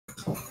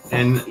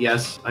And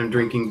yes, I'm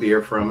drinking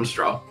beer from a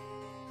straw.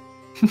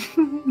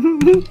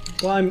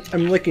 Well,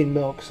 I'm licking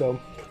milk, so.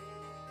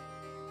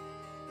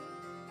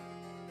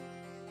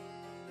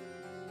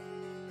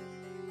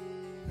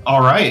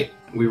 All right,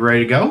 we ready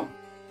to go?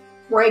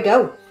 Ready to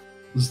go.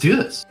 Let's do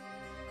this.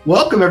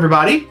 Welcome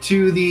everybody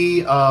to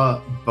the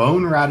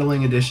bone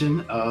rattling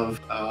edition of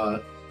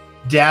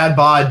Dad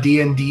Bod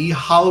D&D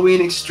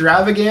Halloween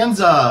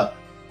Extravaganza.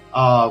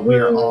 We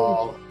are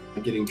all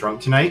getting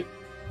drunk tonight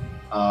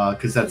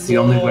because that's the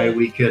only way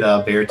we could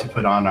bear to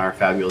put on our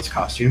fabulous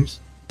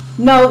costumes.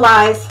 No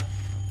lies.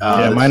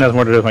 Yeah, mine has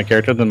more to do with my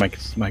character than my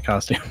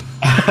costume.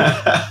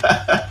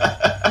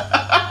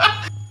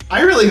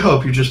 I really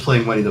hope you're just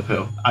playing Winnie the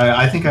Pooh.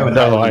 I think I would.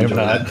 No, I am enjoy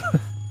not.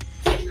 that.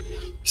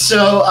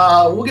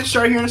 So we'll get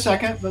started here in a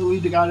second, but we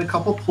got a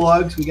couple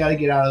plugs we got to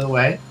get out of the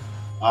way.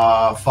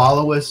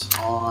 Follow us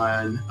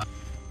on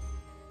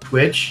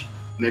Twitch,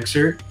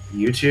 Mixer,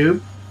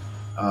 YouTube,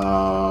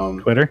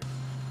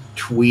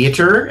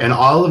 Twitter, and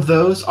all of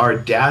those are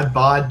Dad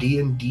Bod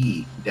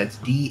D&D. That's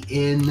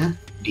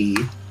D-N-D.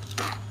 We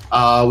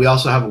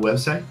also have a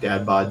website,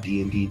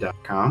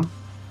 dadboddnd.com.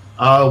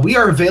 We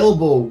are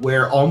available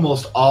where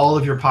almost all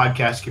of your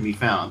podcasts can be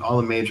found, all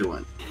the major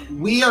ones.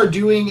 We are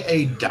doing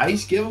a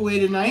dice giveaway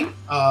tonight.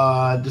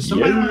 Does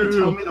somebody want to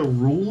tell me the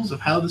rules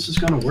of how this is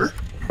going to work?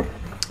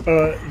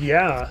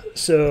 Yeah.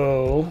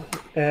 So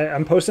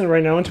I'm posting it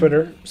right now on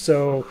Twitter.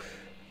 So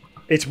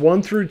it's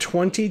 1 through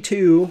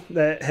 22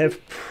 that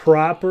have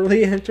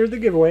properly entered the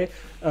giveaway.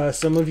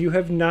 Some of you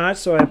have not,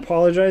 so I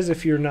apologize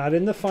if you're not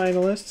in the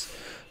finalists.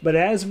 But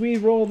as we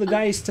roll the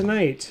dice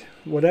tonight,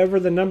 whatever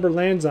the number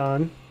lands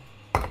on,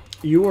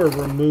 you are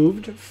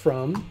removed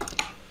from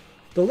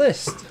the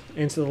list.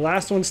 And so the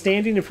last one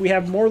standing, if we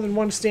have more than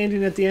one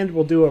standing at the end,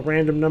 we'll do a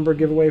random number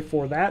giveaway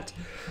for that.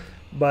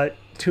 But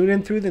tune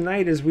in through the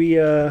night as we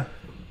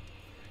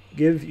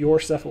give your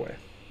stuff away.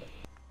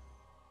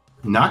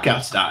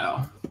 Knockout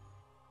style.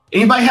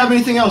 Anybody have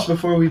anything else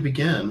before we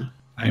begin?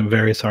 I am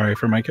very sorry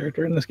for my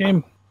character in this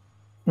game.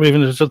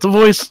 Even just the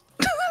voice.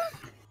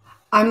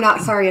 I'm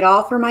not sorry at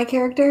all for my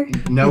character.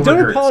 No,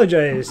 Don't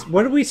apologize.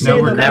 What did we say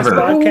in the last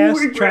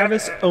podcast?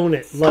 Travis, own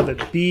it. Love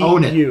it. Be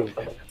Own it. you.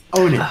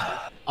 Own it.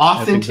 That's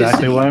Authenticity.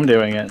 exactly why I'm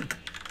doing it.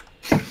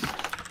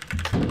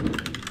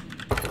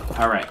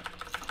 All right.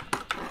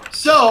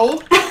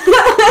 So,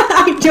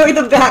 I enjoy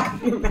the back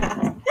of your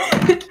mouth.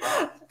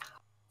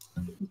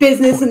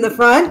 Business in the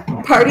front,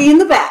 party in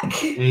the back.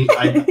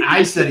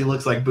 I said he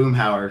looks like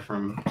Boomhauer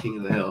from King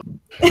of the Hill.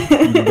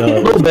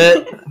 A little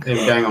bit. Hey,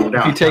 dang on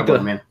down. If you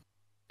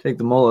take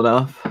the mullet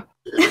off. I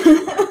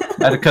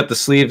had to cut the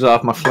sleeves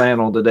off my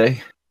flannel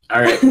today.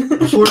 All right.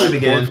 Before we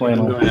begin,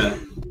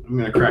 I'm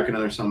gonna crack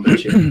another son of a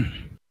bitch here.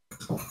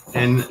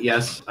 And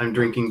yes, I'm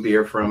drinking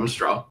beer from a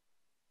straw.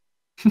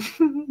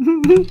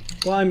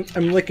 Well,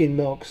 I'm licking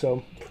milk,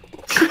 so.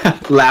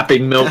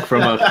 Lapping milk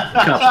from a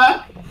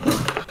cup.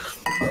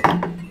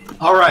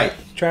 All right.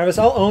 Travis,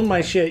 I'll own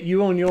my shit.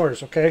 You own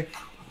yours, okay?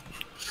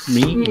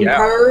 Me? Yeah.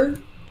 Her.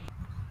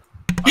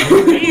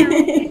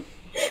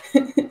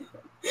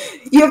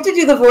 You have to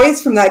do the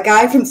voice from that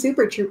guy from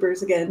Super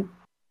Troopers again.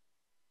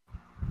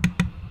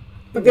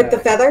 With the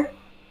feather?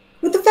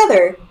 With the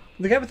feather.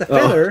 The guy with the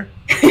feather?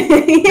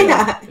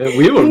 Yeah.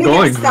 We were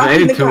going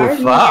way too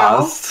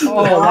fast.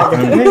 Oh,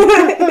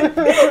 that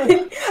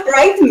guy.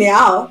 Right?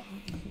 Meow.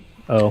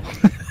 Oh.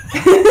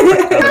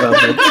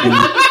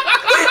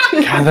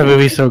 God, that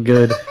movie's so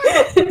good.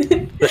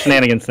 The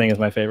shenanigans thing is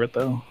my favorite,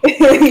 though.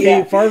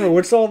 Hey, Farmer,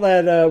 what's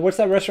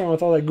that restaurant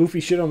with all that goofy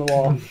shit on the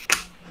wall?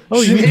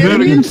 Oh,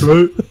 Shenanigans,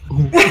 right?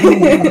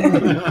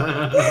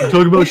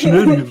 Talk about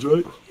shenanigans,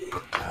 right?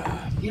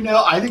 You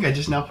know, I think I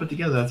just now put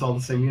together that's all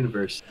the same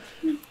universe.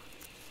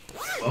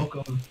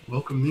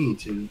 Welcome me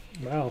to.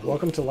 Wow,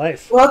 welcome to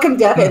life. Welcome,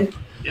 Devin.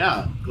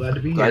 Yeah, glad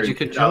to be Glad here. you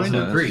could join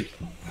us. 2003.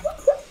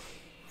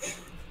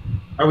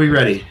 Are we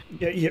ready?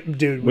 Yeah,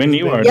 dude. When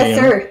you are. Yes,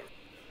 sir.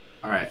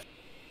 All right.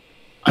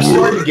 Our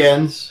story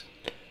begins.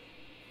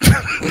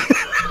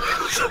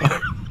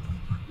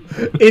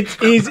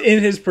 He's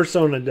in his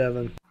persona,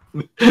 Devin.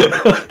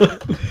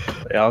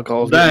 The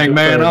alcohol's Dang,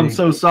 man, I'm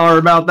so sorry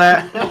about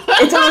that.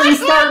 It's already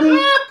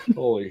starting.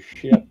 Holy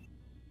shit.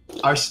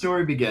 Our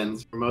story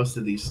begins for most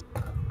of these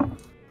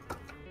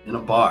in a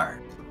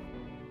bar.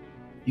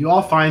 You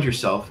all find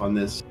yourself on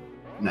this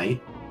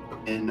night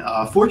in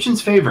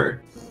Fortune's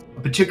Favor, a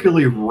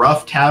particularly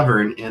rough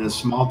tavern in a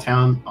small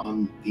town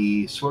on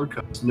the Sword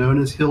Coast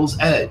known as Hill's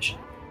Edge.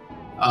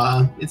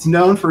 It's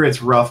known for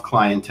its rough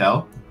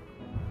clientele.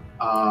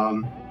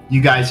 You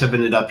guys have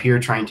ended up here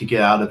trying to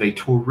get out of a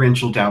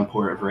torrential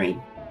downpour of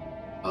rain.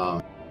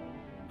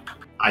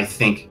 I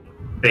think,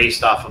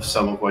 based off of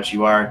some of what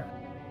you are,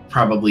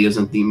 probably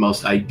isn't the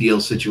most ideal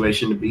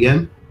situation to be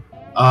in.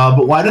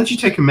 But why don't you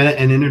take a minute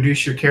and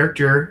introduce your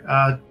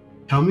character?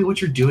 Tell me what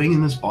you're doing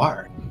in this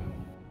bar.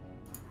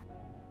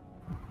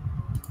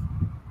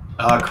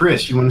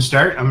 Chris, you want to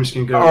start? I'm just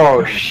going to go.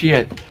 Oh,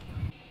 shit.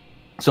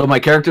 So my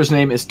character's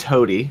name is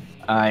Toady.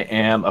 I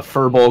am a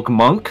Furbolg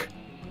monk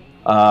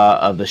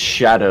of the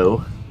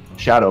Shadow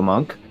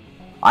Monk.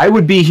 I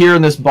would be here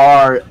in this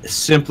bar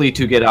simply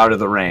to get out of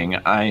the ring.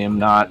 I am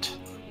not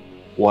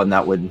one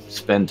that would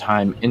spend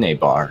time in a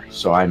bar,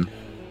 so I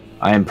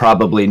am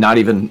probably not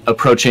even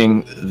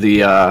approaching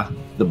the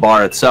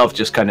bar itself,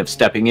 just kind of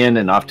stepping in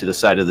and off to the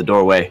side of the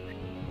doorway,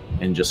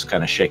 and just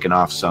kind of shaking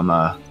off some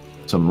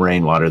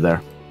rainwater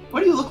there.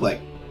 What do you look like?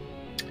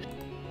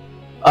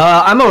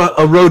 I'm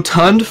a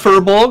rotund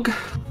furbolg,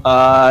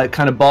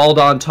 kind of bald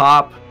on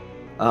top,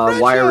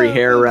 wiry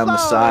hair around the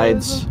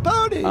sides.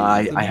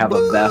 I have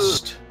a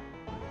vest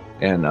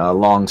and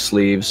long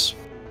sleeves.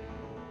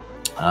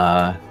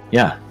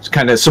 Yeah, it's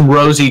kind of some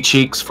rosy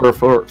cheeks for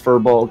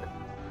furbolg,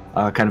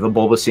 kind of a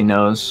bulbousy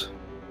nose.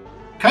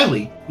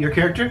 Kylie, your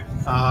character,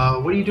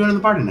 what are you doing in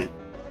the bar tonight?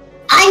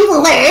 I'm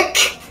Lurk,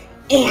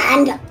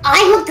 and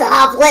I'm a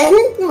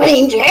goblin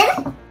ranger,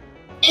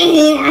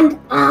 and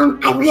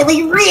I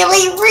really,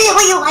 really,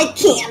 really like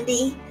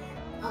candy,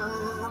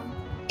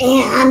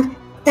 and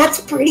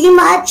that's pretty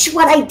much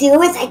what I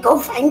do. Is I go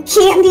find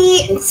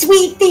candy and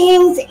sweet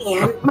things,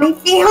 and my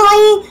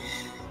family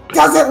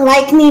doesn't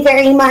like me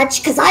very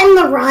much because I'm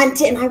the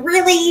runt, and I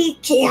really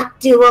can't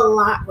do a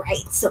lot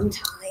right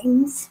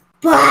sometimes.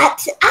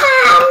 But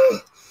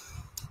I'm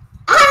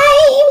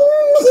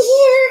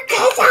here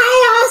because I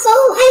also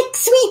like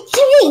sweet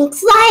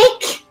drinks,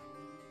 like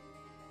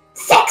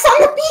sex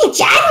on the beach.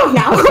 I don't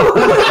know.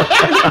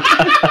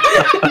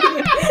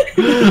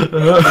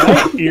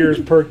 My ears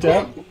perked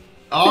up.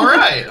 All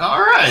right.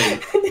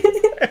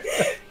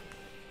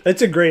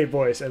 It's a great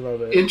voice. I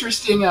love it.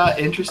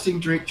 Interesting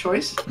drink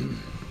choice.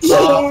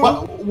 Yeah.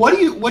 What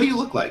do you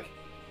look like?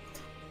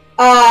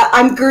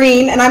 I'm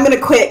green, and I'm going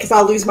to quit because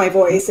I'll lose my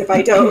voice if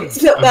I don't.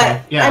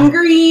 But yeah. I'm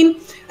green.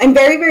 I'm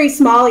very, very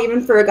small,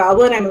 even for a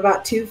goblin. I'm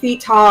about 2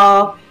 feet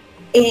tall,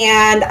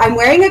 and I'm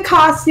wearing a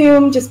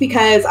costume just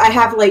because I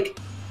have, like,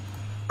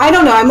 I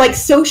don't know, I'm, like,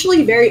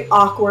 socially very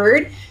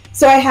awkward.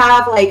 So I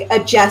have, like,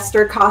 a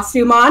jester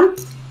costume on,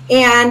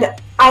 and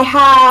I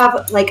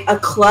have, like, a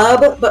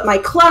club, but my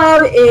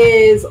club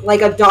is,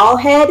 like, a doll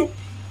head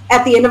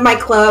at the end of my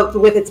club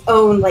with its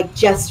own, like,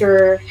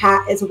 jester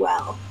hat as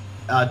well.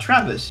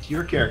 Travis,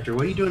 your character,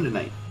 what are you doing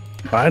tonight?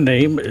 My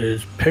name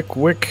is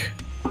Pickwick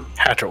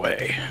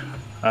Hatchaway.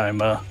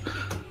 I'm a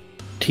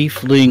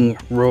tiefling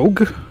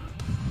rogue,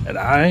 and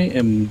I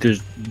am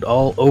just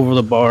all over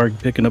the bar,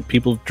 picking up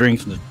people's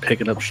drinks and just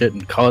picking up shit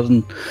and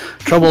causing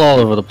trouble all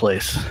over the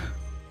place.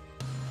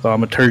 So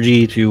I'm a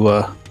turgy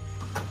to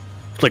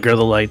flicker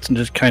the lights and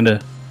just kind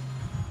of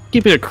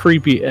keeping a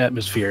creepy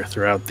atmosphere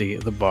throughout the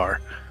bar.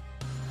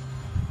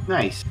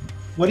 Nice.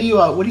 What do you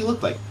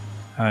look like?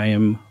 I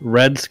am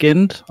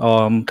red-skinned,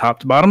 top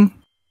to bottom.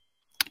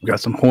 Got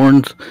some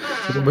horns,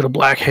 a little bit of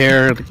black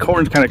hair. The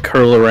horns kind of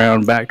curl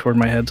around back toward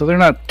my head, so they're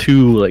not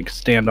too like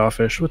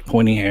standoffish with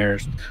pointy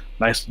hairs.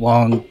 Nice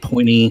long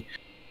pointy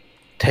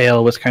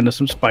tail with kind of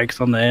some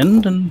spikes on the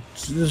end, and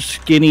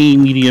skinny,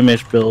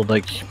 medium-ish build,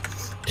 like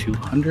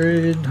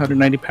 200,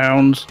 190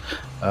 pounds,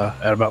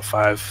 at about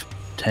 5'10",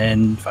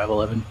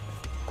 5'11".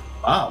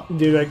 Wow.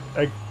 Dude,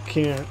 I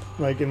can't,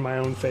 like, in my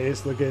own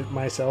face, look at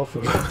myself.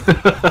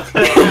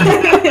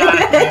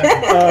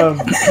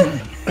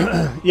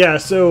 Yeah,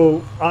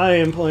 so I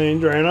am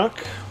playing Draenok,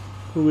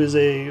 who is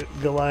a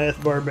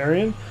Goliath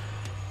barbarian.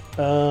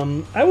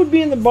 I would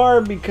be in the bar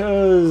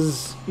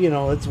because, you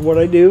know, it's what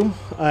I do.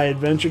 I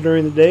adventure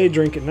during the day,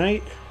 drink at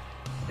night,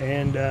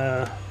 and,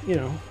 you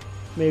know,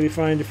 maybe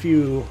find a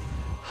few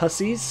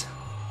hussies.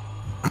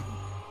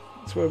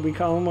 That's what we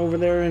call them over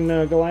there in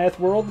Goliath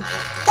world.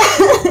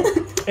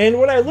 And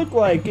what I look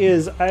like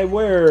is I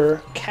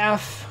wear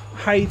calf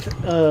height,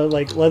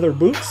 like leather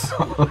boots.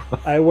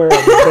 I wear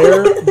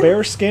a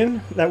bear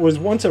skin that was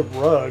once a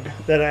rug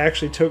that I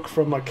actually took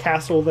from a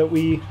castle that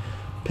we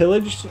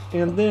pillaged,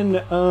 and then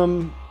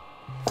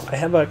I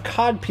have a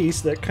cod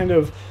piece that kind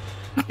of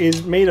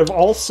is made of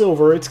all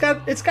silver. It's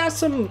got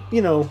some,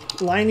 you know,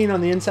 lining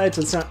on the inside,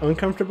 so it's not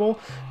uncomfortable,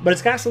 but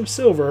it's got some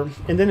silver,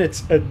 and then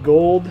it's a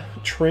gold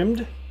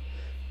trimmed.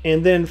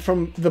 And then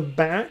from the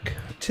back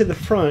to the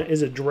front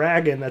is a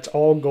dragon that's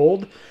all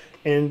gold.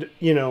 And,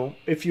 you know,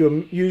 if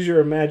you use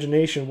your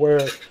imagination,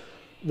 where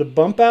the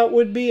bump out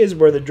would be is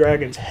where the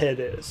dragon's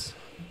head is.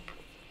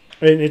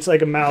 And it's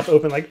like a mouth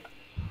open, like...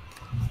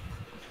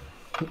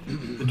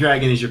 The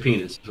dragon is your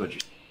penis, is what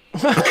you're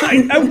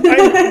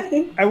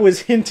I was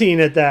hinting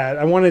at that.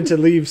 I wanted to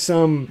leave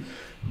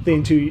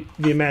something to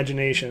the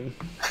imagination.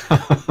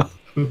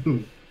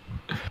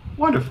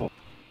 Wonderful.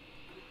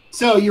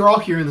 So you're all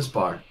here in this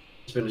bar.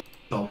 It's been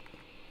a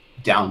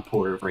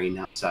downpour of rain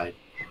outside.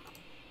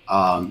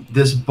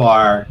 This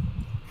bar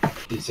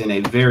is in a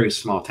very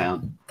small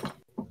town,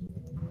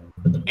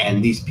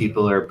 and these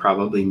people are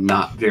probably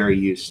not very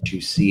used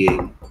to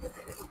seeing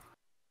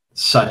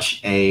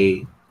such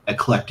a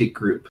eclectic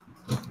group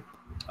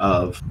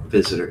of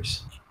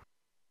visitors.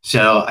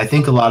 So I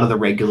think a lot of the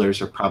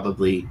regulars are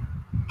probably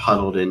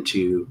huddled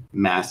into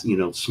mass, you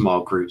know,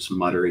 small groups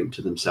muttering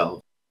to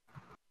themselves.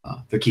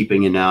 They're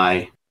keeping an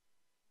eye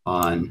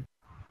on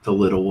the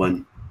little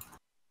one.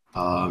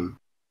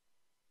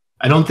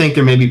 I don't think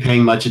they're maybe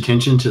paying much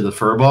attention to the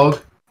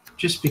furbolg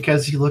just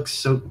because he looks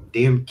so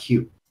damn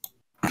cute.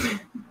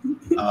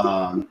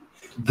 The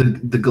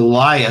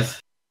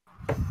Goliath,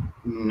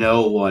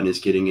 no one is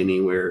getting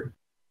anywhere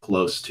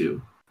close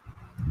to.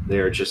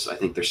 I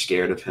think they're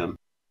scared of him.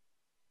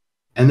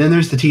 And then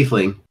there's the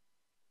Tiefling,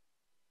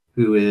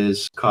 who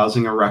is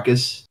causing a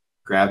ruckus,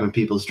 grabbing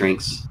people's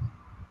drinks,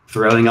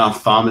 throwing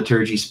off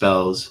thaumaturgy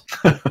spells,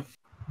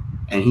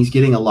 and he's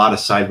getting a lot of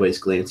sideways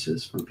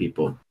glances from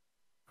people.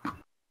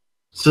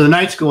 So the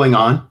night's going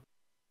on.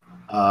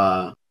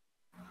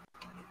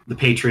 The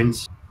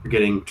patrons are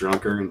getting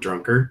drunker and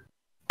drunker.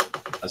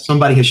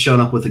 Somebody has shown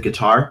up with a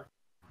guitar,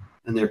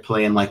 and they're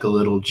playing like a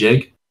little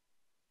jig.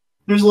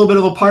 There's a little bit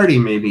of a party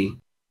maybe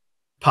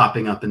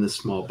popping up in this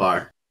small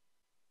bar.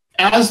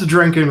 As the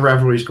drinking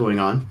revelry is going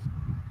on,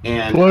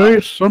 and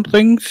Play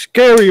something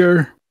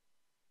scarier.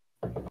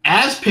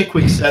 as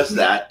Pickwick says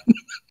that,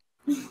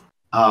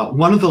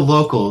 one of the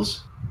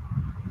locals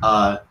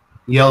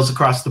yells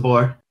across the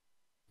bar,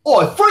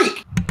 "Oi,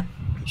 freak!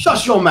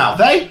 Shut your mouth,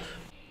 eh?"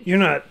 You're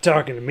not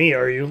talking to me,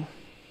 are you?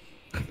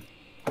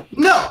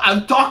 No,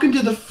 I'm talking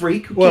to the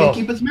freak who Well- can't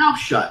keep his mouth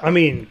shut. I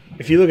mean,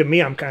 if you look at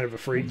me, I'm kind of a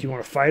freak. Do you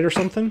want to fight or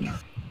something?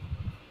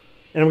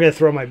 And I'm going to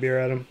throw my beer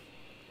at him.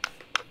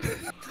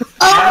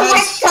 Oh,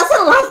 Rick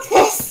doesn't like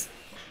this.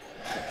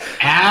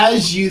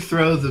 As you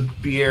throw the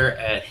beer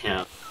at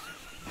him,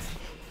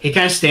 he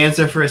kind of stands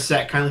there for a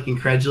sec, kind of like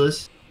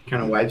incredulous,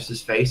 kind of wipes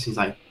his face. He's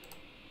like,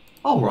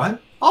 all right.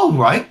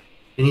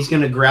 And he's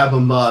going to grab a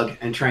mug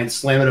and try and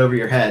slam it over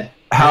your head.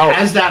 How?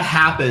 As that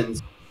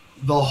happens,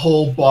 the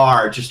whole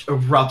bar just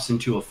erupts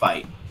into a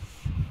fight.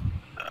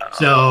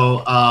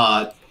 So,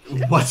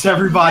 what's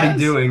everybody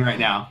doing right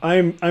now?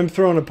 I'm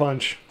throwing a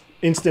punch.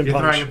 Instant You're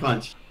punch. throwing a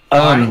punch.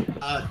 Um,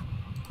 Alright,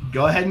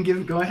 go ahead and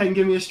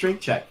give me a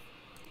strength check.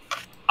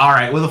 All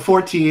right, with a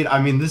 14,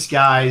 I mean this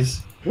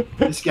guy's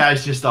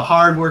just a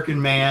hard-working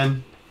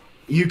man.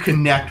 You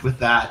connect with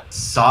that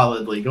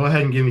solidly. Go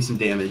ahead and give me some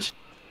damage.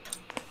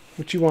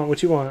 What you want?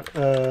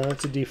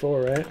 That's a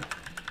D4, right?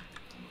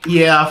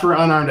 Yeah, for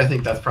unarmed, I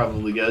think that's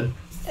probably good.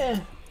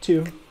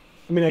 2.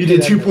 I mean, I You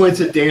could did 2 add points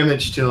of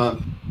damage to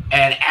him,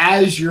 and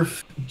as your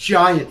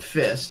giant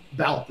fist,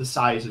 about the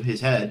size of his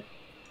head,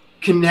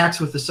 connects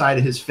with the side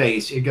of his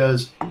face, it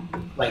goes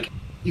like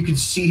you can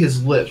see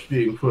his lips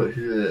being pushed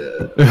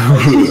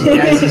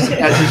as his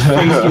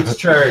face gets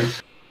turned.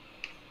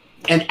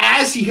 And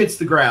as he hits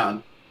the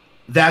ground,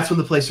 that's when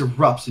the place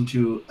erupts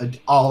into an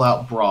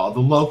all-out brawl. The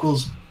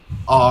locals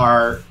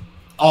are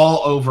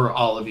all over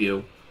all of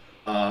you.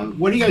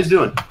 What are you guys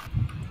doing?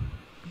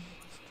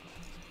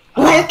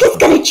 Lurk is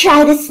gonna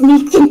try to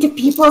sneak into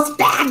people's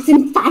bags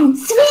and find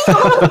sweet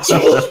little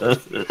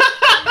treats.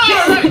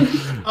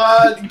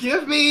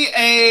 Give me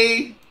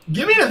an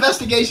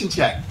investigation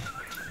check.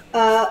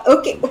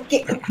 Okay.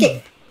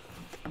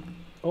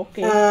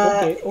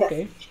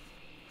 Okay.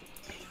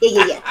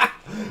 Yeah.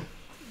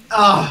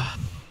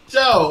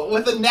 So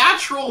with a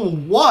natural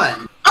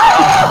 1,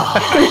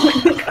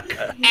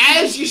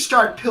 as you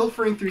start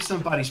pilfering through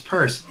somebody's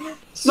purse,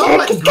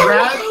 Lurk is gonna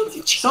find some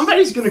treats.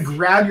 somebody's gonna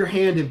grab your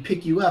hand and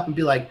pick you up and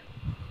be like,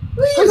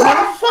 "Leave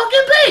that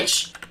fucking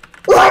bitch!"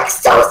 Lurk's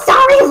so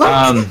sorry,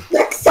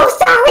 Lurk's so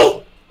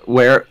sorry.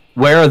 where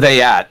are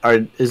they at?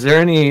 Is there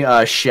any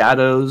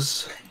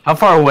shadows? How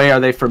far away are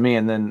they from me?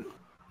 And then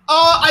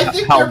I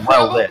think How they're well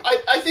probably. lit?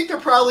 I think they're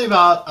probably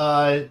about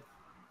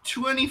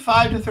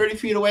 25 to 30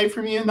 feet away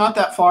from you. Not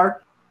that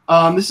far.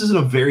 This isn't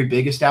a very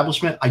big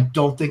establishment. I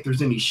don't think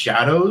there's any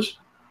shadows.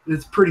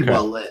 It's pretty Okay.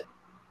 well lit.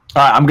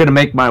 I'm gonna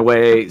make my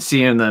way,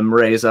 seeing them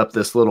raise up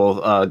this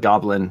little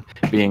goblin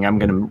being. I'm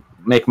gonna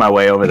make my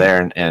way over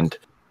there, and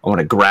I want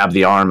to grab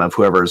the arm of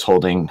whoever is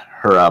holding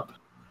her up,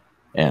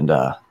 and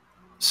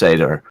say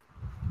to her,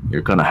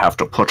 "You're gonna have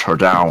to put her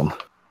down."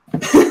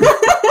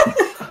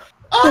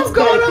 I'm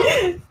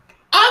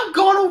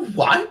gonna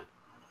what?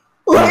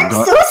 Lurk's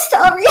so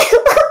sorry.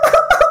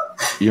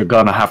 You're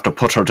gonna have to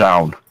put her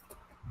down.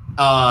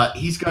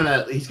 He's got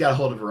a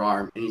hold of her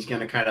arm, and he's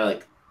gonna kind of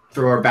like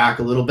throw her back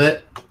a little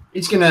bit.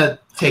 He's gonna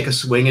take a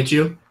swing at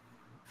you.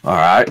 All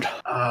right,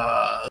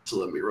 So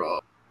let me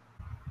roll.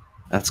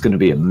 that's gonna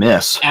be a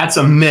miss. That's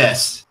a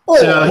miss.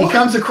 So he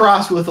comes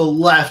across with a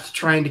left,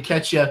 trying to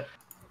catch you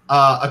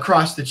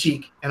across the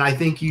cheek, and I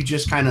think you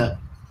just kind of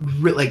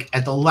like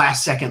at the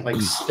last second, like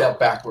step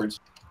backwards.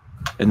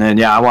 And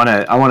then I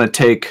wanna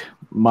take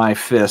my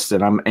fist,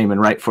 and I'm aiming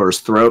right for his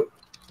throat.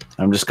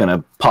 I'm just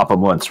gonna pop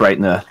him once right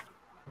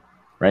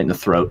in the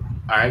throat.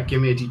 All right, give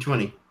me a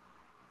d20.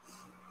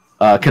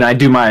 Can I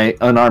do my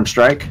unarmed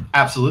strike?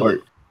 Absolutely.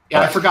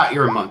 Yeah, I forgot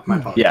you're a monk. My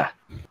apologies. Yeah.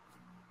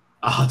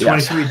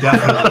 23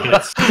 definitely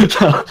hits.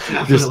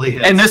 Definitely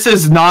hits. And this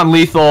is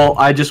non-lethal.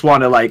 I just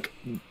want to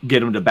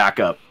get him to back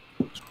up.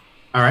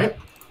 All right.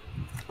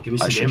 Give me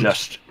some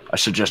damage. I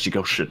suggest you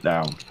go sit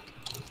down.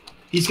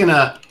 He's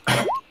gonna,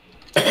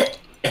 and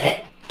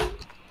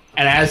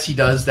as he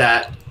does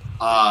that,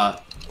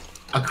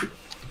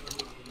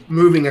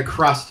 moving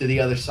across to the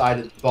other side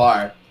of the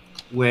bar,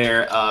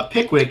 where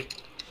Pickwick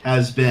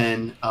has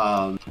been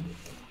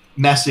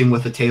messing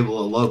with a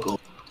table of local.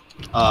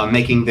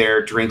 making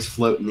their drinks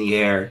float in the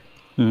air,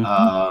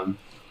 Mhm.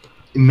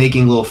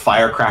 making little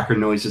firecracker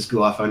noises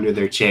go off under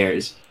their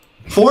chairs.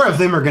 4 of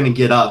them are going to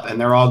get up, and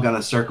they're all going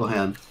to circle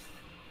him.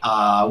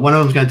 One of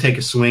them's going to take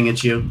a swing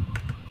at you.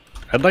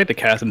 I'd like to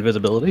cast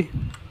invisibility.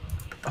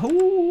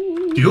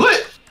 Do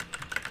it!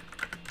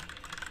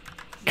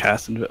 Yeah,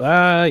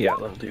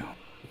 that'll do.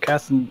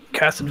 Cast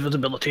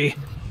invisibility,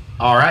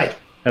 All right.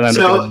 and I'm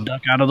So- just gonna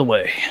duck out of the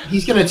way.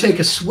 He's going to take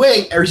a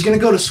swing, or he's going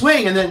to go to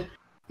swing, and then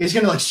he's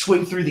going to like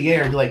swing through the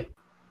air and be like,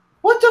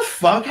 what the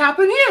fuck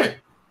happened here?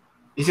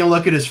 He's going to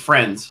look at his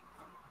friends.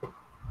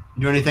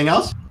 Do anything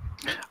else?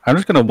 I'm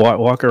just gonna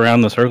walk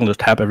around the circle and just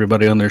tap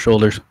everybody on their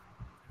shoulders,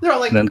 They're all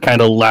like, and then kind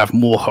of laugh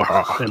more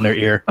in their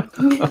ear.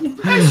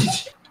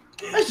 that's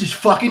just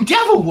fucking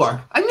devil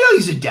work. I know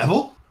he's a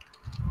devil.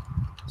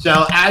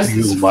 So as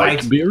this You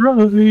fight, might be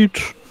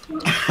right.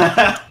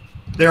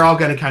 they're all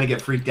going to kind of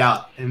get freaked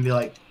out and be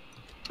like,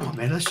 "Oh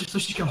man, let's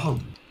just go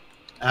home."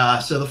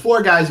 So the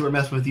 4 guys who are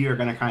messing with you are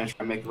going to kind of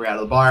try to make their way out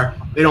of the bar.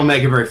 They don't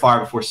make it very far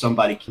before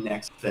somebody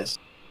connects a fist.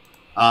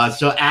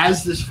 So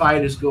as this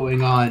fight is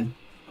going on,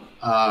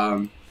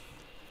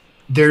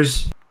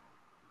 there's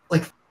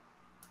like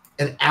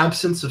an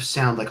absence of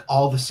sound. Like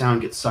all the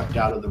sound gets sucked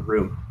out of the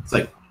room. It's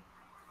like,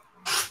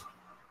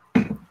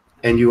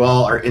 and you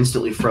all are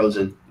instantly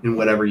frozen in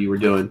whatever you were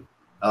doing.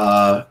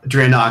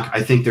 Draenok,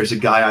 I think there's a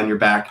guy on your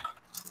back.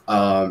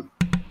 And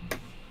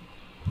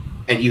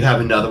you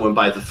have another one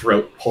by the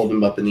throat, hold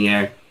him up in the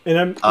air. And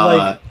I'm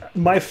like,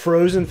 my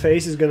frozen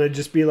face is gonna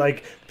just be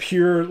like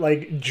pure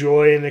like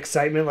joy and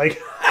excitement. Like,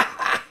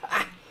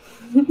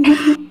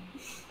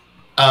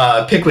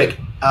 Pickwick,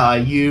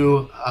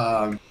 you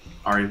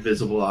are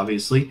invisible,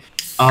 obviously.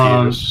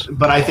 Yes.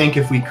 But I think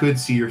if we could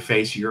see your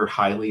face, you're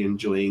highly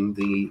enjoying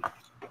the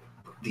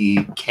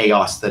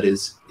chaos that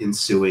is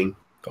ensuing.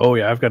 Oh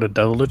yeah, I've got a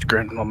devilish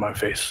grin on my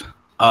face.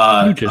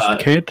 Uh, You just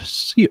can't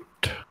see it.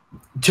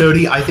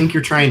 Toady, I think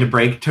you're trying to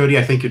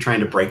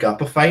break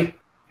up a fight.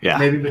 Yeah.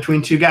 Maybe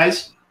between 2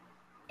 guys.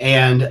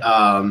 And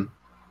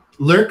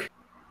Lurk,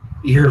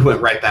 you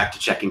went right back to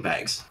checking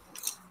bags.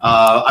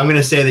 I'm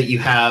gonna say that you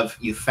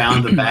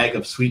found a bag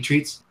of sweet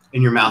treats,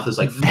 and your mouth is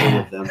like full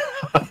of them,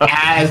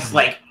 as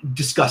like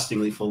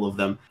disgustingly full of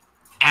them,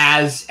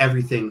 as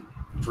everything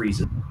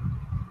freezes.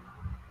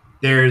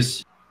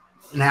 There's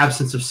an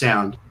absence of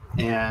sound,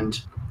 and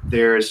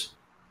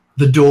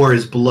the door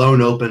is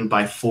blown open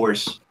by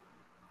force,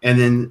 and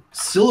then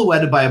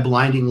silhouetted by a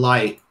blinding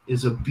light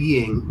is a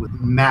being with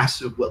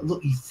massive, what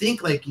look you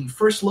think like you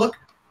first look,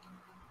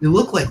 they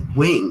look like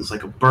wings,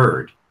 like a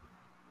bird.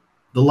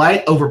 The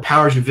light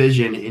overpowers your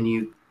vision,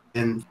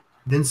 and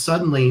then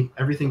suddenly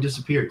everything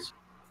disappears,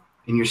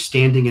 and you're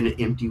standing in an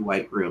empty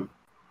white room.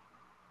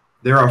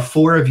 There are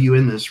 4 of you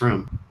in this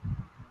room,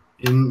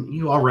 and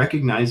you all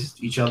recognize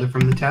each other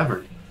from the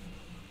tavern.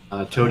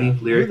 Toady,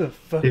 who Lyric, the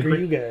fuck Pickwick? are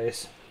you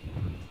guys?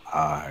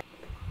 I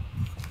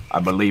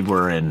believe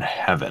we're in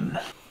heaven.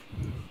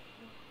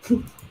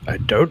 I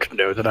don't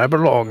know that I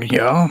belong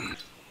here. Lark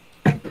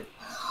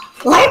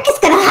is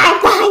gonna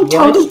hide behind What?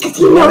 Toady because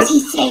he knows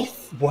he's safe.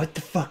 What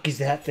the fuck is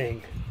that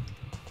thing?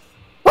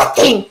 What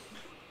thing?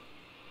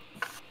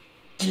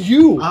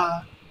 You.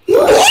 I'm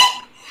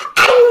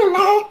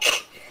Lark.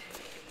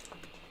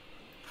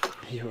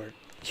 You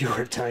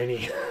are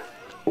tiny.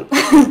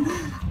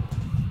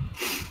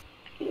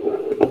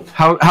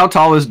 How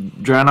tall is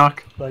Draenok?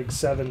 Like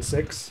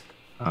 7'6".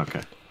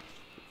 Okay.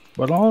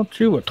 But aren't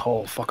you a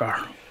tall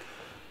fucker?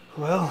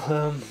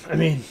 Well, I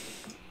mean,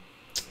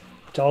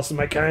 tallest of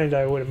my kind,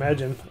 I would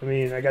imagine. I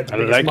mean, I got the I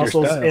biggest like your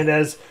muscles, style. and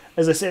as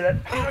I say that,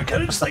 I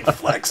kind of just like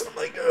flex. I'm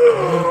like,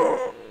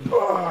 oh,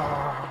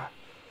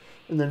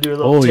 and then do a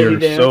little Oh, titty you're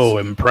dance. so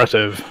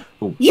impressive.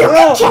 You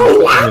can carry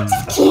lots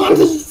of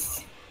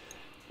candies.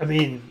 I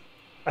mean,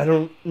 I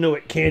don't know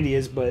what candy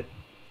is, but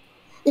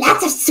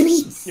Lots of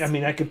sweets. I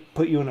mean, I could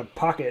put you in a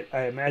pocket.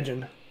 I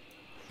imagine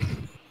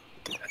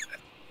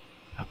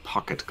A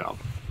pocket goblin.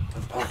 a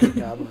pocket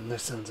goblin.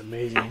 That sounds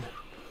amazing.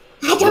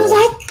 I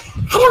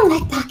don't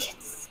like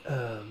pockets.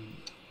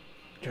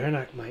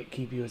 Draenok might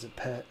keep you as a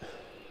pet.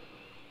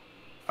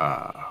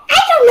 I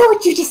don't know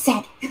what you just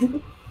said.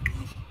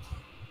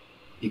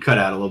 You cut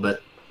out a little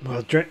bit.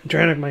 Well,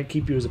 Draenok might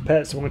keep you as a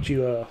pet, so why don't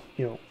you,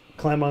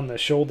 climb on the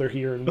shoulder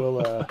here, and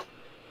we'll,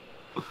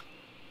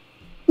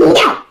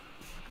 No.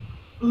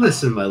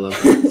 Listen, my love,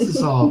 this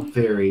is all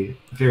very,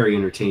 very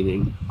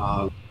entertaining.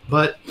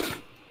 But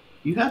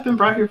you have been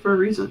brought here for a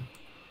reason.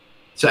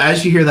 So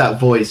as you hear that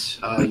voice,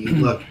 you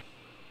look,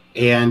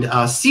 and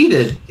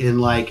seated in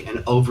like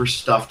an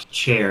overstuffed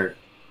chair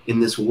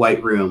in this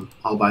white room,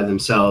 all by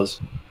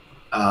themselves,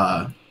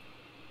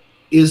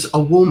 is a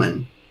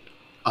woman.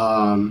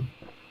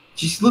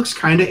 She looks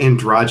kind of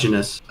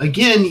androgynous.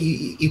 Again,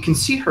 you can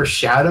see her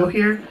shadow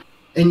here,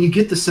 and you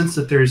get the sense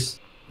that there's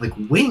like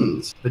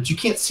wings, but you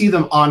can't see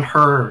them on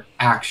her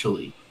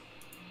actually.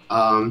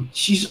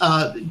 She's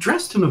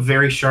dressed in a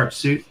very sharp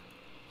suit.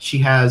 She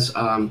has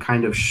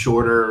kind of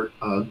shorter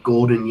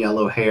golden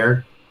yellow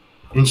hair,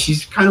 and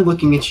she's kind of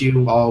looking at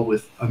you all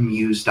with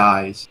amused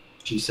eyes.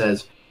 She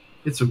says,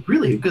 It's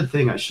really a good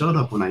thing I showed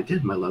up when I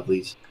did, my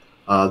lovelies.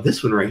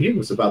 This one right here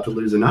was about to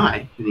lose an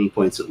eye. And he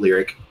points at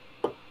Lyric.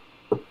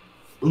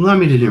 Allow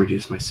me to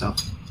introduce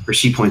myself. Or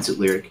she points at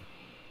Lyric.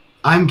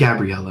 I'm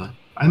Gabriella.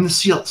 I'm the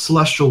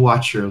celestial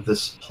watcher of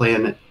this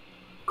planet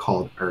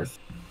called Earth.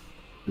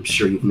 I'm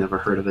sure you've never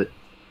heard of it.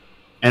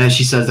 And as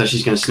she says that,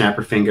 she's going to snap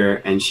her finger,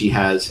 and she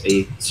has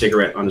a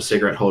cigarette on a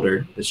cigarette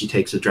holder that she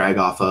takes a drag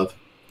off of.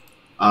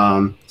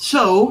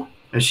 So,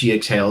 as she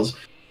exhales,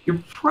 you're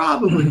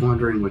probably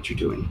wondering what you're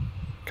doing.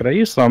 Could I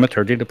use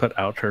thaumaturgy to put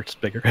out her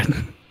cigarette?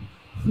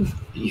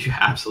 You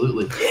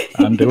absolutely.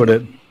 I'm doing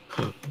it.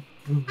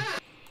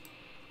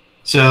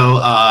 So,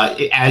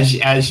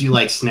 as you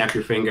like snap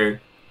your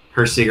finger,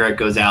 her cigarette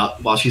goes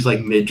out while she's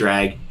like mid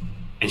drag,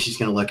 and she's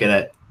gonna look at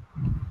it,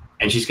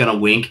 and she's gonna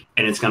wink,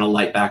 and it's gonna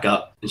light back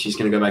up, and she's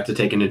gonna go back to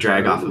taking a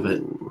drag off of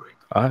it.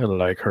 I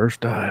like her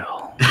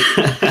style. So,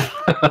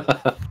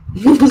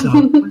 was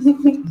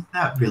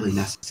that really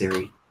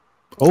necessary?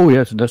 Oh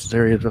yes,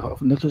 necessary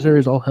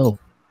is all hell.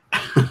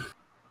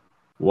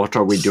 What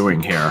are we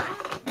doing here?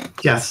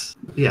 Yes.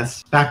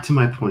 Back to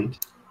my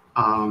point.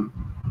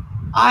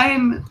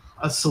 I'm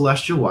a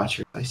celestial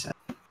watcher, I said.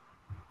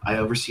 I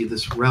oversee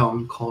this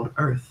realm called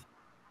Earth.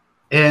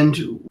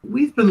 And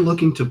we've been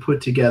looking to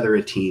put together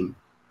a team.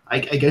 I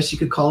guess you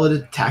could call it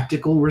a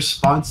tactical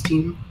response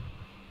team.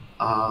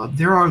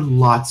 There are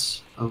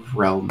lots of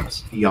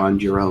realms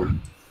beyond your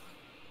own.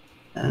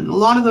 And a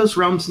lot of those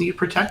realms need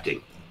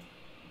protecting.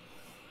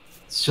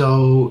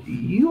 So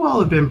you all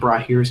have been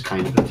brought here as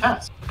kind of a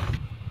test.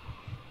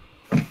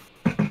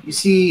 You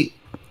see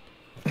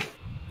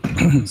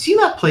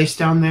that place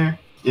down there?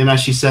 And as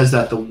she says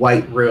that, the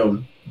white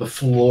room, the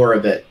floor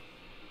of it,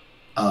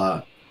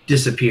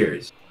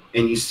 disappears.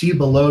 And you see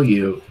below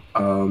you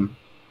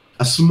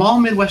a small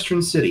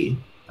Midwestern city.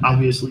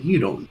 Obviously, you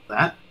don't know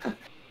that.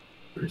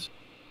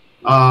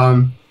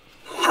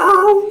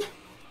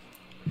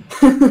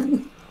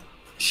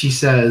 She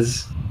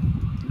says,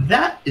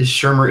 that is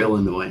Shermer,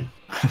 Illinois.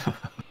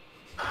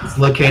 It's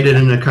located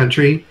in a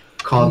country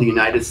called the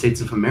United States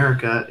of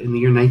America in the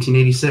year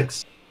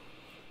 1986.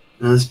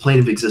 Now, this plane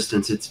of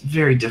existence, it's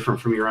very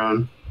different from your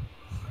own.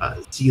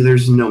 See,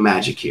 there's no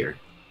magic here.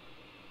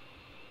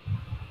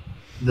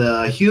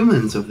 The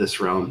humans of this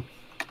realm,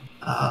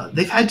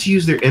 they've had to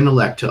use their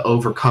intellect to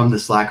overcome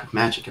this lack of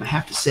magic. And I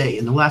have to say,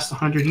 in the last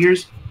 100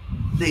 years,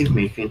 they've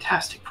made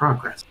fantastic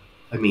progress.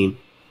 I mean,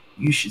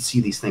 you should see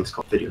these things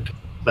called video games.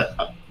 But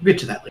I'll get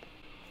to that later.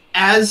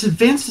 As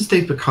advanced as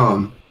they've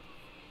become,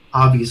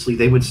 obviously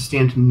they would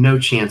stand no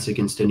chance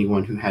against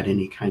anyone who had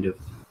any kind of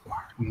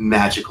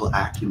magical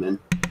acumen.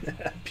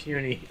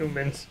 Puny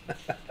humans.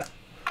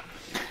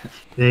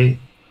 They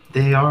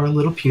are a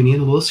little puny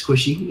and a little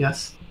squishy,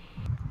 yes.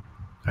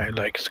 I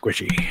like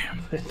squishy.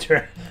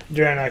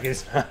 Dranak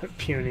is not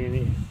puny and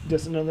he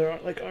does another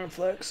arm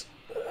flex.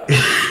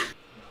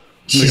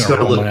 She's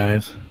gonna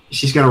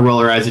roll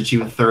her eyes at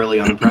you, thoroughly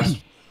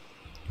unimpressed.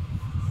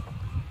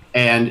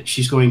 And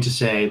she's going to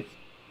say,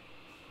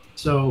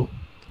 so,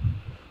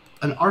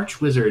 an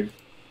arch-wizard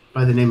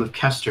by the name of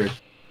Kester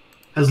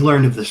has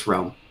learned of this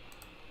realm.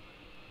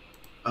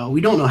 We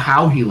don't know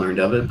how he learned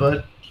of it,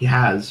 but he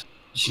has.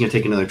 She's going to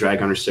take another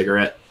drag on her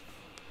cigarette.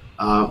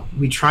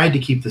 We tried to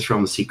keep this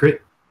realm a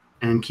secret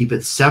and keep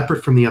it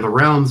separate from the other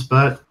realms,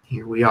 but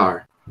here we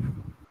are.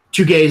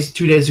 2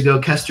 days ago,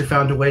 Kester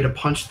found a way to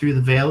punch through the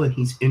veil, and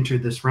he's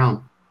entered this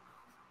realm.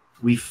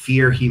 We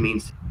fear he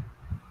means...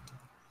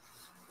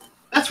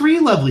 That's where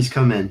you lovelies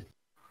come in.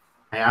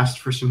 I asked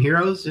for some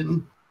heroes,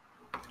 and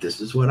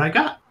this is what I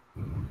got.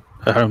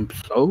 I'm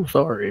so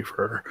sorry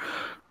for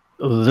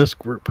this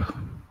group.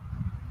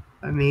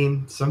 I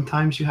mean,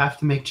 sometimes you have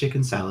to make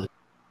chicken salad.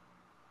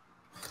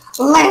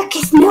 Lurk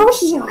is no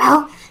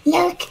hero.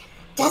 Lurk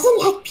doesn't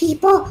like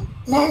people.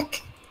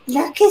 Lurk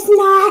is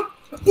not.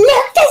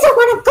 Lurk doesn't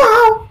want to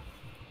go.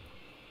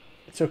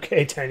 It's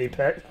okay, tiny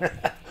pet.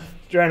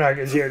 Dranak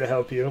is here to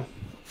help you.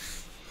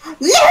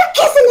 Lurk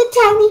isn't a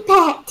tiny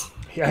pet.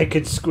 I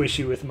could squish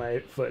you with my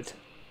foot.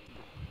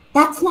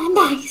 That's not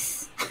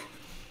nice.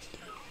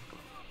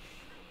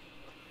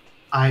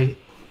 I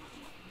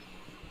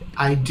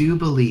do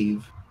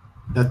believe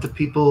that the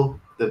people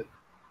that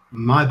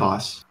my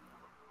boss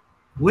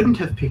wouldn't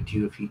have picked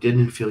you if he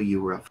didn't feel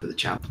you were up for the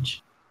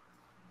challenge.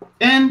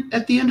 And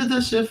at the end of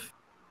this, if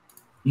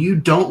you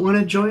don't want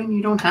to join,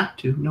 you don't have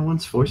to. No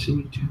one's forcing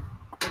you to.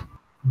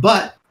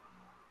 But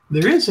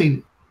there is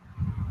a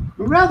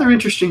rather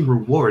interesting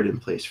reward in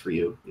place for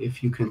you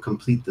if you can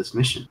complete this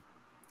mission.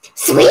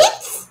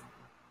 Sweets?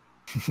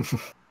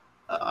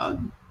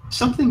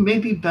 Something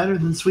maybe better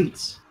than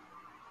sweets.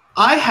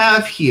 I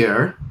have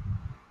here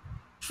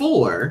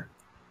 4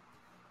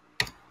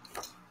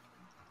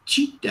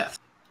 cheat deaths.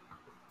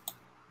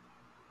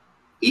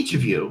 Each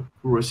of you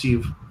will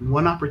receive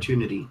 1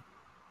 opportunity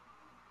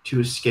to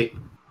escape.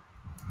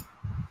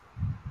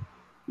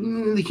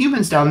 The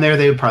humans down there,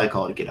 they would probably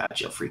call it a get out of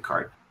jail free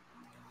card.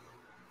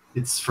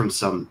 It's from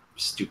some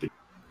stupid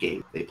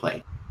game they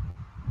play.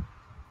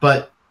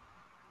 But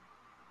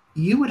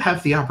you would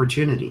have the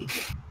opportunity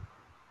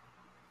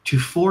to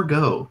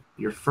forego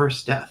your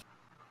first death.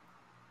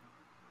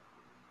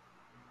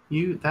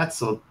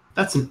 That's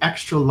an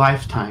extra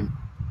lifetime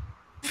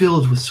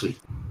filled with sweet.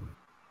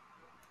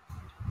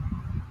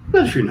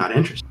 But if you're not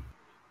interested.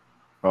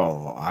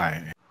 Oh,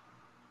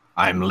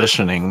 I'm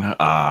listening.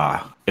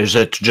 Is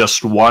it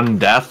just one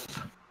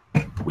death?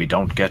 We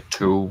don't get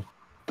two.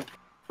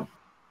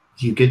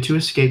 You get to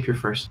escape your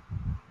first.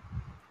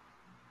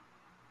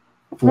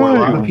 For a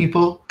lot of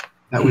people,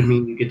 that would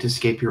mean you get to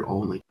escape your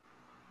only.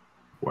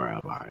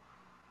 Well,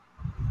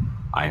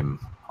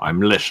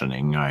 I'm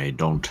listening. I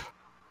don't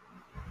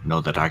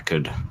know that I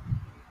could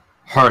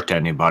hurt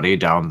anybody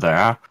down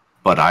there,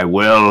 but I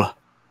will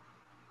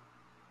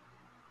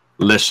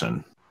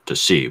listen to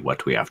see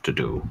what we have to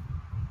do.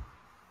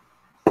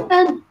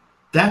 And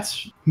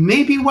that's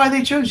maybe why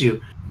they chose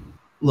you.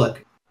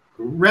 Look,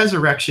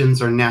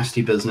 resurrections are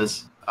nasty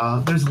business.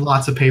 There's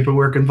lots of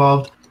paperwork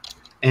involved,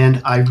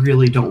 and I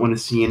really don't want to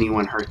see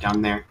anyone hurt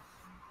down there.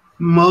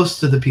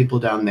 Most of the people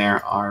down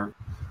there are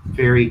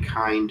very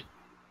kind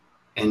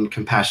and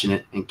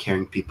compassionate and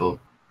caring people.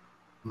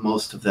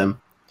 Most of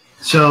them.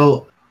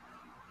 So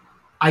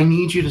I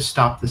need you to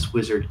stop this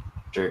wizard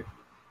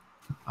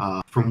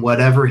from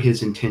whatever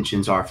his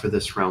intentions are for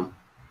this realm.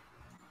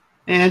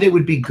 And it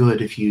would be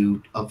good if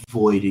you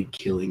avoided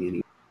killing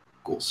any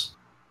locals.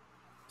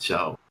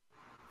 So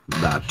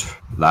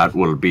that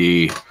will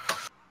be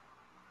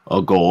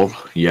a goal,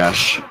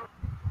 yes.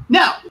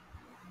 Now,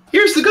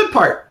 here's the good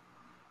part.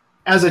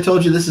 As I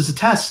told you, this is a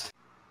test.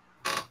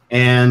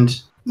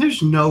 And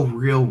there's no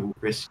real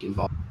risk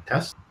involved in the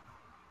test.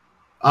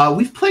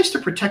 We've placed a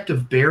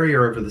protective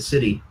barrier over the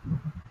city,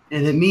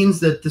 and it means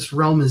that this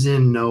realm is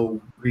in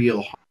no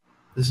real harm.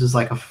 This is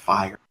like a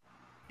fire,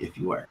 if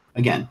you were.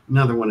 Again,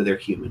 another one of their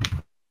human.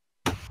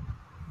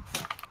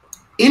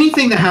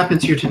 Anything that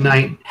happens here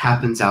tonight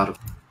happens out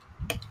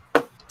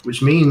of,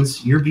 which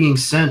means you're being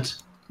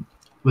sent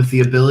with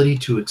the ability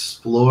to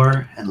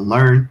explore and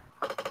learn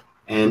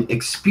and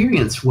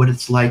experience what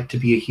it's like to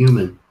be a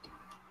human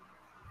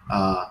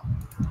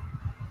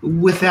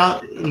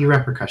without any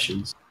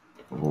repercussions.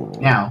 Oh.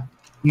 Now,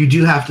 you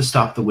do have to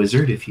stop the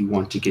wizard if you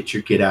want to get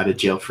your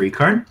get-out-of-jail-free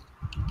card.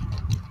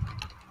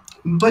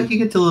 But you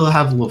get to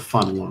have a little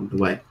fun along the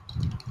way.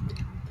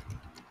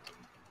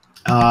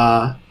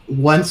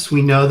 Once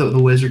we know that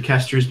the wizard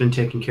Kester has been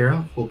taken care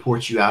of, we'll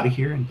port you out of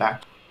here and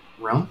back to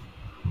the realm.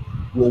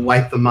 We'll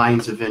wipe the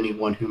minds of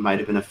anyone who might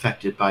have been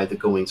affected by the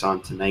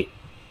goings-on tonight.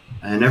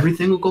 And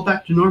everything will go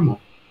back to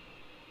normal.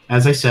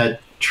 As I said,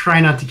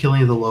 try not to kill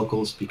any of the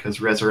locals because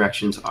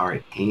resurrections are a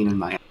pain in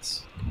my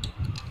ass.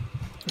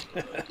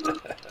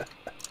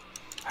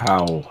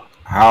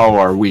 How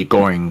are we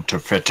going to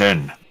fit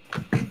in?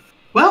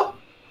 Well,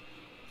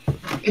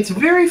 it's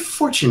very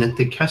fortunate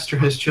that Kester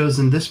has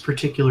chosen this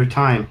particular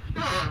time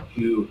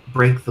to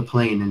break the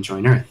plane and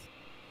join Earth.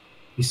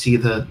 You see,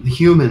 the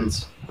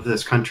humans of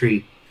this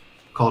country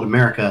called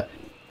America,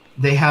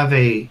 they have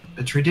a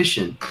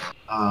tradition,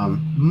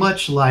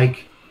 much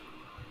like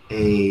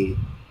a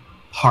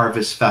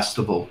harvest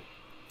festival,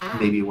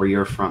 maybe where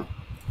you're from.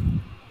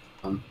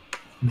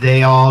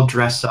 They all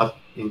dress up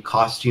in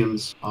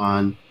costumes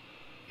on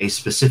a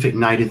specific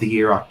night of the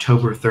year,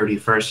 October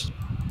 31st,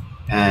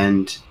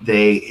 and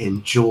they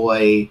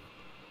enjoy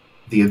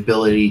the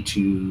ability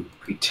to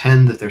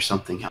pretend that they're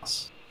something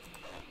else.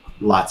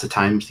 Lots of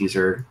times these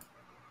are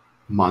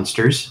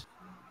monsters,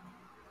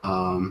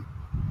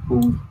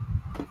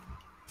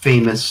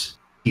 famous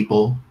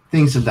people,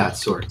 things of that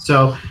sort.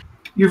 So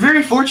you're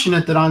very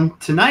fortunate that on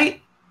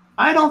tonight,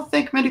 I don't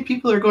think many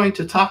people are going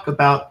to talk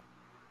about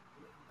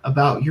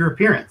your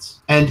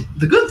appearance. And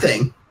the good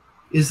thing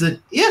is that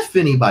if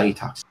anybody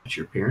talks about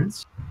your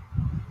appearance,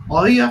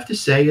 all you have to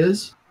say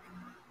is,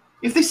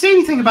 if they say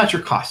anything about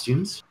your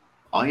costumes,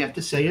 all you have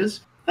to say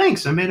is,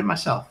 thanks, I made it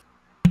myself.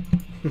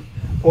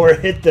 Or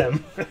hit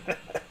them.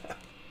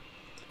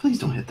 Please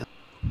don't hit them.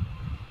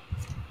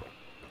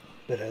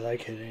 But I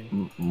like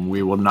hitting.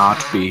 We will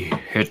not be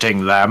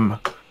hitting them.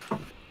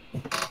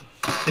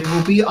 There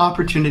will be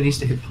opportunities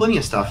to hit plenty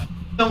of stuff.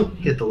 Don't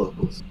hit the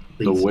locals,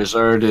 please. The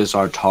wizard is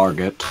our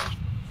target,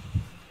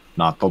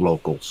 not the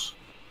locals.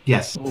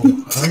 Yes. I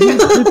won't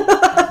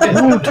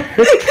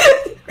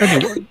hit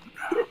anyone.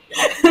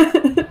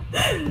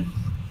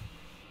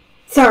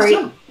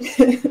 Sorry.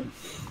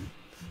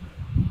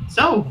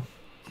 So,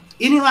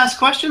 any last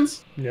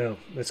questions? No,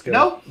 let's go.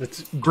 No?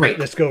 Great.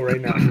 Let's go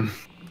right now.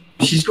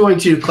 She's going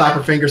to clap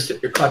her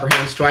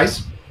hands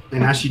twice,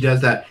 and as she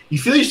does that, you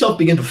feel yourself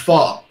begin to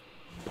fall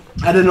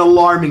at an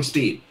alarming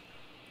speed,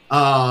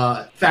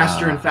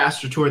 faster and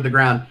faster toward the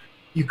ground.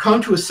 You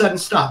come to a sudden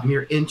stop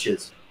mere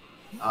inches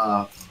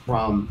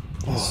from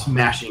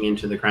smashing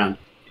into the ground,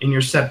 and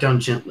you're set down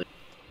gently.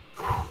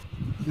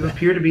 You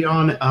appear to be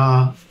on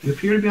a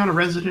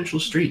residential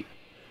street.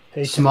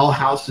 Hey, Small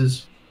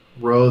houses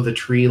row the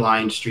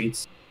tree-lined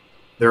streets.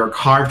 There are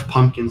carved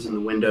pumpkins in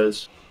the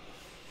windows.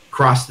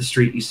 Across the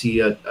street, you see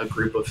a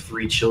group of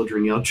 3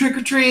 children yell, "Trick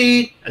or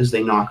treat!" as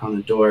they knock on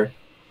a door.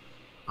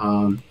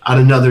 At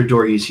another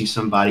door, you see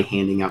somebody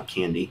handing out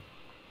candy.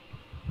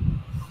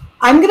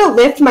 I'm gonna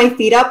lift my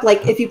feet up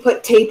like if you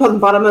put tape on the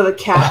bottom of a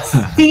cat's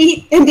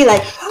feet and be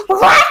like,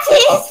 "What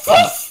is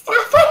this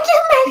stuff under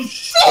my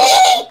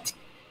feet?"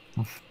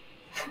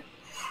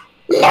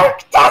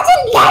 Luke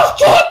doesn't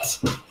like it.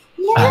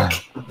 Luke.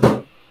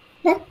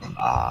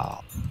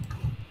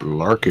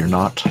 Lurk,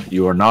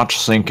 you are not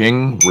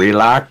sinking.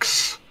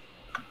 Relax.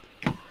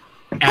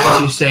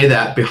 As you say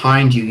that,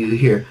 behind you, you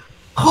hear,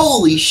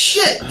 "Holy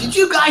shit! Did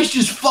you guys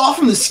just fall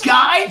from the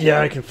sky?"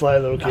 Yeah, I can fly,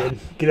 little kid.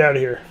 Get out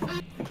of here.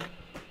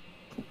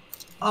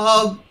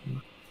 Are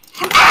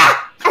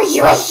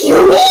you a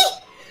Huey?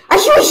 Are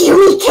you a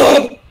Huey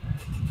kid?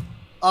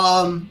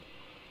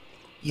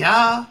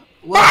 Yeah.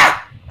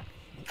 Well,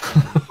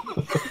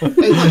 hey,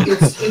 look,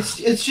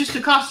 it's just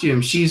a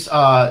costume. She's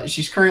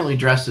currently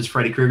dressed as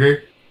Freddy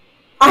Krueger.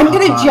 I'm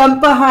gonna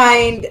jump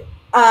behind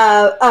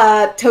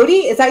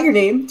Toady. Is that your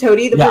name?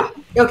 Toady?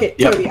 Okay,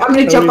 Yep. Toady. I'm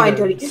gonna jump behind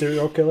Toady.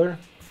 Serial killer?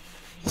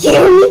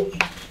 Huey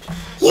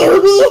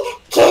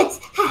kids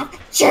have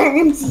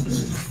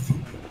germs.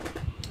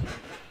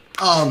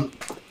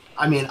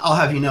 I mean, I'll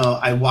have you know,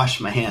 I wash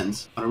my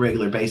hands on a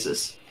regular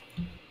basis.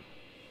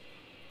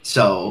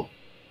 So,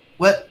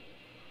 what?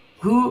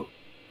 Who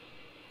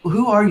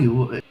are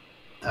you?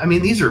 I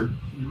mean, these are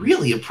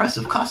really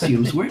impressive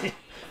costumes. Where?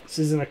 This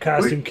isn't a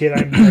costume kid.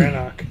 I'm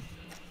Brannock.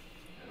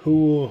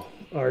 Who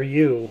are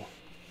you?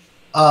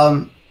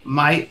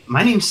 My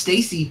name's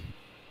Stacy.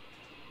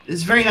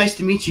 It's very nice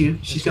to meet you.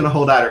 She's gonna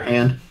hold out her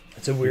hand.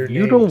 That's a weird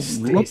You name. don't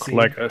Stacy. look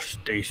like a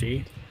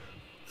Stacy.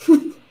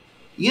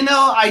 You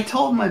know, I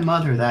told my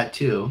mother that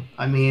too.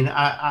 I mean,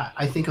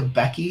 I think a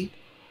Becky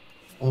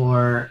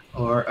or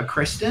a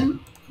Kristen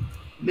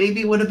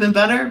maybe would have been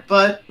better,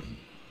 but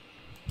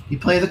you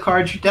play the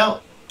cards you're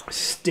dealt.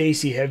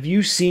 Stacy, have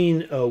you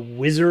seen a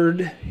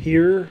wizard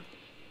here?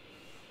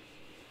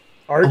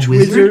 Arch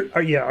wizard?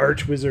 wizard? Yeah,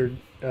 arch wizard.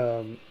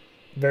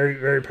 Very,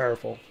 very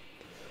powerful.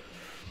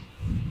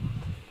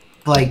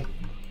 Like,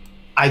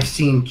 I've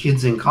seen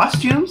kids in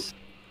costumes.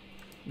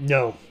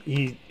 No,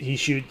 he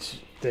shoots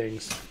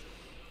things.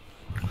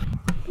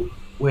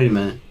 Wait a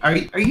minute. Are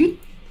you?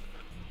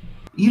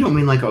 You don't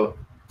mean like a?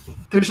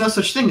 There's no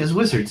such thing as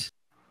wizards.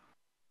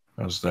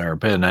 Has there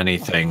been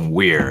anything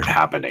weird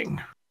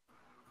happening?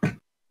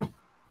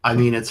 I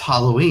mean, it's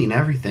Halloween.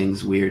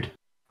 Everything's weird.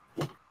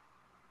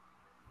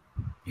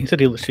 He said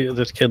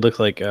this kid looks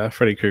like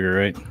Freddy Krueger,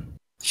 right?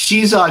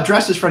 She's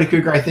dressed as Freddy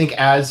Krueger. I think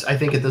at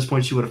this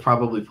point she would have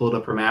probably pulled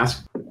up her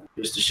mask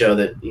just to show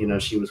that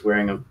she was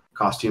wearing a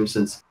costume,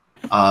 since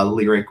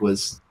Lyric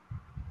was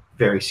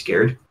very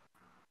scared.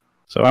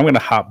 So I'm going to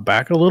hop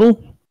back a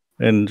little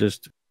and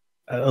just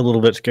a little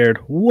bit scared.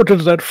 What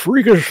is that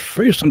freakish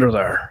face under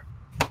there?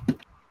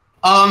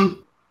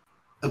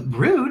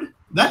 Rude.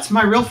 That's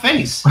my real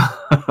face.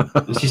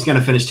 And she's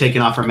gonna finish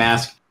taking off her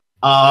mask.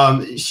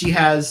 She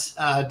has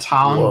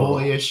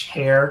tomboyish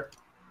hair,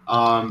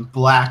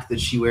 black, that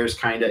she wears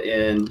kind of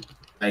in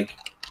like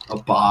a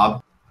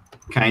bob,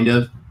 kind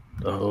of.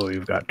 Oh,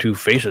 you've got two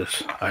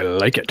faces. I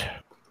like it.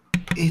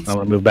 It's I'm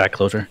going to move back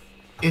closer.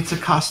 it's a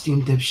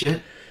costume,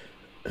 dipshit.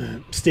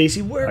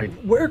 Stacy,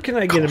 where can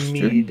I get a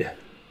mead?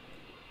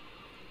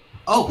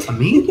 Oh, a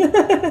mead?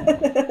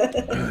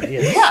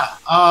 Yes.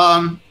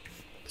 Yeah.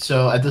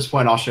 So at this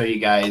point, I'll show you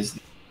guys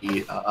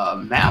the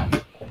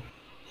map.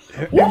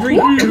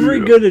 Every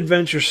good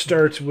adventure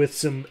starts with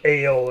some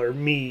ale or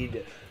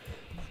mead.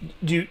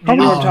 Do you know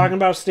what I'm talking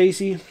about,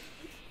 Stacy?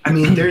 I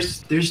mean,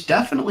 there's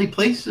definitely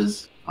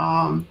places.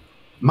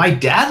 My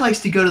dad likes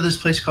to go to this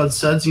place called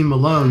Sudsy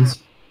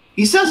Malone's.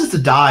 He says it's a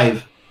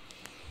dive.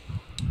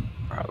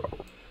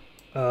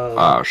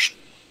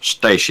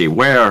 Stacy,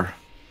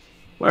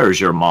 where's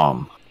your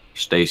mom?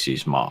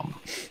 Stacy's mom.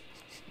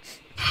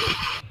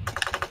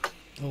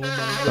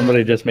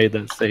 Somebody just made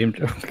that same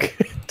joke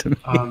to me.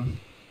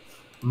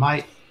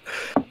 My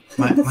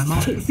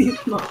mom. Stacy's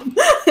mom.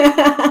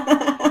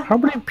 How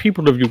many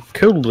people have you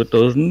killed with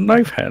those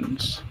knife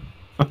hands?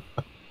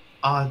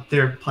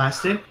 They're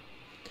plastic.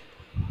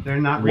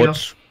 They're not real.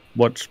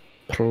 What's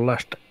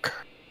plastic?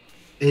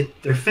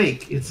 They're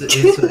fake. It's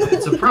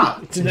a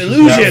prop. It's an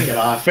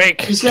illusion.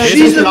 Fake.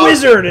 She's a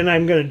wizard, and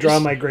I'm going to draw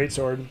my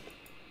greatsword.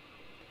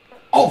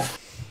 Oh,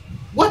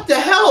 what the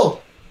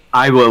hell?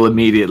 I will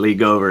immediately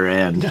go over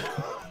and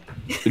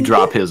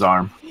drop his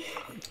arm.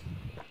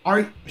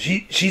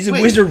 She's a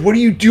wizard. What are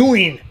you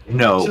doing?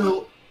 No,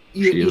 So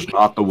she is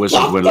not the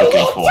wizard we're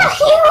looking for.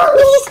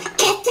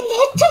 Get the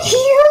little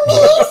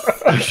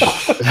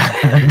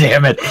Hermes.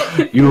 Damn it!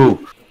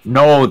 You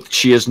know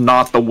she is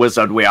not the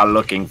wizard we are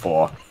looking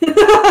for.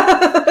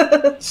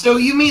 So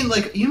you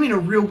mean a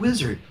real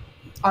wizard?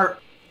 Are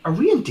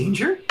we in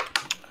danger?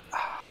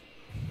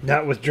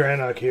 Not with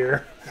Brannock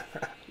here.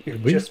 You're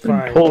We've just been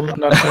fine. told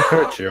not to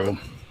hurt you,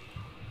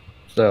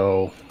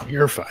 so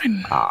you're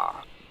fine.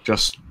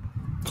 Just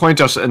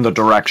point us in the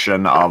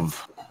direction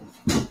of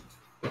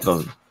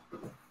the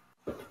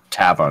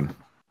tavern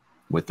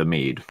with the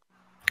mead.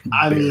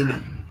 I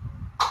mean,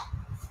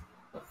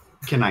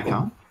 can I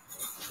come?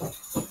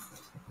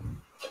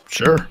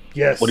 Sure.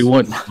 Yes. What do you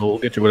want? We'll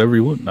get you whatever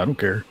you want. I don't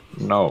care.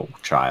 No,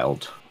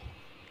 child.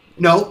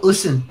 No,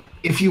 listen.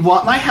 If you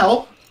want my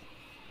help,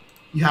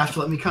 you have to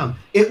let me come.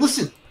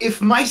 Listen. If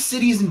my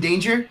city is in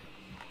danger,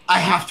 I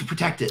have to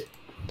protect it.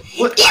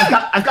 Look,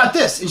 I've got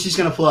this, and she's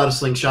gonna pull out a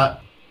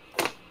slingshot.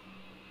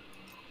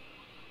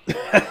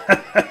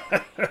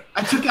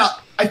 I've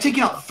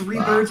taken out 3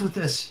 birds with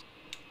this.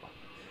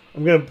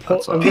 I'm gonna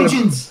pull.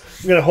 Pigeons.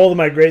 I'm gonna hold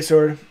my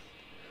greatsword.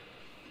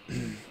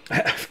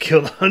 I've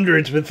killed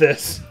hundreds with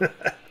this.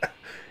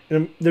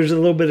 And there's a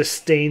little bit of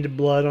stained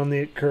blood on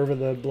the curve of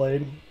the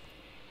blade.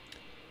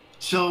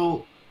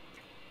 So,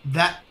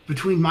 that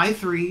between my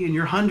 3 and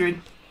your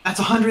 100, that's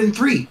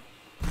 103.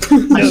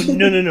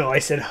 No. I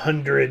said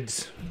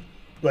hundreds.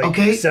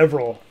 Like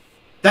several.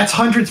 That's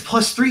hundreds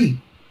plus 3.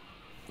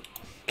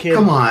 Kid,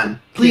 Come on,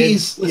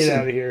 please. Kid, get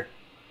out of here.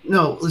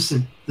 No,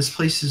 listen. This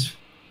place is.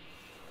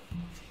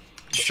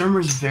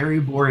 Shermer's very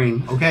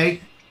boring.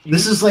 Okay,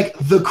 this is like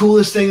the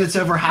coolest thing that's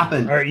ever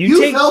happened. All right,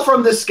 you fell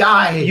from the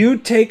sky. You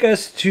take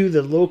us to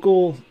the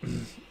local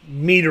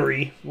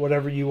meadery,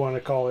 whatever you want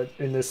to call it,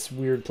 in this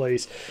weird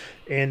place,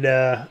 and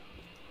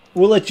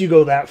we'll let you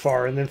go that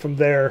far, and then from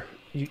there,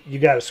 you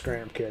got to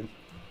scram, kid.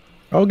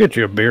 I'll get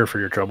you a beer for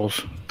your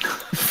troubles.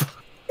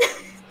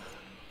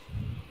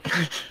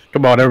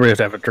 Come on, everybody has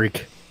to have a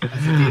drink.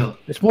 That's the deal.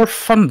 It's more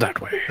fun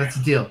that way. That's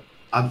the deal.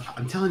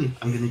 I'm telling you,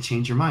 I'm going to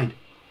change your mind.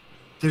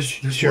 There's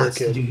sure, lots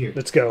kid. to do here.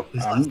 Let's go.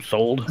 I'm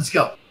sold. Let's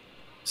go.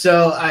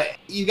 So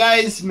you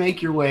guys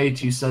make your way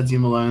to Sudsy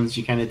Malone's.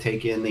 You kind of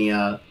take in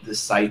the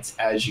sights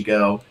as you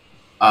go.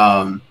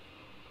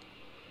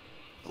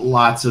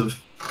 Lots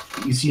of,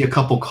 you see a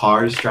couple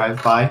cars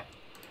drive by.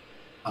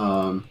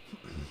 I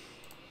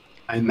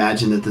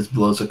imagine that this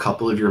blows a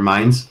couple of your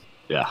minds.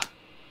 Yeah.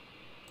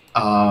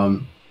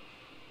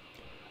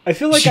 I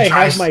feel like I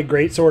have my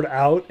greatsword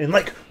out, and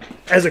like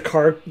as a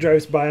car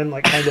drives by, I'm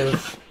like kind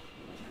of.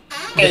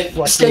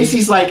 And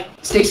Stacy's like,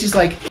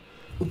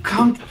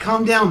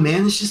 calm down,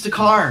 man. It's just a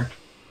car.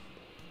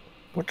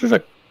 What is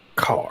a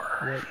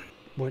car?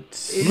 What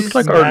looks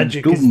like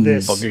magic our is doom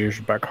this? buggy is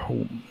back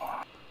home.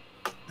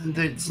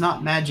 It's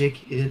not magic.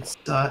 It's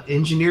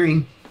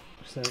engineering.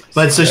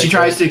 But so she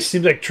tries to.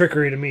 Seems like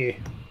trickery to me.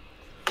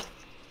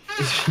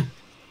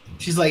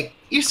 She's like,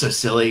 "You're so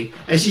silly,"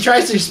 and she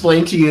tries to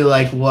explain to you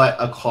like what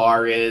a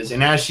car is.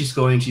 And as she's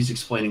going, she's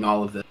explaining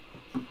all of this,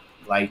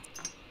 like,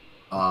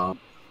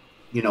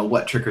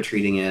 what trick or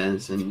treating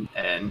is, and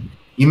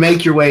you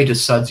make your way to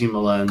Sudsy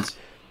Malone's.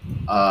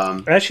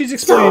 As she's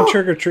explaining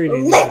trick or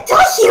treating, little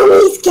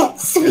humies get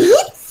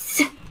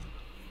sweets.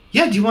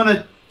 Yeah, do you want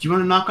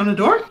to knock on the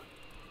door?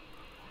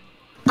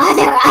 Are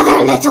there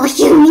other little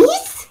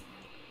humies?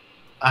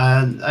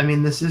 I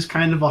mean, this is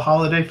kind of a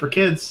holiday for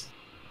kids.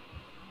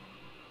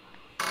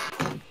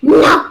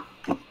 No.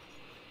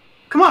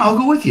 Come on, I'll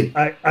go with you.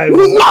 I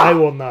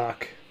will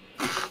knock,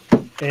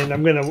 and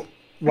I'm gonna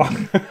walk.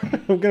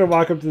 I'm gonna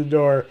walk up to the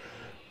door,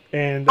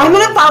 and I'm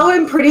gonna follow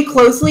him pretty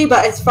closely,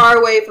 but as far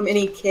away from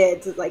any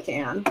kids as I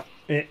can.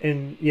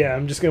 And yeah,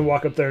 I'm just gonna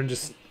walk up there and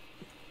just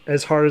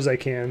as hard as I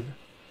can.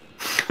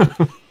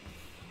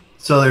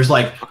 So there's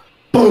like,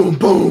 boom,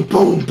 boom,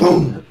 boom,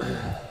 boom,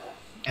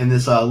 and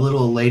this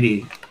little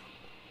lady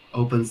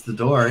opens the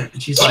door,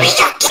 and she's like,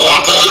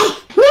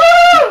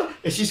 "Woo!"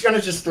 And she's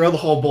gonna just throw the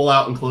whole bowl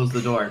out and close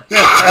the door.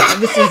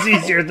 This is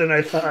easier than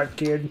I thought,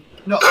 kid.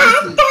 No,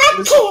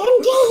 listen,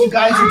 you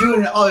guys are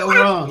doing it all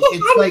wrong.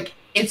 It's like,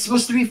 it's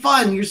supposed to be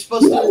fun. You're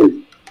supposed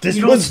to.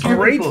 This was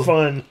great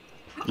fun.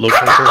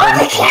 Looks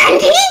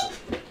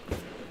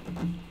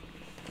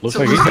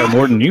like he's got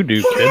more than you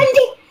do, kid.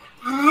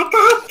 I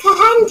got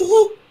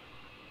candy.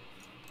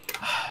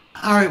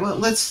 All right, well,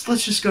 let's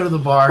just go to the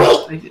bar.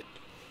 How do you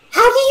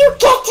get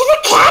to the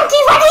candy?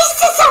 What is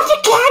this on the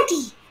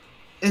candy?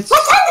 What's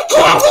on the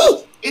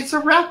candy? It's a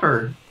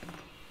wrapper.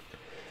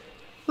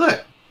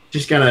 Look,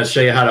 she's gonna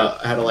show you how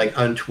to like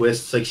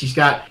untwist. Like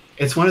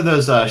it's one of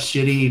those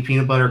shitty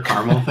peanut butter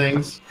caramel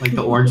things, like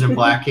the orange and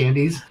black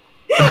candies.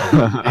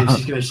 And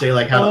she's gonna show you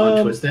like how to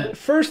untwist it.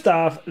 First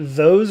off,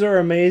 those are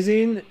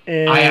amazing,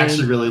 and I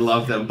actually really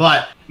love them,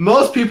 but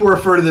most people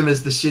refer to them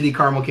as the shitty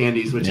caramel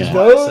candies, which is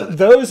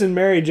those and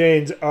Mary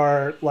Jane's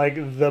are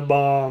like the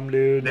bomb,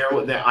 dude.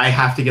 I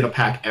have to get a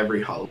pack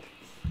every Halloween.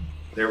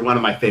 They're one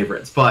of my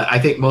favorites, but I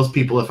think most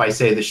people, if I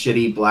say the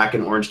shitty black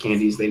and orange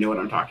candies, they know what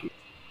I'm talking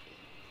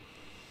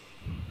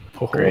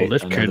about. Oh, Great,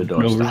 this kid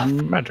knows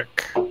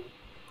magic.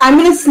 I'm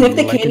gonna sniff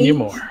the Liking candy. you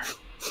more.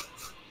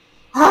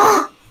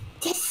 Oh,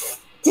 this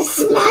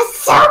smells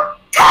so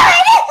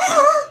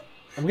good.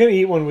 I'm gonna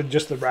eat one with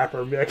just the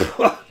wrapper and be like,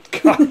 oh,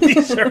 God,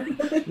 these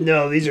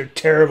are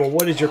terrible.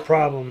 What is your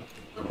problem?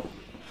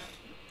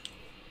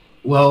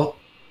 Well,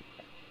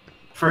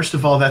 first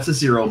of all, that's a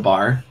 0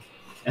 bar,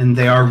 and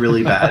they are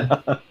really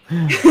bad.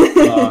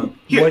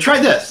 Here, try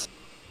this.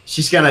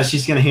 She's gonna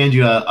hand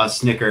you a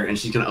Snicker, and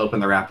she's gonna open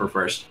the wrapper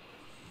first.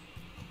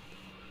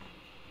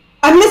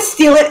 I'm gonna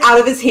steal it out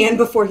of his hand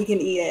before he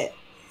can eat it.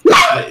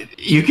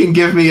 You can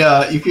give me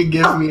a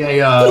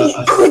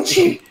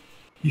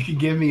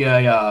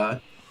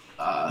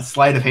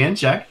sleight of hand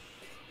check.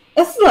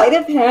 A sleight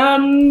of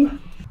hand.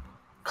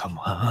 Come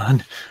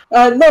on.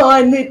 No,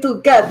 I need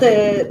to get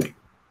it.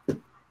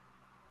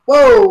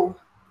 Whoa.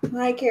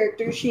 My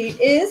character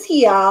sheet is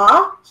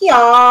here.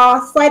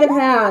 Here. Sleight of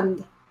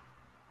hand.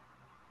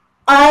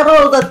 I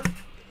rolled it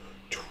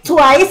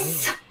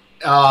twice.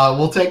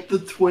 We'll take the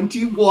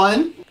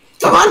 21.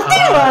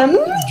 21.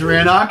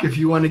 Draenok, if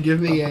you want to give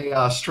me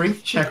a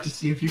strength check to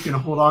see if you can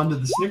hold on to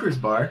the Snickers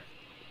bar.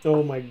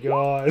 Oh my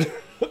god.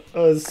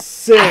 A That's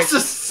 6. a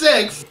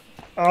 6.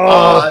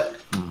 Oh.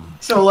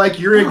 So like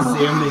you're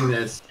examining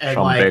this and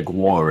Some like big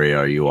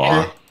warrior you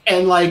are.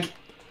 and like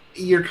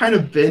you're kind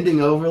of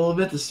bending over a little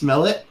bit to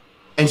smell it,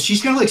 and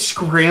she's gonna like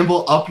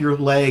scramble up your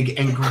leg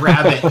and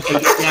grab it and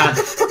take it down,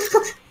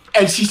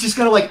 and she's just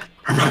gonna like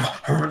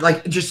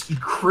just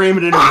cram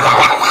it in her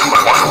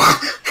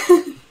mouth.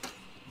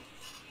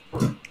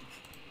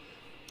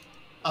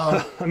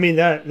 I mean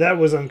that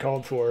was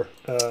uncalled for.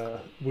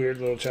 Weird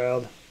little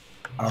child.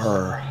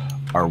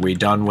 Are we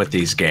done with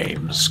these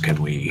games?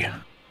 Can we?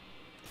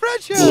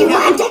 Do you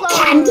want a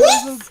candy?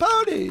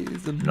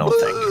 No,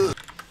 thank you.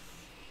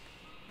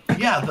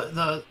 Yeah,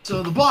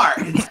 so the bar,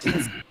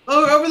 it's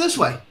over this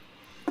way.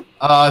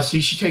 So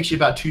she takes you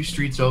about 2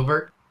 streets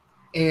over,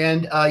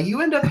 and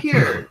you end up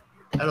here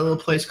at a little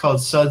place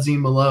called Sudsy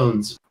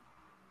Malone's.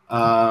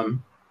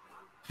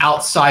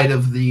 Outside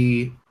of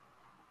the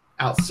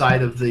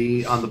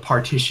on the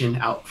partition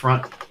out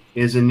front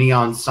is a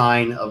neon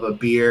sign of a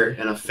beer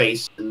and a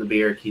face in the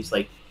beer. It keeps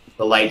like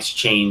the lights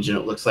change, and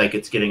it looks like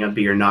it's getting a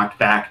beer knocked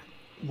back.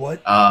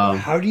 What? Um,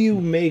 How do you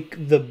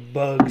make the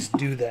bugs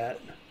do that?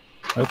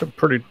 That's a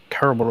pretty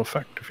terrible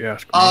effect, if you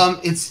ask me.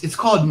 It's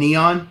called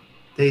neon.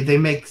 They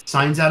make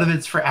signs out of it.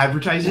 It's for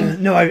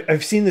advertising. No,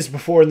 I've seen this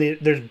before. And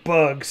there's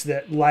bugs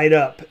that light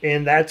up,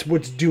 and that's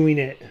what's doing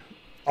it.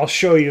 I'll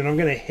show you, and I'm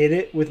gonna hit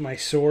it with my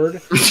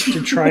sword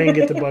to try and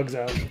get the bugs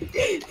out. All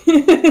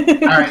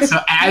right. So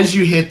as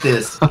you hit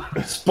this,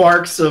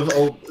 sparks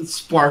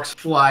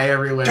fly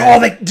everywhere.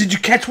 Oh, did you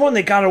catch one?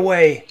 They got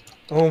away.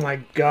 Oh my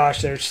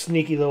gosh, they're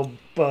sneaky little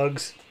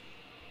bugs.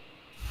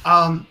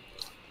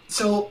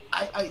 So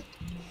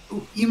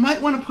you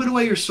might want to put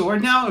away your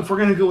sword now if we're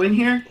gonna go in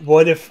here.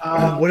 What if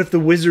the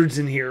wizard's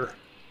in here?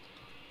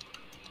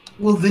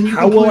 Well, then you.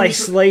 How will I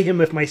slay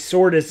him if my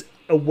sword is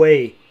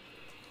away?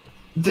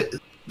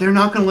 They're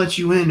not gonna let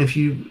you in if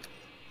you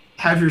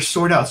have your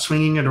sword out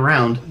swinging it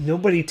around.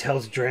 Nobody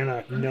tells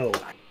Draenok no.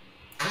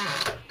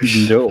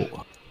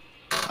 No.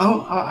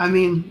 Oh, I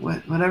mean,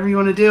 whatever you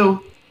want to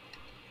do.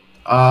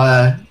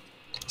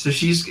 So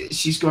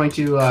she's going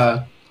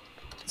to.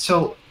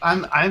 So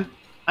I'm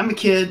a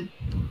kid.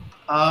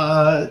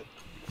 I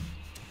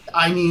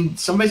need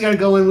somebody's got to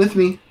go in with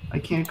me. I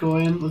can't go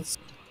in. Let's.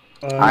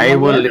 I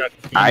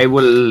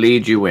will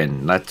lead you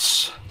in.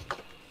 Let's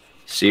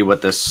see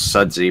what this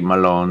Sudsy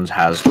Malone's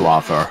has to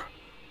offer.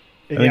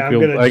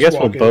 And I guess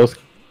we'll both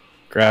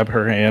grab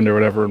her hand or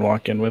whatever and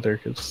walk in with her,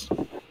 because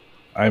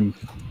I'm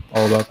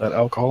all about that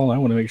alcohol and I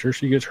want to make sure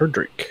she gets her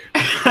drink.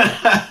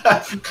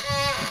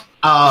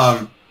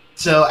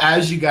 So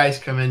as you guys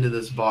come into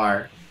this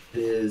bar, it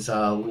is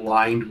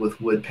lined with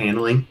wood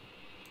paneling.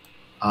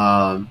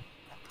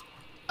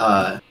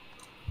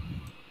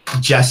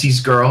 Jesse's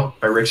Girl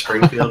by Rick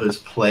Springfield is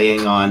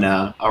playing on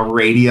a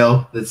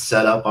radio that's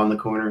set up on the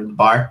corner of the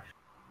bar.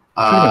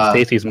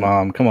 Stacy's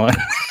mom, come on.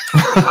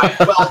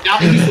 Well, now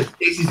that you said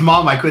Stacy's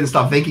mom, I couldn't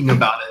stop thinking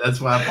about it.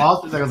 That's why I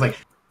paused for a second. I was like,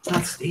 it's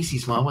not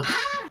Stacy's mom. What the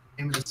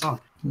name of the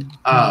song?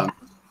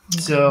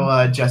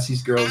 So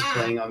Jesse's Girl is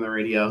playing on the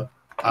radio.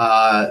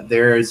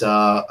 There's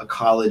a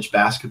college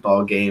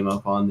basketball game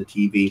up on the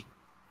TV.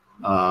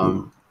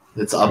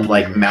 That's up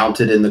like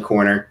mounted in the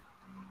corner.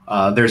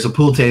 There's a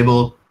pool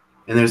table,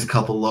 and there's a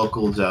couple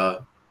locals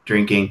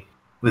drinking.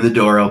 When the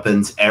door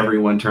opens,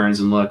 everyone turns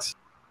and looks,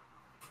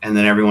 and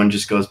then everyone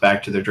just goes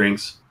back to their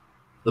drinks.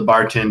 The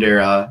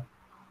bartender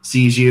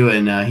sees you,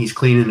 and he's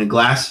cleaning a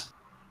glass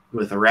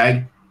with a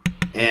rag,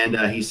 and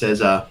he says,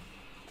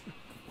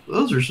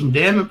 "Those are some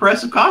damn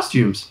impressive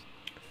costumes."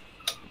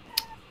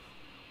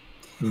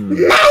 Mine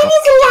is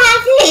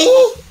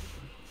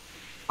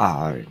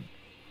lovely.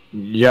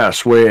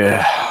 Yes, we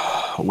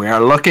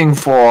are looking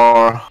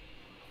for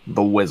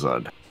the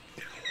wizard.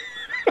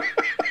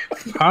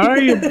 I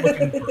am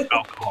looking for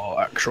alcohol,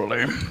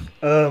 actually.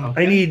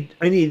 I need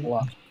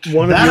one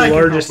of That I your can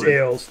largest help with.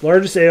 ales.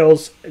 Largest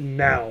ales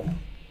now.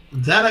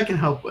 That I can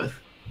help with.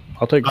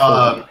 I'll take 4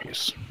 of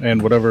these,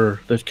 and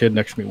whatever this kid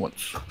next to me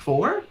wants.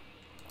 4?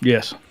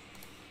 Yes.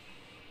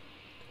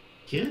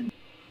 Kid?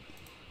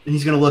 And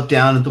he's gonna look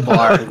down at the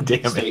bar. And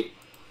Damn it.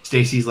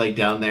 Stacy's like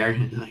down there,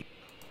 and like,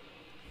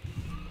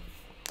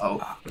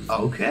 oh,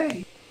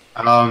 okay.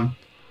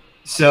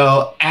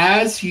 So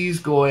as he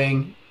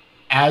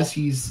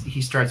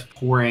starts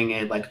pouring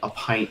in like a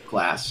pint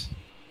glass,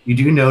 you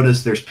do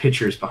notice there's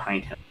pitchers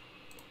behind him.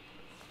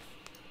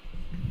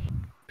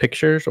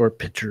 Pictures or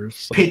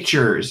pitchers?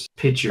 Pitchers.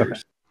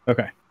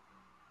 Okay.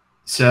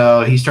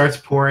 So he starts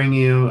pouring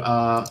you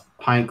a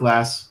pint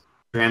glass,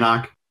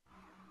 Draenok.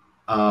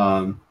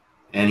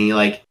 And he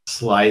like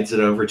slides it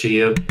over to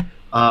you.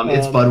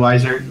 It's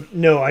Budweiser.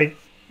 No,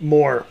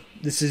 more.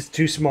 This is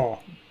too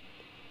small.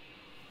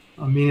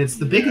 I mean, it's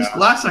the biggest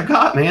glass I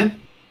got, man.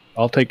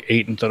 I'll take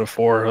 8 instead of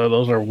 4.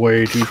 Those are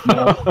way too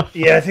small.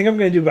 Yeah, I think I'm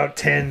going to do about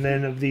 10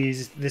 then of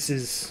these. This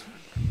is...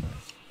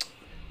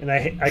 And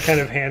I kind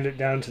of hand it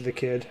down to the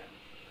kid.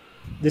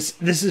 This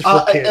is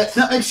for kids.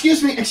 No,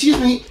 excuse me.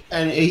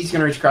 And he's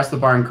going to reach across the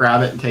bar and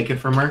grab it and take it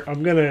from her.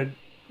 I'm going to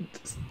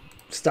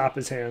stop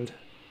his hand.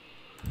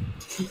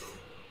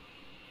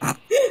 And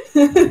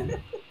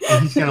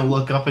he's going to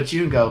look up at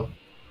you and go,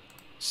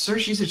 "Sir,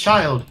 she's a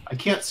child. I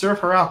can't serve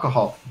her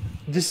alcohol."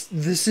 This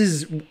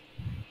is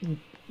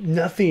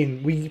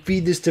nothing. We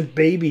feed this to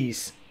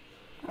babies.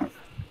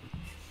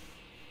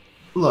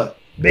 Look,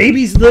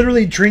 Babies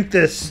literally drink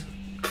this.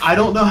 I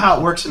don't know how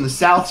it works in the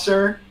South,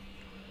 sir,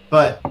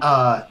 but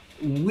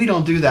we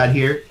don't do that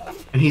here.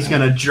 And he's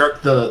going to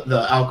jerk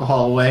the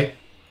alcohol away.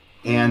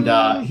 And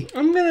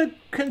I'm going to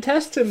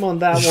contest him on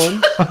that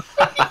one.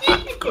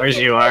 Of course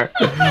you are.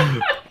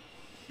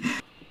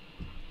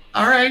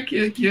 all right,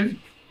 give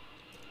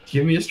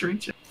me a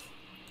strength check.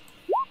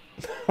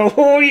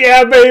 Oh,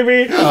 yeah,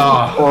 baby.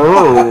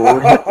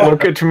 Oh,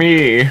 look at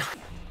me.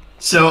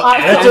 So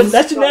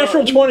That's a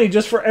natural 20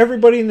 just for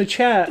everybody in the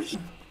chat.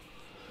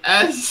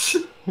 as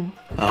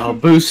I'll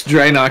boost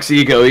Draenok's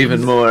ego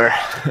even more.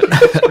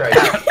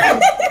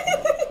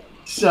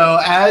 So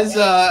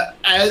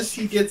as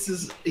he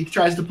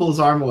tries to pull his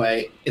arm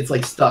away, it's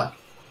like stuck,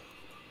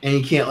 and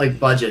he can't like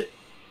budge it.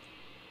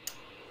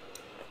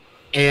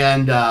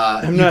 And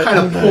I'm you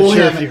not pull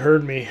sure him. if you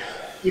heard me.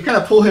 You kind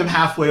of pull him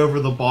halfway over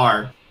the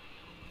bar,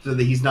 so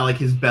that he's not like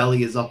his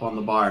belly is up on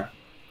the bar.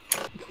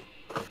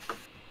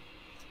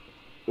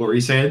 What were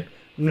you saying?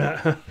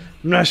 I'm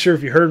not sure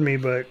if you heard me,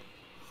 but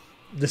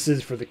this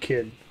is for the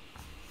kid.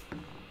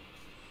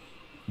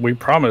 We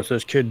promise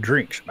this kid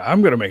drinks.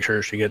 I'm going to make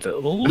sure she gets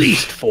at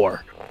least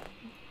 4.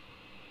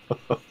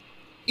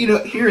 You know,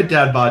 here at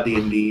Dad Bod D&D,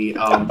 we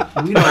don't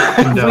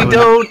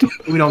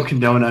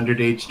condone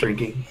underage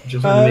drinking.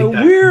 Just want to make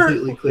that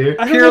completely clear.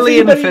 Purely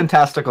in a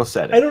fantastical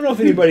setting. I don't know if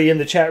anybody in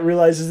the chat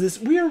realizes this.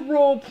 We are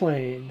role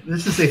playing.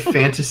 This is a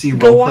fantasy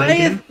role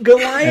playing.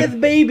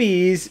 Goliath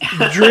babies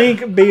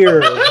drink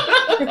beer.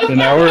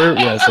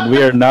 And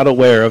we are not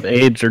aware of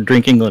age or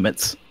drinking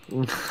limits.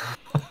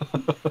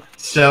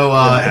 So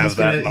he's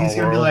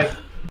gonna be like,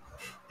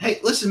 "Hey,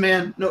 listen,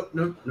 man,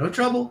 no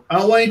trouble. I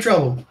don't want any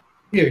trouble.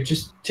 Here,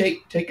 just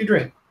take a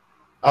drink."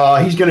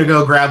 He's gonna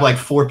go grab like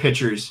 4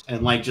 pitchers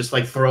and just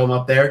throw them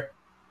up there,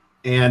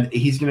 and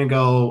he's gonna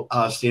go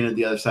stand at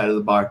the other side of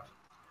the bar.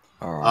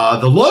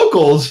 The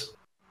locals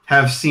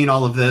have seen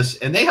all of this,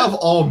 and they have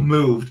all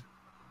moved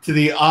to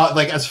the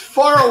as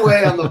far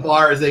away on the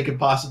bar as they could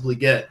possibly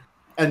get,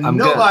 and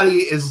nobody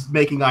is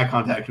making eye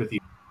contact with you.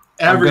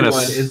 Everyone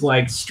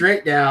is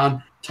straight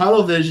down,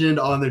 tunnel visioned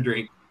on their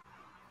drink.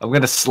 I'm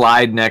gonna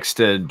slide next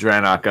to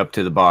Draenok up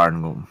to the bar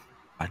and go,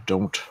 "I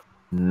don't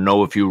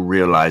know if you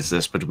realize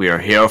this, but we are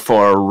here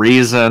for a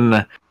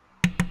reason.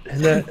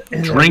 And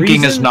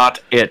drinking is not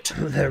it."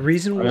 That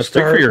reason will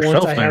start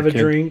once I have a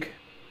drink.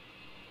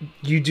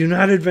 You do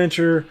not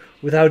adventure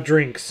without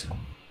drinks.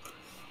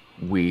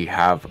 We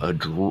have a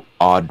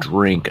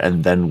drink,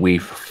 and then we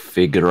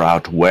figure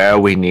out where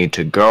we need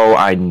to go.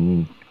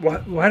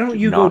 Why don't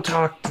you go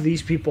talk to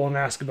these people and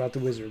ask about the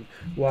wizard?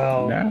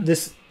 While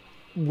this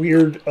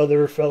weird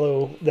other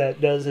fellow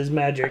that does his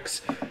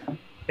magics,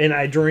 and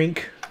I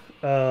drink.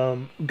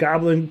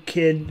 Goblin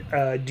kid,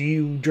 do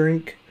you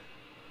drink?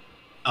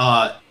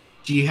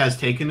 She has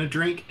taken a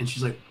drink, and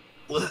she's like,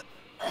 "What?"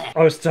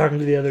 I was talking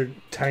to the other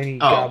tiny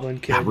goblin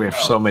kid. God, we have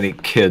so many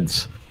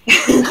kids.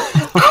 I'm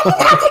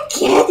not a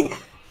kid.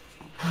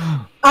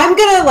 I'm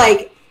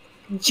gonna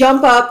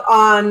jump up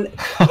on,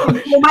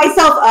 pull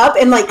myself up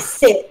and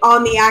sit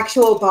on the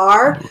actual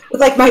bar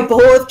with my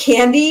bowl of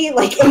candy in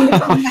between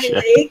my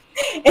legs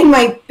and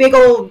my big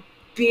old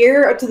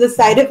beer up to the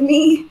side of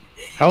me.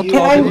 How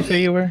tall did you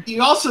say you were?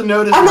 You also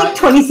noticed I'm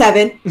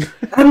 27.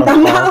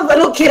 I'm not a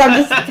little kid. I'm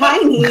just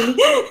tiny.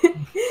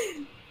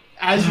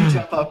 As you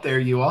jump up there,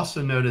 you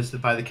also notice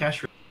that by the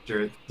cash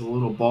register, there's a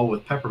little bowl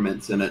with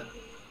peppermints in it.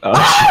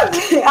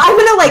 I'm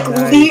gonna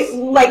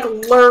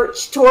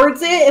lurch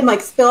towards it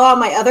and spill out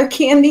my other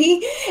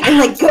candy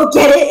and go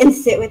get it and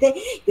sit with it.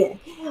 Yeah.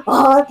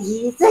 All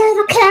these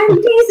little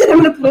candies, and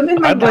I'm gonna put them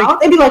in my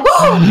mouth and be like,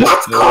 "Oh,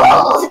 that's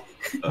cold."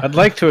 I'd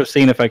like to have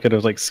seen if I could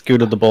have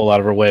scooted the bowl out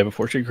of her way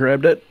before she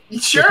grabbed it.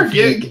 Sure,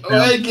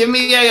 give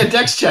me a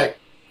dex check.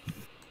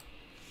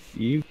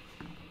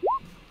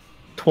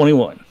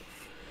 21.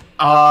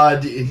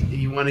 Do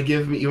you want to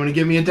give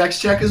me a dex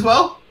check as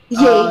well?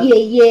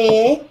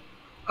 Yeah.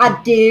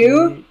 I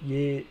do.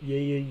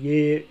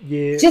 Yeah.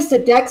 Just a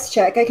dex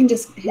check. I can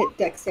just hit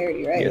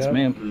dexterity, right? Yes,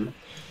 ma'am.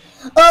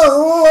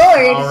 Oh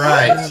Lord! All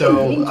right.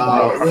 So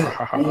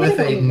with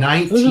a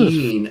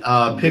 19,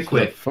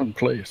 Pickwick, Fun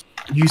place.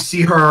 you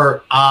see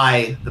her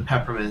eye the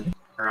peppermint.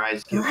 Her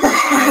eyes get wide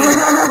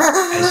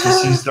as she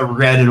sees the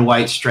red and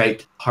white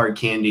striped hard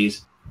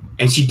candies,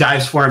 and she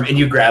dives for him, and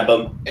you grab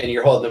them, and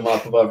you're holding them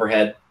up above her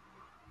head.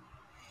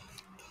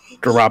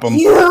 Drop them.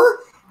 You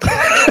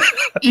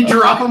You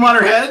drop them on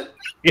her head.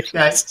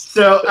 Okay.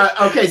 So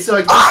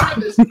like,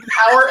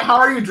 how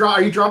are you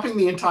Are you dropping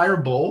the entire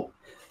bowl?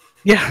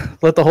 Yeah,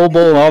 let the whole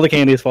bowl and all the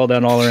candies fall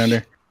down all around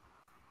her.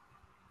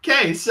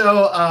 Okay,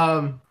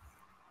 so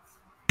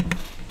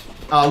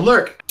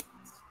Lurk.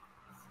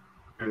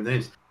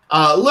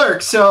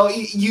 Lurk. So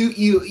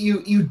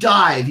you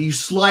dive, you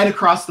slide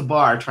across the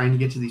bar trying to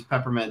get to these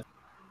peppermints,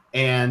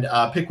 and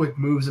Pickwick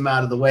moves him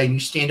out of the way, and you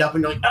stand up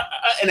and you're like,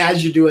 and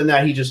as you're doing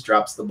that, he just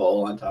drops the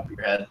bowl on top of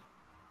your head.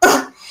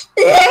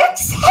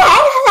 Lurk's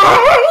head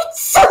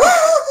hurts.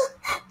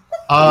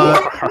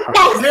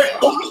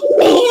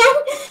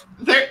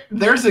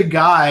 There's a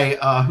guy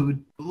who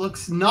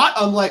looks not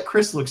unlike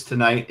Chris looks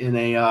tonight in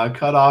a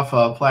cut off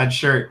plaid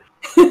shirt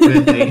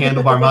with a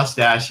handlebar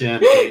mustache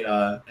and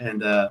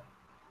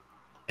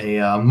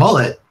a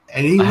mullet,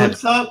 and he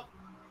looks up.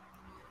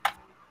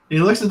 He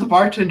looks at the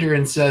bartender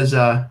and says,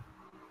 "What?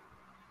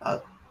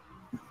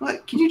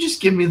 Can you just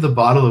give me the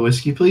bottle of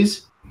whiskey,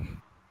 please?"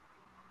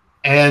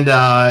 And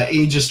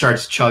he just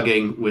starts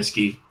chugging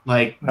whiskey.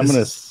 Like, this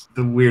is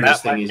the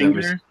weirdest thing he's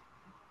ever seen.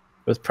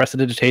 With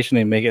prestidigitation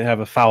and make it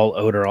have a foul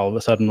odor all of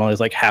a sudden while he's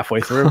like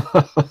halfway through.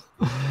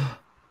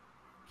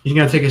 He's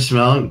gonna take a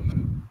smell,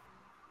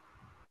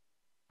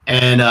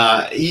 and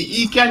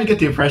you kind of get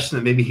the impression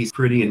that maybe he's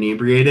pretty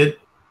inebriated.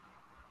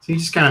 So he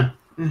just kind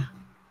of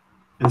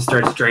and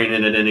starts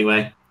draining it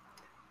anyway.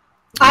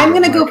 I'm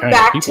gonna go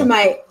back to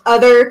my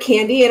other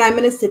candy, and I'm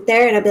gonna sit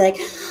there and I'll be like,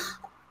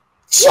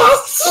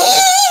 Jesse,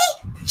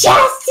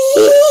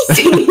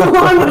 singing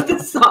along with the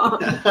song.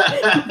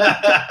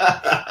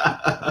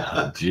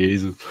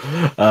 Jesus.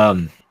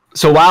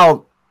 So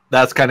while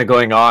that's kind of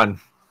going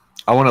on,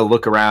 I want to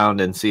look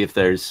around and see if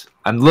there's.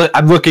 I'm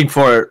looking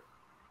for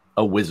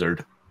a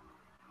wizard.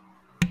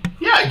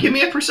 Yeah, give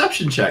me a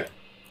perception check.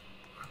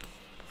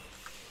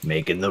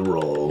 Making the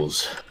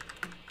rolls.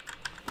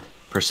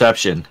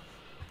 Perception.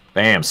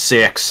 Bam,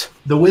 6.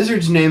 The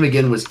wizard's name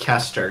again was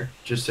Kester,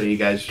 just so you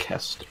guys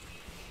Kester.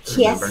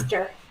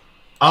 Kester.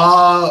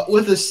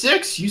 With a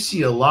 6, you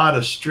see a lot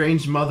of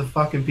strange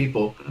motherfucking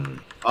people.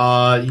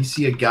 You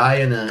see a guy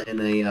in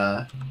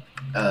a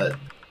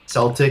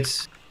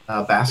Celtics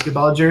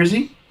basketball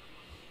jersey.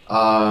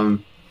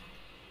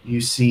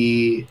 You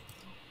see,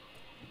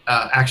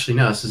 actually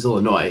no, this is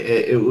Illinois.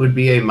 It would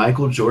be a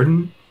Michael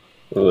Jordan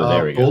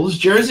Bulls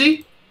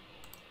jersey.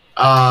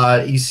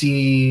 You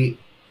see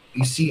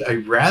a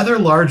rather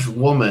large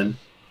woman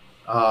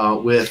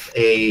with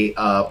a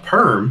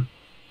perm,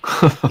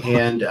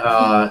 and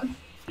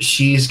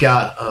she's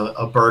got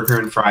a burger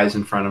and fries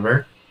in front of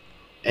her,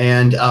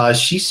 and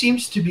she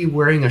seems to be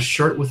wearing a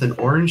shirt with an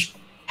orange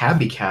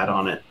tabby cat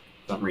on it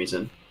for some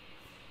reason.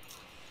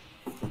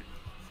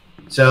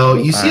 So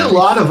you see a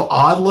lot of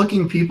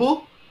odd-looking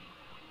people.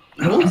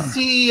 You don't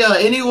see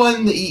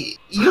anyone that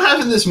you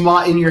have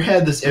in your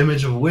head this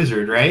image of a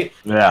wizard, right?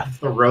 Yeah.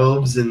 The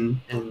robes and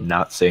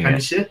not seeing kind it.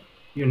 of shit.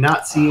 You're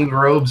not seeing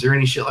robes or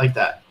any shit like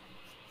that.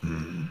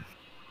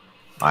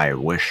 I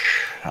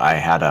wish I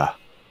had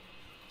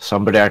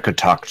somebody I could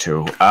talk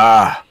to.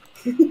 Well,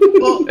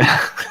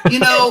 you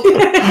know,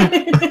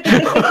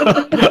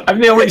 I'm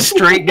the only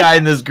straight guy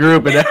in this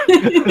group, and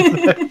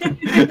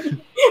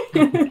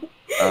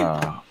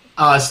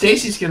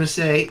Stacy's gonna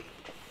say,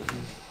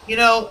 you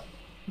know,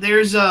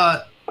 there's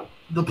the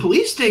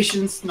police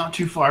station's not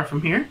too far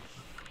from here.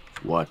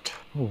 What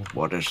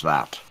is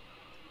that?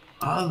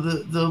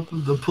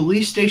 The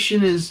police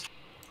station is.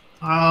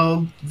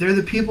 They're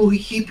the people who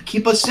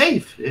keep us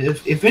safe.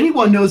 If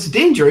anyone knows the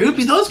danger, it would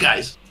be those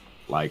guys.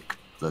 Like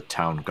the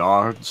town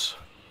guards?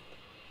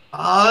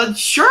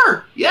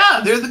 Sure.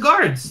 Yeah, they're the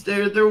guards.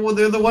 They're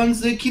the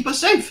ones that keep us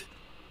safe.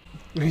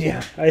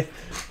 Yeah,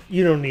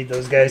 you don't need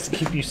those guys to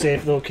keep you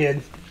safe, little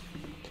kid.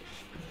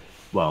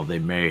 Well, they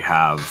may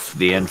have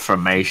the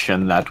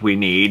information that we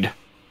need.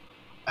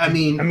 I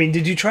mean,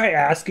 did you try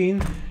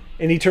asking?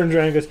 And he turns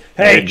around and goes,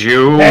 "Hey, Did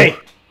you? Hey,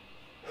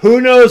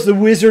 who knows the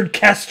wizard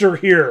Kester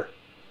here?"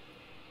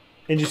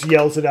 And just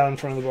yells it out in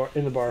front of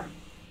the bar.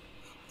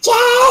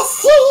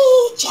 Jesse.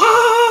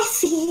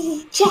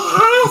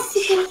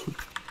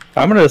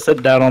 I'm gonna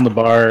sit down on the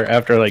bar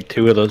after like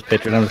 2 of those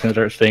pictures. I'm just gonna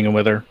start singing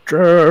with her.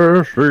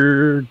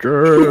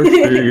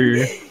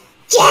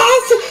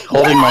 Jesse.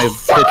 Holding my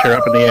pitcher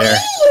up in the air.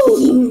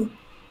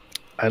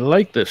 I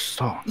like this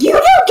song. You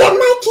don't get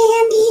my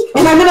candy.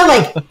 And I'm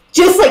gonna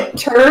just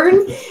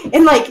turn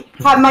and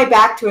have my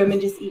back to him and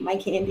just eat my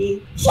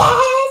candy. Jesse.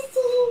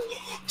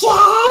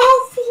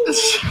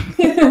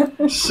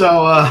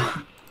 So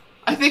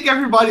I think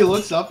everybody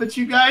looks up at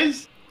you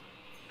guys,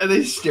 and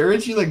they stare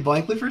at you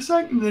blankly for a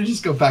second, and then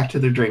just go back to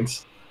their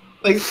drinks.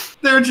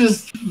 They're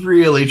just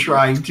really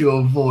trying to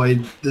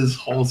avoid this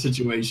whole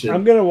situation.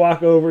 I'm gonna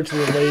walk over to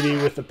the lady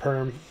with the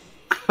perm,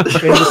 and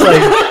just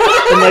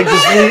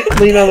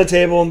lean on the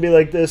table and be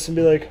like this, and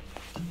be like,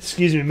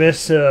 "Excuse me,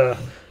 Miss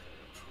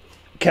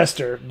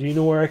Kester, do you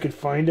know where I could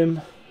find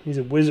him? He's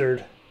a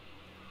wizard."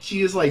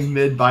 She is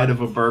mid-bite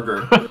of a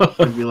burger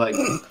and be like,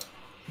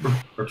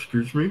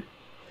 "Excuse me?"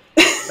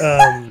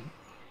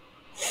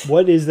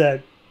 What is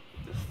that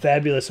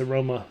fabulous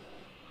aroma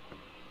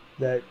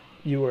that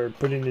you are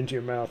putting into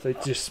your mouth.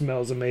 It just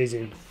smells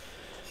amazing.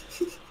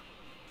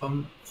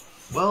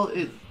 Well,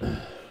 it's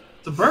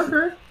a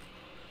burger.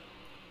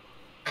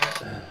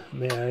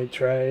 May I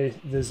try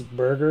this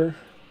burger?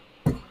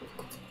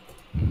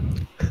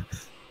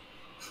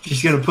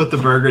 She's gonna put the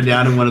burger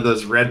down in one of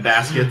those red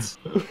baskets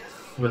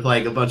with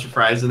like a bunch of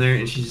fries in there,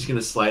 and she's just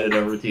gonna slide it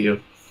over to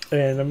you.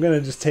 And I'm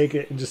gonna just take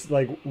it and just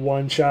like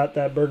one shot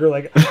that burger,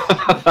 like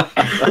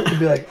and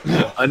be like,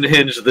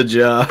 Unhinge the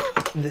jaw.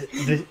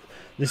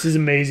 This is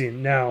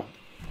amazing. Now,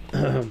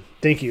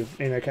 thank you.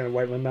 And I kind of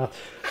wipe my mouth.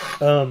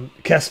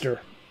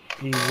 Kester,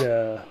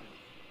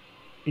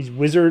 he's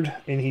wizard,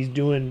 and he's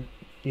doing,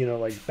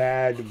 like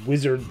bad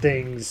wizard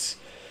things.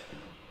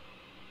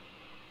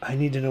 I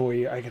need to know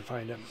where I can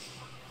find him.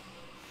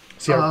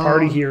 See, our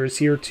party here is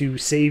here to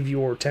save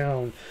your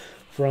town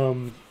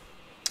from,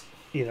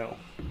 the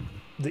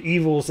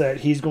evils that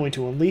he's going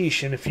to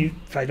unleash. And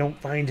if I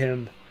don't find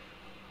him,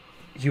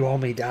 you all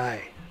may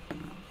die.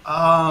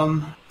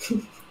 I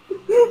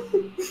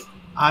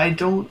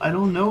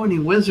don't know any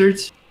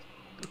wizards.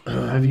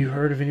 Have you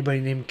heard of anybody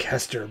named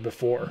Kester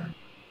before?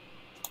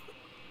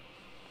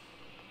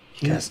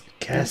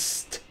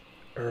 Kester.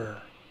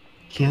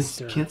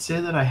 Can't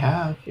say that I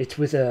have. It's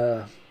with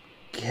a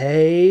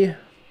K,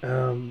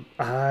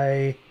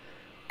 I,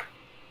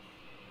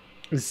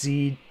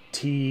 Z,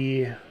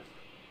 T,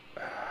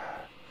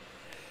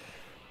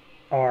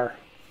 R.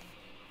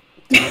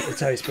 That's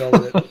how you spelled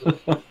it.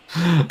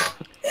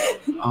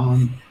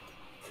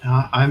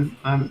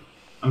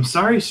 I'm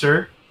sorry,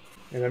 sir.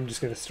 And I'm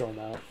just gonna storm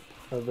out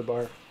of the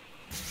bar.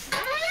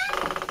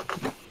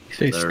 You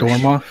say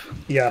storm off?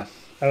 Yeah,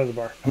 out of the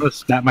bar. I'm gonna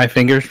snap my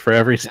fingers for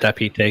every step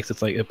he takes.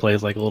 It's like it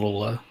plays like a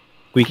little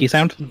squeaky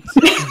sound.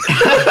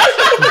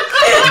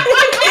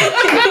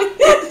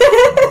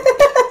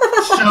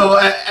 So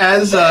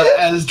as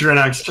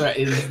Drenox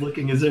is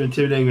looking as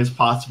intimidating as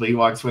possible, he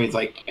walks away. He's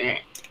like,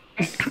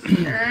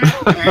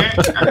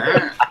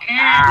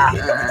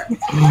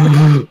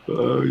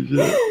 Oh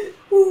shit!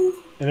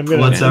 And I'm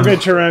gonna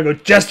turn around and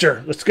go,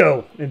 Jester, let's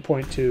go, and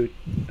point to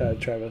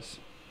Travis.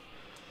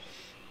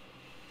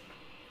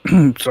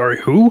 Sorry,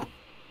 who?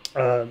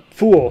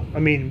 Fool. I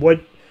mean,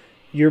 what?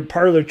 Your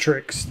parlor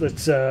tricks.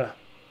 Let's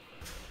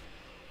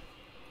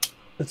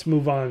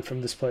move on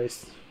from this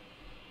place.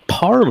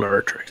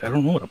 Parlor tricks? I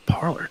don't know what a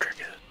parlor trick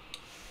is.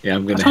 Yeah,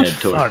 I'm gonna head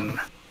toward.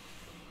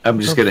 I'm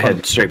just gonna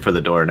head straight for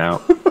the door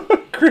now.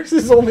 Chris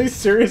is the only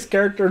serious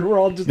character, and we're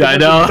all just. I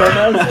know.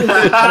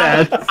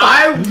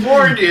 I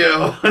warned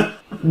you.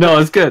 No,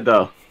 it's good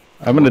though.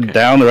 I'm gonna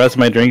down the rest of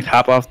my drinks,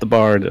 hop off the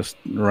bar, and just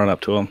run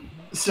up to him.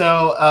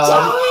 So,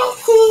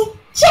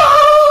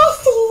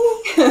 Chelsea!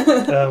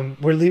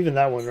 We're leaving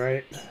that one,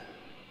 right?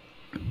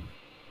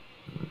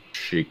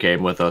 She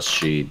came with us.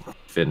 She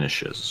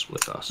finishes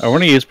with us. I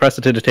want to use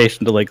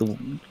prestidigitation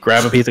to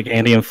grab a piece of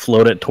candy and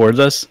float it towards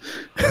us.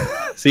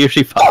 See if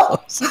she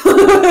follows.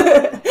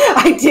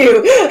 I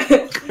do.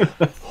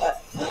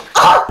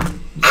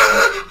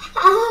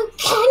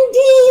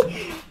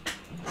 Candy!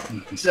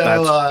 So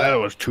that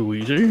was too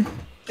easy.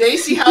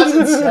 Stacy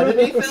hasn't said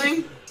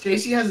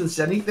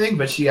anything.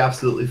 But she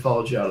absolutely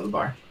followed you out of the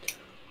bar.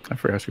 I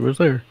forgot she was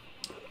there.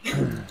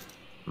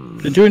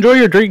 Did you enjoy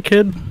your drink,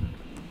 kid?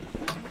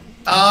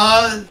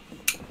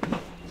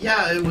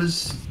 Yeah, it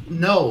was.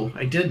 No,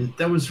 I didn't.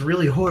 That was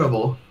really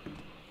horrible.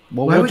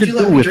 Well, Why what would did you you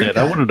let do me with drink it?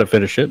 that? I wanted to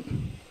finish it.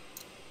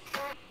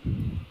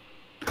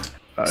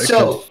 So, I the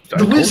told you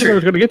I was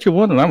wizard. going to get you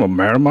one, and I'm a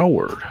man of my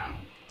word.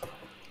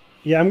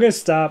 Yeah, I'm gonna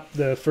stop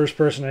the first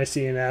person I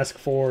see and ask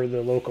for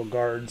the local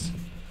guards.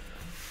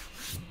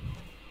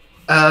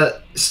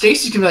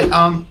 Stacy's gonna be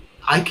like,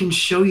 I can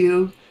show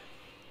you.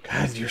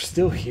 God, you're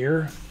still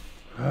here?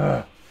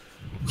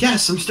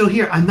 Yes, I'm still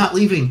here. I'm not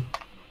leaving.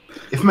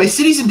 If my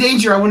city's in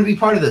danger, I want to be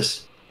part of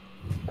this.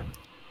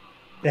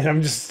 And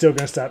I'm just still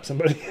gonna stop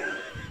somebody.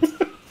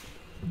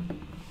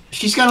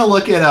 She's gonna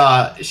look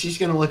at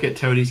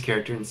Toadie's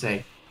character and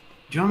say,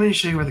 "Do you want me to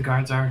show you where the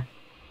guards are?"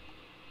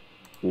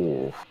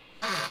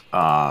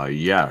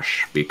 Yes,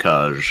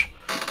 because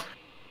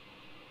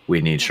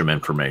we need some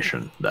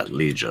information that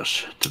leads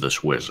us to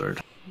this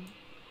wizard.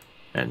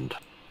 And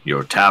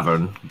your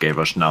tavern gave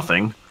us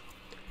nothing.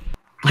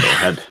 Go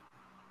ahead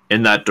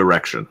in that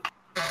direction.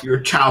 Your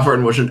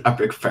tavern was an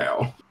epic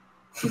fail.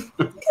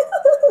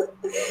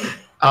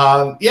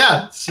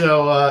 Yeah.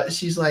 So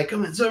she's like,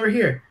 "Come on, it's over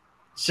here."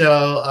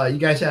 So you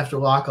guys have to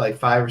walk like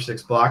 5 or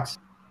 6 blocks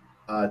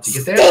to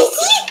get there.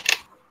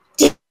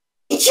 Stacy?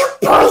 Did you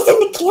poison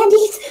the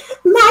candies?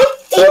 My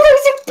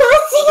fingers are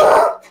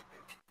buzzing!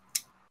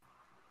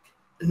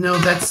 No,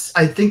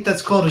 I think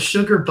that's called a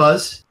sugar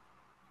buzz.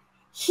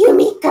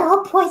 Yumi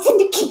girl poisoned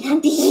the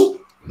candy.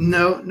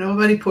 No,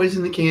 nobody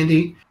poisoned the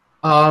candy.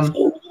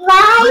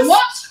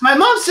 Lies? My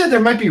mom said there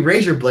might be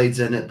razor blades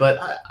in it, but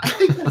I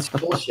think that's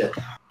bullshit.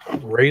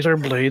 Razor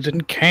blades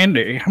and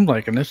candy. I'm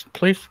liking this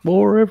place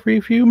more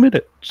every few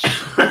minutes.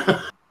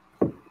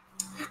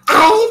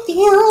 I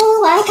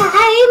feel like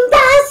I'm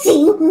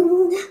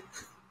buzzing.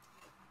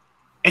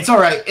 It's all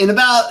right. In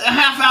about a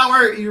half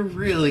hour, you're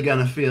really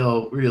gonna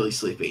feel really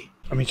sleepy.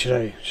 I mean, should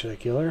I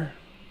kill her?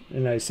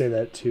 And I say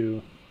that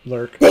to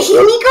Lurk. The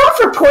Huey girl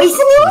for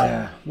poisoning?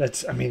 Yeah,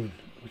 that's. I mean,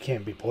 we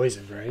can't be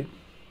poisoned, right?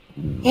 I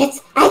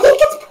think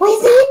it's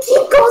poisoning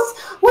tingles.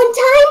 One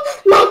time,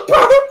 my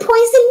brother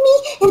poisoned me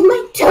and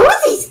my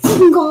toesies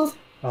tingled.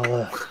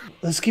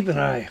 Let's keep an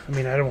eye. I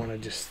mean, I don't want to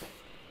just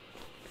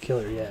kill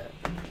her yet.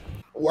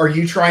 Are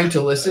you trying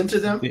to listen to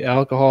them? The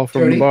alcohol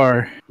from Jody? the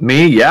bar.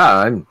 Me, yeah.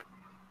 I'm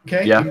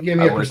Okay, Yeah, you can give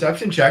me I a would.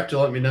 perception check to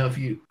let me know if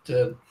you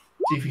to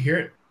see if you hear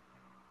it.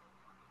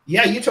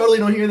 Yeah, you totally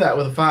don't hear that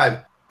with a 5.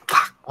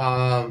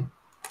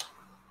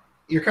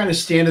 You're kind of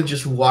standing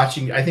just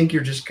watching. I think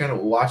you're just kind of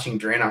watching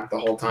Draenok the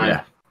whole time.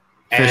 Yeah.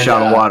 Fish And,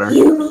 out of water.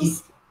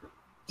 Hueys.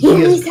 he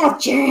is- Hueys have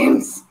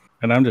germs.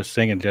 And I'm just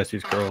singing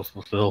Jesse's Girls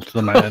still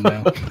to my head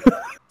now.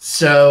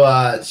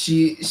 So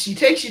she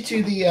takes you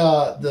to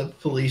the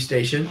police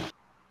station.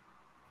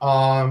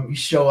 You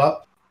show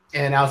up,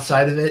 and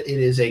outside of it, it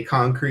is a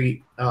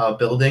concrete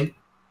building,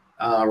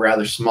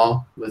 rather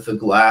small, with a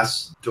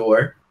glass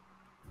door.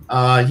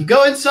 You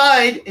go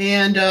inside,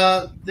 and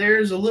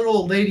there's a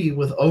little lady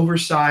with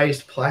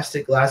oversized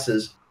plastic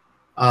glasses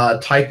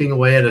typing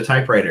away at a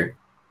typewriter.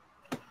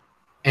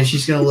 And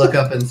she's going to look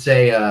up and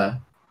say,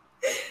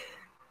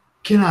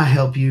 "Can I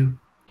help you?"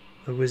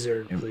 The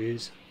wizard,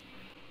 please.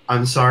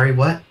 "I'm sorry,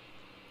 what?"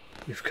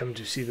 You've come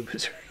to see the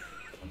wizard.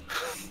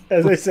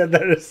 As I said,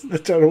 that is the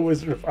total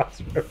Wizard of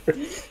Oz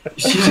reference.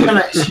 She's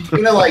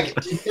gonna like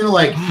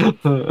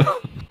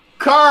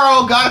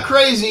Carl got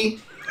crazy.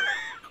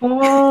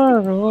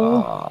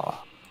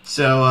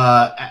 So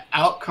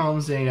out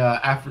comes a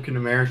African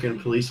American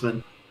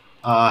policeman.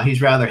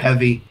 He's rather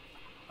heavy.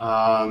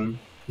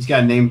 He's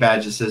got a name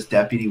badge that says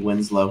Deputy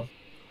Winslow.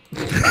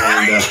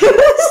 And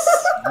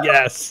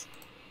Yes.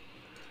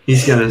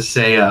 he's gonna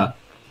say,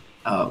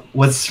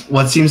 what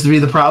seems to be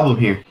the problem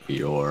here?"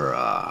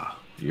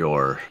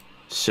 Your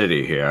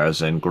city here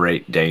is in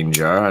great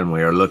danger, and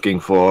we are looking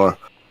for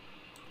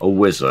a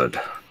wizard.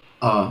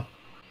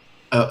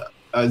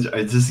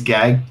 Is this a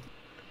gag?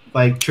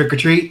 Like trick or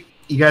treat?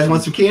 You guys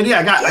want some candy?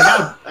 I got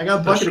a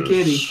bucket of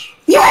candy.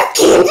 You have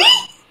candy?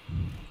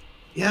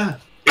 Yeah.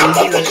 I'll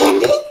take the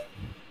candy.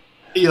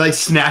 You like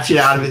snatch it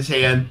out of his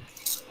hand.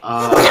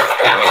 All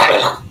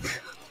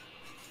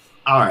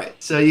right.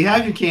 So you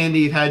have your candy.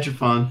 You've had your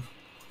fun.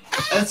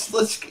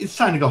 It's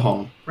time to go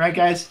home, right,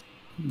 guys?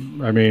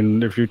 I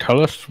mean, if you tell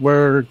us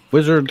where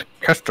Wizard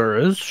Kester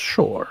is,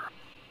 sure.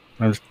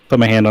 I just put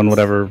my hand on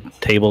whatever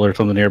table or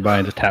something nearby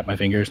and just tap my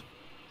fingers.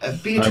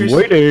 Beatrice, I'm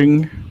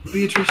waiting.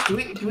 Beatrice, do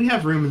we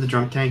have room in the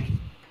drunk tank?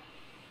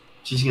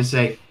 She's gonna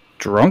say.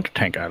 Drunk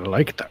tank, I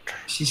like that.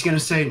 She's gonna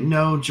say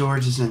no.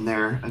 George is in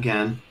there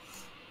again.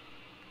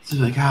 She's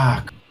like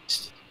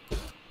Christ.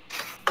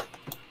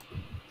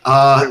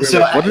 So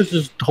what is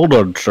this? Hold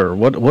on, sir.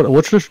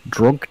 What's this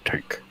drunk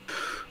tank?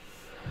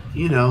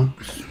 you know,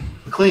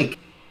 clink,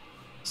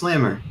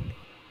 slammer.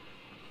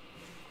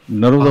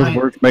 None of those Fine.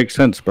 words make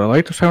sense, but I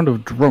like the sound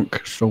of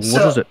drunk. So what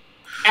So- is it?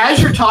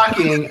 As you're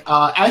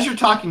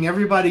talking,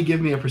 everybody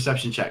give me a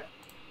perception check.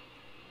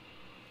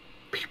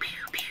 Pew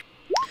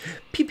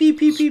pew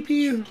pew pew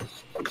pew.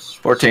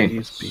 14.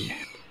 Please be.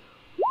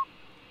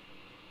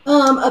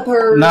 A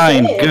percentage.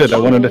 9. Good. I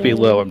wanted to be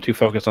low. I'm too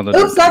focused on the.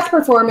 Oops, that's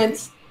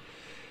performance.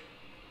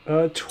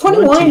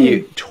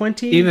 20.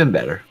 20. Even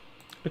better.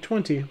 A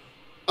 20.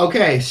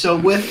 Okay, so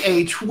with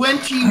a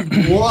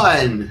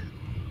 21,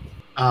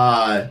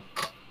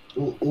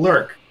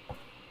 Lurk,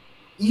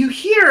 you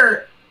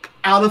hear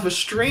out of a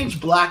strange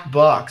black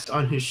box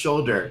on his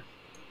shoulder,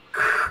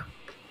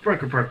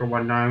 "Breaker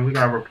 19, we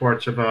got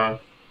reports of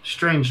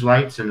strange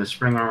lights in the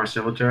Spring Armor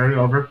Cemetery,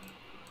 over."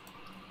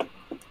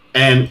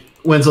 And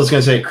Winslow's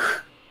going to say,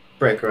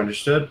 "Breaker,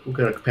 understood. We're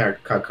going to compare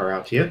cut car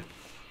out to you."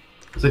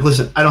 It's like,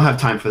 "Listen, I don't have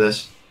time for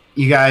this.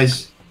 You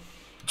guys,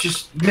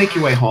 just make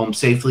your way home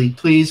safely,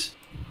 please."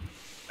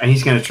 And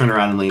he's going to turn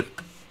around and leave.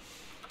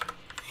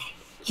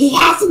 He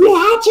has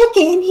magic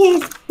in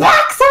his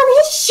box on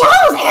his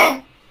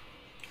shoulder.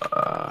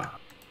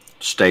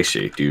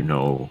 Stacy, do you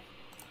know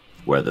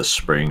where the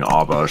Spring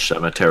Arbor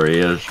Cemetery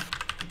is?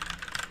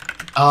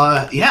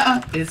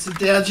 Yeah, it's at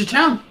the edge of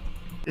town.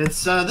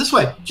 It's this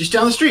way, just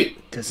down the street.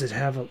 Does it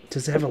have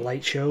a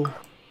light show?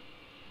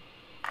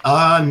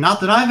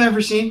 Not that I've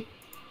ever seen.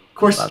 Of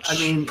course, That's-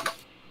 I mean,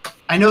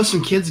 I know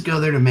some kids go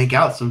there to make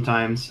out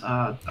sometimes.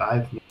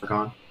 I've never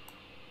gone.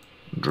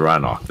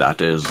 Draenok, that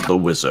is the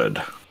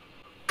wizard.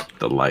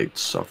 The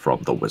lights are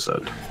from the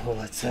wizard. Well,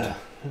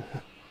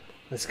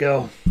 let's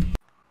go.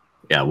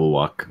 Yeah, we'll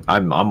walk.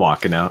 I'm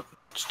walking out.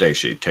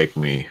 Stacy, take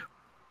me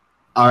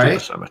All to the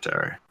right.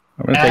 cemetery.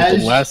 I'm gonna take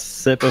As- the last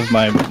sip of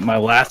my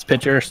last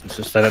pitcher,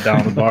 just set it down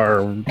on the bar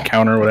or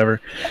counter or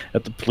whatever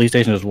at the police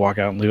station. Just walk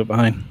out and leave it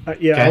behind.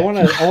 Yeah, Okay. I want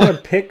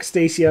to pick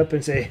Stacy up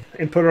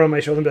and put her on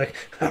my shoulder and be like,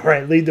 "All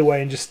right, lead the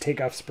way," and just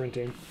take off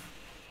sprinting.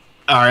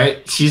 All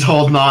right. She's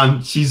holding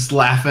on. She's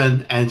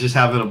laughing and just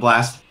having a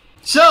blast.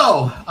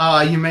 So,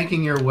 you're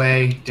making your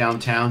way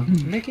downtown.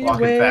 Making your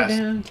Walking way fast.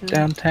 downtown.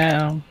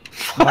 Downtown,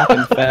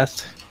 walking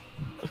fast.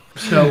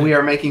 So we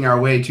are making our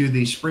way to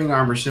the Spring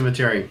Arbor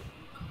Cemetery.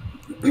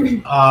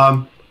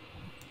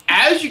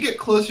 As you get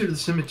closer to the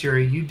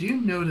cemetery, you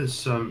do notice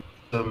some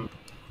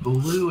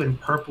blue and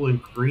purple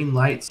and green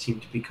lights seem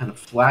to be kind of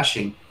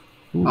flashing.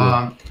 Ooh,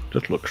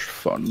 that looks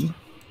fun.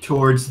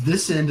 Towards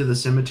this end of the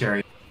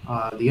cemetery.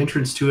 The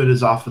entrance to it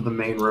is off of the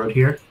main road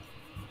here.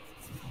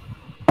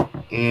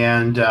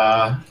 And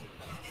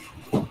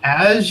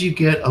as you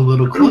get a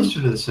little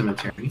closer to the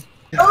cemetery...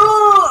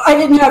 Oh, I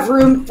didn't have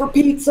room for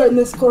pizza in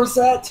this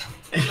corset.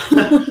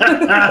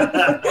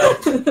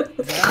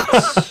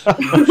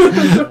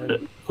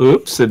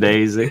 Oops, a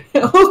daisy.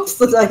 Oops,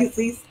 the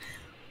daisies.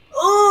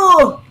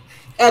 Oh,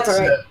 that's all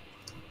right.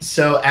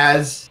 So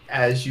as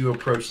you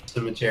approach the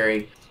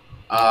cemetery,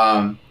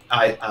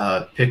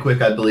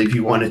 Pickwick, I believe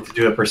you wanted to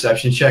do a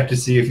perception check to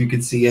see if you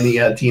could see any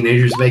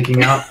teenagers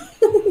making out.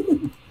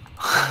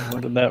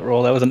 What did that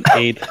roll? That was an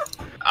 8.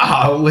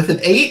 With an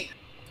 8,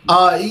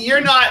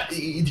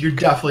 you're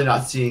definitely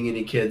not seeing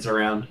any kids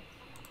around.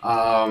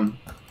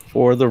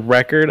 For the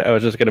record, I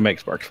was just gonna make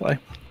sparks fly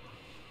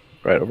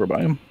right over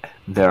by him.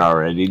 They're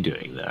already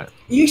doing that.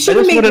 You I should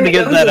just have wanted to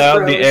get that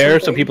out in the air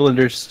so people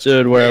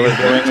understood where I was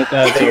going with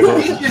that.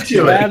 So,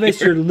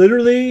 Travis, you're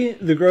literally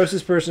the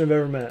grossest person I've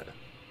ever met.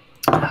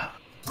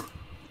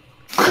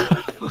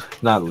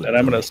 Not and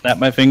I'm gonna snap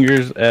my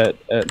fingers at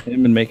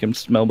him and make him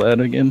smell bad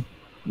again.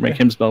 Make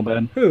him smell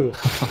bad. Who?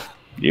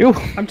 You?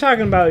 I'm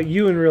talking about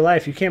you in real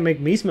life. You can't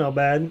make me smell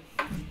bad.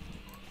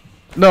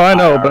 No, I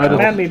know, but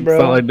I At me, just bro.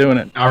 felt like doing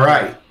it. All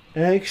right.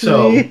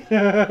 Actually,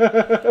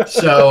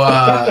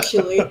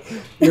 Actually,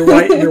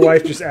 your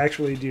wife just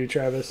actually do,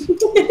 Travis.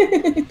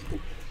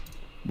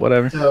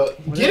 Whatever. So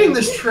getting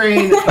this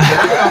train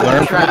back on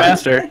Learn the from the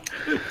tracks. master.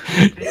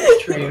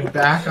 This train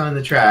back on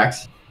the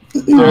tracks.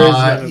 There is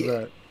none of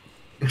that.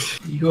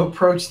 You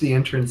approach the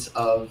entrance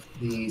of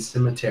the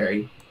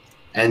cemetery,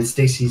 and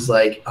Stacy's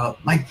like, "Oh,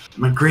 my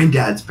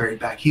granddad's buried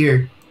back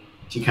here."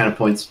 She kind of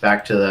points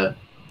back to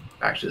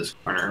this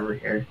corner over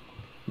here.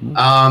 Do you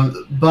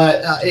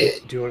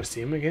want to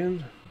see him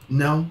again?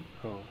 No.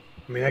 Oh,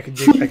 I mean, I can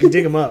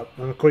dig him up.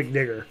 I'm a quick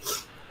digger.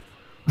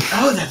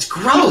 Oh, that's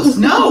gross.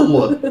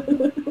 No.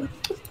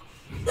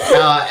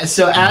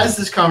 So as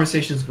this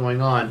conversation is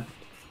going on,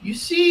 you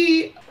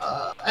see,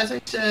 as I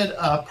said,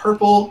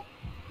 purple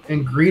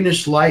and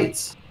greenish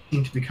lights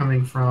seem to be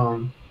coming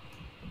from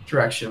the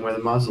direction where the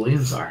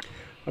mausoleums are.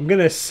 I'm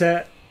gonna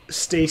set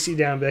Stacy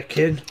down, but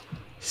kid,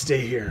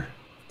 stay here.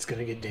 It's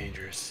gonna get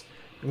dangerous.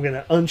 I'm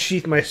gonna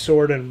unsheath my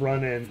sword and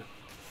run in.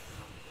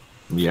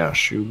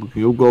 Yes,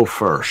 you go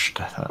first.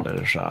 That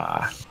is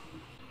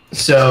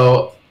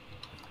So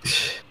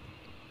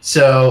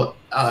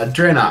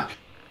Draenok,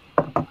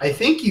 I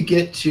think you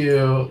get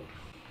to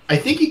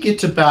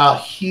about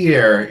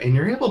here, and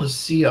you're able to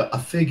see a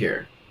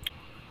figure.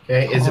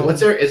 Okay, is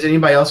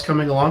anybody else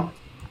coming along?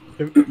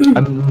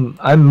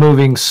 I'm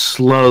moving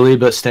slowly,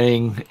 but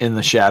staying in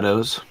the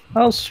shadows.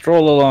 I'll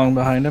stroll along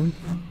behind him.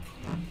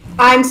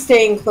 I'm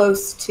staying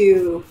close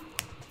to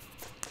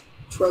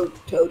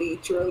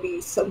Trody,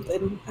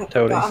 something. I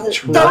Toady.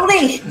 forgot.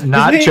 Toady!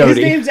 Not His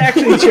Jody. name's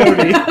actually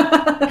Jody.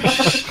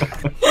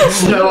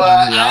 So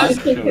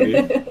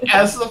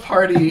as the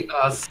party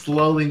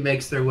slowly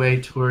makes their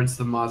way towards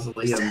the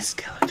mausoleum,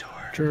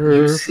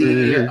 you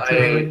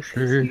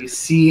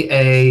see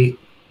a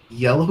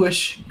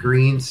yellowish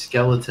green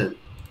skeleton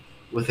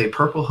with a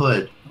purple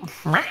hood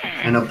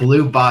and a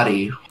blue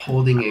body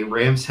holding a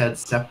ram's head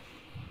scepter.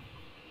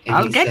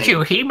 I'll get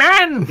you,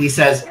 He-Man! He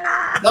says,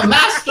 the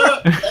master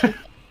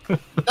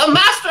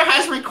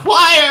has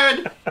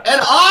required an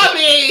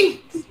army!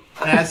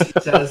 And as he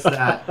says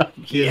that,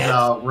 his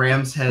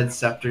ram's head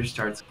scepter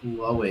starts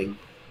glowing.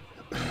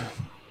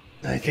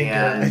 I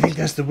think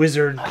that's the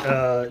wizard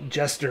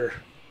Jester.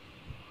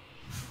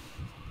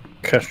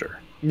 Custer.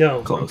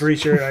 No, Close. I'm pretty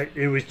sure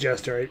it was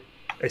Jester.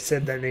 I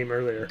said that name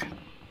earlier.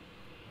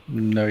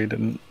 No, you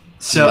didn't.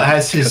 So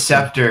as his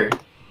scepter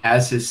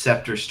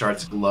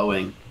starts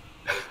glowing,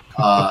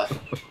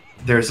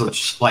 there's a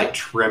slight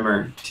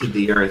tremor to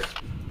the earth,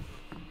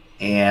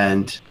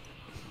 and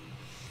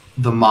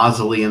the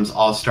mausoleums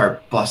all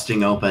start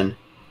busting open.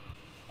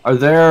 Are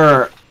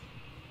there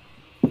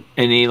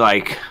any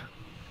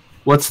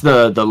what's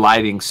the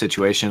lighting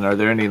situation? Are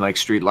there any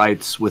street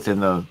lights within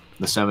the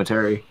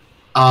cemetery?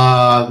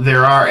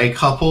 There are a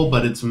couple,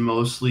 but it's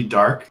mostly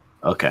dark.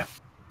 Okay.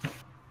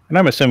 And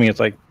I'm assuming it's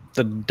like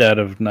the dead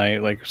of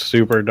night, like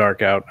super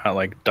dark out, not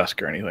like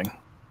dusk or anything.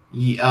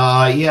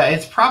 Yeah,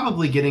 it's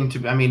probably getting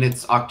to. I mean,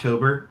 it's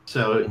October,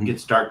 so it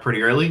gets dark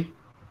pretty early.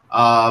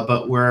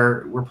 But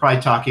we're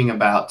probably talking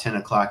about 10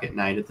 o'clock at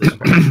night at this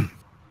point.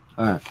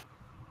 All right.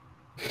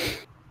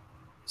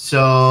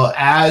 So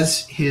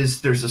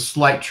there's a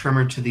slight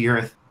tremor to the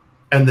earth,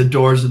 and the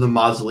doors of the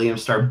mausoleum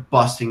start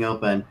busting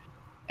open,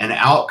 and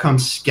out come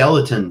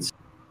skeletons.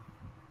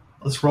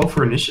 Let's roll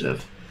for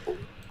initiative.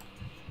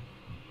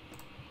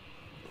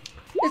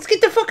 Let's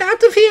get the fuck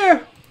out of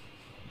here!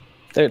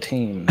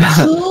 13.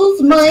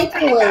 Who's my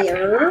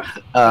player?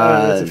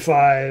 That's a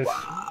 5.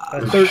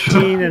 A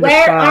 13 and a 5.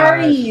 Where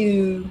are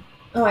you?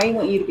 Oh, I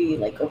want you to be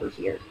like over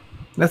here.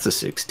 That's a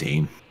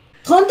 16.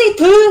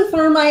 22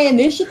 for my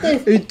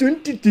initiative.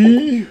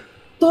 22.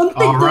 22.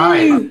 All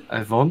right.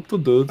 I want to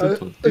do I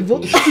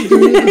want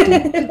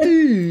to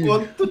do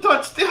Want to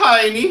touch the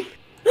hiney?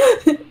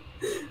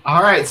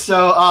 All right,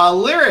 so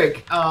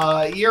Lyric,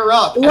 you're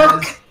up.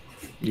 Look.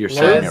 You're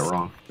saying it Yes.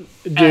 wrong.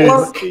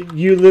 Dude,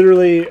 you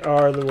literally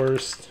are the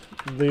worst.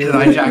 Did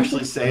I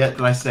actually say it?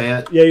 Did I say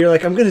it? Yeah, you're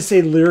like, I'm gonna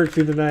say Lyric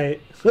through the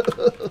night.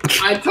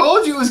 I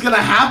told you it was gonna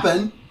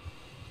happen.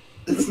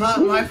 It's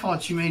not my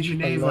fault you made your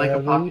name like a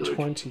 11, popular.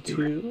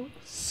 22,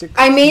 16.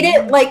 I made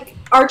it like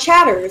our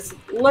chatters,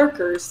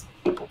 lurkers.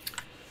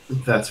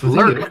 That's with a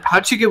Lurk, U.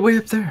 how'd you get way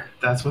up there?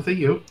 That's with a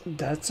U.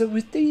 That's it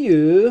with the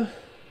you.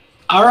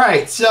 All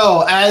right,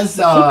 so as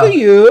Look at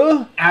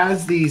you.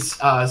 these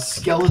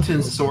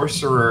skeleton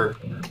sorcerer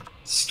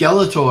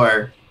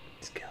Skeletor,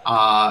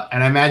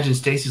 and I imagine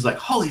Stacy's like,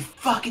 "Holy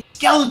fucking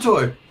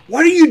Skeletor!"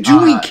 What are you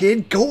doing,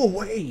 kid? Go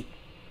away.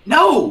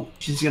 No,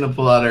 she's gonna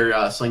pull out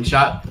her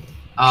slingshot.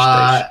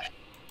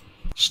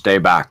 Stay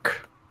back.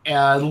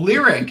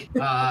 Lyric,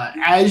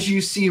 as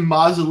you see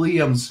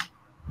mausoleums,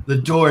 the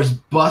doors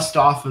bust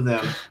off of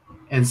them,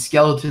 and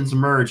skeletons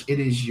emerge. It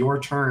is your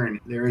turn.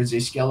 There is a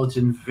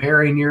skeleton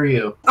very near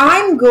you.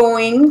 I'm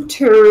going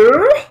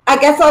to. I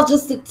guess I'll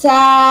just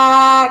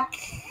attack.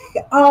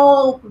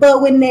 I'll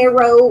bow and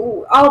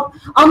arrow. I'll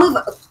move.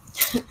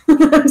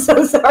 I'm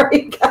so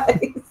sorry,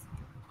 guys.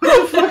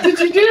 What the fuck did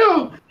you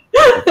do?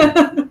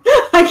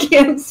 I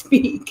can't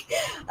speak.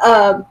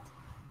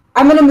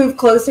 I'm gonna move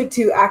closer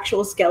to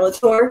actual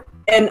Skeletor,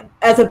 and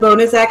as a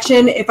bonus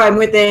action, if I'm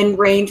within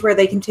range where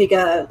they can take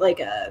a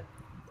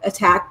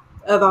attack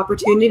of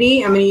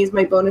opportunity, I'm gonna use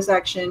my bonus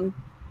action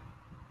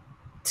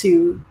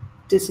to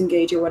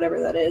disengage or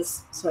whatever that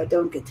is, so I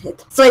don't get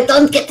hit. So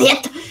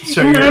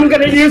and I'm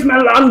gonna use my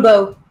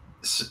longbow.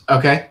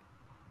 Okay.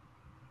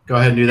 Go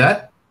ahead and do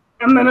that.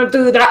 I'm gonna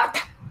do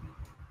that.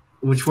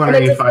 Which one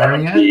are you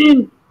firing at?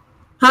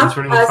 Huh? Which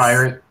one are you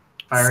firing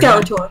at?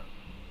 Skeletor.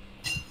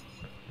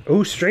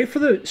 Oh, straight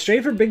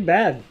for Big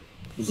Bad.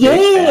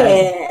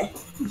 Yeah,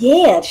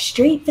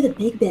 straight for the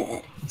big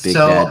bad. Big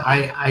So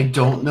bad. I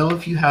don't know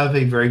if you have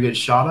a very good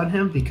shot on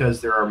him because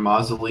there are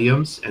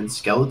mausoleums and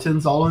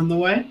skeletons all in the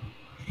way.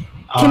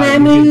 Can I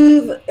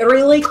move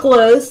really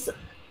close?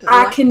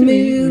 I can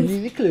move.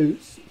 really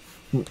close.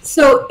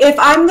 So if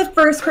I'm the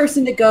first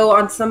person to go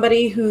on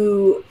somebody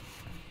who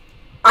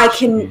I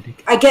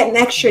get an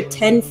extra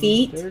 10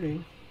 feet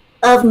 30.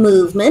 of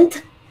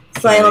movement.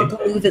 So I Okay. have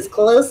to move as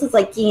close as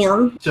I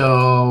can.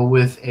 So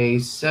with a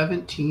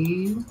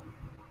 17,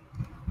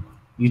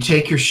 you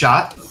take your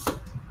shot,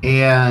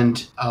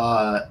 and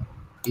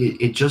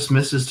it just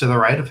misses to the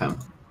right of him.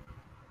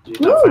 You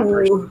did not find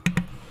first. Ooh.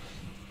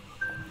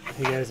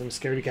 Hey guys, I'm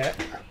scared of cat.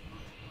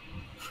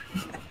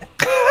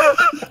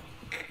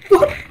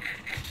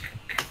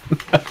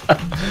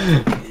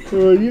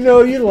 Oh,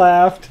 you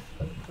laughed.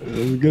 That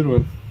was a good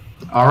one.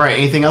 All right.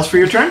 Anything else for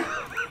your turn?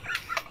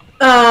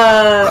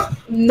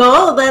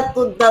 No, that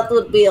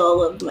would be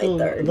all of my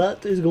turn.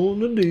 That is going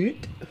to do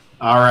it.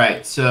 All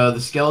right. So the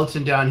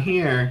skeleton down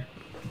here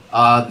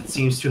that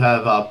seems to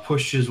have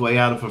pushed his way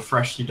out of a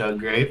freshly dug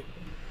grave.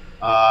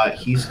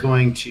 He's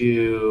going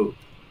to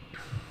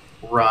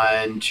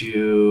run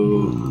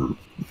to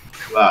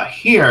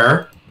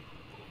here,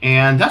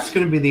 and that's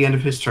going to be the end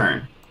of his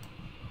turn.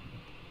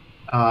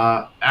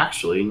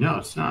 Actually, no,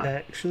 it's not.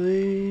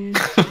 Actually,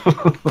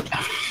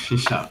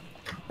 Shut up.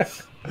 wait,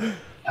 which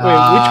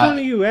one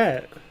are you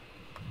at?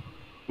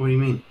 What do you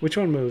mean? Which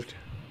one moved?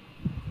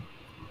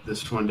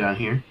 This one down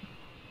here.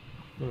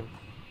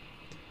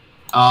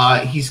 Oh.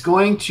 He's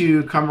going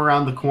to come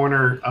around the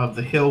corner of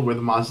the hill where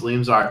the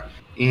mausoleums are,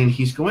 and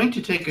he's going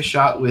to take a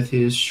shot with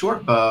his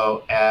short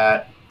bow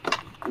at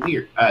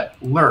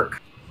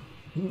Lurk.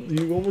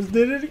 You almost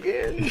did it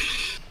again.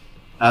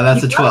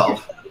 That's a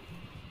 12.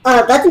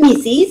 That's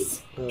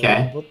misses.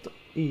 Okay. What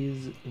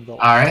is the... All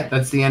right,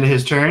 that's the end of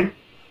his turn.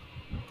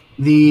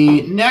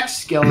 The next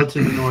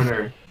skeleton in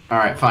order. All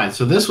right, fine.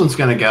 So this one's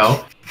going to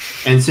go,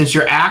 and since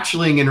you're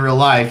actually in real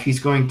life, he's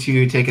going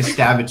to take a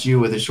stab at you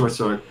with his short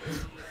sword.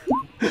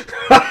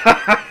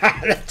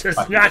 That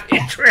does not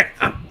hit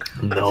round.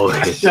 No.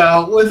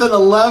 So with an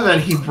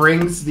 11, he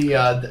brings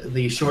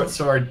the short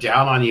sword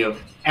down on you,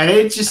 and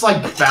it just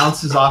like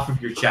bounces off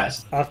of your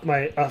chest. Off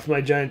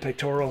my giant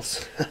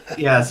pectorals.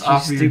 Yes, You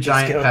off of your stupid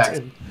giant pecs.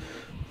 skeleton.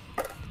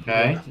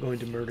 Okay. I'm going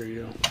to murder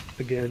you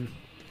again.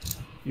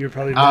 You're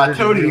probably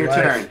Toady, your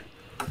turn.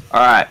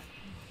 All right.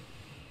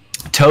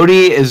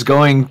 Toady is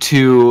going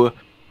to,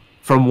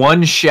 from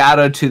one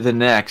shadow to the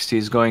next,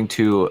 he's going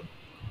to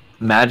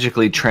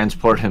magically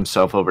transport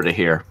himself over to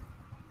here.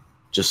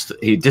 Just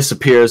he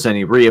disappears and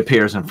he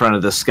reappears in front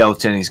of the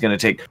skeleton. He's going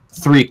to take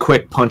 3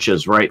 quick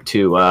punches right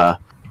to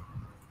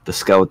the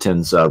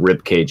skeleton's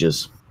rib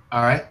cages.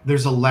 All right.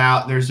 There's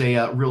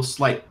a real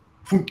slight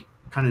foomp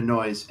kind of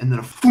noise, and then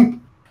a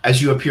foomp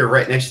as you appear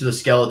right next to the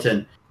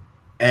skeleton,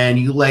 and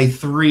you lay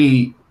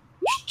 3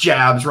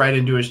 jabs right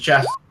into his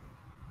chest.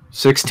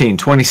 16,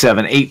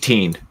 27,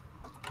 18.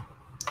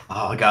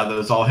 Oh god,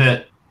 those all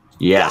hit.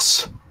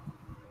 Yes.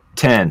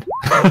 10.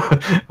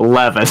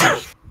 11.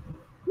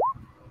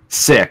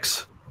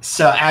 6.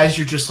 So as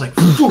you're just like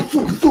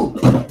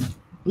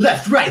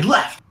left, right,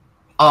 left,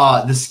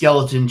 the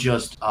skeleton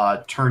just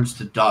turns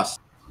to dust,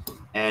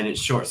 and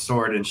its short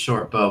sword and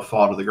short bow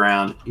fall to the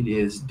ground. It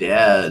is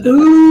dead.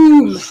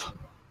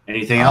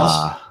 Anything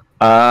else?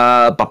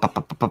 I'm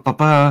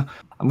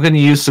going to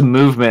use some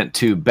movement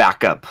to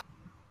back up.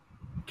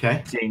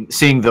 Okay.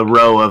 Seeing the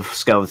row of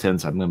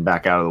skeletons, I'm going to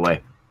back out of the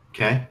way.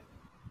 Okay.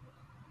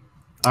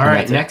 All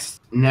right.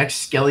 Next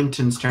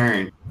skeleton's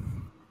turn.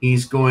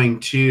 He's going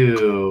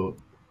to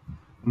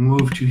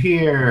move to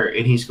here,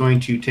 and he's going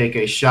to take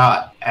a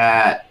shot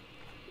at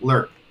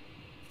Lurk.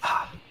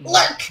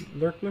 Lurk.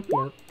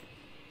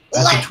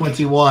 That's a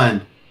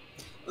 21.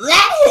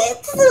 That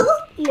hits.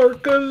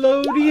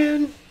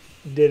 Lurkalodian.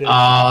 Did it.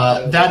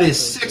 That is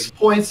 6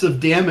 points of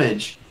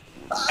damage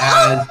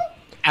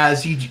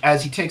as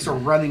he takes a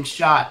running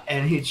shot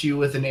and hits you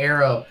with an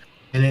arrow,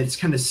 and it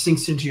kind of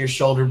sinks into your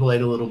shoulder blade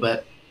a little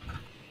bit.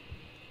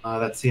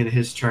 That's the end of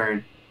his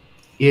turn.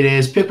 It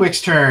is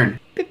Pickwick's turn.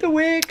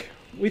 Pickwick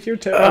with your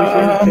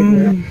toe.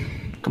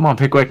 Come on,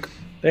 Pickwick.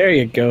 There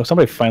you go.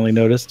 Somebody finally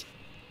noticed.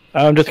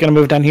 I'm just going to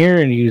move down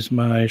here and use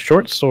my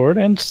short sword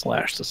and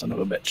slash the son of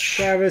a bitch.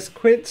 Travis,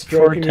 quit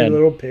stroking your 410.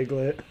 little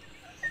piglet.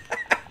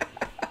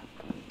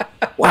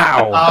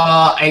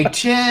 Wow. A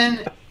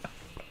 10.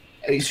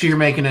 So you're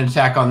making an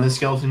attack on this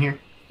skeleton here?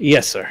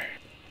 Yes, sir.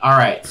 All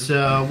right.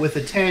 So with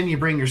a 10, you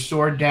bring your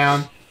sword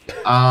down,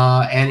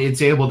 and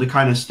it's able to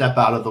kind of step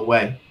out of the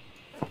way.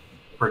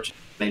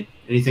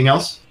 Anything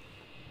else?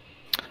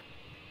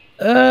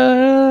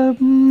 Let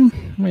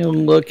me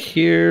look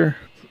here.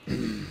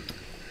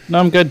 No,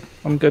 I'm good.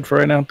 I'm good for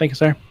right now. Thank you,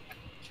 sir.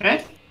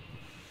 Okay.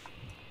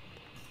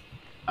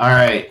 All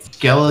right.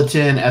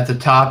 Skeleton at the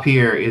top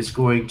here is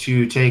going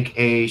to take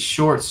a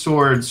short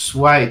sword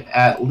swipe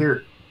at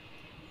Lyr.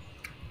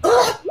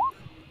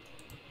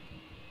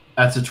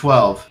 That's a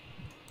 12.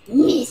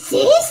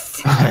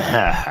 Misses?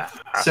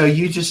 So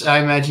I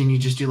imagine you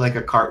just do like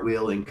a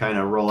cartwheel and kind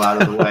of roll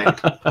out of the way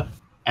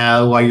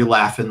while you're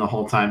laughing the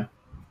whole time.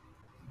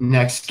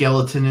 Next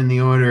skeleton in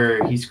the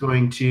order, he's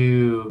going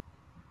to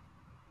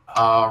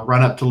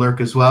run up to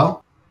Lurk as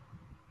well.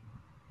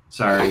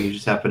 Sorry, you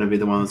just happen to be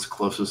the one that's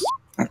closest.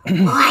 Oh,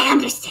 I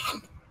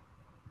understand.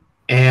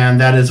 And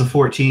that is a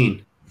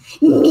 14.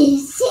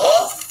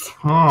 Misses?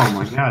 Oh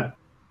my god.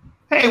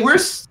 Hey,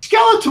 where's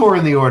Skeletor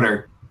in the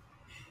order?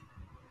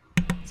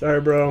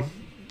 Sorry, bro.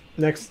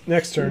 Next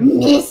turn.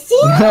 Misses?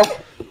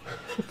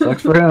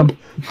 Sucks for him.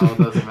 Oh, it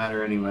doesn't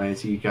matter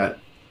anyways. He got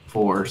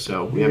 4,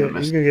 so we haven't He's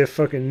missed. gonna get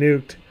fucking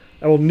nuked.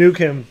 I will nuke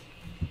him.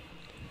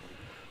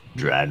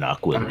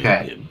 Draenok will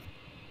Okay. him.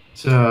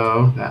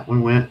 So that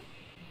one went.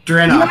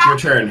 Draenok, your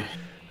turn.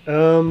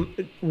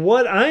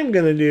 What I'm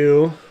gonna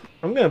do,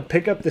 I'm gonna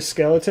pick up the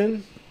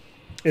skeleton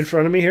in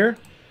front of me here.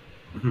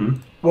 Mm-hmm.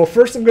 Well,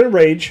 first I'm gonna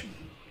rage.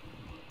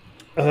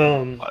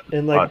 And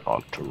like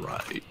ought to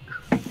ride.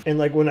 And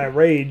like when I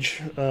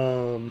rage,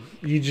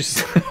 you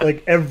just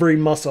like every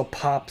muscle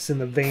pops in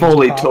the veins.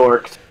 Fully pop.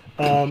 torqued.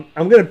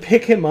 I'm gonna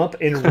pick him up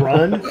and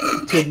run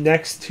to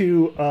next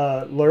to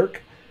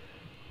Lurk,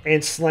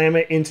 and slam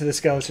it into the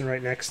skeleton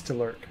right next to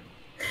Lurk.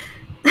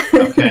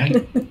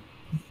 Okay.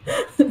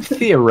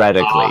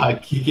 Theoretically.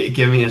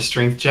 Give me a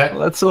strength check.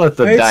 Let's let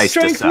the It's dice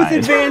strength decide.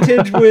 with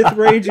advantage with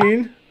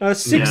raging.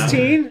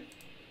 16.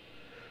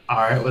 All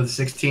right, with a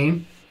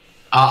 16.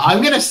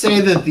 I'm gonna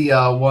say that the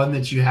one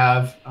that you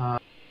have,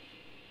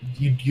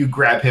 you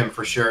grab him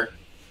for sure.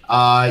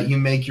 You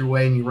make your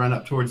way and you run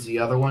up towards the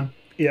other one.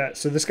 Yeah.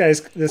 So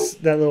that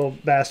little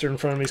bastard in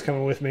front of me is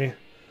coming with me,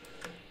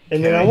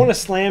 and then I Okay. want to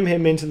slam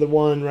him into the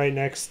one right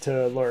next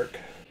to Lurk.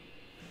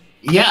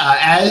 Yeah,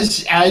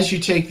 as you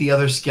take the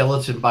other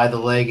skeleton by the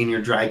leg and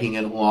you're dragging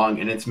it along,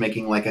 and it's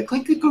making like a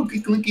clinky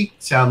clinky clinky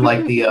sound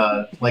like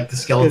the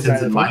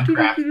skeletons in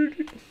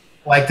Minecraft,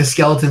 like the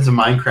skeletons in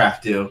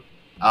Minecraft do.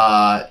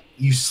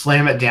 You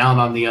slam it down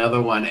on the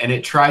other one, and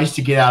it tries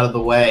to get out of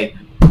the way,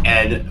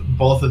 and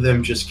both of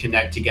them just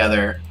connect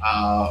together.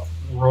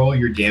 Roll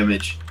your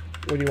damage.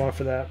 What do you want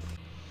for that?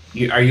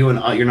 You're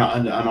not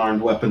an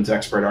unarmed weapons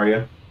expert, are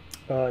you?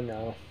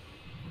 No.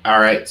 All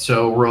right,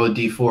 so roll a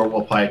d4.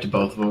 We'll apply it to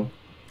both of them.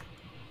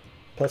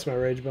 Plus my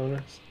rage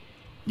bonus.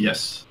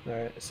 Yes. All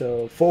right.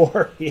 So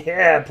 4.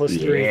 Yeah. Plus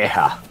 3.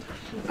 Yeah.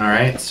 All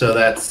right, so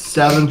that's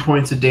 7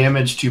 points of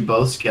damage to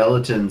both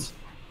skeletons.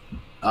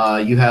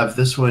 You have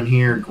this one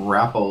here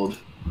grappled.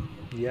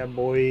 Yeah,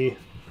 boy.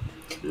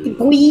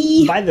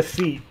 Boy. By the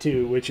feet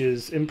too, which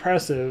is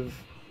impressive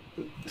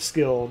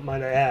skill,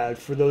 might I add,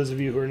 for those of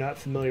you who are not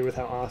familiar with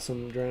how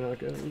awesome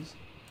Draenok is.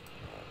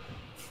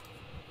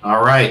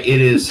 All right,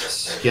 it is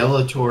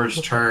Skeletor's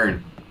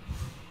turn.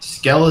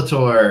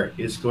 Skeletor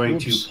is going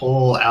to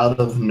pull out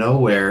of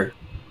nowhere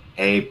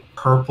a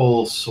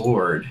purple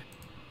sword.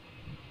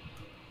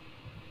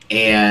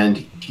 And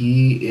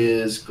he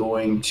is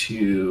going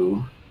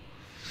to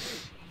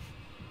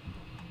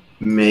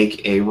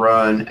make a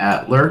run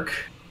at Lurk.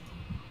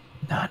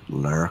 Not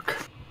lurk.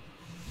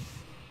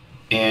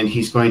 and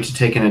he's going to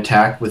take an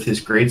attack with his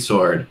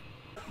greatsword.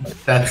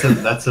 That's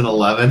an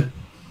 11.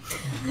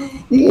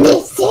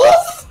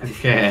 Misses?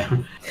 Okay.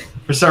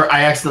 For sorry,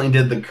 I accidentally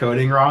did the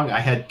coding wrong. I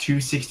had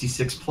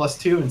 266 plus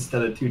 2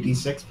 instead of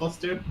 2d6 plus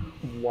 2.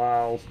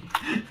 Wow.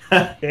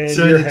 And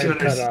So your the head 200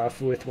 cut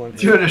off with one.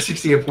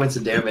 268 points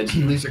of damage.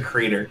 He leaves a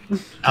crater.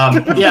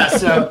 Yeah,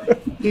 so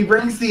he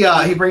brings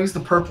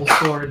the purple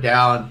sword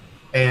down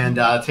and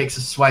takes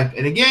a swipe.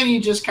 And again,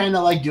 you just kind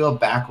of like do a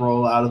back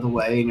roll out of the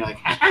way, and you're like,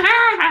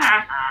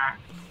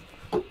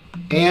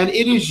 and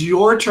it is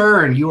your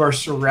turn. You are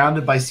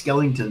surrounded by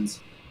skeletons.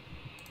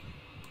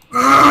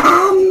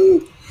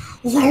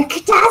 Lurk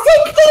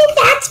doesn't think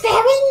that's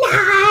very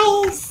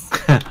nice.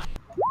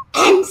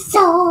 And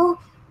so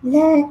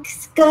I'm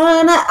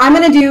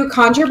gonna do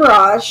Conjure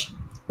Barrage,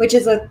 which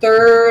is a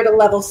 3rd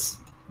level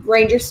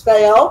ranger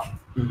spell.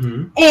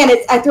 Mm-hmm. And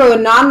I throw a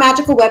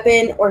non-magical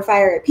weapon or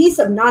fire a piece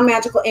of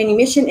non-magical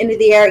ammunition into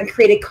the air and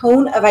create a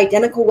cone of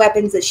identical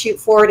weapons that shoot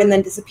forward and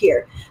then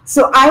disappear.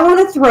 So I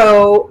want to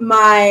throw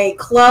my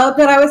club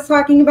that I was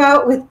talking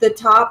about with the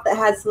top that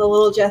has the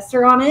little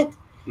jester on it.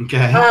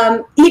 Okay.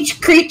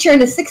 Each creature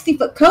in a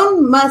 60-foot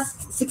cone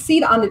must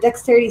succeed on a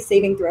dexterity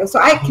saving throw. So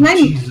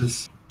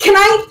Jesus. Can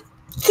I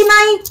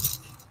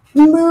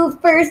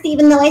move first,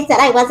 even though I said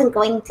I wasn't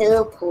going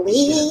to,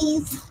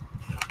 please?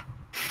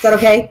 Is that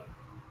okay?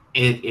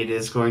 It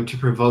is going to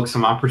provoke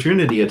some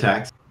opportunity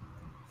attacks.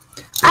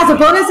 As a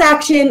bonus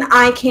action,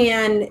 I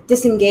can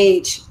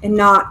disengage and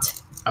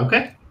not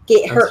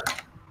get hurt.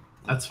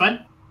 That's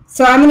fine.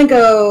 So I'm going to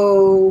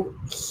go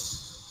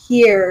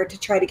here to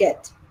try to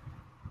get...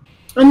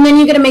 And then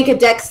you're going to make a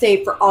dex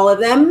save for all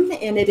of them,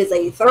 and it is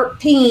a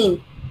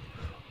 13.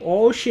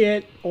 Oh,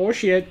 shit. Oh,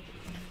 shit.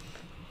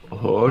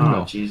 Oh,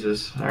 no.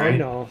 Jesus. All I right.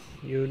 know.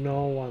 You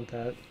don't want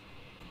that.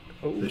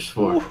 Oh. There's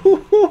 4.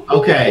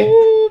 Okay.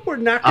 We're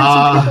knocking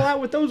some people out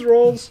with those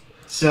rolls.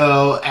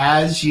 So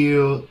as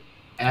you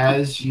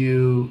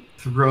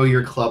throw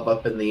your club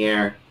up in the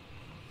air,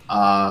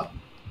 a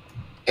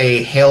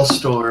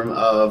hailstorm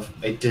of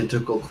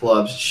identical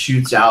clubs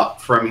shoots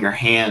out from your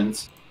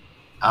hands,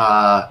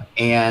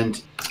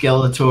 and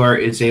Skeletor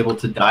is able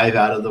to dive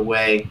out of the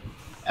way,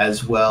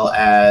 as well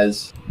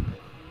as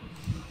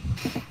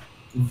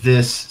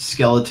this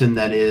skeleton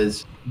that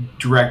is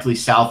directly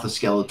south of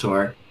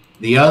Skeletor.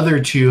 The other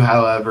 2,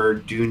 however,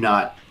 do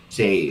not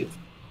save.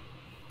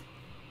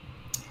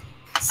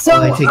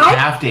 So they take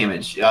half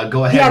damage.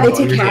 Go ahead and roll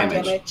they take your half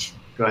damage. damage.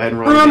 Go ahead and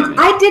roll your damage.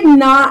 I did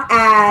not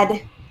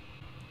add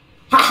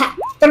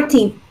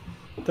 13.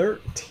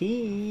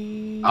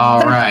 13.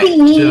 All right.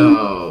 13.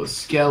 So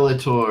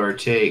Skeletor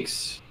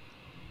takes.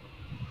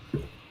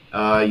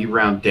 You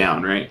round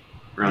down, right?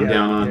 Round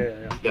down on.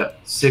 Yeah.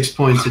 Yep. 6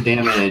 points of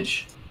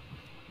damage.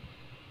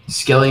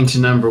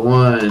 Skeleton number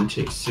 1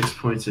 takes 6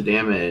 points of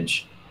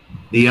damage.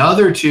 The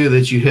other 2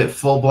 that you hit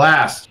full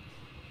blast,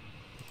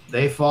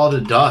 they fall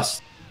to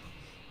dust.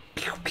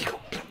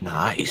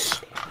 Nice.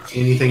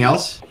 Anything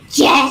else?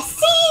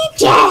 Jesse.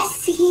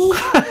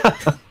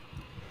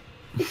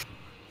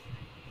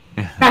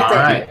 All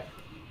right.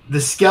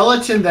 The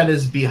skeleton that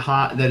is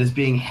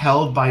being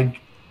held by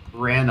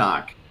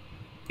Brannock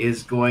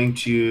is going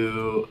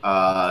to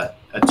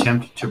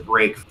attempt to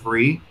break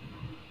free.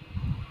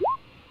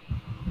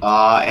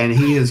 And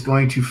he is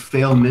going to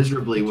fail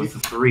miserably with a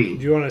 3.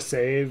 Do you want to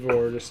save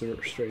or just a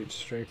straight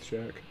strength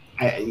check?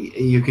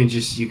 You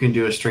can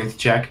do a strength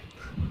check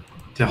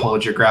to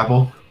hold your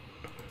grapple.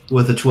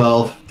 With a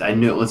 12, I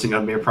knew it wasn't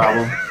going to be a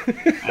problem.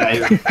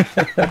 I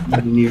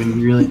didn't even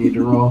really need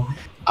to roll.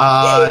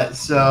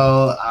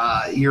 So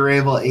you're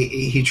able.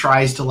 He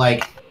tries to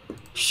like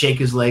shake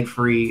his leg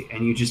free,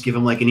 and you just give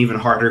him like an even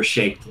harder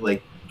shake to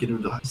like get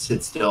him to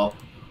sit still.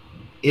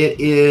 It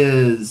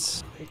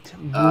is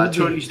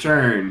Toadie's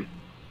turn.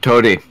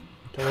 Toadie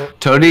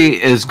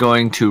is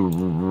going to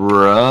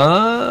run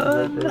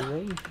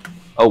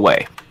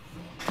away.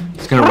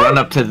 He's gonna run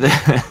up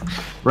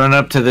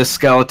to this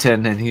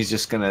skeleton, and he's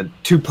just gonna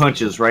 2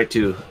 punches right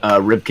to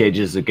rib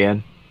cages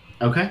again.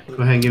 Okay, go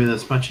ahead and give me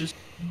those punches.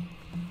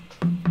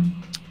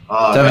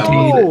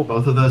 17.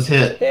 Both of those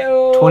hit.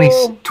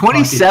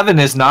 27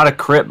 is not a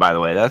crit, by the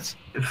way. That's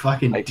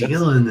fucking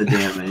dealing the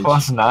damage.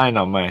 +9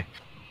 on my.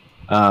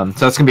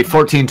 So that's gonna be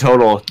 14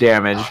 total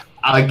damage.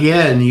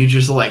 Again, you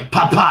just like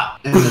pop,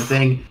 and the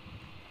thing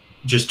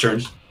just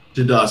turns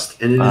to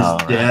dust, and it is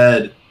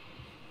dead.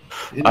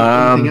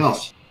 Anything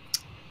else?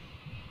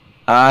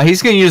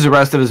 He's going to use the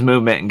rest of his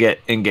movement and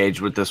get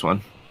engaged with this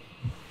one.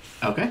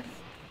 Okay.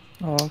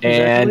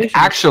 And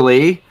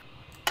actually,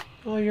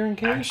 you're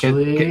engaged. I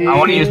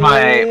want to use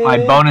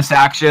my bonus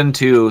action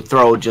to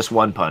throw just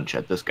 1 punch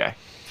at this guy.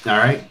 All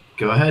right,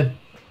 go ahead.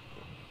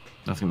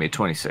 That's going to be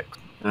 26.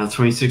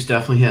 26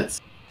 definitely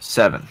hits.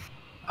 7.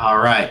 All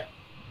right.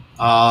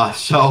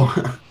 So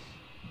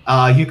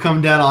you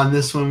come down on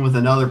this one with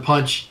another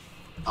punch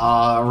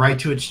right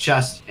to its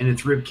chest, and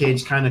its rib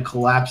cage kind of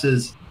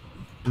collapses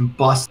and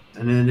busts,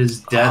 and it is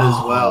dead as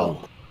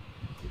well.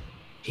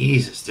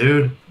 Jesus,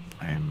 dude.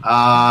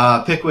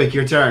 Pickwick,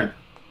 your turn.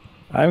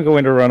 I'm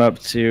going to run up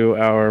to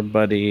our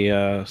buddy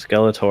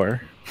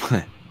Skeletor.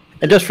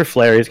 And just for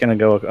flair, he's going to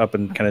go up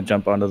and kind of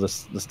jump onto the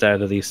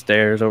side of these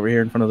stairs over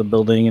here in front of the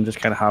building and just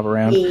kind of hop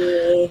around. Yeah.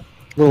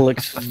 A little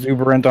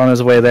exuberant on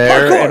his way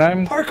there.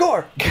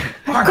 Parkour!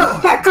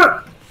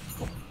 Parkour!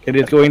 It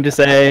is going to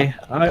say,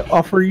 I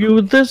offer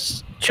you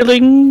this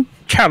chilling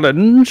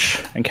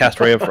challenge, and cast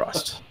Ray of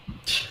Frost.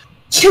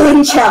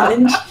 Chilling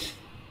challenge.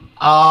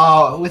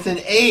 With an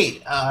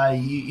 8,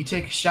 you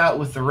take a shot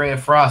with the Ray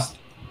of Frost,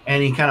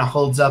 and he kind of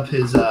holds up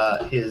his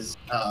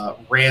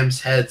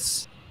ram's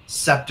head's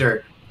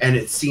scepter, and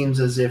it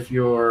seems as if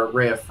your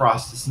Ray of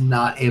Frost is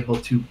not able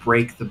to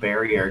break the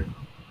barrier.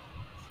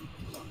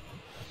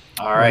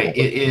 All right,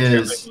 it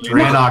is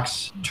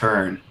Draenok's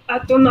turn. I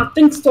do not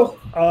think so.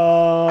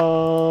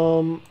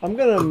 I'm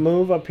gonna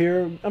move up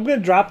here. I'm gonna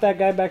drop that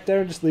guy back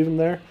there, just leave him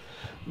there,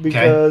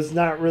 because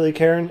not really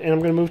caring. And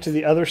I'm gonna move to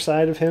the other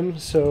side of him,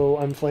 so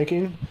I'm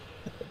flanking.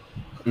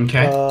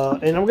 Okay.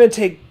 And I'm gonna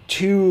take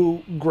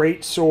 2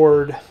 great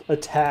sword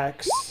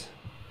attacks,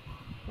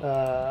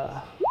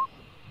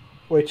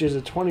 which is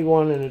a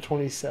 21 and a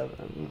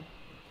 27.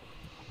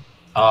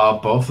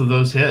 Both of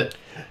those hit.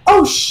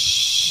 Oh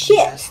shit!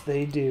 Yes,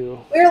 they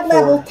do. We're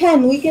level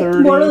 10. We get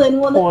more than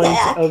one points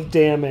attack. of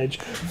damage.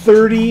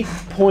 30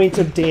 points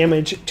of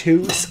damage to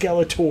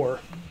Skeletor.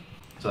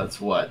 So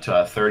that's what,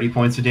 30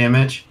 points of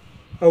damage?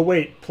 Oh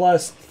wait,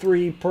 plus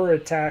 3 per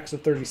attack, so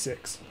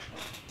 36.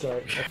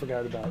 Sorry, I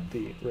forgot about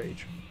the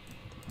rage.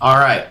 All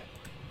right.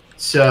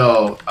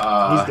 So,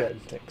 He's dead,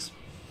 thanks.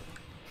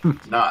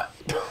 not.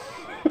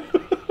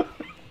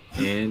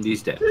 And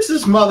he's dead. This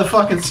is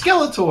motherfucking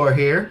Skeletor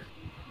here.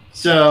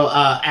 So,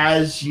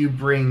 as you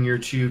bring your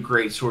 2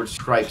 great sword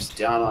stripes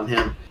down on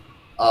him,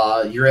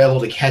 you're able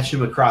to catch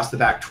him across the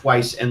back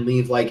twice and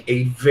leave like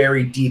a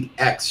very deep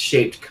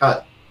X-shaped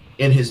cut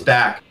in his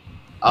back.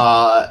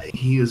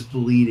 He is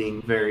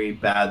bleeding very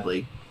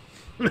badly.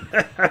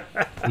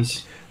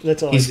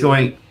 That's all. He's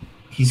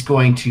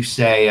going to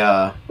say,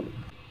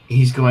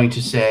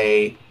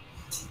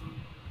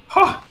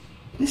 "Huh,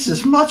 this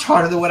is much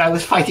harder than when I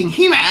was fighting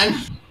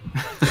He-Man."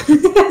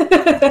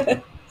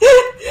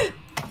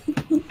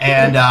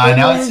 And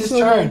now it's his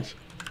turn.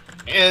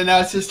 And now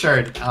it's his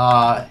turn.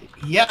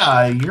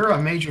 Yeah, you're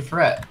a major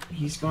threat.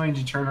 He's going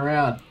to turn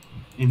around,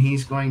 and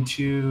he's going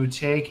to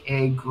take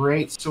a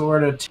great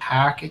sword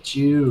attack at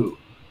you.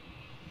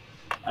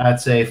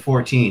 That's a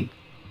 14.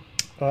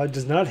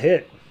 Does not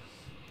hit.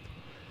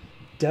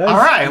 All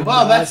right,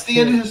 well, that's the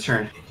end of his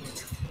turn.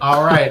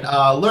 All right,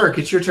 Lurk,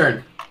 it's your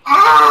turn.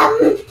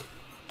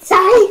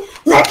 Sorry,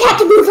 Lurk had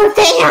to move her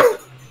fan.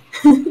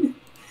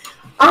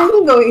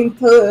 I'm going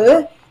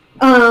to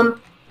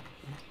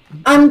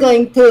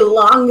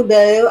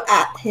longbow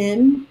at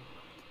him.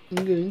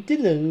 I'm going to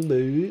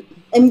longbow.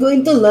 I'm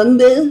going to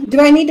longbow. Do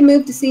I need to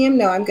move to see him?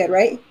 No, I'm good,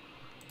 right?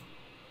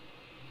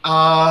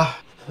 I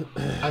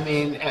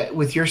mean,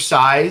 with your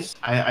size,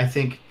 I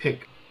think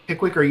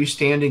Pickwick, are you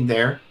standing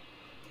there?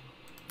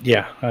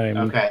 Yeah, I'm.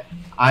 Okay.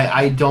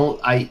 I don't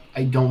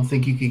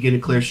think you could get a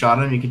clear shot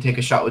on him. You can take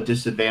a shot with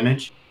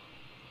disadvantage.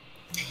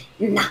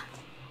 Nah.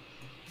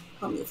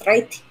 I'll move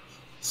right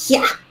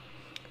here.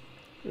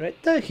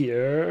 Right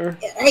here.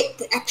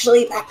 Right,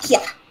 actually, back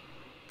here.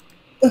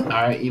 All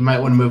right, you might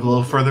want to move a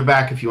little further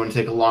back if you want to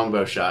take a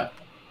longbow shot.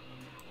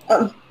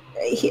 Right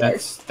here.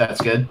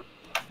 That's good.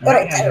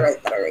 Right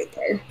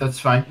there. That's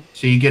fine.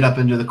 So you get up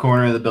into the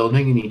corner of the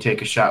building and you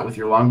take a shot with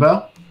your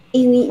longbow.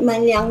 You need my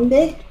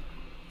longbow?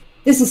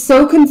 This is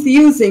so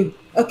confusing.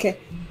 Okay.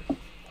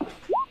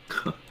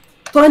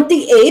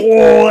 28.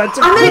 Oh, that's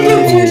a I'm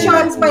gonna do 2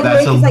 shots by the way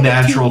That's because a I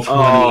get 2. natural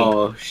 20.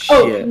 Oh, shit.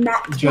 Oh,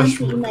 not 20,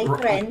 Just my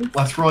friend.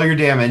 let's roll your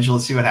damage.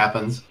 Let's see what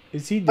happens.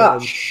 Is he Oh,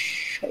 dead?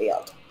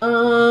 shit.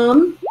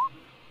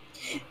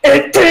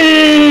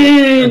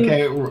 18!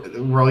 Okay,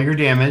 roll your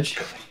damage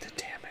The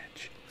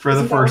damage. for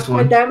the Isn't that first what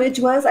my one. damage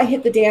was? I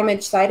hit the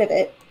damage side of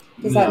it.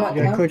 Does that No. not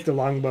You gotta count? click the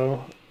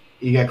longbow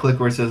You got to click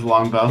where it says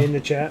longbow. in the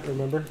chat,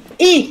 remember?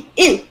 Ew!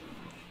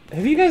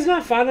 Have you guys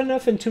not fought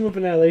enough in Tomb of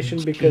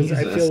Annihilation? Because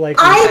I Jesus. feel like...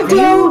 I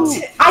don't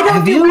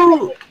Have do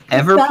you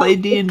ever Well,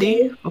 played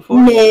D&D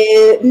before?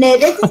 No,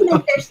 this is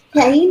my first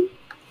time.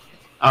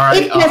 All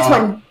right. It's this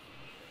one.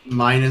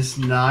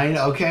 -9.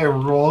 Okay,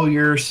 roll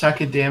your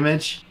second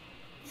damage.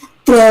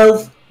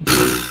 12.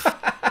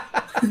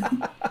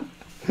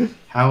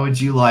 How would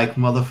you like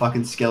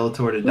motherfucking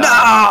Skeletor to die?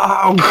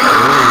 No!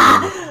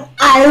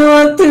 I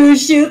want to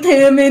shoot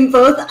him in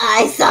both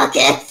eye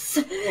sockets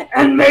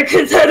and make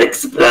his head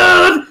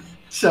explode.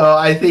 So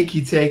I think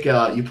you take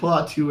you pull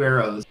out 2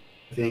 arrows,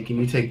 I think, and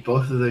you take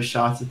both of those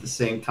shots at the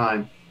same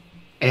time.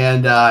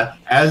 And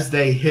as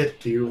they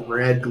hit the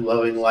red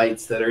glowing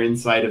lights that are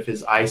inside of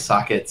his eye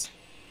sockets,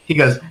 he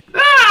goes,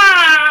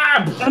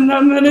 "Ah!" And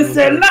I'm gonna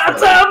say,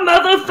 "Lots of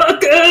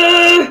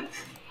motherfucker!"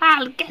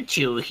 I'll get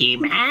you,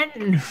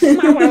 He-Man.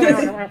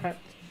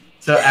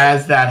 So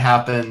as that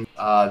happens,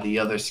 the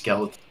other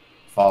skeleton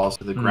falls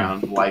to the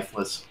ground,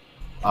 lifeless.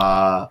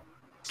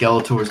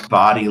 Skeletor's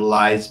body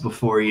lies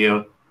before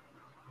you,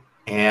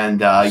 and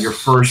your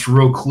first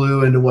real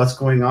clue into what's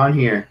going on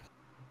here.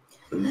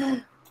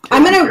 I'm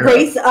gonna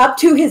race up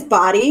to his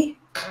body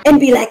and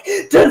be like,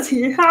 "Does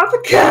he have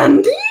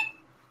candy?"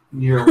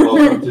 You're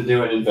welcome to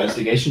do an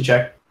investigation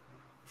check.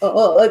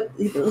 Oh,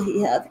 does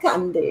he have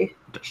candy?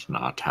 Does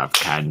not have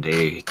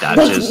candy.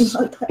 Does he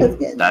not have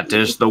candy? That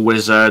is the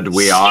wizard.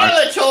 We are.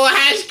 Skeletor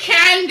has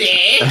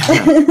candy.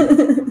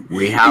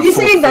 We have Did you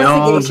say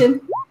fulfilled.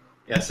 investigation?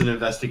 Yes, an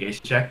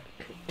investigation check.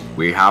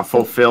 We have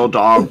fulfilled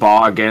our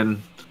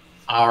bargain.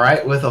 All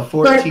right, with a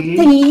 14.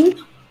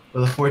 13.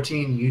 With a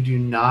 14, you do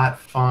not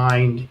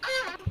find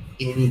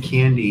any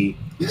candy.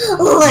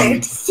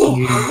 Lord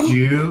Sad.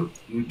 You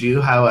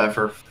do,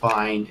 however,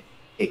 find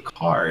a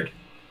card.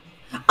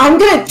 I'm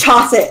gonna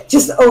toss it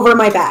just over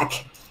my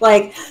back.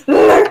 Like,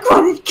 look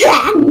what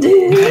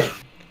candy!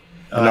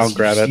 And I'll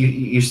grab it.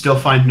 You still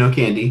find no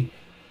candy.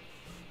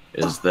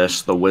 Is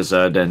this the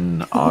wizard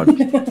and our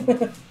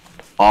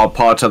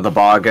part of the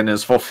bargain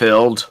is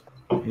fulfilled?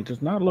 He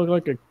does not look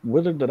like a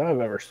wizard that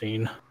I've ever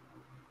seen.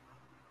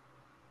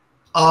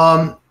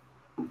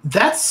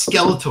 That's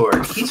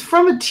Skeletor. He's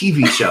from a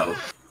TV show.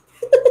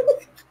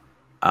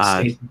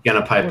 Stacy's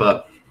gonna pipe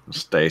up.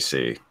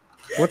 Stacy.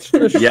 What's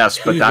this? Yes,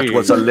 but that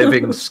was a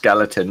living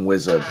skeleton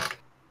wizard.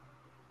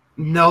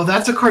 No,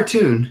 that's a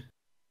cartoon.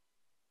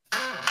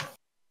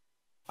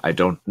 I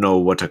don't know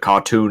what a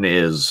cartoon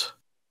is.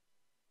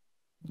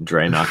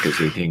 Draenok is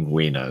eating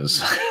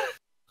wieners.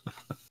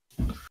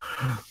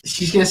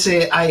 She's gonna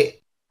say,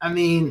 I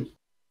mean,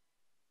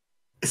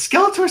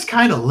 Skeletor's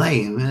kind of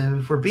lame.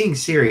 If we're being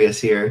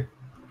serious here,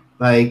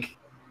 like,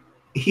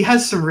 he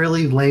has some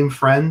really lame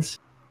friends.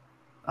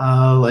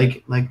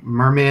 Like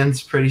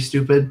Merman's pretty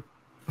stupid.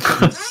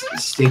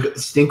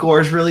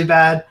 Stinkor's really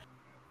bad.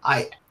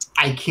 I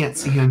can't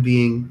see him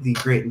being the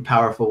great and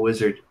powerful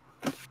wizard.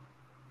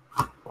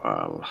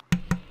 Well,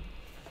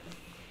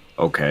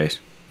 okay.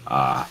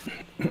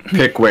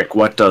 Pickwick,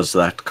 what does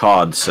that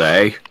card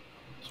say?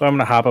 So I'm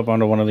gonna hop up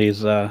onto one of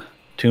these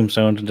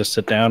tombstones and just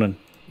sit down and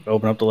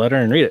open up the letter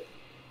and read it.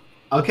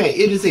 Okay,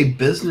 it is a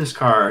business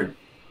card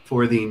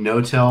for the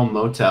No-Tell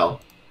Motel.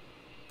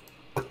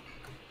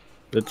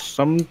 It's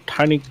some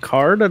tiny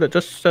card that it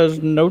just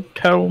says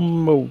No-Tell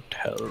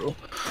Motel.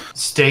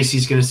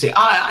 Stacy's gonna say,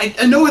 I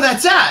know where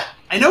that's at.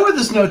 I know where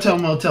this No-Tell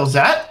Motel's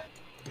at.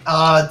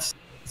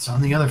 It's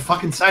on the other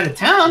fucking side of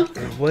town.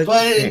 What?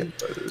 But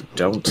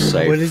Don't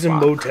say. What is a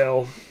fuck.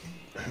 motel?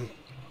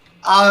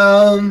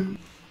 I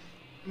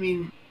mean,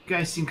 you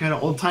guys seem kind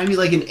of old timey,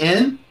 like an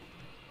inn.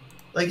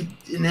 Like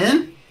an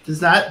inn? Does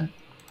that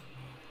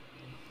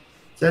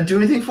do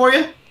anything for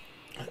you?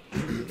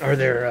 Are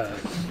there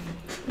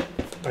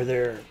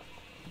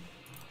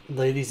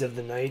ladies of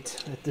the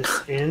night at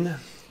this inn?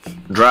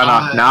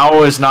 Draenok,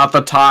 now is not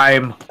the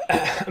time.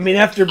 I mean,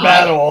 after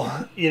battle,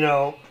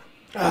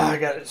 I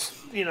gotta,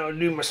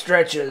 do my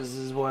stretches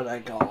is what I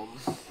call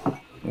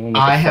them.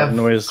 I've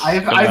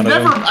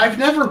I've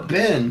never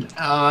been.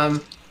 I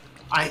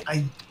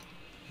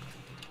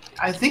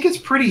think it's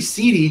pretty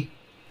seedy.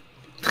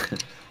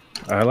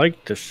 I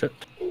like to sit.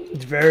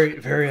 It's very,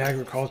 very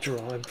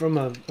agricultural. I'm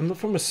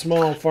from a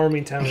small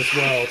farming town as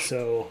well,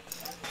 so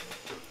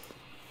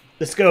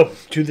let's go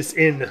to this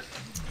inn.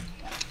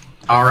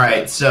 All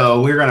right,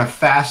 so we're gonna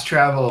fast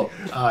travel.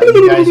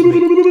 You guys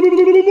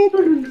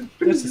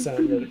That's the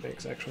sound that it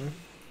makes, actually.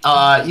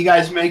 you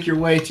guys make your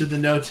way to the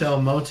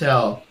No-Tell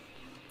Motel,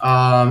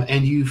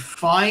 and you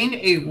find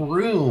a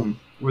room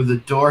where the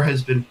door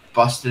has been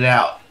busted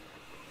out.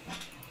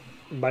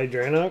 By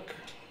Draenok?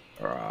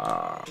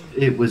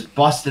 It was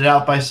busted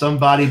out by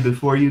somebody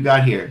before you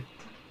got here.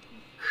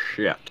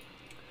 Shit.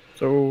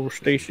 So,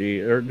 Stacy,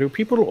 do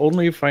people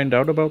only find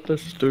out about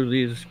this through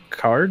these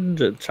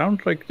cards? It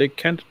sounds like they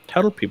can't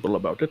tell people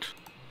about it.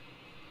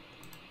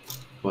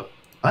 What?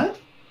 It's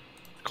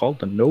called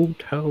the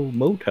No-Tell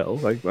Motel.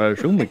 I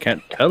assume we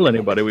can't tell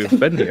anybody we've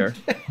been here.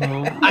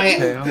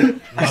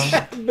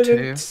 But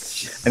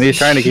it's... And he's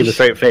trying to keep a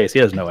straight face. He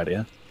has no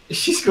idea.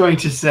 She's going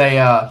to say,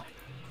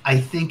 I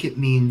think it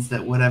means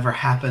that whatever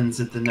happens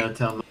at the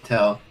No-Tell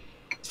Motel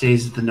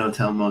stays at the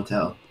No-Tell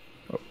Motel.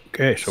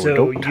 Okay, so we So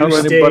don't you tell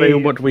anybody stay-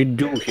 what we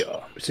do here.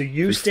 So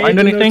you If stay find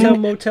at the anything, No-Tell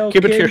Motel,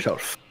 keep it to kid?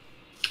 yourself.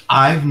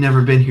 I've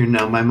never been here.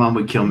 No, my mom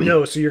would kill me.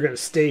 No, so you're going to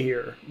stay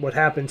here. What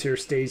happens here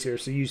stays here,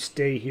 so you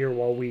stay here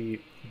while we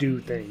do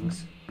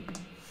things.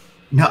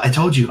 No, I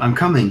told you, I'm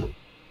coming.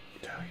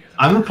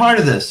 I'm a part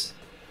of this.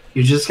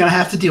 You're just gonna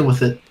have to deal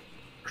with it.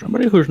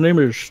 Somebody whose name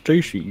is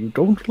Stacy, you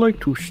don't like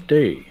to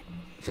stay.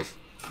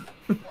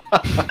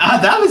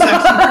 That was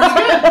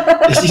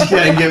actually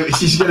pretty good.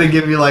 She's gonna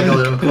give you like a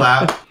little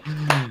clap.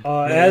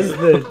 As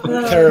the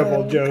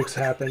terrible jokes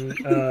happen,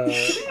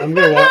 I'm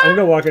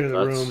gonna walk into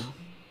the room.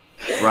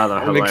 Rather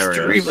I'm hilarious.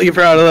 extremely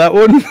proud of that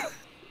one.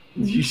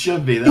 You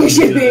should be. That You was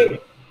should good.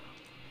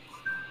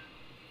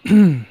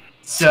 be.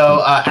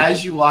 So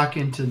as you walk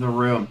into the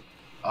room,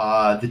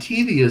 the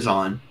TV is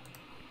on,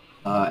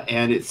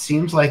 and it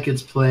seems like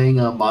it's playing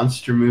a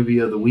monster movie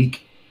of the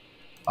week.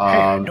 Hey,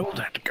 I know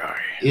that guy.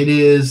 It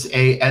is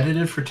a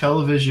edited for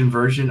television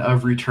version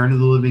of Return of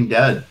the Living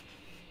Dead.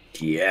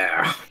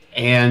 Yeah.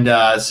 And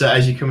so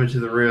as you come into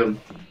the room,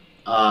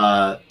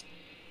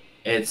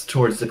 It's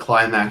towards the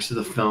climax of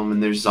the film,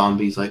 and there's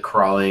zombies like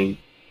crawling,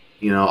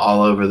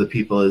 all over the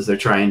people as they're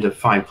trying to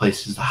find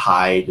places to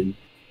hide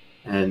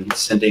and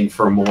sending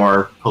for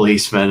more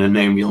policemen and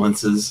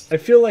ambulances. I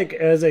feel like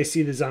as I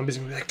see the zombies,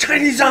 I'm like,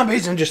 tiny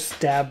zombies, and just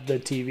stab the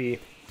TV.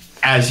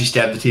 As you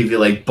stab the TV,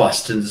 like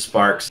bust into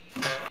sparks.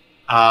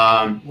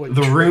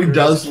 The room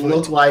does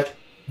look like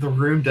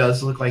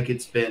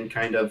it's been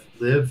kind of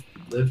lived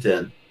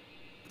in.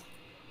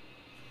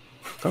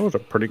 That was a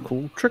pretty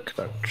cool trick.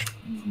 That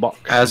box.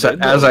 As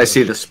I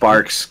see the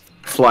sparks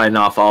flying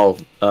off, I'll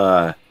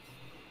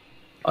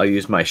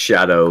use my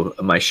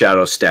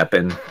shadow step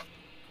and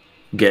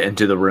get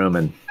into the room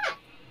and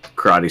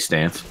karate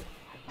stance.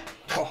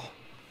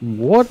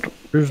 What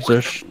is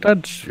this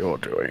that you're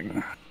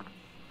doing?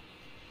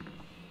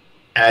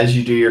 As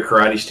you do your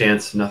karate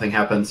stance, nothing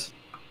happens.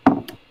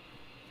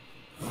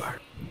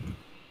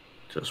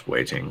 Just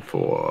waiting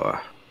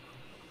for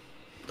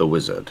the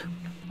wizard.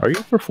 Are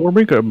you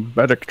performing a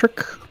magic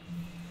trick?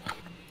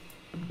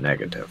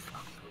 Negative.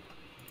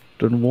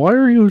 Then why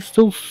are you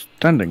still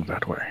standing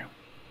that way?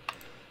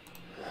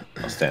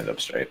 I'll stand up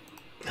straight.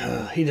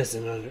 He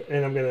doesn't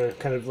and I'm gonna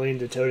kind of lean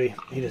to Toady.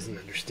 He doesn't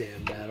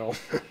understand battle.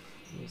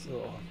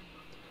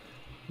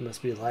 He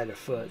must be light of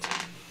foot.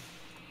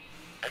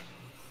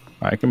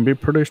 I can be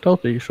pretty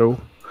stealthy, so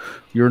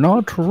you're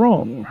not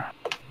wrong.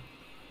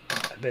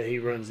 I bet he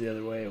runs the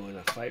other way when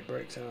a fight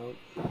breaks out.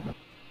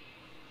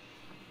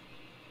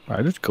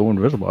 I just go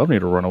invisible. I don't need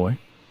to run away.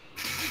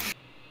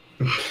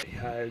 He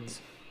hides.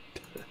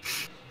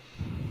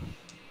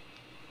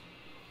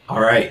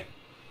 All right.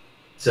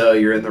 So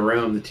you're in the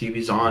room. The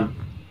TV's on,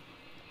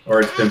 or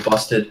it's been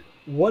busted.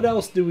 What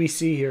else do we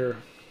see here?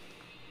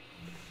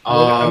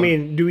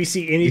 Do we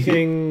see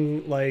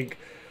anything like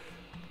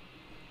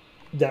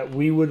that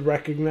we would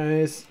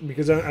recognize?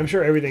 Because I'm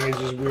sure everything is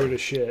just weird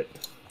as shit.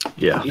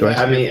 Yeah.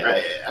 I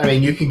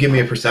mean, you can give me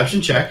a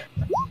perception check.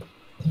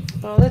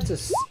 Oh, that's a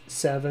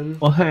 7.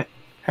 Well,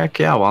 heck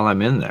yeah! While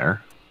I'm in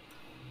there,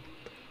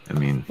 I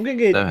mean, I'm gonna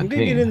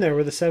get in there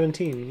with a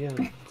 17. Yeah,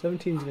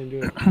 17's gonna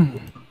do it.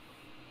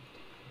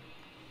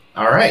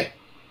 All right.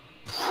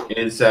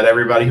 Is that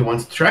everybody who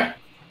wants to try?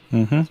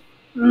 Mm-hmm.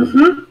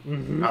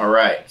 Mm-hmm. All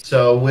right.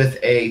 So with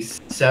a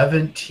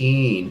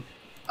 17,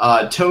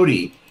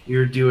 Toady,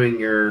 you're doing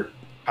your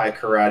high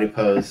karate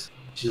pose.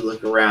 As you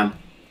look around,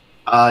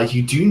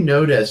 you do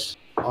notice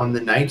on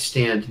the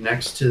nightstand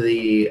next to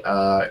the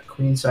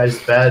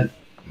queen-sized bed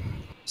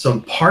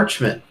some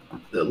parchment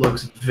that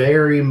looks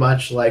very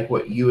much like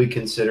what you would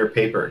consider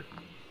paper.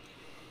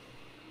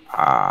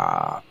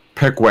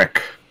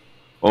 Pickwick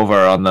over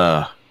on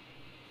the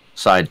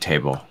side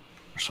table.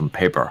 Some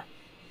paper.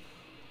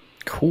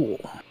 Cool.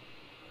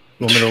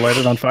 You want me to light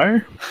it on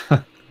fire?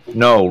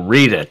 No,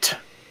 read it.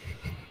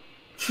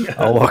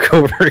 I'll walk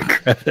over and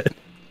grab it.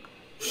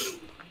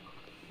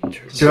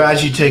 So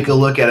as you take a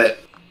look at it,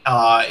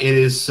 it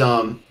is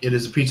a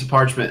piece of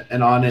parchment,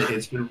 and on it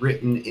it's been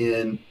written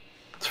in.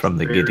 It's from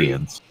the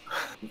Gideons.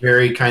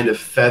 Very kind of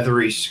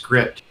feathery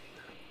script.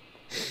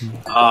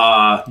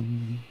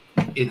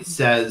 It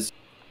says,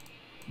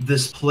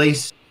 "This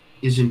place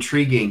is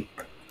intriguing.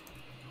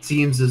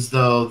 Seems as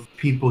though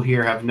people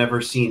here have never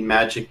seen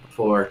magic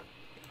before,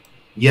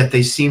 yet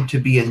they seem to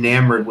be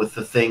enamored with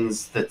the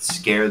things that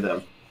scare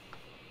them,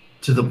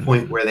 to the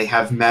point where they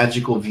have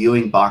magical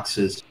viewing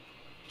boxes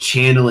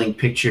channeling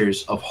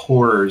pictures of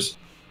horrors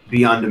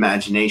beyond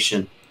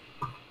imagination.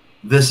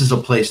 This is a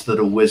place that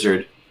a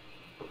wizard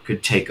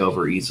could take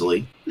over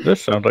easily."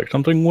 This sounds like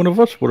something one of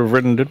us would have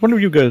written. Did one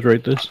of you guys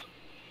write this?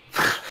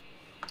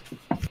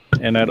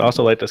 And I'd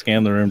also like to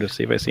scan the room to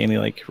see if I see any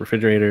like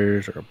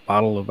refrigerators or a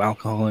bottle of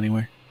alcohol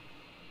anywhere.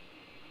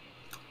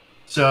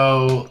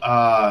 So,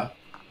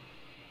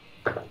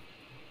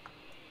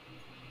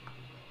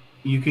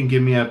 you can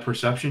give me a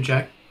perception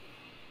check.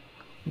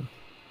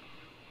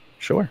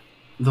 Sure.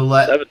 The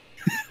letter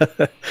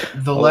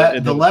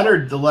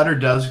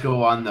does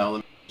go on though. Let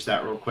me finish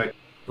that real quick.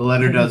 The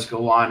letter does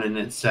go on, and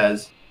it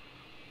says,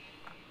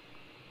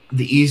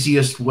 "The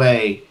easiest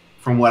way,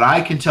 from what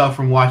I can tell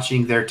from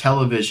watching their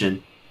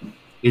television,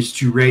 is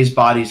to raise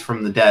bodies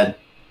from the dead.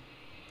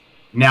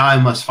 Now I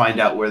must find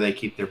out where they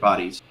keep their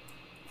bodies."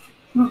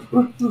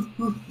 With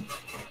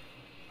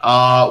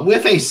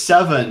a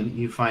 7,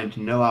 you find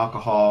no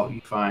alcohol. You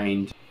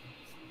find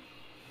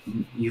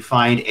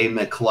a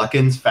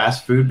McClucken's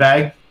fast food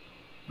bag,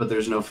 but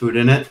there's no food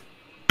in it.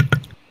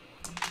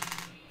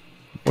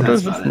 What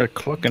is this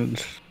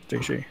McClucken's,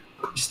 Stacy?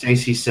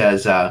 Stacy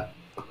says,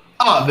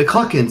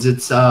 McClucken's,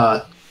 it's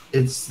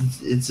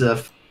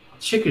a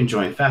chicken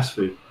joint, fast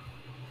food.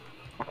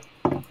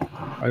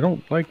 I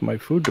don't like my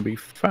food to be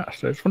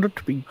fast. I just want it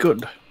to be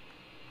good.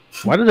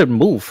 Why does it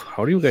move?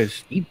 How do you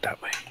guys eat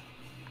that way?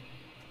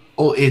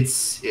 Oh, it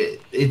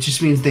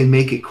just means they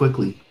make it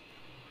quickly.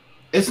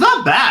 It's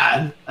not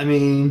bad. I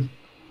mean,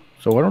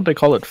 so why don't they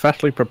call it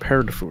fastly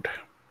prepared food?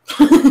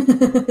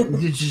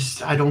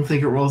 I don't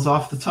think it rolls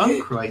off the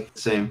tongue quite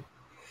the same.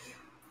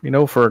 You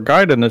know, for a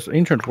guide in this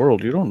ancient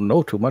world, you don't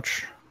know too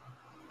much.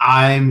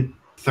 I'm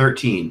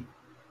 13.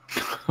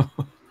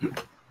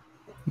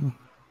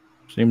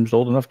 Seems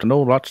old enough to know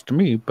lots to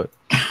me, but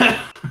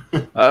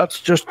that's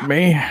just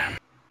me.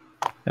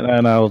 And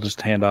then I'll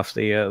just hand off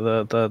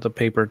the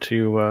paper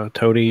to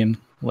Toady and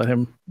let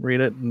him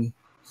read it. And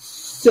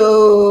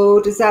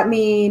So does that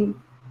mean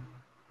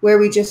where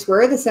we just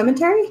were, the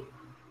cemetery?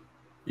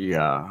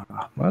 Yeah.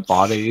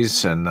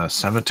 Bodies in the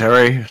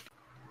cemetery.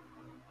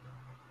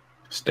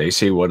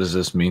 Stacy, what does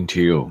this mean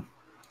to you?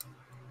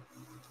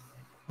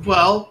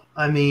 Well,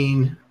 I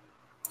mean,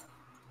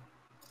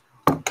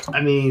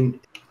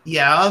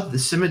 yeah, the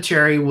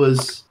cemetery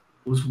was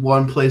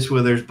one place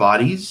where there's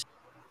bodies.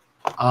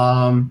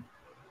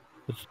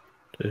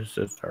 Is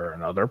there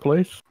another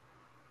place?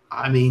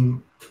 I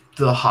mean,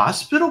 the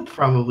hospital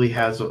probably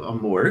has a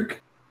morgue.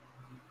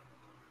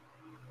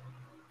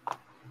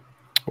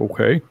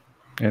 Okay.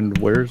 And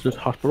where's this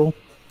hospital?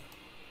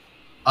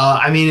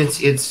 I mean,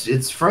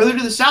 it's further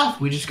to the south.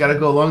 We just got to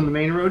go along the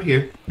main road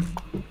here.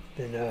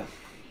 Then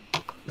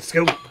let's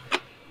go.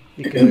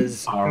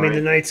 Because All I mean, the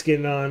right. night's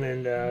getting on,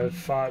 and I've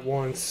fought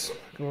once.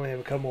 I can only have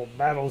a couple of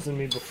battles in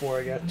me before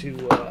I got to,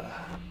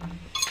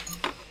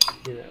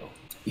 you know.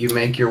 You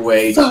make your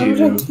way Sorry.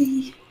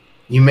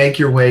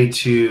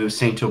 to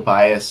St.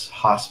 Tobias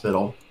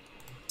Hospital,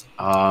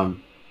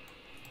 and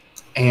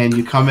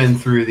you come in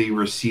through the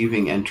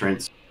receiving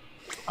entrance.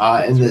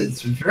 And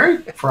it's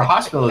for a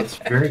hospital. It's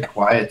very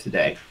quiet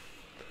today.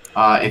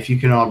 If you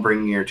can all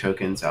bring your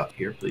tokens out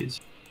here, please.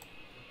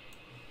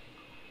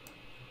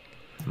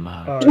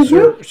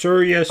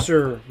 Sir, yes,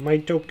 sir. My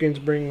tokens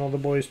bring all the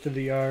boys to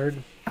the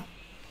yard.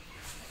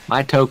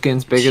 My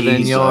token's bigger than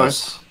Jesus.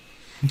 yours.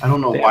 I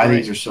don't know Damn why right.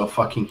 these are so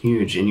fucking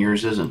huge and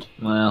yours isn't.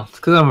 Well, it's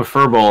because I'm a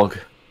furbolg.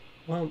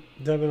 Well,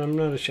 Devin, I'm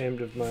not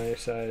ashamed of my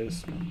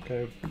size.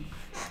 Okay.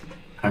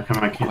 How come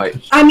I can't?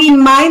 Quite. I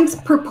mean, mine's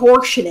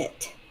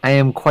proportionate. I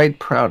am quite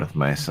proud of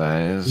my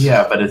size.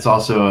 Yeah, but it's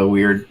also a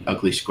weird,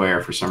 ugly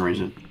square for some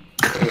reason.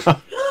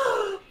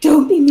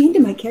 Don't be mean to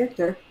my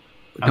character.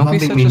 I'm not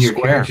being mean to your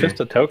It's character. just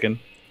a token,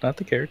 not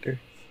the character.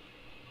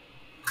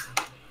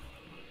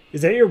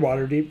 Is that your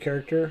Waterdeep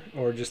character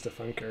or just a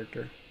fun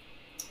character?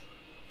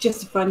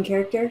 Just a fun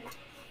character.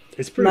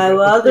 It's pretty My good.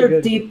 It's pretty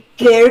good. Waterdeep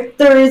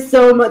character is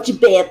so much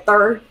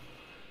better.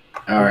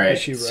 All right, Is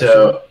she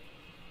so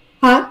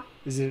Huh?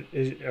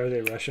 Are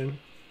they Russian?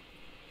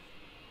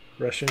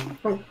 Russian?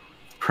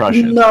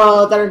 Prussian.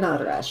 No, they're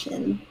not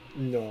Russian.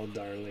 No,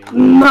 darling.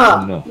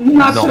 No, No.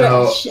 not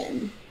No.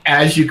 Russian.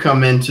 as you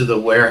come into the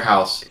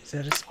warehouse, Is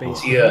that a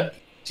space?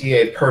 see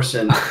a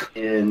person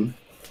in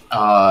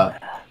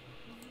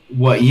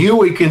what you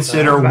would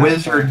consider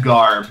wizard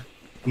garb.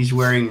 He's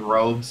wearing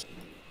robes.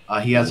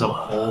 He has a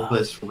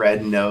bulbous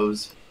red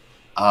nose,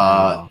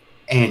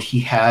 and he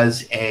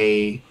has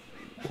an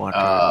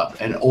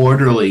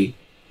orderly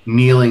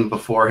kneeling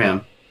before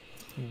him.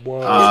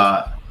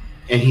 Whoa.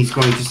 And he's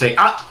going to say,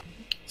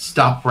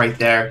 stop right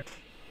there.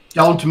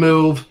 Don't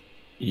move,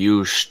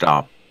 You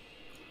stop.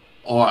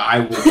 or I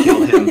will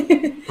kill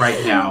him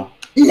right now.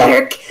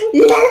 Lurk,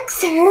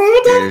 sir.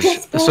 Don't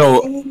There's- this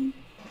so- person.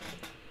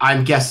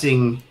 I'm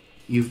guessing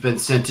you've been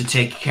sent to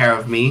take care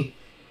of me.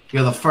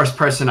 You're the first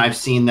person I've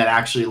seen that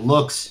actually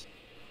looks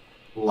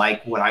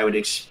like what I would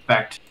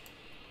expect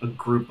a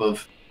group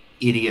of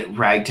idiot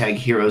ragtag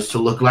heroes to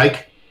look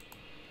like.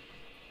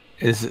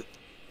 Is it?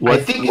 I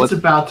think it's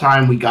about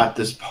time we got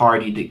this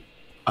party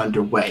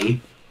underway.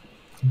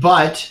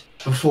 But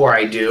before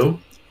I do,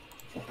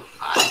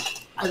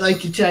 I'd like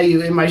to tell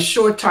you, in my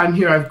short time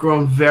here, I've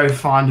grown very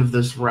fond of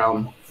this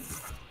realm.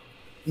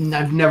 And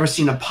I've never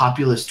seen a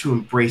populace to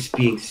embrace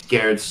being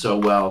scared so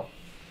well.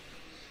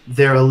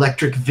 Their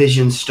electric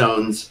vision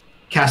stones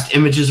cast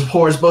images of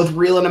horrors, both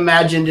real and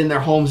imagined, in their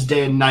homes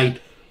day and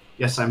night.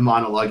 Yes, I'm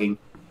monologuing.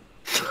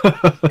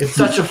 It's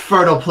such a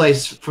fertile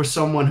place for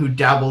someone who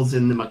dabbles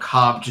in the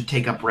macabre to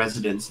take up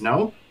residence,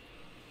 no?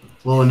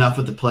 Well, enough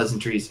with the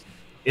pleasantries.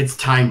 It's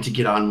time to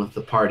get on with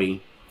the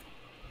party.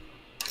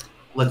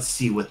 Let's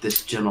see what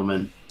this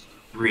gentleman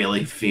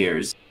really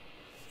fears.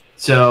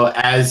 So,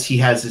 as he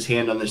has his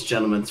hand on this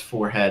gentleman's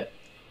forehead,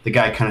 the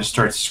guy kind of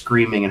starts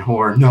screaming in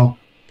horror. No,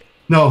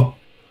 no,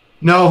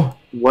 no.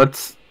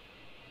 What's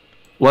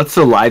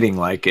the lighting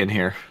like in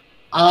here?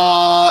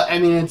 I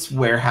mean, it's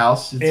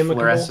warehouse. It's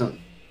Amicable.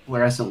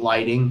 fluorescent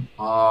lighting.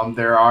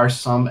 There are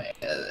some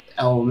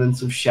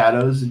elements of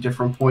shadows at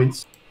different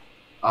points.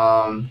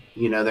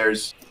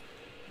 There's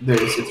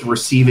it's a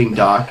receiving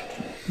dock,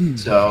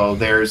 so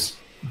there's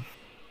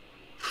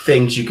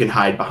things you can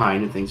hide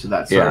behind and things of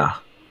that sort. Yeah.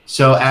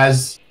 So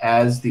as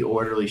the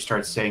orderly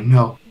starts saying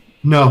no,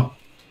 no,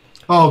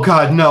 oh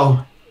God,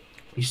 no,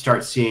 you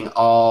start seeing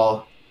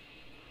all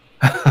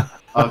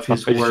of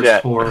his Oh, worst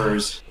shit.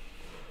 horrors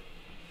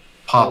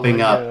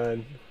popping up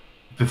God.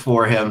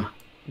 before him.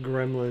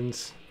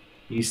 Gremlins.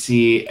 You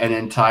see an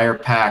entire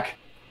pack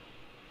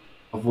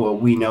of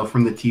what we know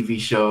from the TV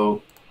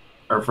show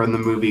or from the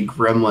movie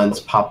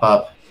Gremlins pop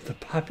up. The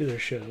popular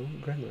show,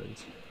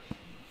 Gremlins.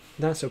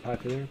 Not so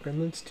popular,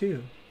 Gremlins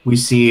 2. We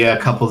see a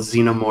couple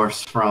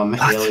xenomorphs from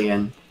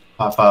Alien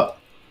pop up.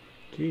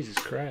 Jesus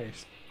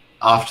Christ.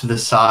 Off to the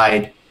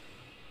side,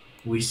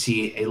 we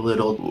see a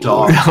little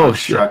dog Oh,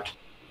 shit. construct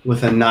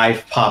with a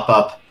knife pop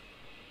up.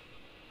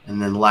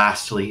 And then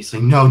lastly, he's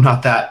like, no,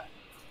 not that.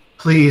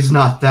 Please,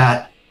 not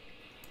that.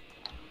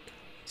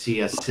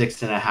 See a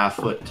 6.5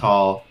 foot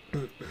tall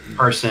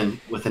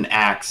person with an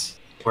axe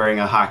wearing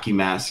a hockey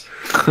mask.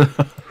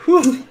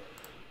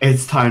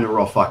 It's time to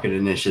roll fucking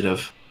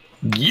initiative.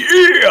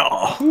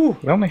 Yeah!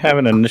 We only have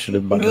an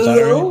initiative button. Is that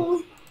right?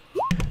 No.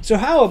 So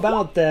how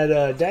about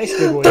that dice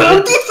giveaway?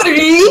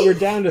 23. We're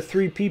down to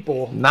 3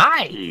 people.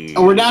 Nice.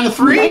 Oh, we're down to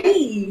 3?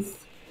 Nice.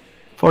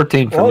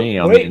 14 for me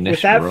on the wait, with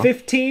initiative that roll.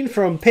 15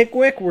 from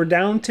Pickwick, we're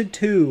down to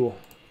 2.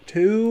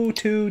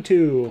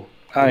 2.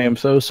 I am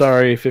so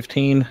sorry,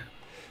 15.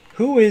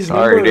 Who is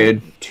Sorry, number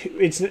dude. 2?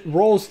 It's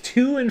rolls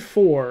 2 and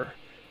 4.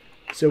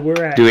 So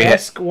we're at Do we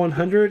Esk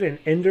 100 and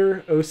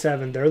Ender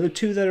 07. They're the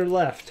 2 that are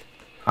left.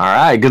 All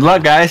right, good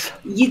luck, guys.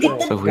 You get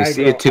So the if we Guy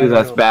see girl, a 2, I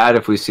that's know. bad.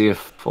 If we see a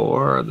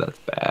 4, that's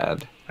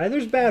bad.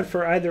 Either's bad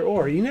for either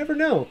or. You never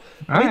know.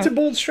 All It's a right.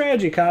 bold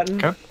strategy,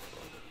 Cotton. Okay.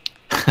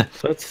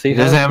 So let's see. He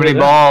doesn't how have any good-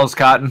 balls,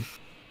 Cotton.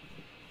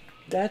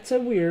 That's a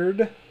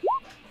weird.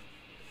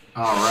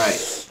 All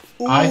right.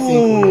 I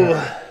think we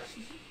have...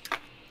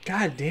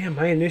 God damn,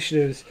 my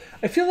initiatives.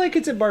 I feel like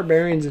it's a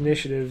barbarian's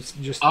initiatives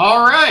just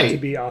All to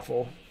right. be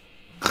awful.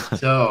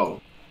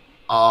 So,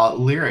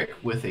 Lyric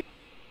with a...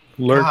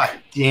 Lurk. God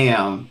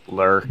damn.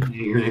 Lurk.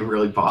 Your name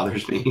really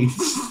bothers me.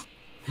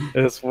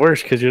 It's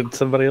worse because you're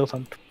somebody else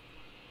on.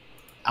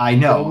 I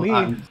know.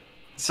 Tell me.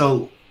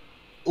 So,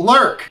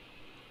 Lurk,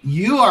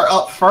 you are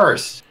up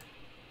first.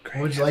 Great.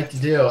 What would you like to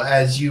do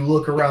as you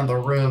look around the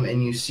room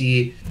and you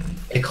see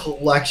a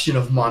collection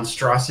of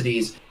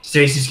monstrosities?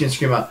 Stacy's gonna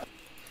scream out,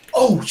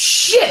 "Oh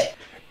shit!"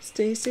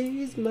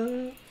 Stacy's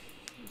mom.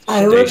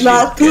 I would Stacy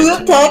like to gets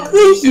attack the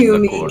in the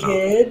human corner.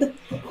 kid.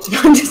 No,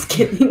 I'm just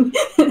kidding.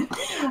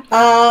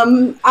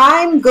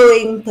 I'm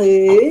going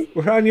to.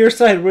 We're on your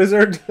side,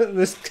 wizard.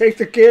 Let's take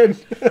the kid.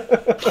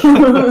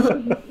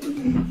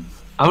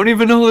 I don't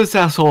even know this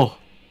asshole.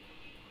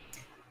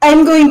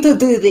 I'm going to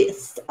do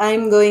this.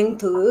 I'm going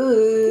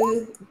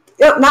to.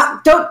 No,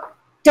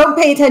 don't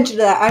pay attention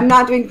to that. I'm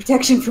not doing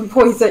protection from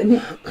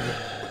poison.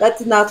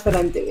 That's not what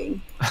I'm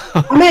doing.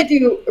 I'm gonna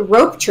do a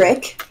rope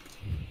trick,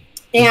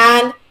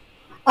 and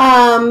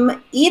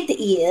it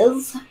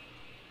is.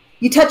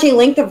 You touch a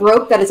length of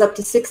rope that is up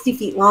to 60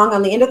 feet long.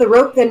 On the end of the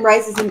rope then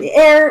rises in the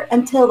air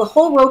until the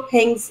whole rope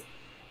hangs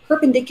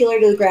perpendicular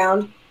to the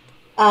ground.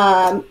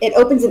 It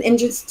opens and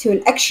enters to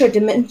an extra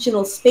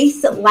dimensional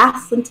space that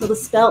lasts until the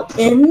spell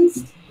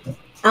ends.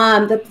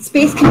 The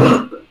space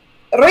can be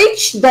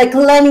reached by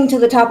climbing to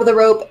the top of the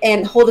rope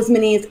and hold as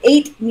many as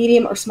 8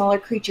 medium or smaller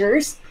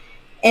creatures.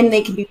 And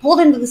they can be pulled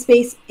into the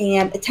space,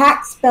 and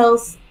attacks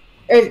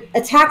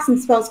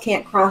and spells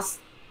can't cross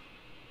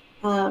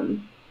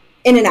in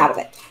and out of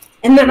it.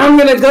 And then I'm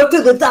gonna go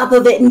to the top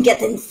of it and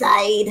get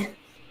inside.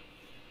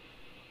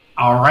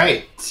 All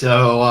right.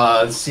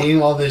 So,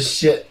 seeing all this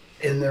shit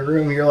in the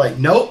room, you're like,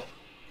 "Nope."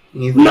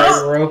 And you throw No.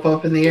 your rope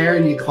up in the air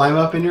and you climb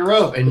up in your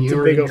rope, and It's a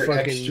you're big in old your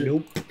fucking extra.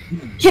 nope.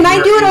 Can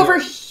I do it You're- over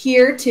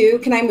here too?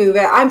 Can I move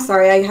it? I'm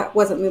sorry, I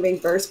wasn't moving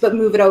first, but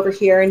move it over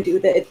here and do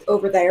it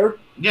over there.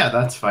 Yeah,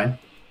 that's fine.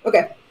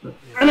 Okay.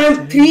 And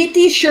I'm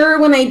pretty sure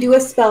when I do a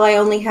spell, I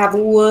only have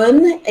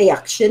 1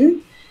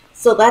 action.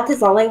 So that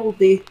is all I will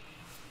do.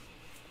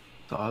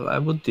 All I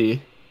will do.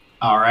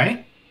 All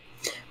right.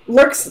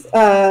 Lurk's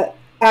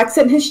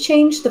accent has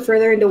changed the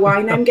further into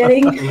wine I'm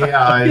getting.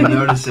 Yeah, I'm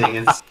noticing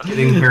it's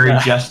getting very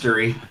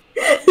gestury.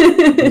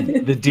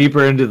 The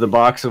deeper into the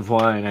box of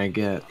wine I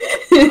get.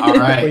 All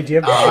right. Wait, do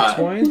you have box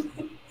wine?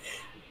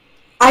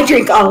 I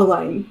drink all the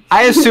wine.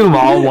 I assume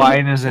all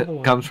wine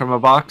comes from a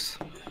box.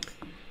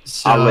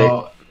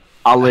 So,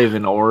 I'll live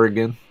in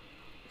Oregon.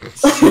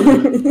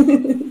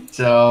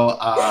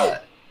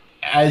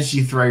 As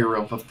you throw your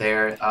rope up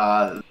there,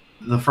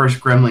 the first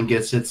gremlin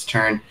gets its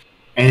turn,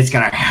 and it's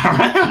gonna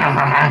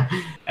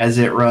as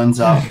it runs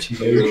up to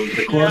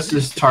the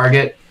closest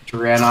target,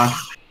 Tyrannoc,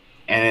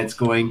 and it's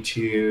going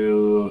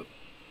to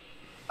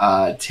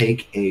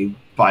take a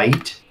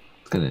bite.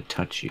 It's gonna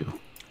touch you.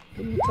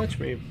 Don't touch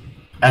me.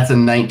 That's a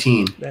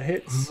 19. That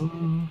hits.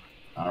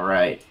 All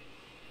right.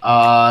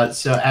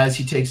 So as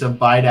he takes a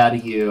bite out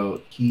of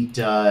you, he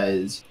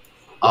does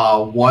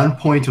 1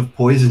 point of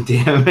poison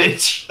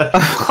damage.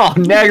 Oh,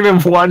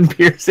 -1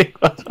 piercing.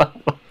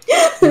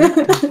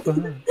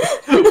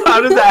 How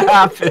did that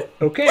happen?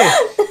 Okay.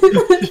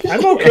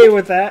 I'm okay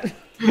with that.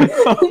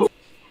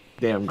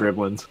 Damn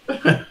gremlins.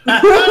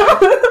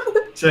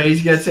 So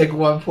he's gonna take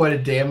 1 point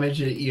of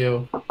damage at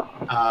you.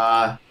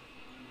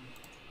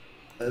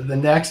 The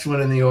next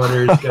one in the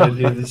order is gonna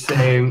do the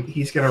same.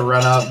 He's gonna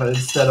run up, but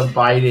instead of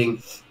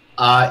biting,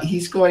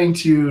 he's going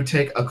to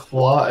take a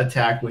claw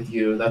attack with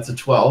you. That's a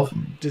 12.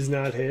 Does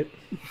not hit.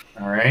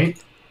 All right.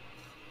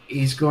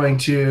 He's going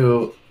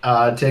to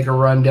take a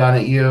run down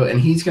at you, and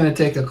he's going to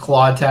take a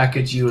claw attack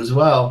at you as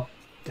well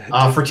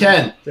for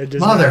 10. That does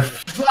Mother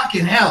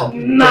fucking hell.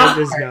 That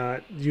does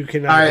not. You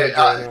cannot. All hit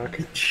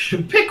right,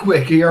 Draenor.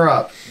 Pickwick, you're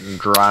up.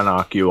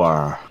 Draenor, you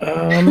are.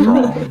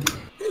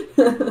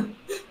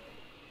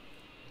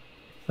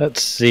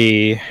 Let's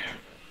see.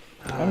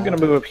 I'm gonna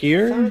move up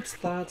here,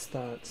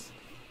 Thoughts.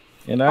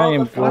 and I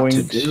am going What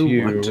to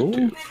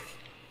do?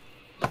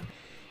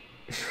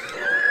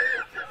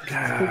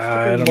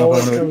 I don't know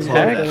if I'm going to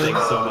I love that attack. thing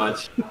so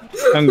much.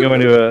 I'm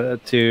going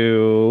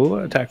to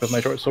attack with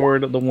my short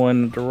sword, the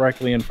one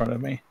directly in front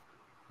of me.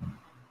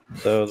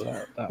 So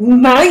that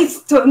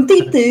Nice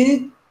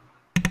 22.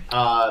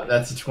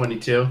 That's a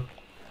 22.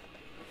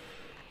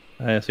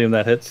 I assume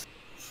that hits.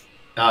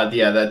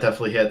 Yeah, that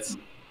definitely hits.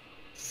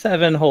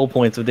 7 whole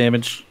points of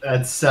damage.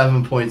 That's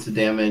 7 points of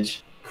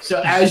damage.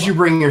 So as you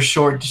bring your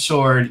short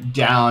sword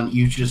down,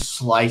 you just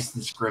slice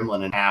this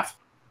gremlin in half,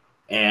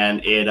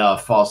 and it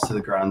falls to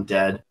the ground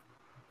dead.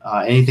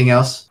 Anything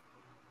else?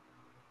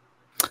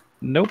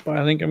 Nope,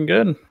 I think I'm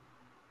good.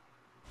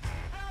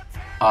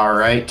 All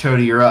right,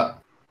 Toady, you're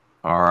up.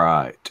 All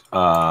right.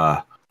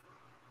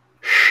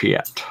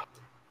 Shit.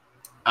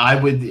 I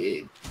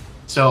would.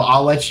 So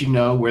I'll let you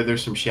know where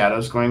there's some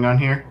shadows going on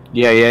here.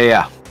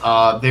 Yeah.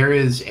 There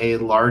is a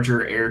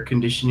larger air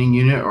conditioning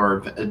unit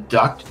or a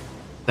duct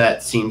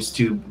that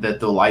that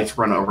the lights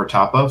run over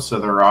top of. So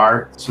there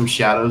are some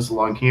shadows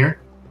along here.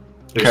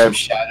 There's Okay. some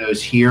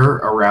shadows here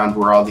around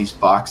where all these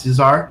boxes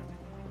are.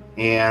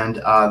 And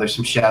there's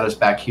some shadows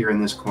back here in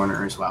this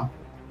corner as well.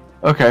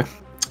 Okay.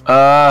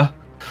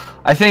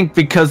 I think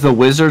because the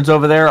wizard's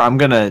over there, I'm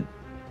gonna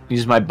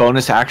use my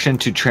bonus action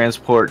to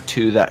transport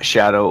to that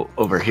shadow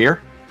over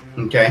here.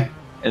 Okay.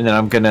 And then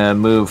I'm gonna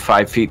move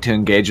 5 feet to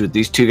engage with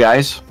these two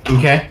guys.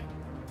 Okay.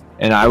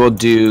 And I will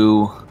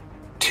do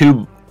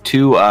two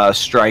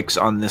strikes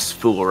on this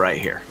fool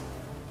right here.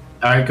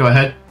 All right, go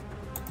ahead.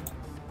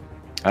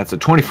 That's a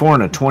 24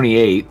 and a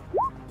 28.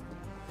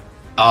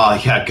 Oh,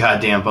 yeah,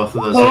 goddamn, both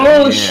of those.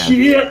 Oh, hit.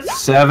 shit.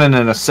 7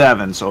 and a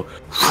 7, so...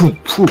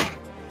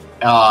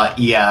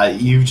 Yeah,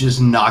 you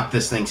just knocked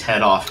this thing's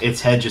head off.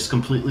 Its head just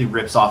completely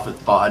rips off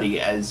its body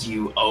as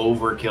you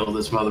overkill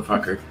this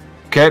motherfucker.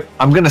 Okay,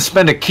 I'm gonna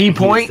spend a key He's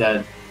point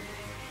dead.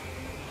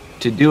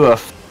 to do a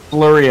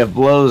flurry of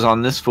blows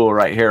on this fool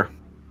right here.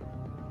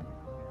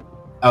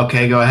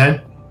 Okay, go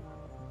ahead.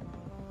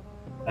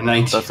 A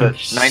 19.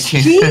 That's a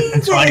 19.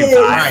 Jesus.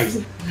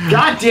 25.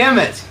 God damn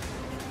it!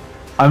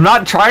 I'm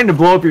not trying to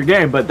blow up your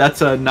game, but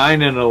that's a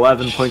 9 and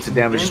 11 points of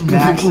damage.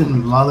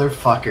 Maxon,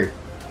 motherfucker.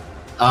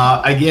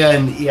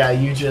 Again, yeah,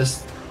 you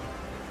just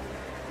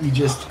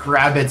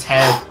grab its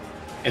head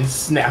and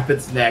snap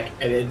its neck,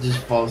 and it just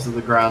falls to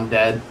the ground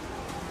dead.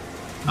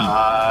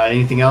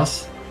 Anything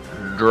else?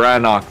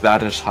 Draenok,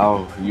 that is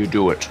how you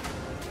do it.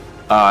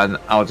 And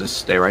I'll just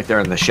stay right there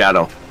in the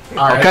shadow. All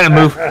I'll right. kind of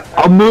move.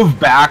 I'll move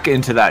back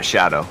into that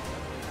shadow.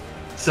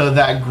 So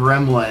that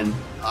gremlin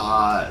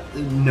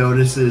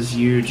notices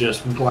you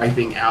just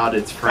wiping out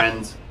its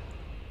friends,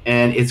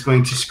 and it's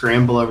going to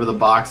scramble over the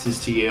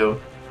boxes to you,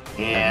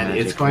 and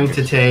Magic it's going to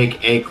fingers.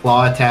 take a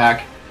claw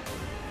attack.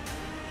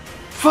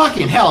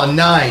 Fucking hell, a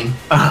 9.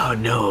 Oh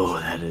no,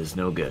 that is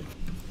no good.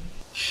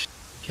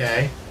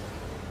 Okay.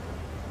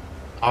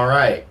 All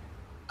right.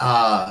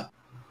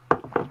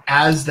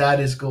 As that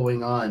is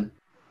going on,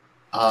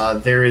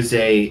 there is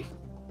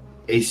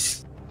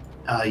you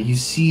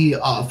see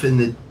off in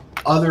the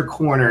other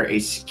corner a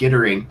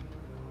skittering,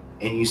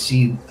 and you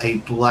see a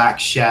black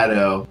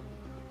shadow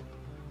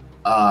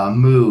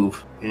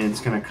move, and it's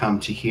going to come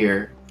to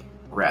here,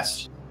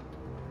 rest.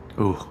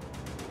 Ooh.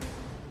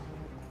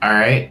 All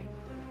right.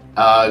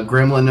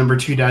 Gremlin number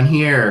 2 down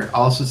here,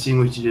 also seeing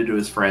what you did to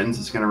his friends,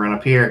 is going to run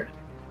up here.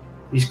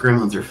 These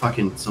gremlins are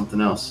fucking something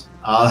else.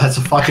 That's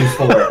a fucking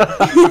 4.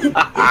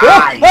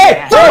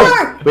 Hey!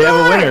 We have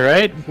a winner,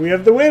 right? We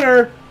have the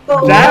winner.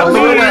 Oh, That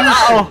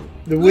wow. means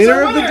the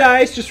winner of the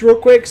dice. Just real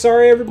quick.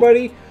 Sorry,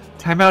 everybody.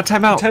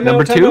 Timeout. Number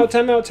Number 2.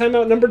 Time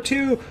out. Number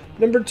two.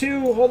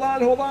 Hold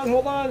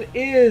on.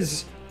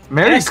 Is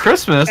Merry Ask-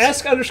 Christmas.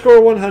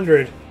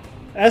 Esk_100.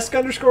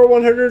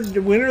 Esk_100.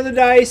 The winner of the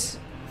dice.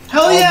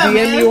 Hell I'll yeah, DM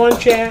man! you on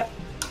chat.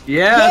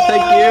 Yeah,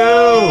 thank you.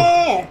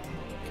 Yeah.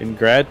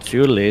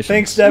 Congratulations.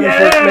 Thanks, Devin, for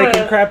Yeah.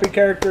 making crappy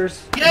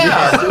characters.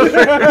 Yeah,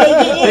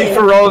 Thanks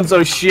for rolling so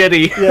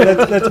shitty. Yeah,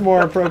 that's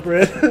more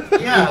appropriate.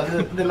 yeah.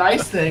 The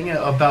nice thing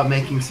about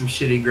making some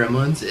shitty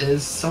gremlins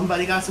is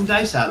somebody got some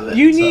dice out of it.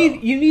 you so,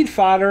 need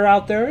fodder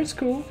out there. It's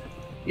cool.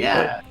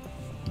 yeah.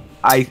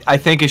 I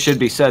think it should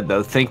be said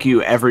though. Thank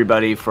you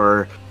everybody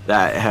for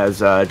that has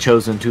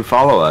chosen to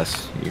follow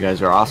us. You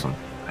guys are awesome.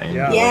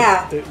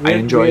 Yeah. We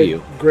enjoy we had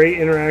you. Great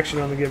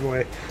interaction on the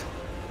giveaway.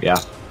 Yeah.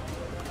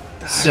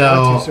 I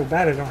So want to so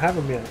bad I don't have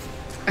them yet.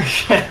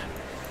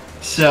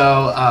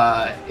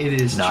 it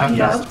is Not Chucky.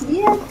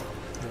 yet. Yeah.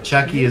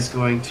 Chucky is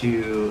going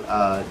to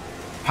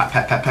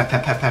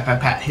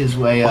pat his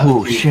way up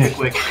Oh, to shit.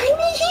 Pickwick, Tiny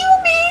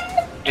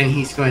human. and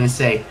he's going to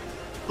say,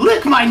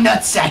 "Lick my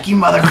nutsack, you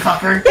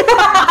motherfucker!"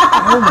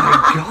 Oh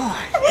my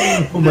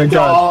god. Oh my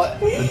god.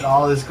 The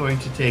doll is going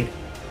to take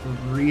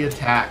 3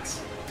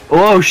 attacks.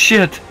 Oh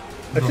shit.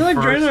 I feel like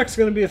The first- Draenok's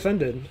gonna be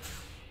offended.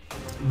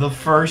 The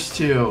first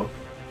 2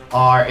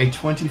 are a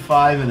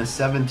 25 and a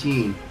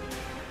 17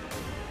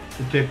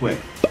 to Pickwick.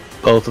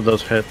 Both of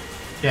those hit.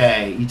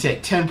 Okay, you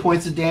take 10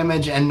 points of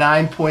damage and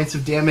 9 points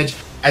of damage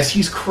as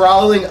he's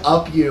crawling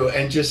up you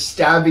and just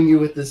stabbing you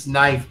with this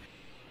knife.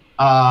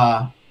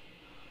 So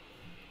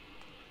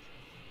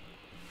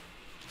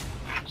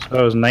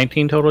it was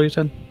 19 total, you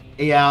said?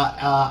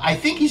 Yeah, I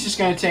think he's just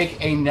going to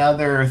take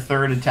another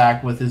third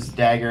attack with his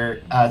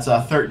dagger. It's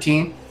a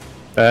 13.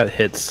 That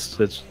hits.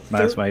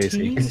 That's my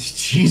AC.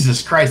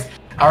 Jesus Christ.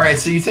 All right,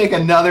 so you take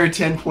another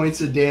 10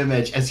 points of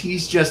damage as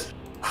he's just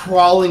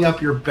crawling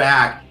up your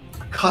back,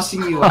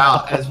 cussing you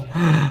out, as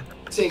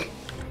saying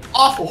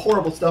awful,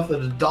 horrible stuff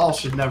that a doll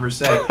should never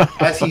say,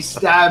 as he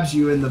stabs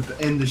you in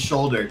the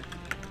shoulder.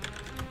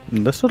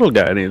 This little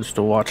guy needs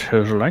to watch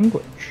his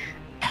language.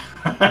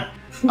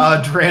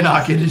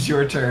 Draenok, it is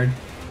your turn.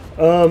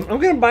 I'm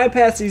gonna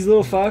bypass these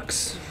little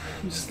fucks.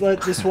 Just let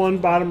this one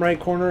bottom right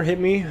corner hit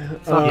me.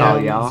 He's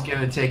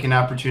gonna take an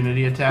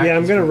opportunity attack. Yeah,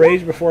 I'm gonna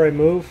rage before I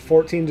move.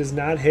 14 does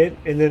not hit,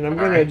 and then I'm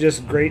gonna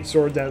just great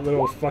sword that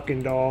little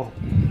fucking doll.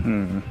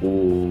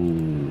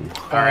 Ooh.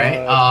 All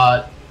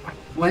right.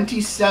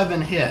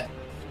 27 hit.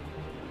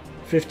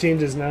 15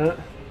 does not.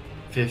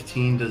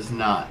 15 does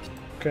not.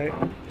 Okay,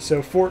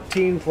 so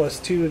 14 plus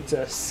 2,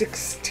 it's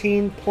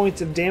 16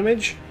 points of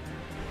damage.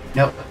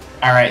 Nope.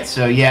 All right.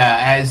 So yeah,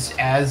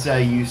 as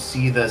you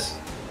see this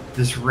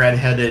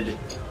red-headed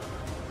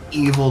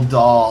evil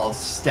doll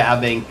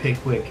stabbing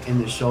Pickwick in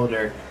the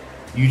shoulder,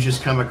 you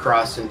just come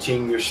across and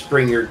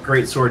spring your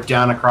great sword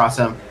down across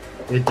him.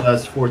 It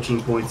does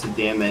 14 points of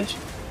damage,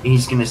 and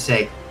he's gonna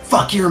say,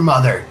 "Fuck your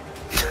mother."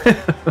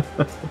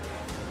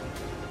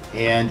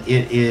 And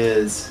it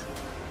is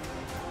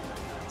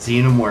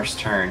Xenomorph's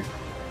turn.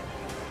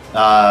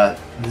 The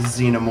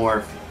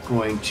Xenomorph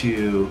going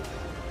to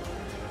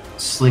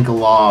slink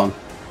along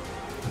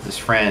with his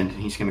friend.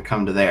 He's going to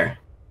come to there.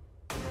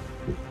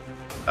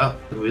 Oh,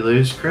 did we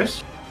lose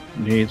Chris?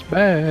 He's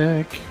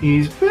back.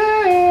 He's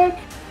back.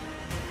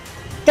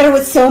 There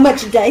was so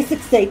much dice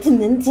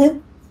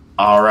excitement.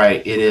 All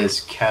right, it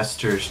is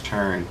Kester's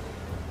turn.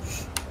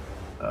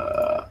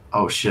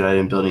 Oh shit! I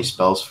didn't build any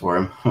spells for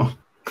him.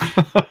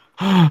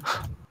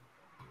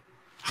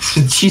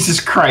 Jesus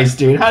Christ,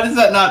 dude! How does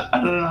that not?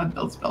 I don't know how to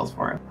build spells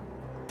for him.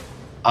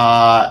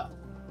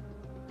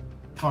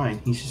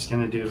 Fine. He's just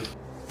gonna do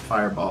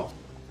fireball.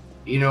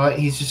 You know what?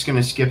 He's just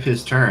gonna skip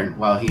his turn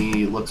while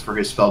he looks for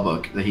his spell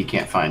book that he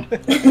can't find.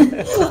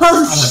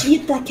 Oh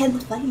shit! I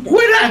can't find it.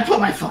 Where did I put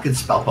my fucking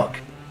spell book?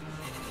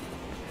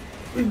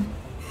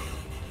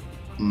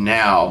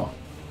 Now,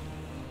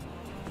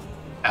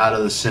 out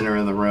of the center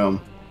of the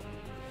room,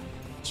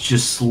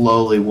 just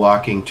slowly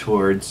walking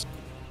towards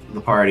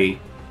the party,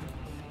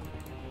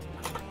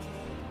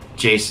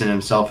 Jason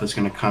himself is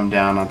going to come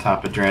down on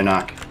top of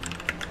Draenok,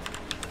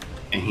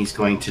 and he's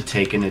going to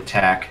take an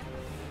attack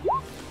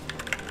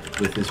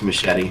with his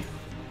machete.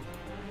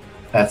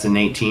 That's an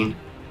 18.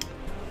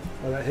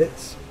 Oh, that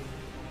hits.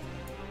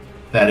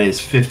 That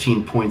is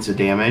 15 points of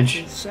damage.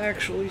 It's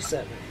actually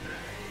 7.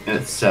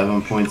 That's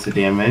 7 points of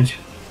damage.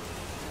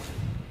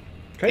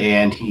 Okay.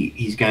 And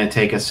he's going to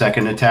take a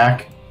second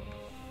attack.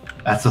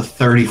 That's a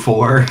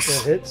 34. That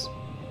hits.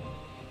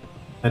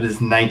 That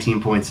is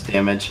 19 points of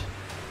damage.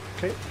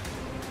 Okay.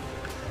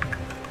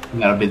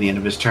 And that'll be the end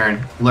of his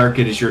turn. Lurk,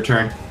 it is your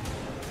turn.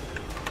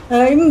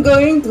 I'm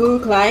going to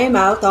climb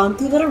out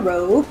onto the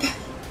rope.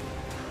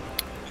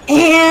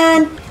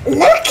 And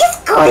Lurk is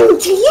going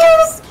to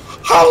use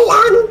her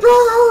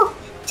longbow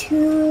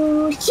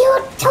to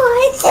shoot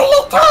towards the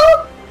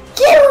little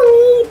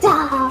gloomy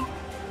doll.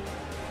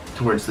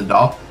 Towards the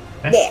doll.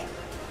 Okay.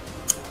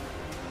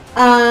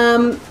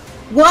 Yeah.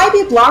 Will I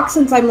be blocked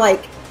since I'm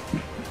like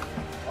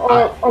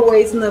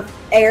always in the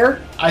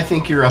air? I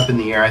think you're up in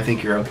the air. I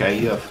think you're okay.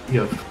 You have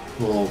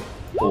full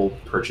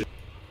purchase.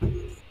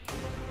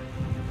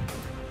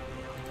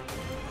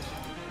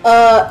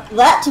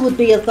 That would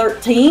be a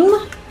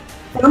 13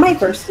 for my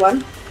first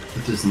one.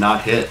 It does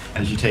not hit.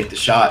 As you take the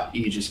shot,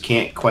 you just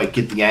can't quite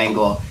get the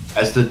angle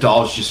as the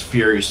doll's just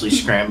furiously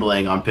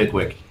scrambling on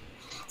Pickwick.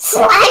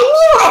 Slimy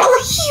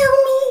little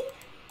human.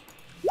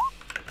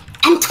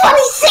 And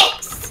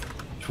 26.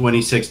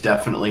 26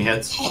 definitely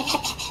hits.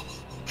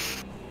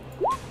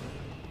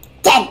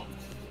 Dead.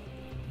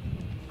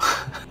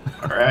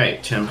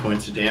 Alright, 10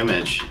 points of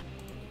damage.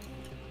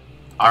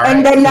 Alright.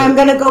 And then I'm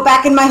gonna go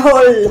back in my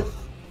hole.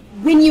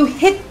 When you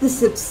hit the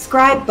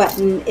subscribe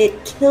button,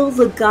 it kills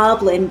a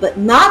goblin, but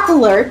not the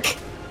Lurk.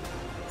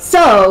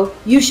 So,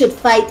 you should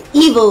fight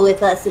evil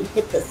with us and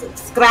hit the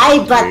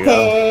subscribe button.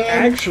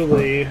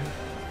 Actually,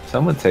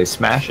 Some would say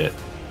smash it.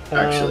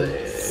 Actually,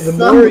 the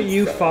more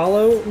you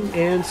follow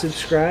and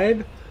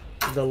subscribe,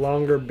 the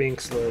longer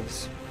Binks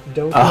lives.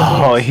 Don't. kill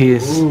Oh,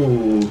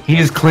 Binks.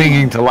 he's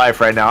clinging to life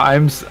right now.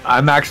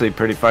 I'm actually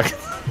pretty fucking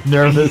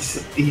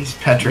nervous. He's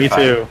Me petrified.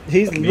 too.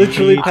 He's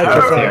literally Out of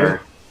petrified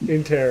terror.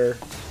 in terror.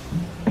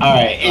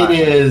 Alright, it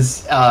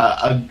is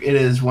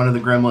one of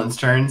the gremlins'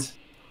 turns.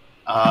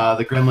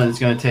 The gremlin is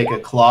going to take a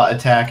claw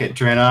attack at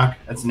Draenok.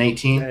 That's an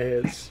 18. That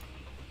is.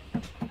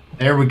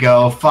 There we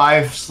go.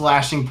 5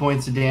 slashing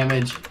points of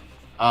damage.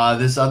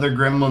 This other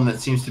gremlin that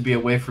seems to be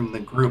away from the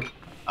group,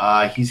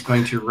 he's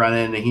going to run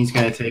in and he's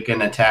going to take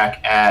an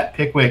attack at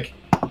Pickwick.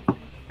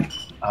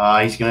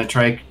 He's gonna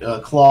try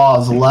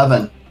claws.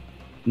 11.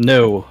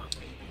 No.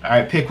 All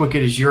right, Pickwick,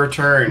 it is your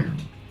turn.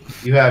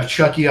 You have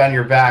Chucky on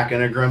your back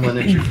and a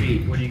gremlin at your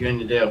feet. What are you going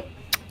to do?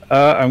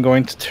 I'm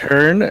going to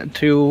turn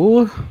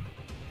to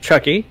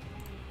Chucky,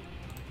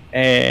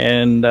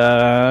 and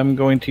I'm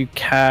going to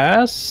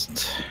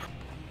cast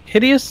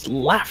Hideous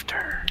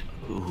Laughter.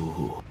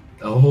 Ooh.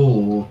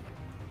 Oh.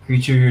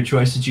 Creature of your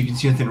choice that you can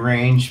see within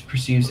range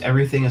perceives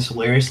everything as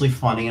hilariously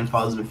funny and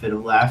falls in a fit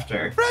of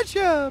laughter.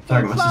 Friendship.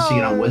 Target must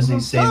succeed on a wisdom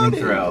saving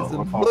throw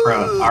or fall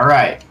prone. All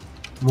right.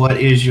 What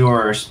is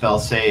your spell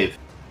save?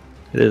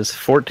 It is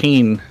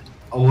 14.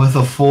 With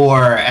a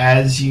 4,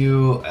 as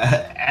you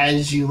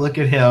look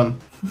at him,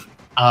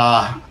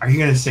 are you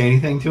gonna say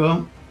anything to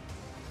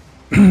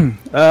him?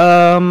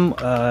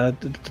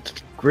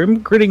 Grim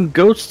gritting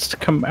ghosts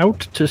come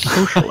out to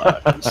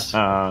socialize.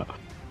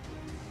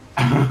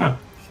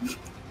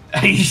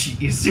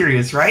 You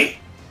serious, right?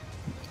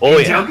 Oh You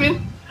yeah.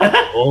 joking?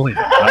 Oh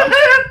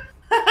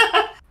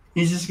yeah.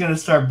 He's just gonna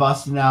start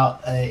busting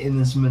out in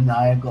this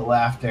maniacal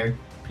laughter.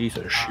 Piece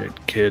of shit,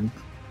 kid.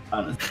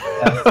 Honestly,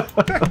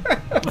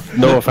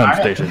 No offense,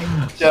 Alright. Stacy.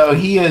 So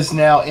he is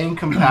now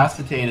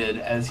incapacitated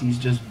as he's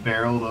just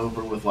barreled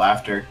over with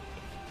laughter.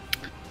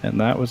 And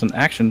that was an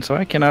action, so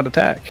I cannot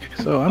attack.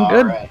 So I'm All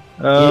good. right.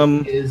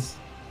 Um, It is.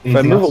 If I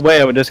anything move else?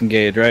 away, I would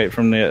disengage, right,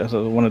 from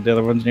one of the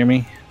other ones near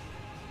me.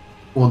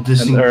 Well,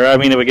 Or I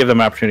mean, it would give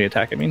them opportunity to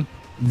attack. I mean,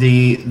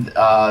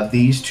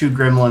 these two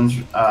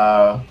gremlins.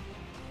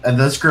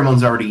 This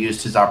gremlin's already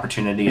used his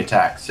opportunity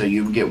attack, so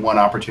you get one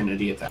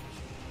opportunity attack.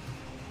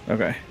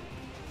 okay.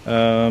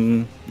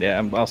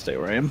 Yeah, I'll stay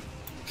where I am.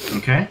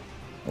 Okay.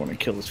 I want to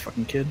kill this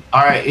fucking kid.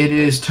 All right. It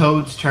is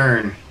Toad's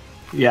turn.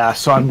 Yeah,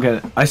 so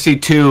I see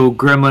two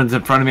gremlins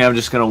in front of me. I'm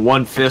just gonna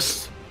one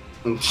fist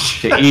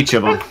to each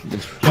of them.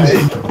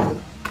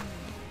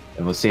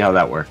 And we'll see how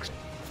that works.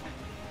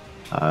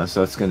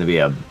 So it's gonna be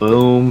a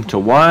boom to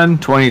 1,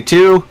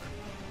 22,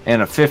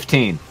 and a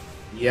 15.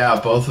 Yeah,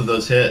 both of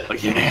those hit.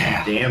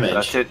 Yeah. Damage.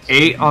 That's it.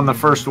 8 on the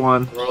first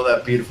one, Roll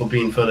that beautiful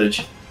bean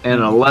footage. and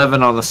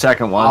 11 on the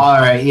second one. All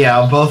right,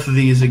 yeah, both of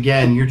these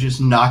again. You're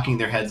just knocking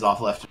their heads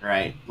off left and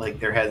right. Like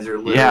their heads are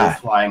literally Yeah.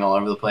 flying all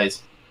over the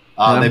place.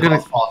 And They I'm gonna-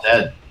 both fall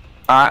dead.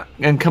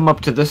 And come up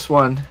to this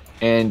one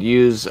and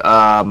use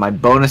my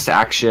bonus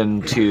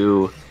action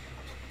to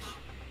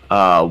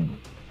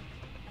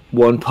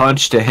one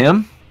punch to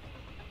him.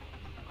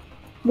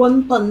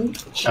 One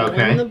punch.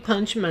 Okay. The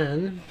punch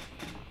man.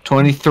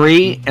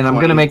 23, and I'm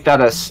 20. gonna make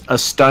that a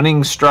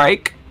stunning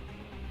strike.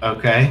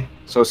 Okay.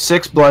 So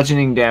 6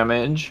 bludgeoning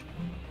damage.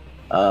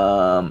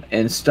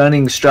 And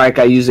stunning strike,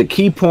 I use a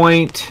key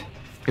point.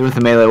 Hit with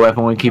a melee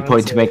weapon, one key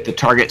point to make the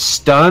target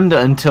stunned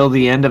until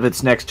the end of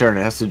its next turn.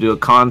 It has to do a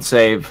con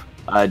save,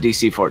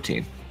 DC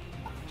 14.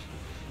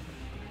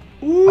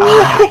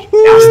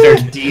 After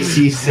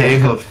DC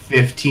save of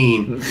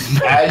 15,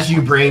 as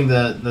you bring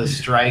the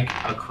strike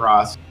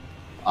across,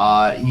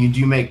 you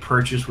do make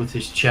purchase with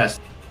his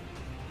chest,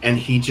 and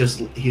he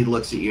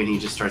looks at you and he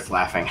just starts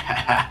laughing.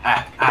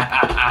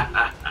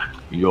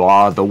 You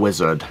are the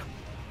wizard.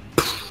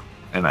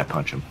 And I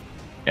punch him.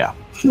 Yeah.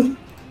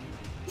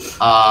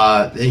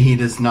 He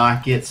does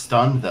not get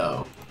stunned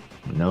though.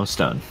 No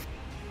stun.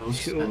 No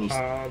stun.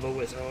 The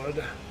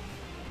wizard.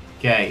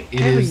 Okay, it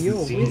Harry, is. you're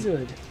the a scene.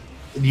 wizard.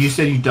 You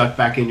said you ducked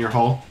back in your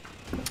hole.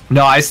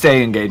 No, I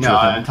stay engaged No,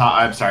 with him.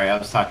 I'm sorry. I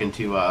was talking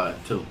to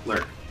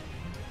Lurk.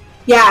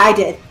 Yeah, I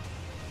did.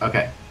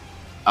 Okay.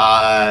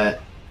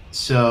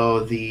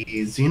 So the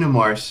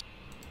xenomorphs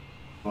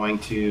are going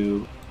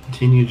to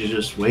continue to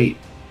just wait,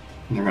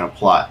 and they're going to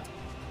plot.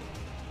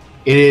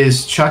 It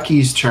is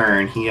Chucky's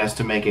turn. He has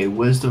to make a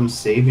wisdom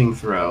saving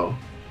throw.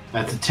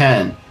 That's a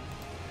 10.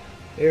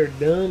 They're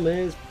dumb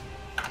as.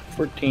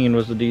 14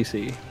 was the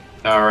DC.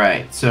 All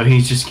right. So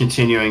he's just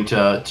continuing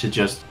to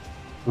just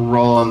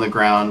roll on the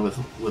ground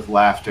with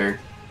laughter.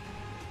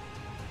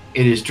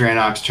 It is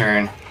Draenok's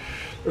turn.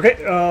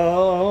 Okay,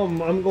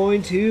 I'm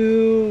going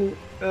to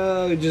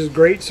just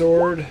great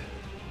sword.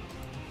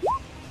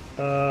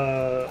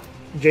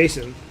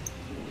 Jason,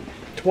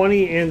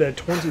 20 and a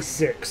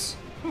 26.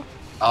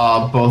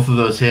 Both of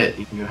those hit.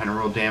 You can go ahead and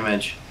roll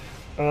damage.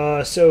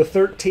 So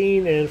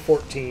 13 and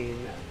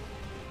 14.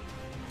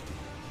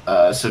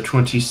 So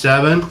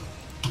 27.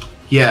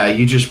 Yeah,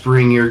 you just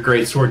bring your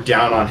great sword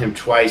down on him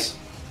twice.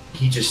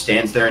 He just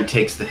stands there and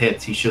takes the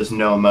hits. He shows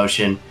no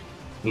emotion.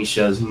 He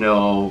shows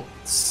no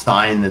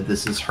sign that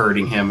this is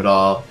hurting him at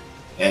all.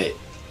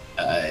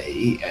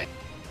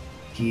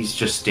 He's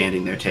just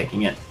standing there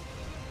taking it.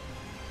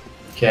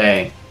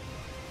 Okay.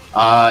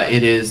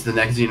 It is the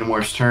next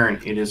Xenomorph's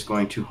turn. It is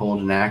going to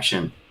hold an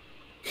action.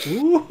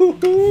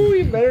 Ooh,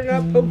 you better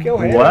not poke your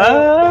head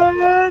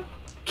out. What?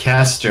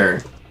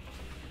 Caster.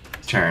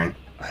 Turn.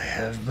 I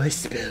have my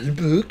spell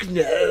book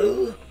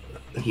now.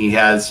 He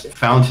has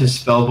found his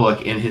spell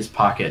book in his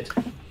pocket.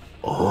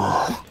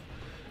 Oh.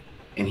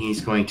 And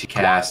he's going to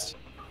cast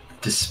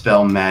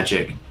Dispel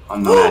Magic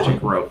on the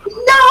magic rope. No!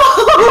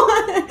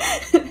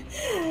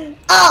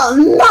 Oh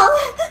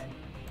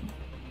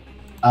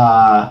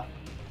no!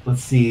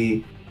 Let's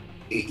see.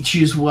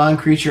 choose one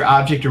creature,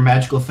 object, or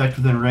magical effect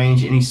within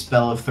range. Any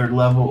spell of 3rd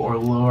level or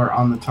lower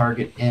on the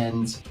target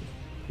ends.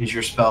 Is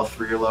your spell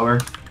 3 or lower?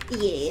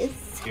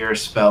 Yes. Your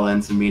spell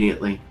ends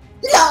immediately.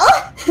 No.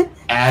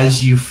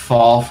 As you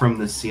fall from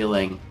the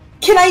ceiling,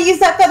 Can I use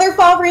that feather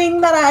fall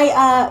ring that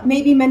I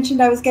maybe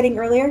mentioned I was getting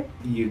earlier?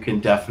 you can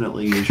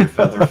definitely use your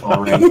feather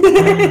fall ring.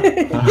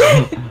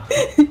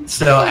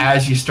 So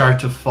as you start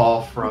to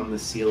fall from the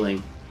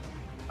ceiling,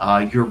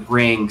 your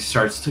ring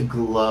starts to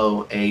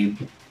glow a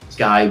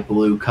sky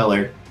blue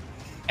color,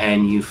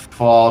 and you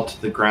fall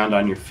to the ground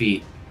on your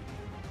feet.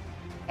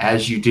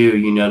 As you do,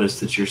 you notice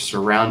that you're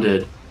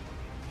surrounded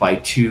by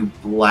 2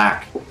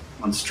 black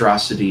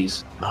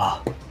monstrosities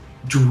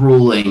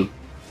drooling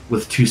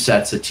with 2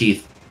 sets of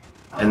teeth,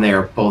 and they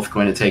are both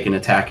going to take an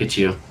attack at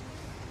you.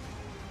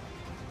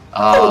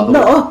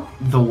 No.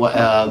 The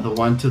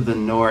one to the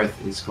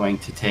north is going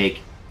to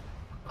take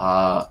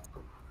a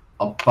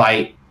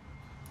bite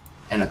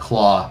and a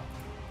claw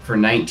for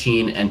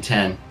 19 and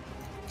 10.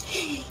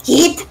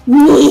 It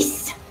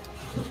miss.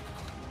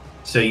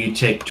 So you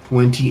take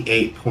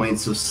 28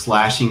 points of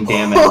slashing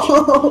damage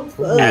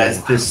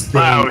as this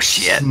thing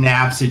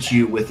snaps at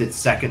you with its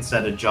second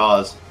set of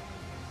jaws.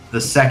 The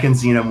second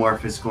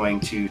xenomorph is going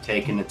to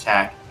take an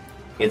attack.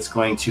 It's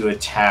going to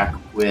attack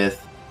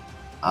with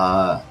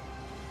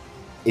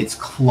its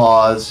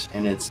claws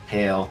and its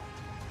tail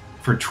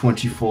for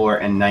 24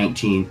 and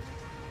 19.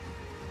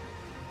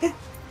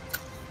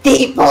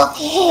 They both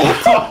hit.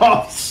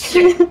 Oh,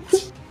 shit.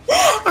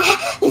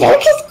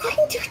 Luke is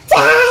going to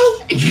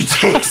die. You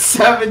take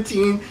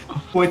 17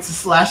 points of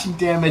slashing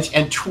damage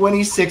and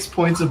 26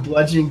 points of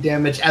bludgeoning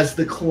damage as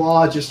the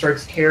claw just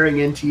starts tearing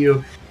into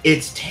you.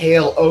 Its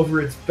tail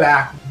over its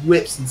back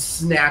whips and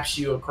snaps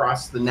you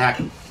across the neck.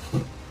 Can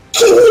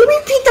you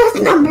repeat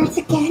those numbers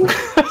again?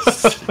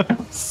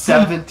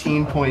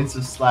 17 points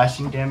of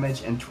slashing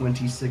damage and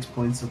 26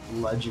 points of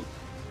bludgeoning.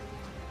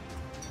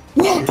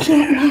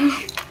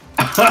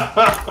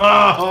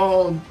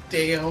 Oh,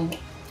 damn.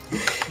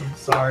 I'm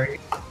sorry.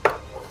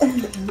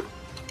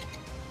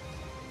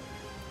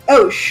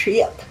 Oh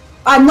shit.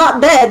 I'm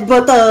not dead,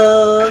 but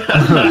I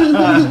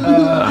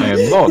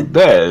am not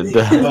dead.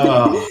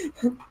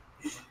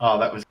 Oh,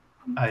 that was.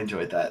 I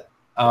enjoyed that.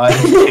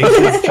 It's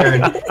Jason's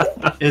turn.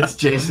 It's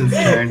Jason's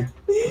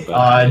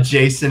turn.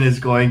 Jason is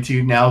going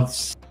to now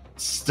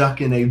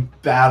stuck in a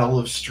battle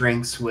of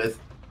strengths with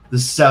the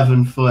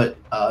 7-foot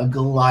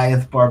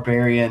Goliath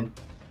barbarian.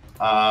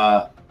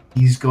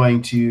 He's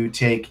going to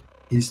take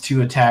his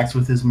 2 attacks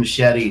with his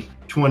machete,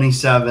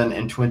 27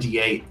 and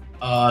 28.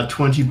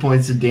 20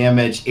 points of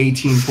damage,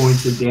 18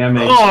 points of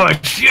damage. Oh,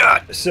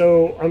 shit!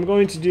 So I'm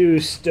going to do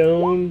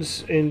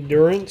Stone's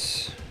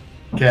Endurance.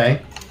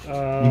 Okay.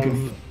 You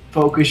can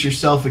focus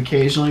yourself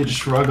occasionally to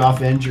shrug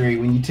off injury.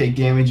 When you take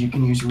damage, you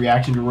can use a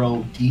reaction to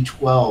roll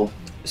d12.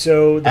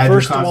 So the Add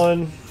your first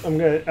one,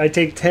 I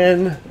take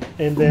 10,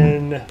 and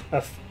then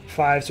a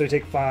 5, so I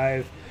take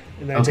 5,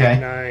 and then I Okay. take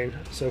 9,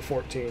 so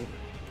 14.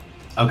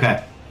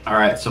 Okay. All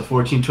right. So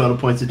 14 total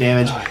points of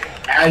damage.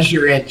 As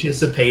you're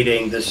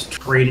anticipating this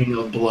trading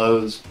of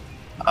blows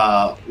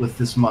with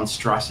this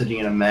monstrosity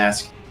in a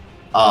mask,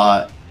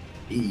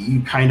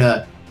 you kind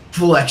of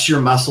flex your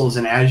muscles,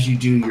 and as you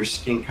do, your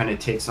skin kind of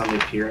takes on the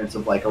appearance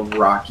of like a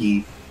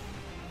rocky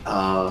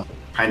kind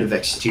of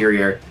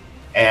exterior.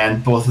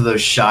 And both of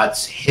those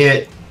shots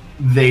hit.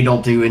 They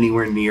don't do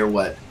anywhere near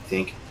what I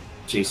think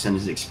Jason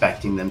is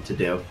expecting them to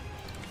do.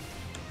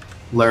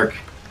 Lurk,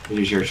 it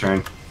is your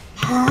turn.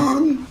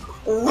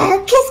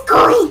 Lurk is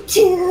going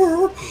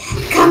to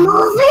come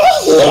over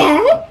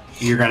here.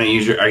 You're gonna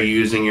use your. Are you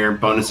using your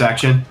bonus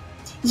action?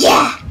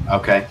 Yeah.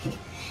 Okay.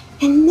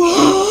 And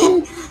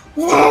then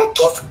Lurk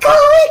is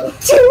going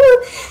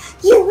to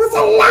use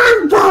a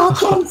longbow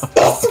against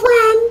this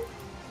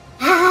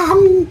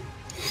one.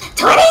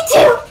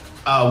 22.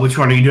 Which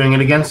one are you doing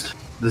it against?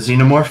 The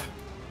xenomorph.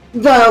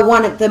 the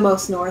one at the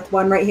most north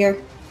one right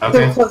here.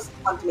 Okay. The closest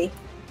one to me.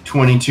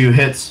 22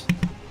 hits.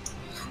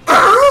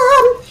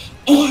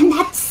 And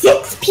that's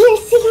 6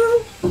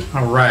 piercing.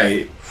 All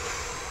right.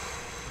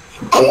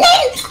 And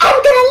then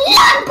I'm gonna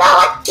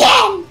longbow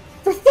again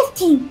for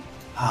 15.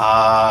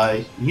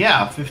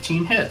 Yeah,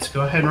 15 hits.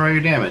 Go ahead and roll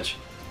your damage.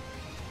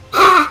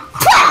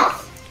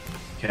 12.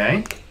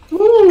 Okay.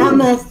 I'm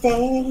gonna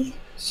say.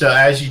 So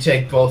as you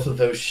take both of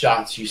those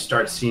shots, you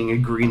start seeing a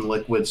green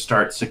liquid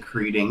start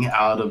secreting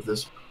out of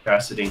this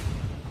monstrosity.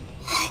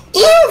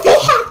 Ew, they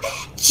have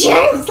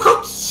germs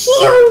like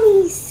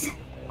humans.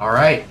 All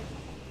right.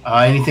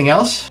 Anything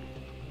else?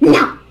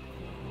 No.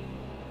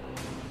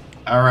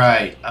 All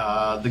right.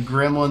 The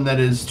gremlin that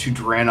is to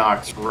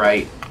Dranock's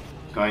right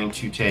going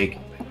to take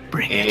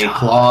a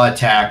claw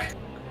attack.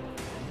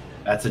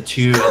 That's a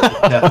 2. That's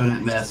a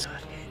definite miss.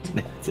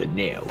 It's a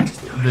nail.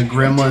 The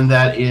gremlin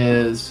that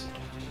is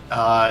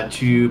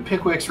to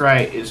Pickwick's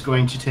right is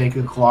going to take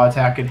a claw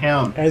attack at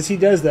him. As he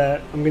does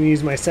that, I'm going to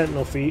use my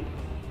Sentinel feat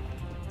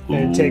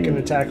and take an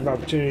attack of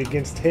opportunity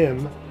against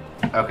him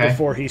Okay.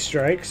 before he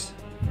strikes.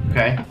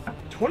 Okay.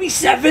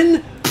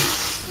 27!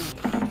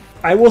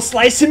 I will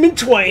slice him in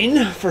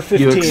twain for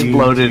 15. You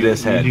exploded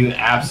his head. You do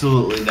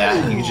absolutely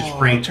that. You just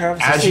bring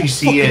Travis, as this you thing's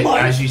see it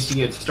fucking as you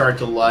see it start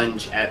to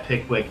lunge at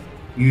Pickwick.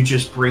 You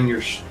just bring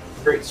your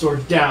great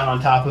sword down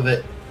on top of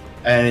it,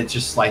 and it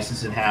just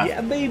slices in half.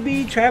 Yeah,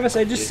 baby, Travis,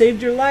 I just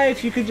saved your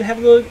life. You could have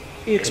a little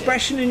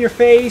expression in your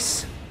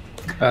face.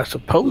 I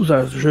suppose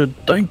I should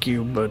thank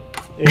you, but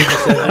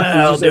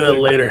I'll do it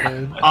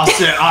later.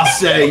 I'll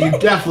say, you've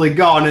definitely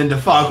gone into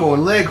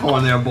Foghorn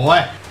Leghorn there,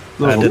 boy.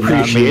 I did not mean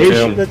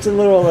appreciation. to. That's a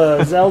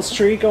little Zell's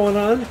tree going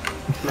on.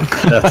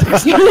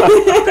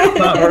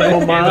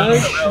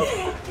 Homage.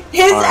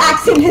 His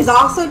accent has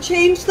also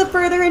changed the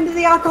further into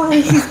the alcohol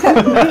he's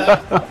coming.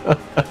 I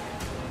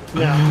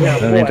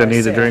think I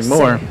need to drink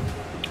more.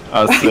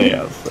 I'll say.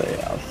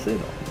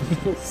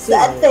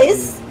 Sad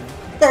face.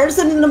 There's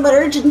an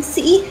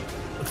emergency.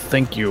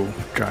 Thank you,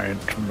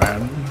 giant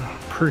man.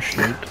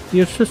 Appreciate the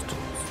assistance.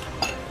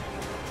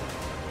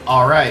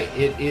 All right,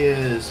 it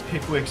is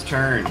Pickwick's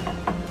turn.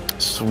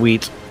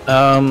 Sweet.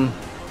 We're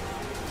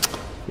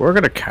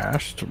gonna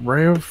cast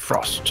Ray of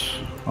Frost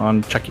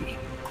on Chucky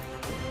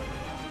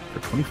for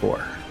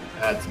 24.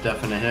 That's a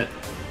definite hit.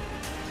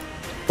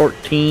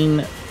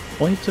 14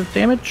 points of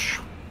damage.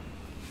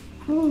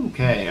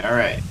 Okay, all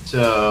right.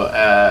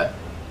 So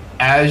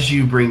as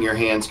you bring your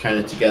hands kind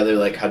of together,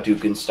 like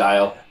Hadouken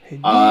style,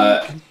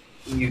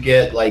 you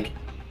get like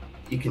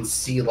you can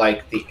see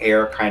like the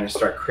air kind of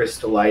start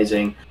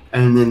crystallizing,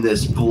 and then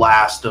this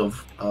blast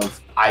of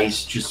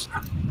ice just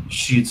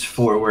shoots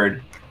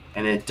forward,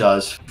 and it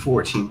does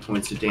 14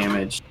 points of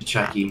damage to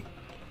Chucky.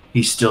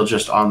 He's still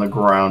just on the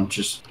ground,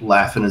 just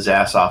laughing his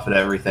ass off at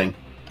everything.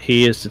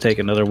 He is to take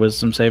another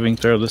wisdom saving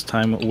throw, this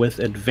time with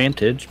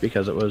advantage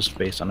because it was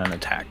based on an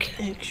attack.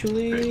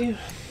 Actually,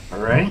 All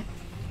right.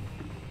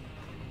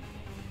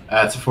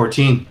 That's a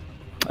 14.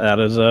 That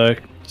is a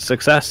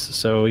success,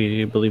 so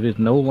you believe he's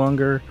no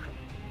longer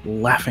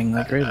laughing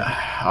like crazy.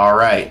 All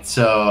right.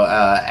 So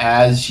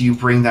as you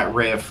bring that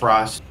ray of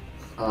frost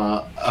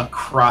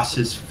across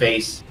his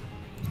face,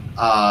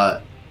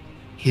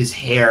 his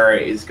hair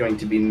is going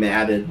to be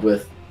matted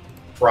with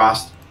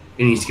frost,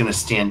 and he's going to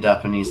stand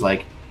up, and he's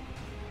like,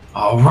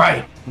 "All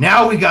right,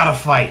 now we gotta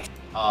fight."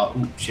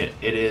 Shit!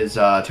 It is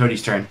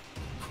Toadie's turn.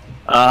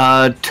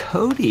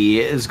 Toadie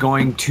is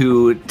going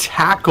to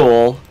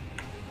tackle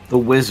the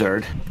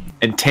wizard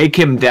and take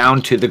him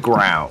down to the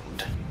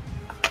ground.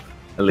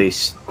 At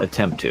least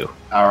attempt to.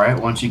 All right.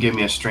 Why don't you give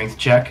me a strength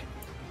check?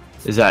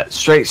 Is that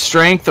straight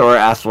strength or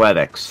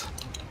athletics?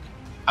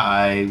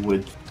 I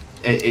would.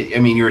 I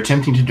mean, you're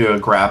attempting to do a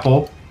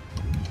grapple,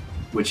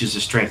 which is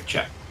a strength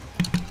check.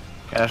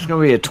 Yeah, that's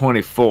going to be a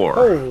 24.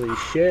 holy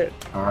shit.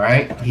 All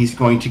right. He's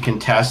going to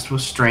contest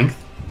with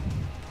strength,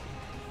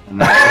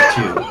 and that's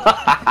a 2.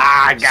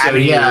 I got So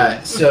it.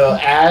 yeah, so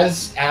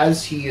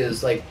as he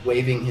is like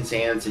waving his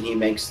hands and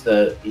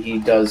he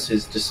does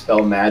his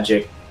dispel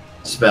magic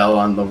spell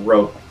on the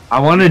rope. I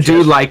want to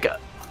do like,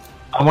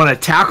 I want to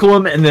tackle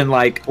him and then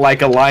like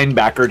a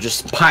linebacker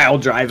just pile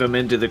drive him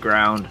into the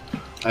ground.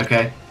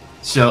 Okay.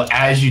 So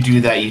as you do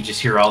that, you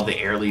just hear all the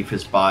air leave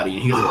his body,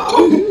 and he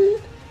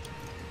goes,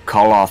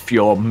 Call off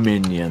your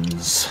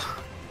minions.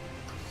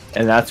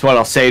 And that's what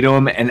I'll say to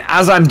him. And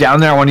as I'm down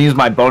there, I want to use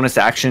my bonus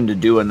action to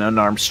do an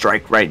unarmed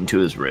strike right into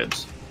his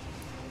ribs.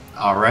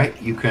 "All right,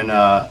 you can.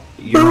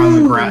 You're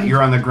on the ground.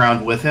 You're on the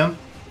ground with him.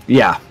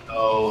 Yeah.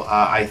 So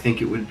I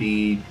think it would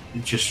be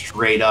just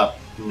straight up,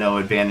 no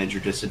advantage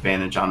or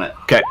disadvantage on it.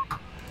 Okay.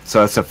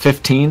 So it's a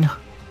 15.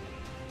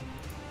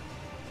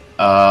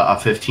 A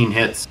 15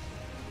 hits.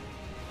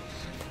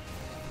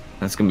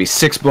 That's going to be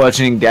 6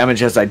 bludgeoning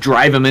damage as I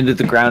drive him into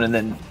the ground and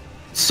then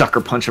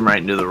sucker punch him right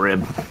into the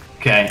rib.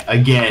 Okay.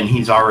 Again,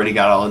 he's already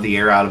got all of the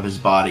air out of his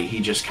body. He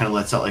just kind of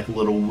lets out like a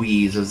little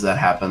wheeze as that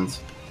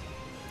happens.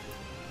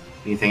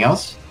 Anything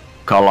else?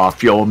 Call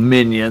off your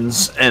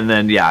minions. And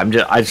then, yeah,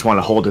 I just want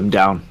to hold him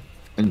down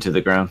into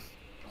the ground.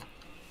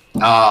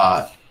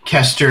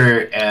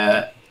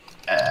 Kester,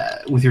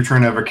 with your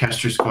turnover,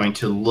 Kester's going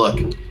to look,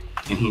 and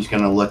he's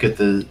going to look at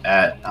the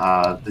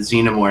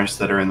xenomorphs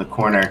that are in the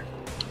corner.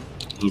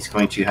 He's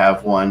going to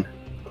have one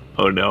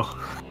Oh, no.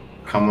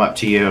 come up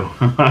to you.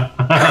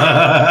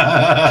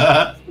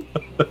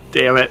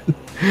 Damn it.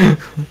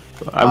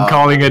 I'm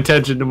calling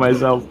attention to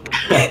myself.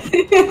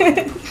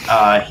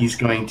 He's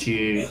going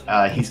to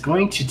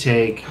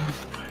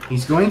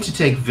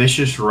take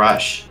Vicious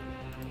Rush.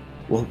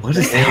 Well, what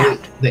is that?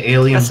 The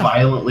alien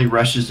violently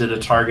rushes at a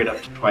target up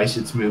to twice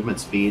its movement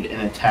speed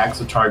and attacks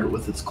the target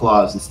with its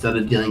claws. Instead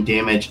of dealing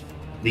damage,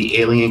 the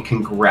alien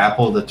can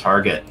grapple the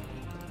target.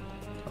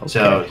 Okay.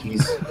 So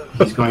he's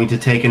going to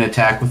take an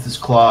attack with his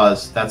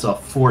claws. That's a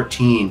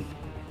 14.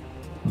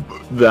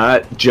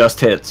 That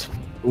just hits.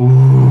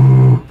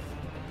 Ooh.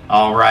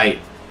 All right.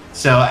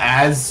 So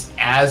as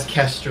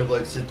Kester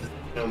looks at the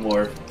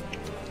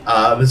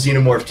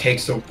xenomorph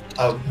takes a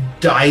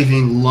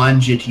diving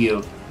lunge at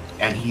you,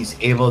 and he's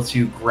able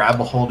to grab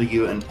a hold of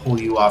you and pull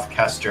you off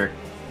Kester.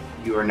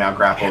 You are now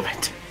grappled.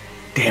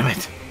 Damn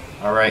it.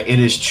 All right. It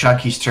is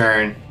Chucky's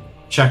turn.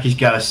 Chucky's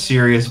got a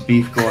serious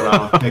beef going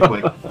on with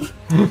Pickwick.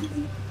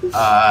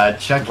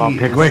 Chucky.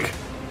 Pickwick.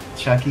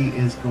 Chucky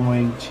is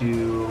going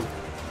to.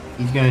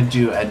 He's going to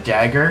do a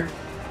dagger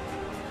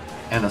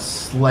and a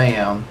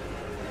slam,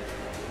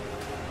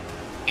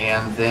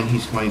 and then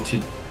he's going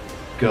to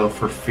go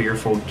for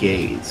Fearful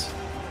Gaze.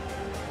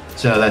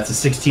 So that's a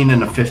 16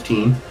 and a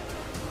 15.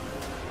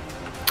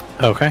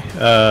 Okay.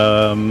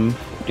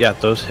 Yeah,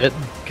 those hit.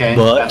 Okay,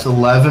 But- that's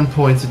 11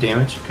 points of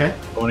damage. Okay.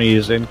 I want to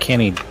use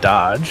Uncanny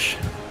Dodge.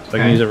 So I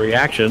can Okay. use a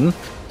reaction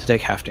to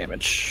take half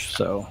damage.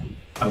 So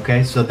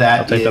Okay, so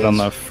that I'll take that on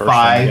the first one,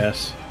 I 5.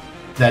 guess.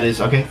 That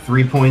is, okay,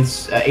 3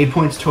 points, 8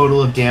 points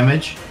total of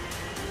damage.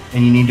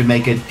 And you need to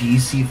make a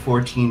DC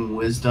 14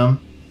 Wisdom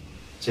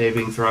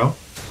saving throw.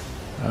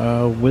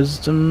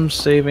 Wisdom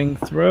saving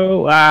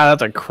throw.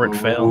 That's a crit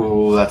fail.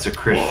 Ooh, that's a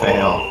crit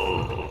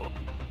fail.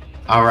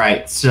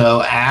 Alright,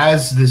 so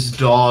as this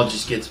doll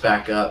just gets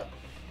back up,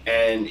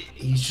 and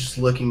he's just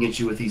looking at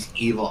you with these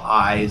evil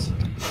eyes,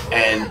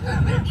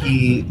 and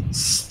he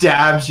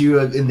stabs you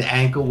in the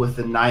ankle with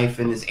the knife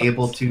and is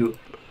able to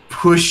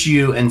push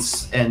you and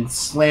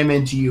slam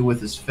into you with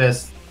his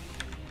fist.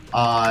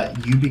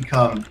 You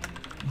become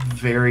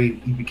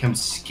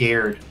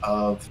scared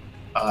of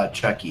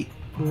Chucky.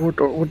 What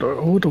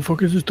the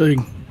fuck is this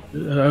thing?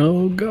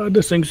 Oh god,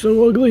 this thing's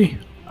so ugly.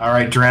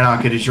 Alright,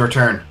 Draenok, it is your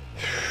turn.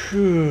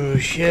 Ooh,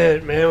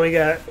 shit, man. We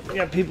got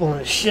people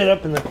and shit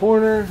up in the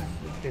corner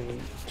and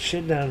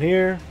shit down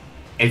here.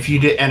 If you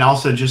did, and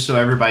also just so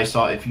everybody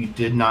saw, if you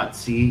did not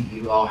see,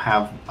 you all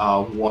have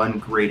one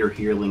greater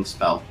healing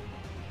spell.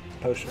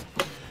 Potion.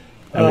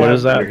 And what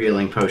is Greater that?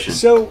 healing potion.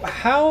 So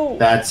how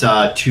That's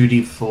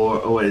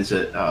 2d4. Oh, what is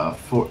it?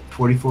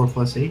 44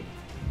 plus 8?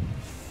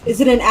 Is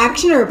it an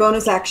action or a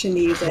bonus action to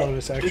use it?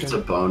 bonus It's a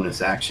action?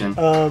 bonus action.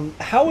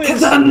 How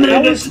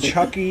is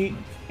Chucky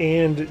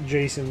and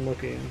Jason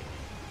looking?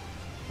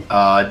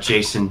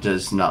 Jason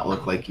does not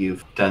look like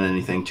you've done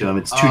anything to him.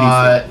 It's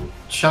 2d4.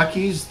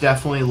 Chucky's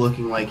definitely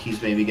looking like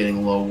he's maybe getting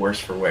a little worse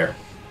for wear.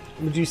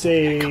 Would you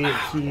say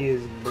he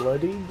is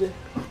bloodied?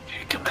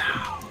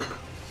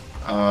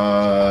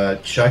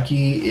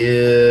 Chucky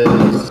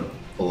is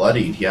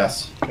bloodied,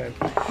 yes. Okay.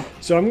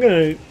 So I'm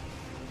gonna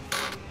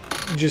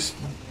just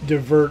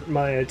divert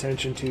my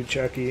attention to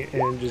Chucky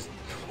and just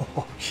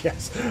oh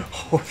yes.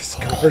 Oh, this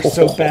cover's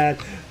so bad.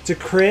 It's a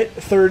crit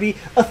 30.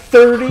 A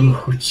 30.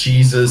 Oh,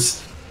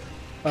 Jesus.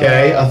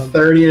 Okay, a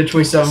 30 and a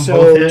 27 both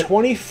So hit.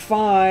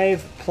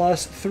 25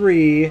 plus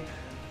 3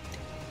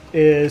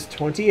 is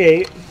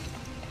 28.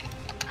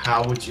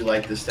 How would you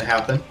like this to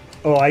happen?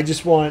 Oh, I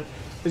just want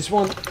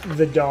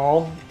the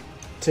doll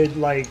to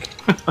like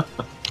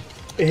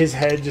his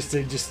head just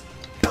to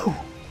poof,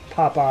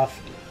 pop off.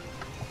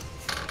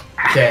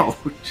 Okay.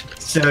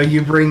 So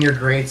you bring your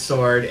great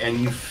sword and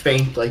you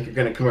feint like you're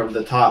gonna come over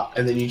the top,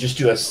 and then you just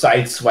do a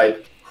side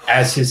swipe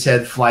as his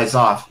head flies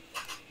off.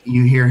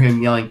 You hear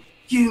him yelling,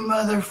 "You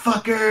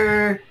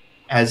motherfucker!"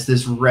 as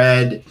this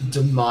red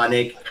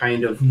demonic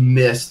kind of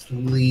mist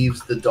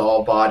leaves the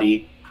doll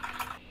body,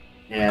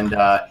 and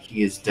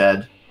he is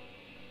dead.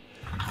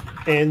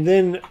 And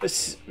then,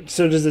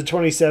 so does the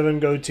 27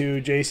 go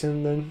to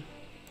Jason then?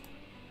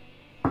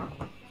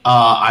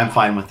 I'm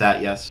fine with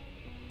that. Yes.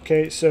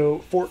 Okay, so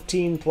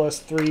 14 plus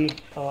 3,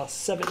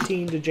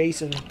 17 to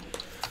Jason.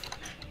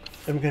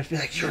 I'm gonna be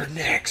like, you're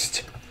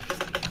next.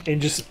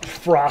 And just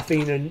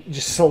frothing and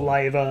just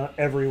saliva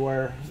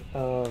everywhere.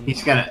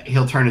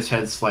 He'll turn his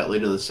head slightly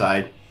to the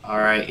side. All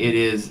right, it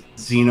is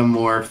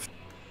Xenomorph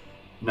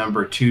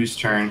number 2's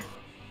turn.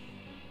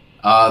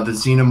 The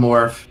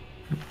Xenomorph,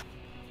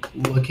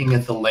 looking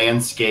at the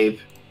landscape,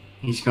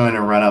 he's going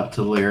to run up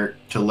to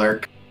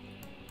Lurk.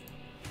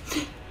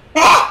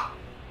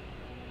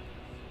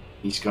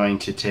 He's going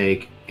to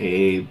take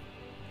a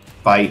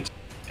bite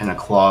and a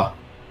claw.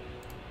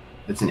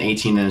 It's an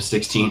 18 and a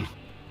 16.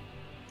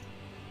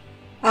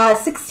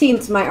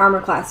 16's my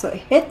armor class, so it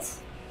hits.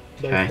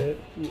 Okay.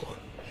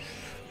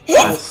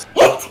 Hit!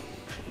 Hit!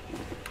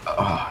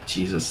 Oh,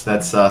 Jesus.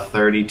 That's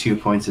 32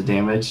 points of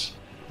damage.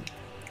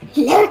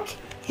 Lurk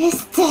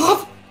is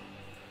dead.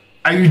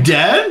 Are you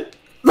dead?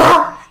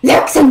 Well,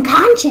 Lurk's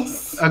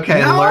unconscious.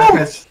 Okay,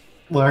 No!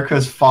 Lurk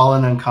has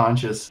fallen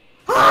unconscious.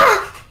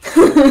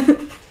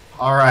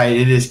 Alright,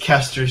 it is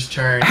Kester's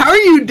turn. How are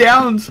you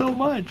down so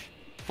much?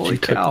 Holy She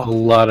took a cow.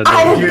 lot of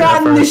I damage. have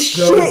gotten the first.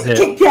 shit hit.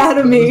 kicked out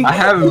of me. I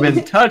haven't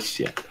been touched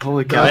yet.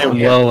 Holy cow. I am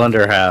well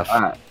under half.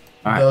 Alright.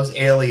 Alright. Those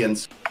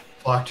aliens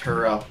fucked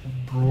her up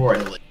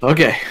royally.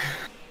 Okay.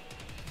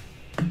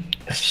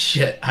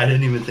 Shit, I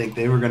didn't even think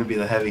they were going to be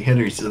the heavy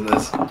hitters in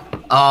this.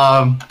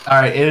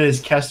 Alright, it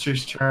is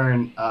Kester's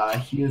turn.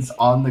 He is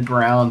on the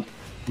ground.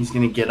 He's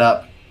going to get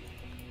up.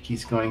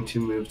 He's going to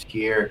move to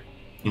here.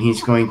 And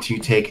he's going to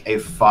take a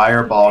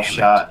fireball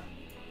shot.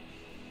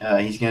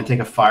 He's going to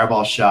take a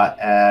fireball shot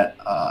at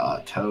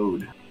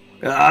Toad.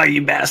 Ah,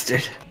 you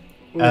bastard.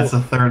 That's a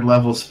 3rd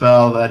level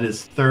spell. That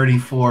is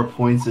 34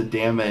 points of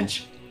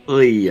damage.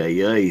 Oy,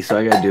 oy, oy. So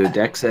I gotta do a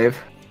deck save.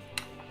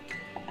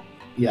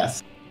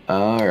 Yes.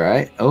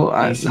 Alright. Oh,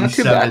 AC not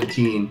too bad.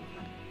 17.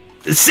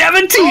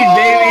 17,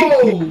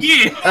 Oh! baby!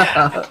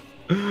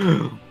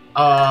 Yeah!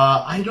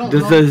 I don't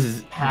Does know.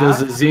 does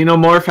the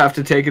xenomorph have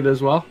to take it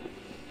as well?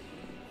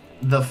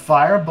 The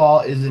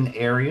fireball is an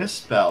area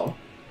spell,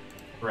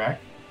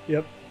 correct?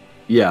 Yep.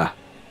 Yeah.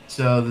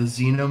 So the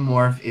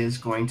xenomorph is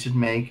going to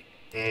make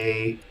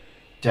a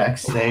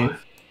dex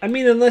save. I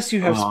mean, unless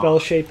you have Oh. spell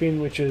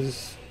shaping, which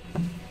is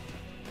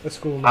a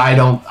school name. I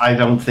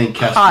don't think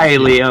Kestrel's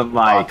Highly gonna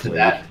talk to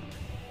unlikely.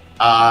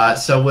 that.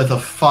 So with a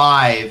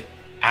 5,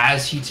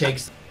 as he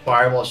takes the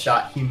fireball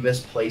shot, he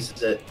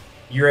misplaces it.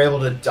 You're able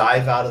to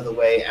dive out of the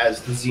way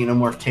as the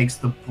xenomorph takes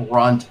the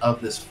brunt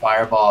of this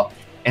fireball,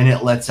 and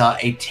it lets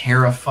out a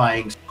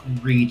terrifying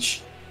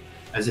screech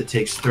as it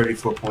takes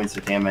 34 points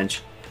of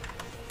damage.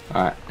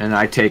 All right, and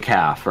I take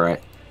half,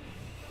 right?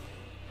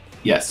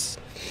 Yes.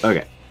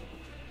 Okay.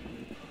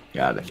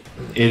 Got it.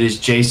 It is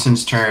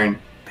Jason's turn.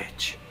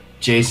 Bitch.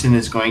 Jason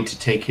is going to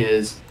take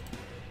his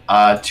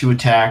 2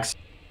 attacks.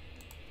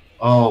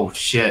 Oh,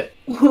 shit.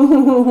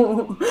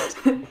 Hello,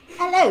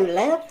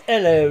 love.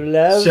 Hello,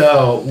 love.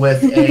 So,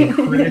 with a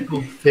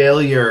critical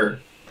failure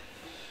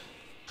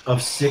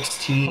of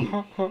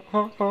 16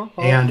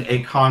 and a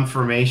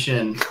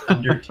confirmation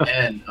under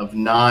 10 of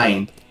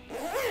 9,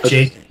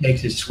 Jason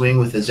takes his swing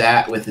with his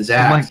axe, Oh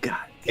my god.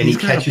 and he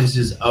catches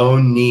his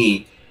own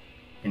knee,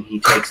 and he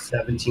takes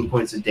 17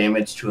 points of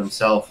damage to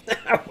himself.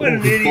 What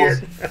an He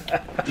idiot.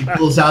 He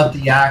pulls out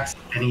the axe,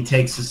 and he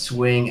takes a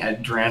swing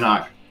at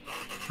Draenok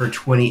for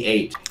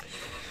 28.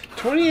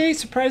 28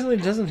 surprisingly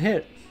doesn't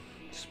hit.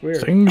 It's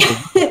weird.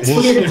 It's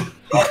weird.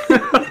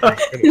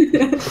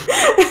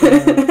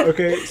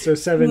 Okay, so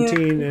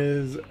 17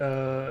 is,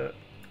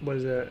 what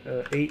is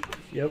that, 8?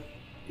 Yep.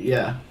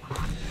 Yeah.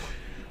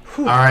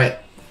 All right,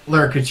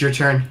 Lurk, it's your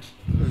turn.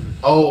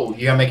 Oh,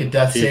 you gotta make a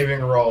death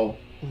saving roll.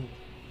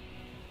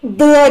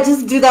 Do I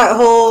just do that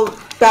whole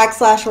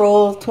 /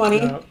 roll 20?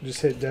 No,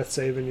 just hit death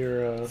save in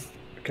your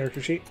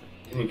character sheet.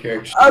 In your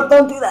character. Oh,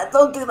 don't do that.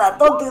 Don't do that.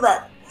 Don't do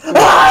that.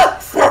 Ah,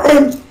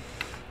 7.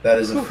 That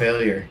is a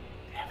failure.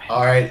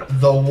 All right,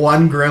 the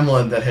one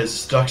gremlin that has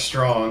stuck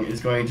strong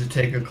is going to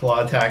take a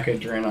claw attack at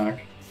Draenok.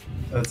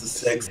 That's a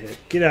 6.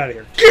 Get out of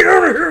here. Get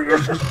out of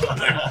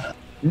here!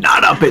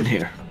 Not up in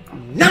here.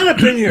 Not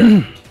up in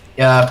here!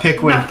 Yeah,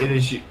 Pickwick,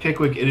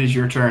 it is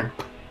your turn.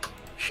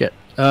 Shit.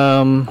 So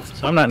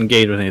I'm not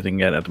engaged with anything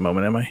yet at the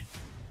moment, am I?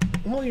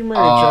 Well, you're married,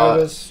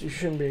 Travis. You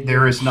shouldn't be.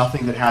 There is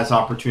nothing that has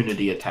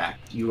opportunity attack.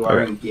 You are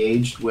Okay.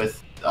 engaged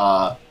with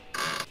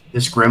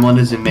this gremlin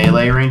is in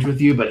melee range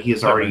with you, but he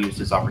has already Okay. used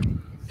his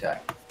opportunity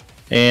attack.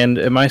 And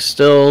am I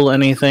still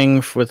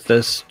anything with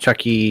this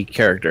Chucky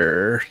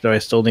character? Do I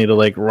still need to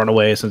like run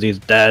away since he's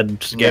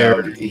dead,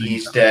 scared? No,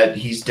 he's dead.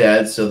 He's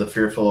dead. So the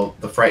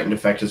frightened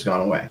effect has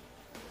gone away.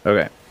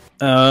 Okay.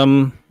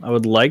 I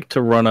would like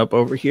to run up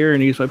over here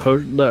and use my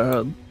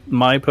potion,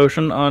 my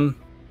potion on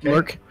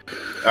Lurk.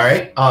 All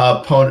right.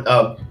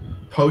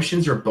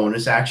 Potions are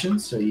bonus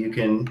actions, so you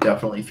can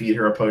definitely feed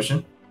her a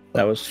potion.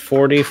 That was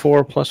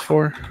 44 plus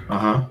 4. Uh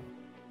huh.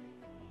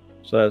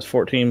 So that's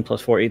 14 plus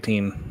 4,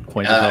 18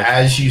 points of health.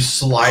 As you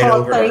slide Oh,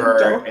 over to thank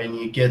her you. and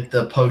you get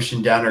the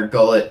potion down her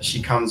gullet,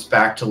 she comes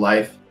back to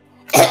life.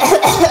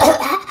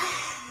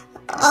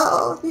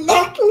 Oh,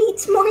 Lurk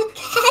needs more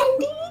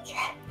candy.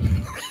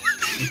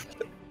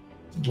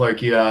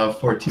 Like you have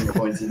 14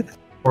 points.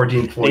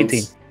 14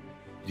 points.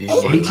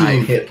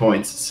 18 hit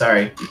points.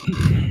 Sorry.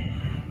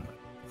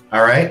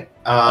 All right.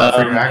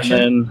 For your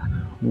action. And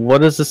then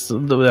what is this?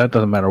 That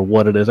doesn't matter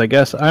what it is. I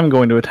guess I'm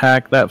going to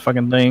attack that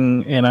fucking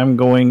thing, and I'm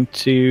going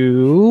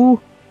to.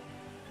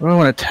 What do I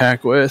want to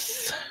attack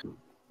with?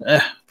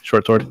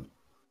 Short sword.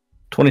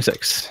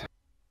 26.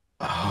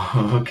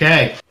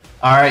 Okay.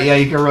 All right. Yeah,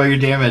 you can roll your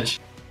damage.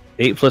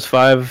 8 plus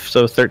 5,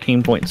 so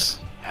 13 points.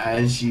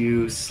 As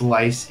you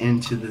slice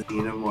into the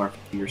xenomorph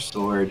with your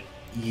sword,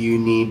 you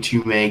need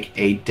to make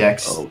a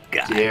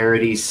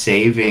dexterity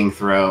saving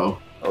throw.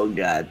 Oh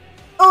god.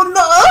 Oh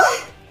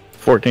no!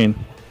 14.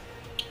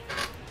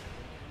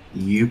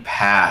 You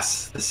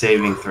pass the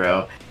saving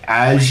throw.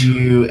 As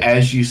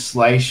you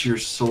slice your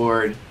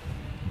sword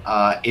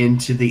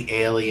into the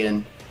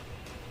alien,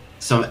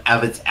 some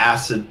of its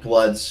acid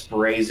blood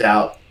sprays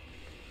out,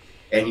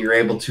 and you're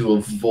able to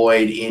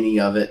avoid any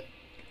of it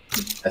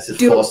as it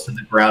falls to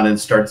the ground and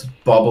starts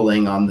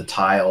bubbling on the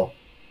tile,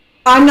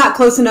 I'm not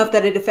close enough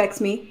that it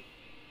affects me.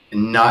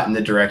 and not in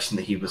the direction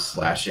that he was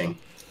slashing.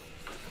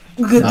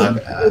 Good.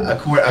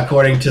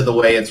 According to the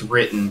way it's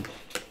written,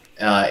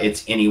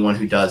 it's anyone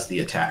who does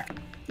the attack.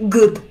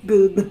 Good.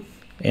 Good.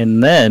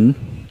 And then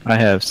I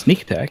have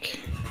sneak attack.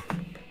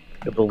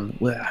 I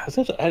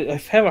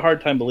have a hard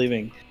time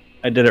believing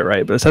I did it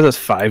right, but it says it's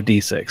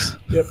 5d6.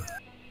 Yep.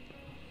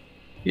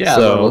 Yeah,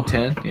 So- level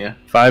 10. Yeah.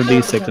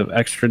 5d6 of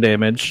extra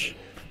damage,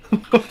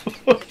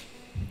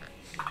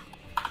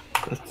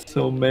 That's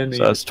so many.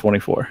 so that's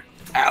 24.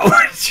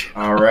 Ouch.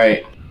 All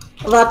right.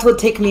 That would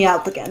take me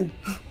out again.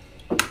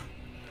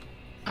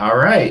 All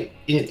right.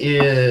 It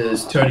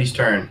is Toadie's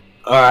turn.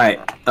 All right.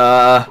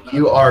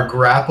 You are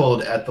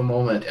grappled at the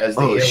moment as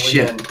the Oh,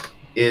 alien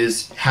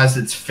has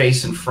its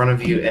face in front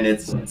of you, and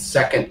its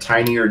second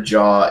tinier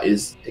jaw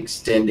is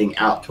extending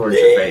out towards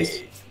your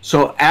face.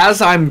 So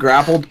as I'm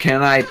grappled,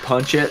 can I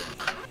punch it,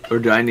 or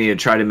do I need to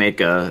try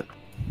to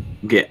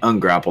get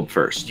ungrappled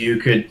first? You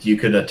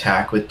could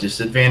attack with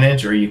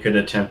disadvantage, or you could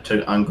attempt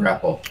to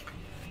ungrapple.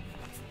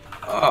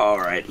 All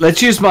right,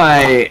 let's use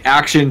my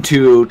action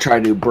to try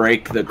to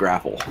break the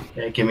grapple.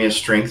 Okay, give me a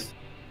strength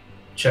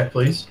check,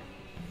 please.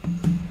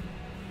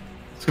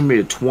 It's gonna be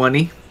a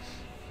 20.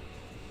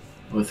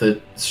 With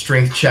a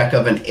strength check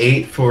of an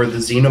 8 for the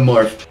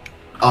xenomorph,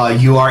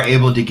 you are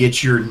able to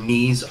get your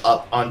knees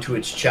up onto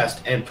its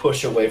chest and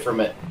push away from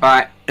it. All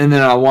right, and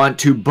then I want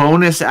to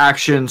bonus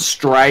action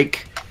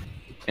strike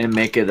and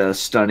make it a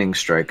stunning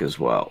strike as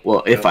well.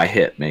 Well, if I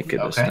hit, make it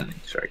a stunning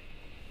strike.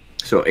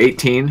 So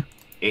 18.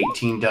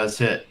 18 does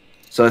hit.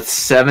 So it's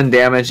 7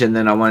 damage, and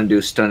then I want to do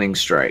a stunning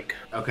strike.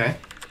 Okay.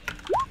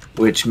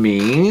 Which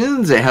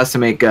means it has to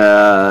make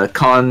a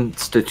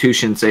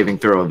Constitution saving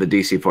throw of a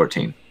DC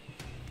 14.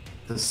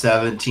 The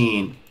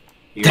 17.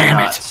 You're Damn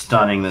not it.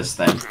 stunning this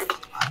thing.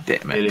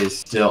 Damn it. It is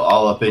still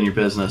all up in your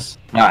business.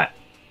 Alright.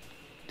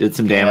 Did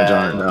some damage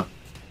on it, though.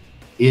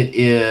 It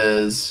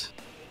is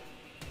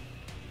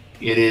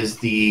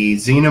the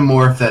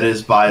xenomorph that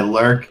is by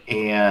Lurk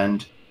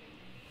and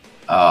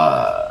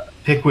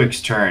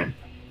Pickwick's turn.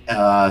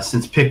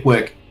 Since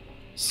Pickwick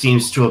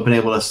seems to have been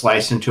able to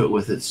slice into it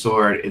with its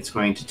sword, it's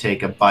going to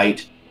take a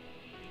bite,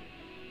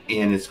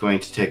 and it's going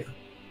to take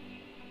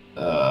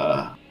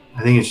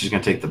I think it's just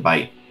going to take the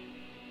bite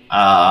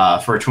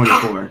for a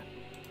 24.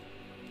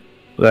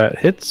 That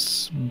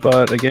hits,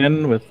 but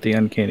again with the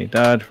uncanny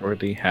dodge for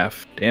the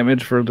half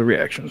damage for the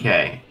reaction.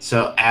 Okay,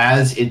 so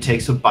as it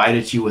takes a bite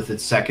at you with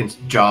its second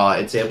jaw,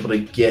 it's able to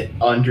get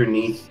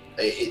underneath.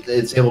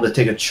 It's able to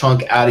take a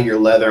chunk out of your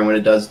leather, and when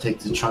it does, it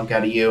takes a chunk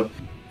out of you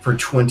for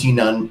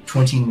 29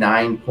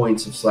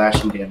 points of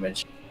slashing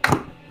damage.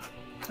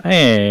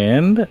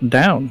 And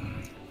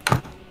down.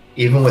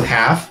 Even with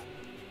half?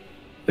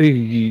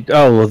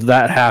 Oh,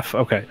 that half.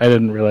 Okay, I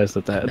didn't realize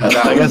that. No,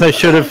 I guess I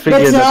should have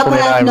figured It's that not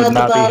half, 29 would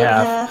not not be above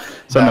half.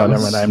 half. So no,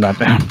 never mind. I'm not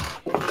down.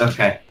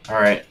 Okay,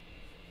 alright.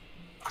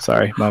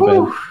 Sorry, my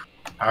Whew.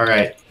 bad.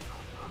 Alright.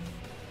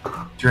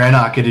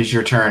 Draenok, it is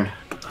your turn.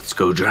 Let's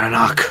go,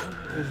 Draenok.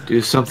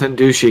 Do something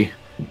douchey.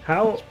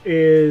 How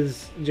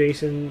is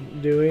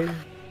Jason doing?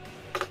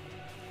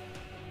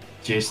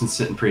 Jason's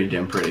sitting pretty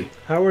damn pretty.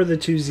 How are the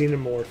two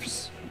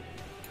xenomorphs?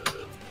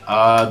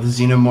 The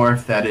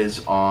xenomorph that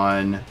is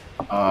on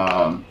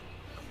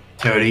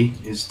Toady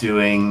is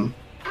doing...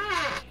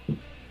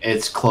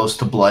 It's close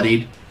to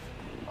bloodied.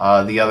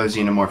 The other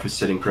xenomorph is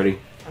sitting pretty.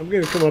 I'm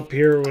going to come up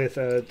here with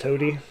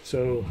Toady,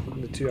 so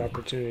the two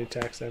opportunity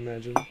attacks, I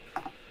imagine.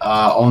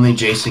 Only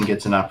Jason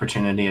gets an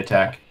opportunity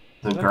attack.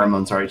 The Okay.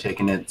 Gremlin's already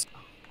taken it.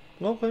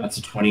 Okay. That's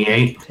a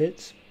 28.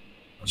 Hits.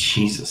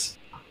 Jesus.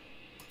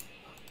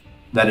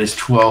 That is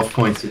 12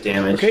 points of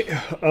damage. Okay,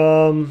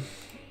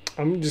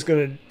 I'm just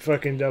going to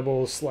fucking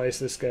double slice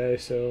this guy,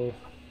 so...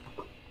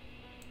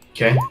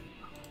 Okay.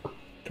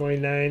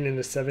 29 and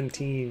a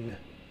 17.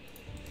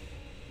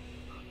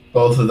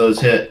 Both of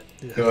those hit.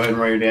 Go ahead and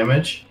roll your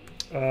damage.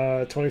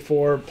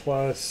 24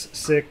 plus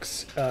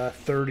 6,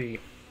 30.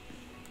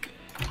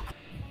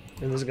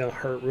 And this is gonna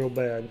hurt real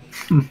bad.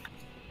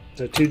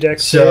 So 2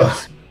 dex So-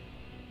 saves.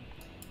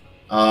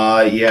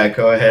 Yeah,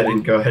 go ahead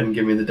and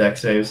give me the deck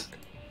saves.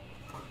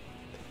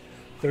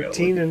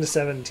 13 and a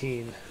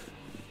 17.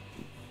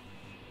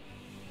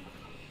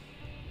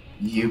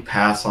 You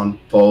pass on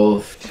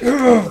both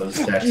of those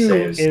deck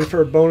saves. And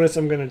for a bonus,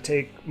 I'm gonna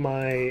take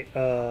my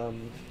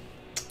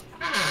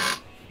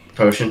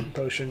Potion.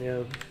 potion.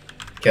 Yeah.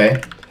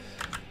 Okay.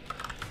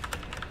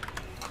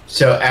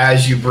 So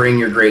as you bring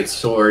your great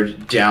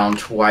sword down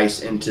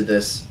twice into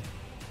this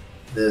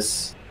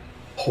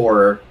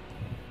horror,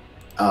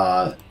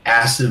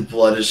 acid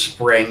blood is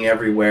spraying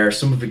everywhere.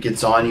 Some of it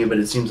gets on you, but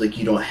it seems like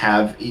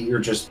you're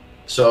just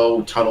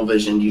so tunnel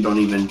visioned you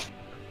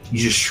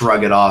just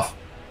shrug it off.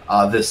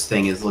 This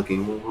thing is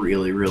looking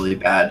really, really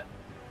bad.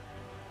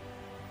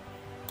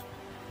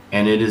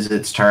 And it is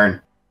its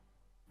turn.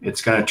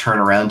 It's going to turn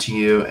around to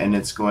you, and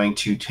it's going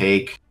to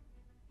take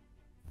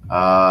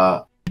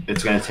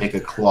a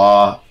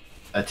claw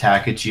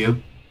attack at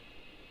you.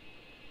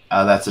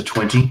 That's a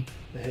 20.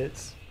 It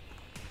hits.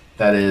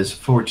 That is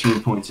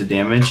 14 points of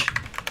damage.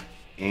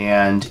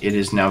 And it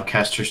is now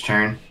Kester's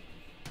turn.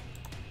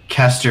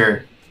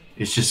 Kester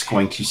is just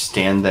going to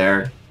stand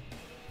there,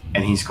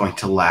 and he's going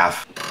to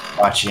laugh,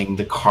 watching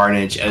the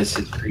carnage as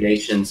his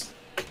creations,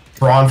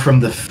 drawn from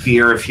the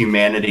fear of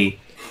humanity,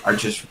 are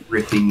just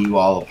ripping you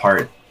all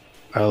apart.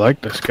 I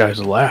like this guy's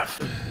laugh.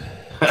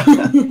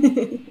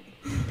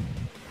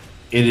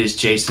 It is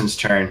Jason's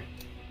turn.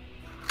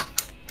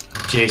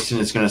 Jason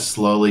is going to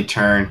slowly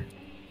turn,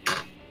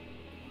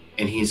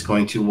 and he's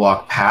going to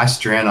walk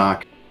past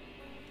Draenok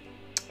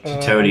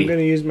to Toady. I'm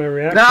gonna use my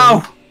reaction.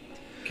 No!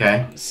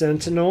 Okay.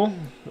 Sentinel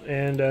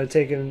and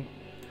take an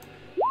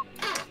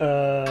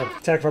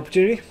attack of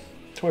opportunity.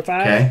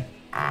 25. Okay.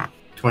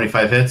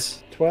 25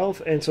 hits.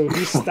 12, and so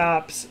he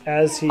stops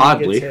as he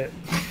Oddly. gets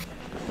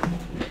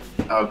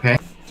hit. Okay.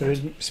 So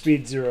his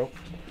speed 0.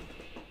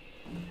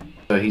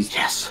 So he's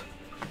Yes.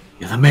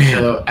 You're the man.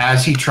 So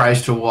as he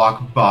tries to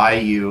walk by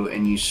you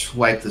and you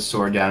swipe the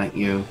sword down at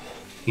you,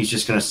 he's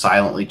just going to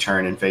silently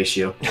turn and face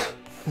you.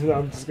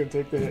 I'm just gonna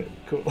take the hit.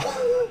 Cool.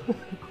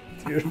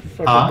 Dude, I'm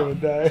fucking gonna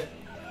die.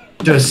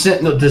 Does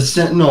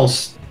Sentinel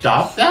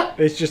stop that?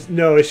 It's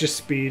just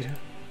speed.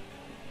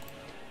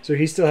 So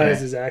he still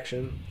has his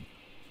action.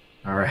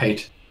 All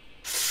right.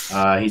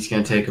 He's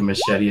going to take a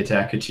machete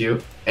attack at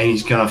you, and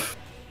he's going to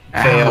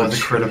fail with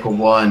a critical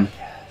 1.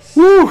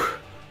 Woo!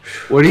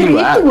 What are you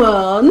at,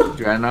 One.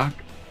 Draenor?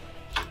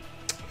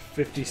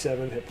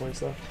 57 hit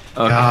points left.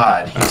 Okay.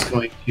 God, he's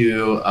going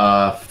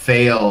to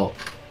fail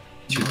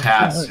to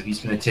pass, so he's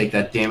going to take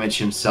that damage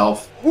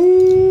himself.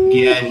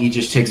 Again, he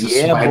just takes a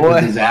swipe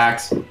with his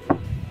axe,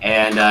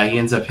 and he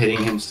ends up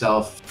hitting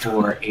himself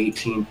for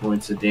 18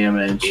 points of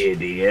damage.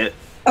 Idiot.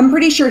 I'm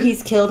pretty sure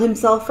he's killed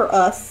himself for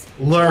us.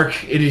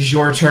 Lurk, it is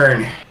your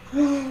turn.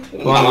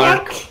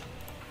 Look.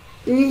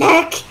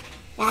 I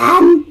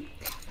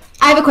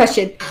have a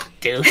question.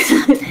 Do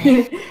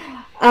something.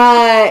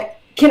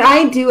 Can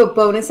I do a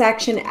bonus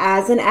action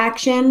as an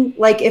action?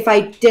 Like if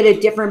I did a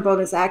different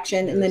bonus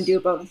action and then do a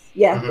bonus?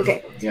 Yeah,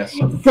 okay. Yes.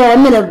 So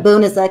I'm going to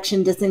bonus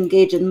action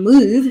disengage and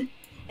move.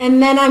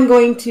 And then I'm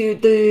going to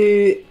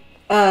do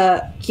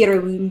cure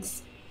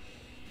wounds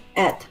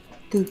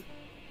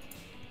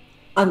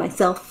on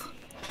myself.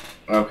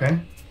 Okay.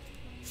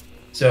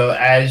 So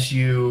as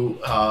you,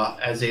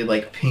 as a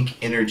like pink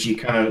energy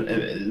kind of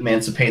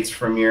emancipates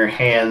from your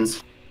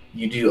hands,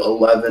 you do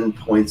 11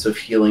 points of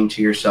healing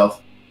to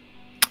yourself.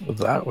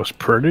 That was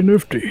pretty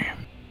nifty.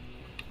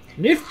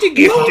 Nifty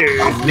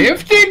gifty.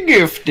 Nifty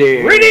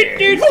gifty.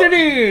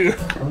 Riddy-doo-doo-doo.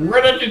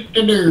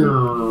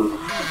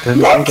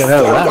 Didn't think I'd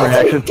have that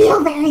reaction.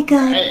 Feel very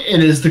good.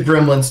 It is the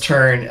gremlin's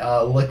turn.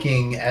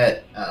 Looking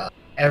at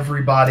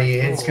everybody,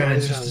 it's going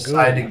to just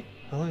decide to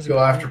go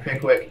after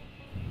Pickwick.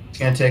 It's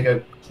going to take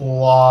a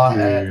claw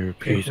You at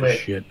piece of Pickwick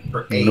shit.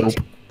 for 8. Nope.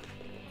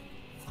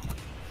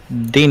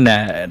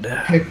 Denied.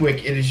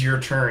 Pickwick, it is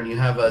your turn. You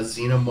have a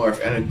xenomorph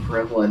and a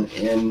gremlin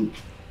in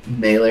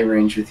melee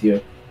range with you.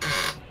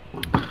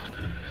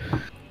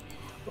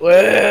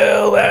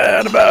 Well,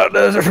 that about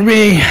does it for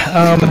me.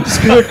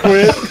 Just gonna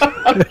quit.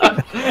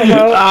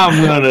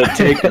 I'm gonna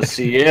take a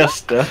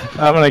siesta.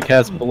 I'm gonna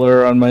cast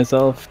Blur on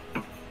myself.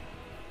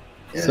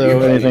 Yeah,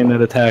 So anything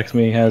that attacks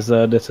me has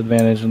a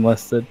disadvantage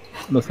unless I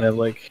have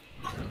like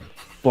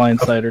blind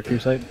sight or true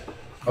sight.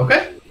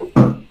 Okay.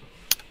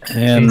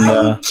 And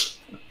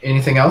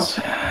Anything else?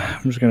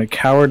 I'm just gonna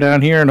cower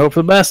down here and hope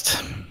for the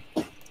best.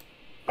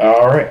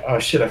 All right. Oh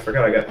shit! I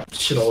forgot. I got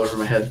shit all over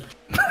my head.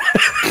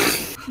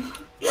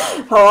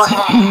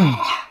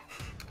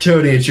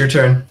 Toady, it's your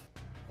turn.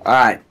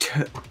 Alright,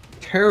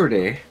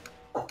 Toady.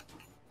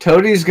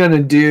 Toady's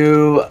gonna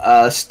do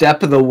a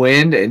Step of the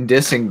Wind and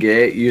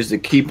disengage. Use the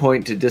key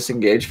point to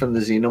disengage from the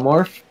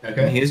xenomorph.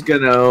 Okay. He's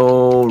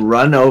gonna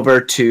run over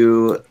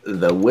to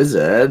the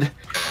wizard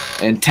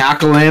and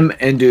tackle him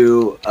and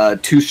do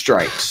 2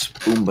 strikes.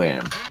 Boom,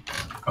 bam.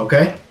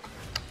 Okay.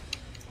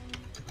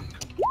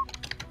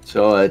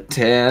 So a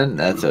 10.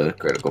 That's a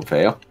critical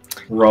fail.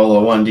 Roll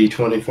a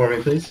 1d20 for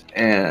me, please.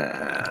 And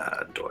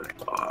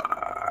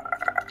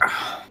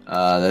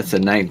that's a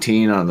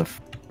 19 on the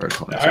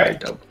first one. All Sorry,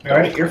 right. All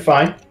right, you're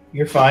fine.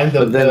 You're fine.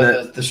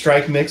 The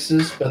strike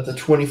mixes, but the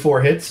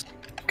 24 hits.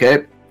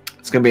 Okay,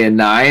 it's gonna be a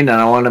 9, and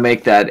I want to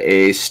make that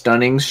a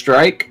stunning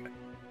strike.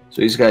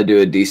 So he's got to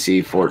do a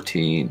DC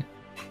 14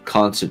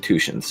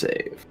 Constitution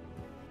save.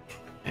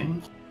 Okay.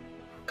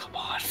 Come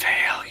on,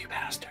 fail, you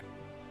bastard.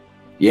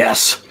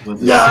 Yes.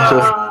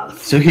 Yeah.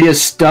 So he is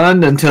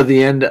stunned until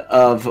the end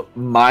of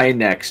my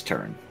next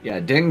turn. Yeah,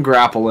 didn't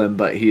grapple him,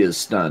 but he is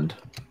stunned.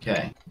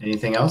 Okay.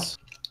 Anything else?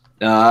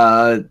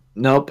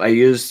 Nope. I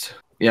used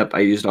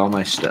all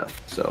my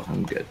stuff, so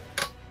I'm good.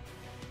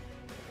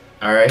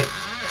 All right.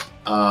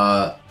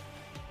 The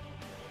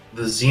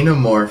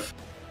xenomorph,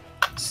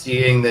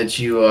 seeing that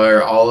you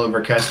are all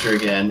over Kester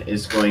again,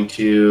 is going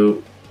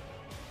to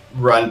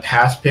run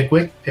past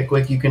Pickwick.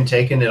 Pickwick, you can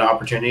take an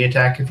opportunity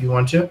attack if you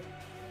want to.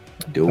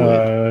 Do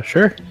it.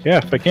 Sure. Yeah,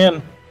 if I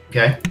can.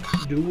 Okay.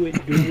 Do it.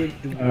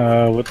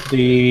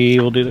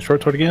 We'll do the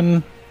short sword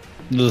again.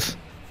 Just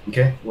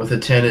Okay. With a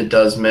 10, it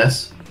does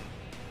miss.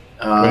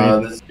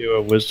 let's do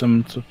a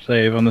wisdom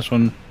save on this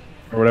one,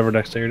 or whatever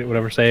dexterity,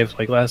 whatever saves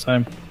like last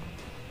time.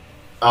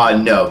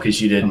 No,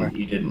 because you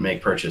didn't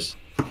make purchase.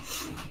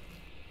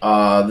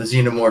 The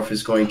xenomorph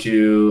is going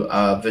to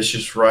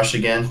vicious rush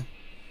again.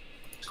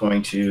 It's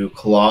going to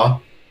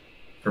claw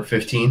for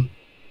 15.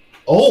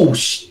 Oh,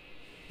 the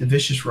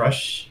vicious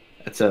rush.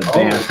 That's a Oh,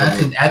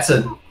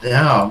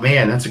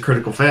 ban. that's a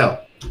critical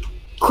fail.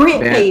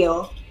 Crit Man.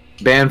 fail.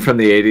 Band from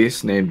the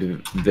 80s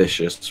named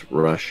Vicious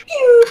Rush.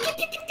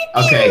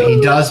 Okay, he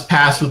does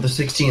pass with the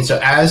 16. So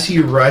as he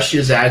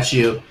rushes at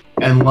you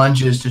and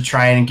lunges to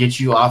try and get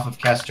you off of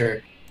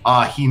Kester,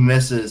 he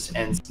misses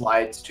and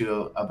slides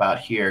to about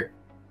here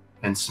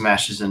and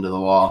smashes into the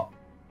wall.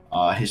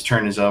 His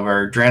turn is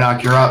over.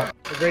 Draenok, you're up.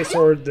 The Great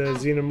Sword, the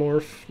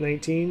Xenomorph,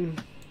 19.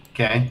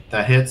 Okay,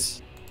 that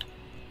hits.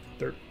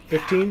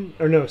 15?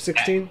 Or no,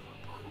 16?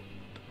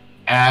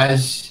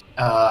 As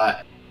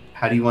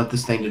how do you want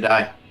this thing to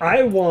die?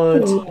 I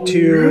want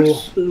to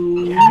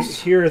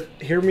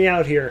hear me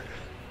out here.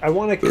 I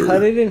want to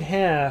cut it in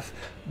half,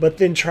 but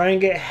then try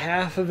and get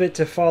half of it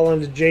to fall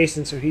onto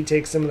Jason so he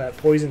takes some of that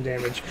poison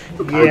damage.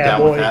 Yeah,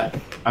 boy.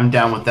 I'm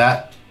down with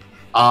that.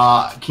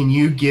 Can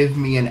you give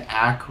me an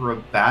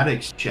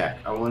acrobatics check?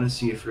 I want to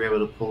see if you're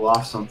able to pull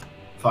off something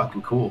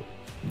fucking cool.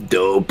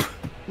 Dope.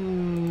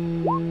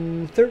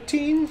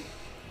 13?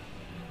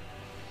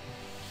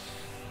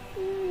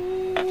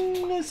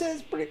 This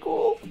is pretty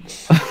cool.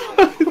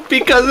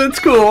 Because it's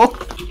cool.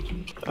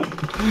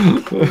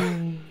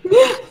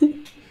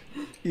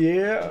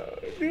 Yeah.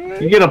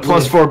 You get a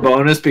 +4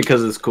 bonus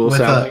because it's cool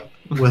sounding.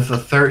 With a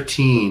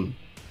 13,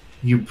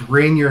 you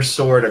bring your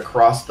sword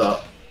across the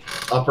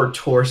upper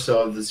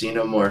torso of the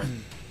xenomorph,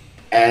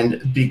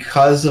 and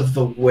because of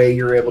the way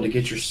you're able to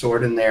get your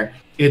sword in there,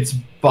 its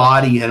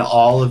body and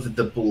all of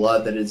the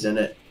blood that is in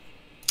it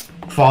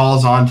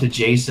falls onto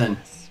Jason.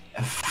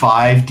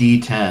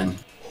 5d10.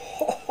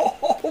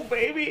 Oh,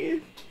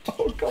 baby.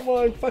 Oh, come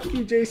on. Fuck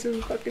you,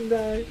 Jason. Fucking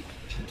die.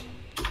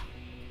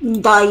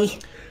 Die.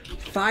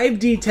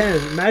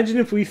 5d10. Imagine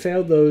if we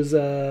failed those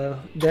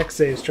dex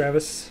saves,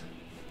 Travis.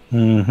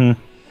 Mm-hmm.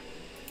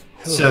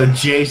 So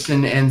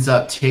Jason ends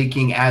up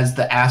taking, as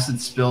the acid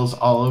spills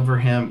all over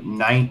him,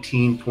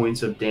 19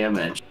 points of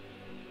damage.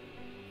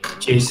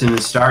 Jason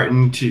is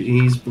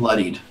he's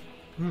bloodied.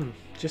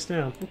 Just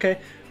now.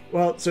 Okay.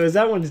 Well, so as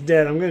that one's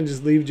dead, I'm going to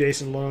just leave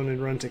Jason alone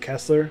and run to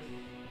Kessler.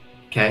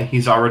 Okay,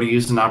 he's already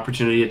used an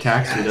opportunity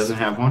attack, so he doesn't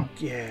have one.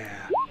 Yeah.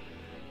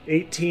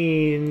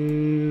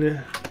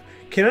 18.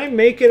 Can I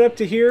make it up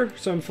to here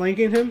so I'm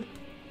flanking him?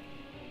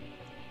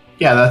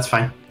 Yeah, that's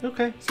fine.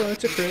 Okay, so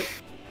that's a crit.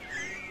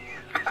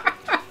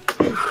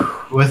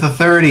 With a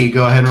 30,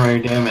 go ahead and roll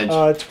your damage.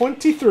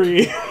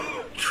 23.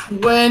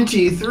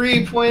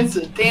 23 points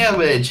of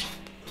damage.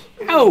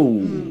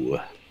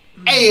 Oh.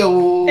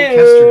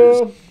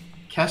 Ayo.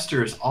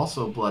 Kester is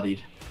also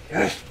bloodied.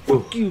 Yes,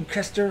 fuck you,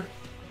 Kester.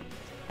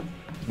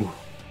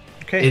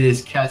 Okay. It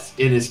is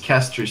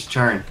Kester's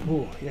turn.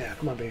 Ooh, yeah,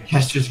 come on, baby.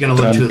 Kester's gonna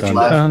look to his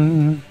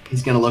left.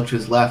 He's gonna look to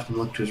his left and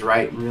look to his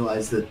right and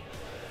realize that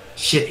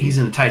shit, he's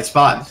in a tight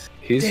spot.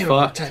 He's Damn,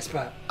 fucked. tight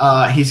spot.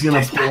 He's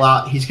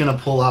gonna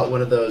pull out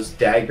one of those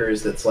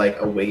daggers that's like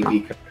a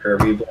wavy,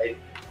 curvy blade.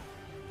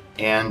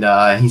 And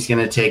he's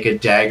gonna take a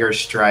dagger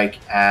strike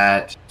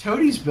at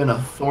Toadie's been a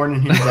thorn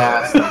in his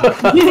ass. He's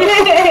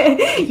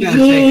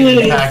gonna take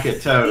an attack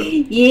at Toad.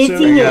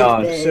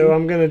 So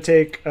I'm gonna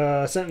take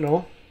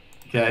Sentinel.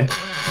 Okay.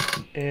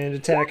 And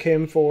attack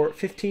him for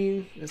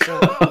 15.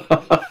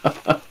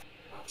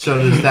 So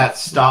does that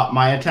stop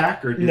my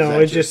attack, or no?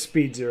 It just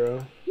speed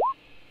 0.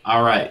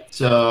 All right.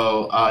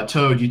 So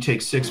Toad, you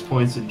take 6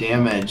 points of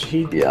damage.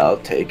 Yeah, I'll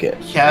take it.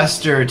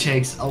 Kester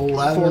takes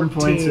 11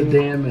 points of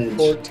damage.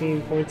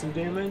 14 points of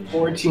damage.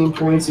 14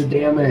 points of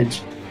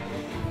damage.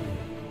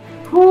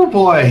 Oh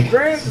boy.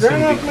 Grant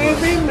up me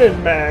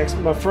min-max,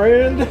 my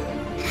friend.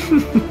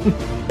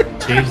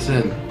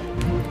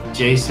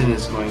 Jason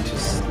is going to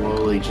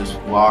slowly just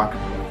walk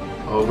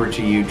over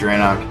to you,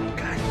 Draenok.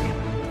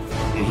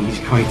 And he's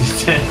going to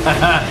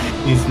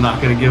he's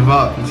not going to give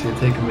up. He's going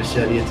to take a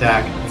machete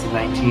attack. It's a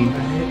 19.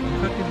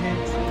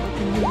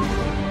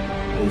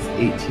 That is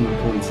 18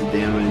 points of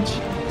damage.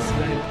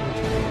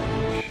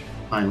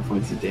 9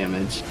 points of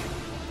damage.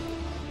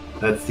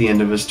 That's the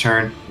end of his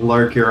turn.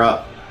 Lurk, you're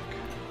up.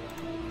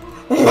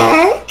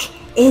 Lurk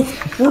is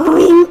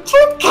going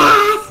to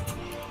cast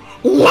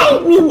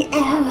lightning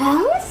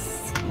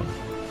arrows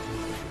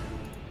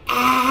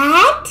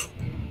at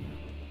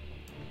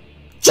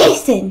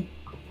Jason.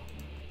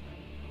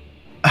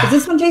 Is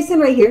this one Jason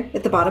right here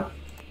at the bottom?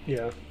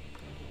 Yeah.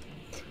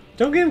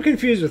 Don't get him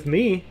confused with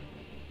me.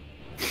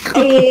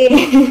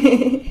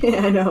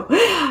 I know.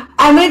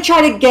 I'm gonna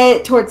try to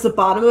get towards the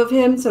bottom of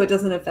him so it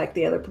doesn't affect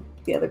the other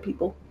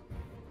people.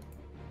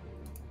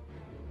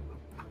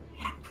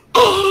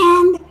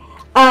 And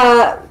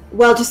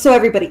well, just so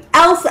everybody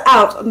else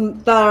out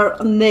there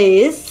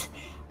knows,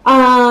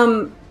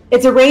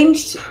 it's a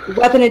ranged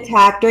weapon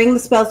attack. During the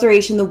spell's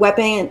duration, the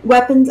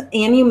weapons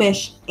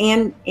ammunition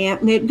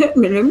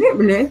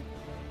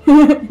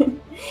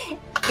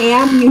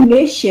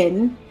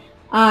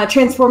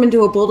transform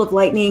into a bolt of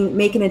lightning.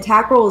 Make an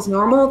attack roll as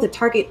normal. The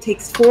target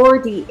takes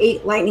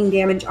 4d8 lightning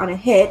damage on a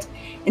hit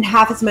and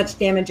half as much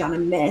damage on a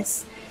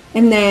miss.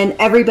 And then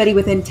everybody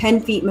within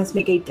 10 feet must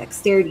make a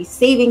dexterity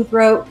saving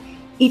throw.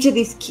 Each of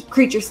these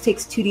creatures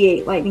takes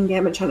 2d8 lightning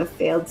damage on a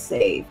failed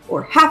save,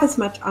 or half as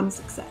much on a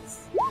success.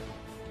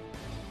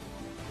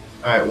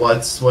 Alright,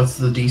 what's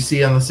the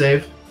DC on the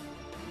save?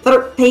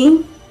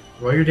 13.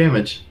 Roll your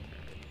damage.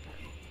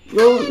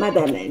 Roll my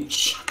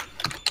damage.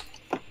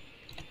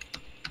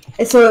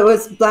 And so it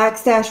was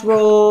Blackstash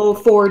roll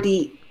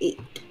 4d8.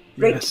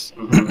 Right? Yes.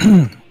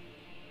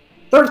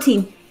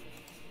 13.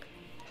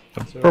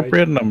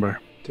 Appropriate number.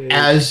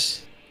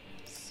 As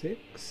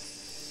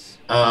 6.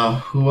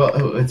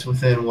 who it's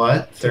within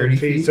what? 30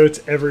 feet? So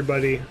it's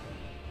everybody.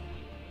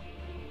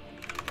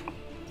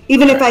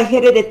 Even if I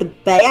hit it at the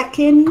back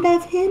end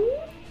of him?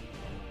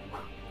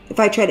 If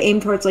I try to aim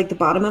towards like the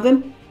bottom of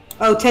him.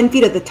 Oh, 10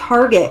 feet of the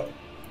target,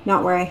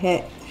 not where I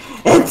hit.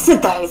 It's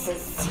a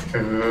dices.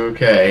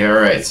 Okay,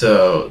 alright,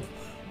 so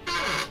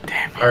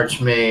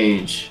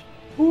Archmage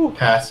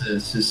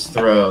passes his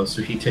throw,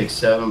 so he takes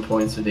 7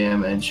 points of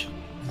damage.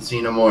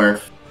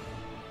 Xenomorph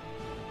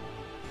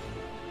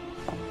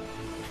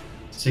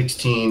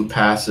 16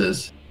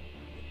 passes.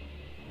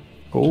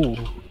 Oh.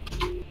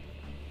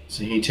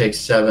 So he takes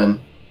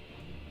 7.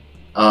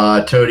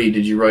 Toady,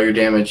 did you roll your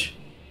damage?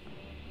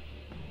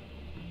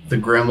 The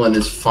gremlin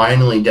is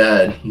finally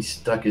dead. He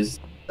stuck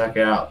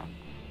out.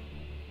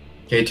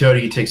 Okay,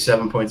 Toady, you take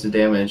 7 points of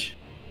damage.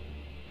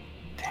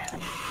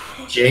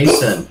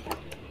 Jason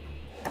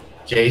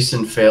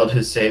failed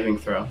his saving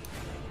throw.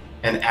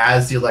 And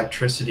as the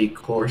electricity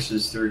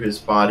courses through his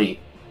body,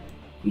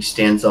 he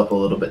stands up a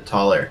little bit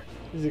taller.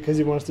 Is it because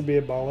he wants to be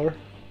a baller?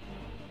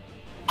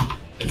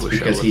 It's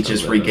because he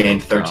just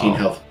regained 13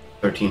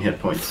 hit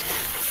points.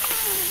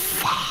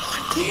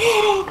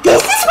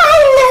 This is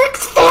why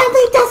Lurk's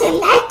family doesn't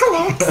like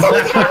Lurk.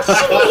 Sometimes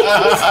she makes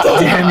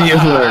mistakes. Damn you,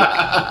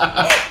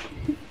 Lurk.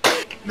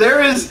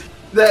 There is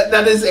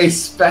that is a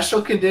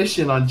special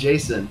condition on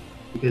Jason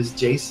because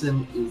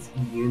Jason is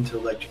immune to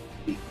electricity.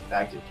 In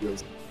fact, it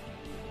feels.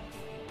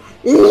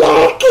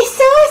 Lurk is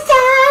so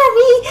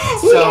sorry.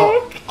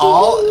 So Lurk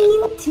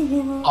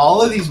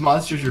all of these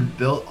monsters are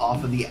built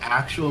off of the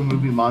actual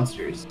movie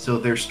monsters. So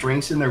their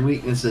strengths and their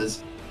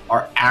weaknesses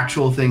are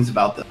actual things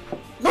about them.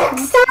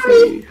 Lurk's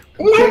sorry.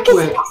 Lurk is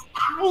so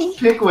sorry.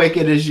 Pickwick,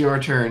 it is your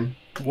turn.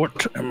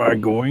 What am I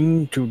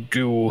going to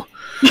do?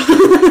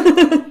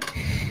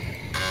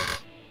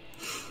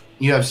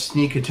 You have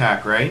sneak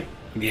attack, right?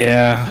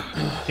 Yeah.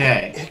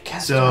 Okay.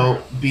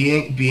 So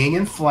being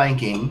in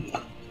flanking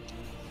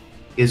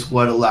is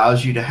what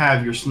allows you to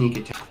have your sneak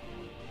attack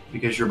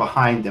because you're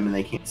behind them and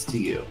they can't see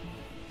you.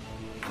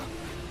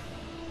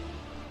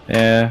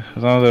 Yeah,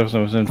 as long as I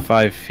was within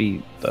 5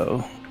 feet,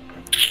 though.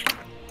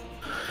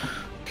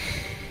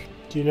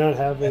 Do you not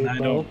have a And I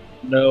bow? don't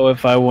know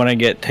if I want to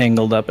get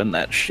tangled up in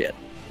that shit.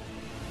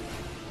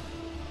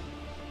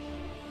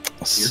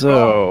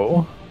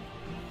 So,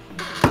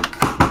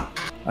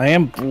 I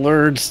am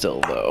blurred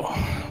still, though,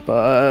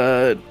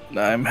 but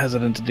I'm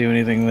hesitant to do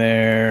anything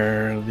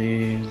there.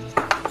 These,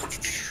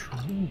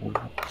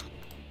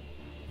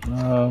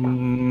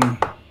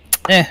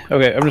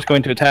 okay. I'm just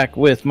going to attack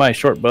with my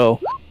short bow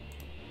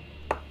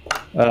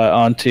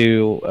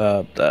onto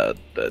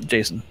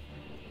Jason.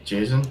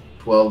 Jason,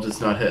 12 does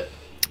not hit.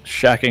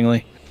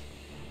 Shockingly.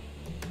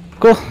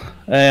 Cool.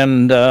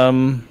 And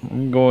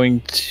I'm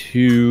going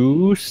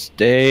to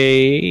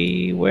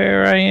stay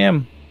where I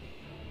am.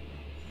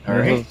 All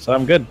right. So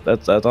I'm good.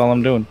 That's all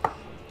I'm doing.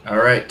 All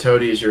right,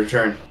 Toady, is your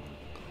turn.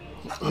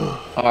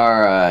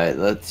 All right,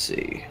 let's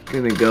see.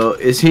 Gonna go.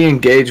 Is he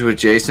engaged with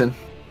Jason?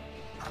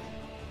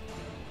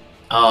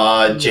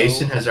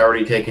 Jason has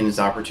already taken his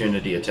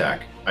opportunity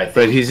attack. I think.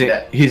 But he's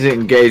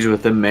engaged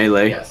with the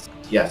melee.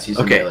 Yes, he's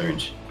Okay. in melee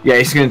range. Yeah,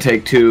 he's gonna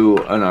take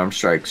 2 unarmed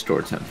strikes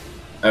towards him.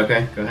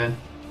 Okay, go ahead.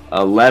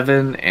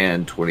 11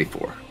 and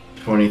 24.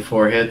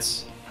 24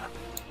 hits.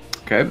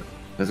 Okay,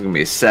 that's gonna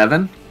be a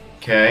 7.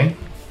 Okay.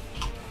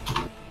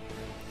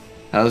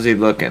 How's he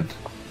looking?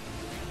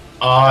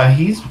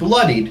 He's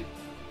bloodied.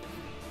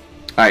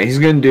 All right, he's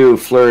gonna do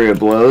flurry of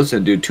blows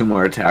and do 2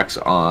 more attacks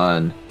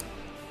on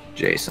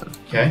Jason.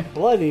 Okay.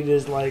 Bloodied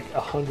is like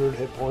 100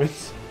 hit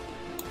points.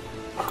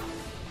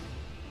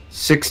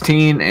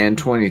 16 and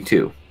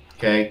 22.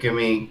 Okay, give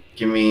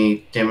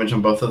me damage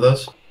on both of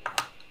those.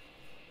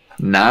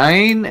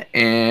 9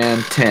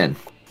 and 10.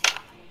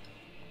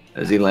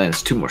 As he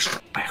lands 2 more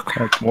strikes.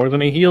 That's more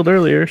than he healed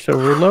earlier, so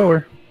we're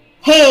lower.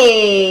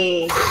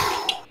 Hey!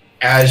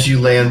 As you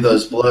land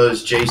those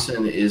blows,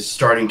 Jason is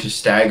starting to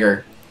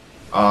stagger.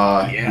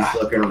 Yeah.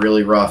 He's looking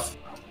really rough.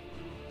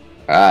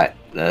 All right,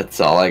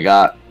 that's all I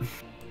got.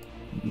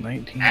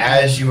 19.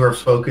 As you are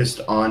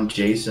focused on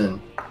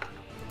Jason,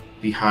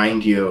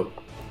 behind you,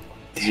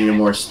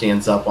 Xenomorph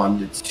stands up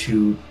on its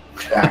 2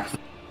 back.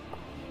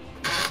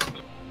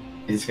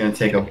 He's gonna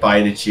take a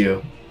bite at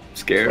you.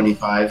 Scared.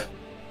 25.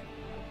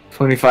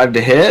 25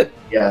 to hit?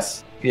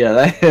 Yes. Yeah,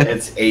 that hit.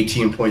 It's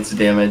 18 points of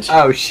damage.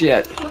 Oh,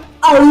 shit.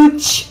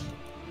 Ouch!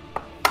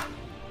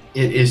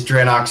 It is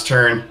Dranok's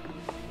turn.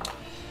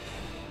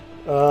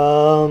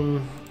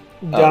 I'm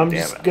damn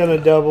just it. gonna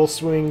double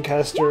swing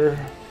Custer.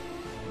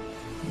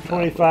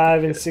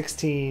 25 and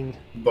 16.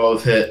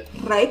 Both hit.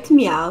 Right,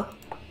 meow.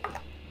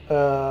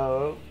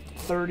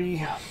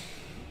 30.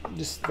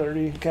 Just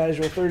 30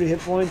 casual 30 hit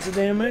points of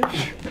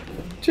damage.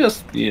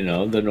 Just, the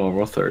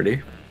normal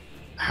 30.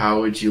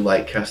 How would you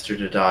like Custer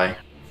to die?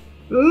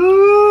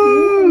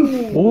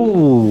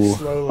 Ooh.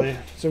 Slowly.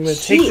 So I'm gonna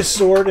take the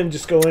sword and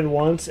just go in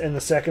once, and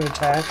the second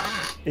attack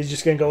is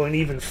just gonna go in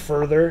even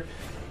further.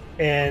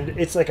 And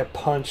it's like a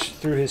punch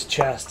through his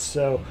chest.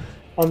 So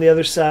on the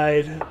other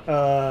side,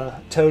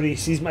 Toady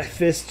sees my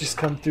fist just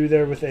come through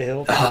there with a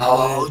hilt.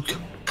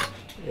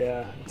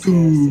 Yeah, it's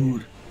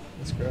nasty.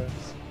 It's gross.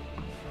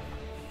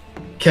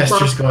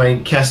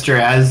 Kester,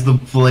 as the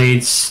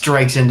blade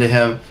strikes into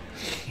him,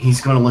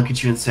 He's going to look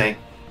at you and say,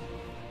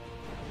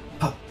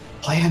 "The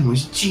plan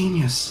was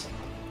genius."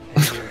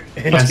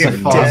 And Master you're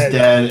falls dead.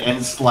 dead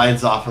and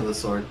slides off of the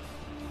sword.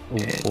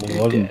 Well,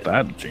 wasn't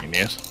that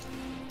genius?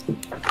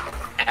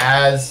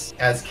 As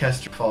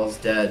Kester falls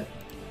dead,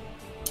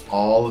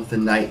 all of the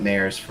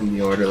nightmares from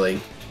the orderly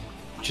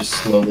just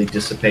slowly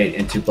dissipate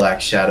into black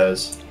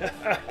shadows.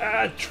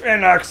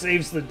 Tranok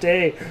saves the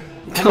day.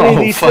 How many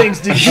of these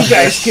things did you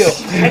guys kill?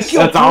 I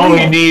killed That's all we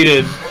three.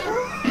 needed.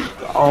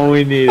 All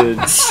we needed.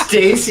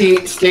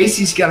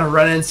 Stacy's gonna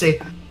run in and say,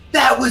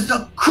 "That was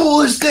the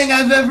coolest thing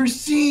I've ever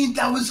seen.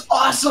 That was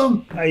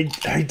awesome." I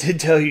did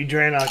tell you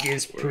Draenok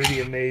is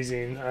pretty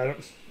amazing. I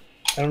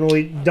don't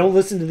know. Don't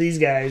listen to these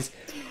guys.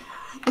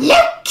 Luke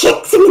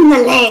kicks him in the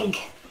leg.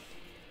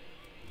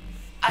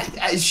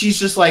 She's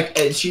just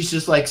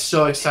like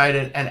so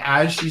excited, and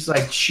as she's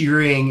like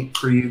cheering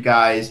for you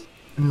guys,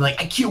 and like,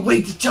 "I can't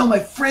wait to tell my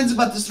friends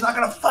about this. They're not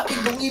gonna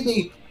fucking believe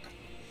me."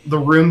 The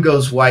room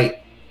goes white.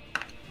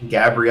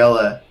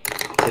 Gabriella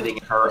sitting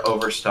in her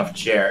overstuffed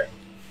chair,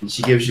 and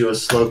she gives you a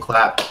slow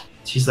clap.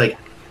 She's like,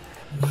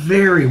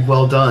 "Very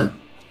well done.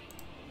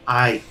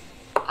 I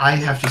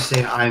have to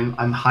say I'm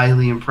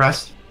highly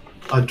impressed.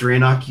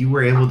 Draenok, you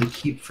were able to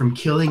keep from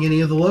killing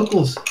any of the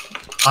locals.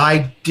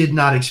 I did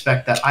not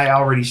expect that. I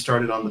already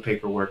started on the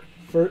paperwork."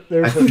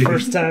 There's the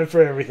first time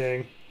for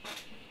everything.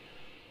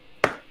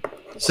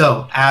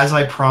 So, as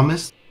I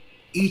promised,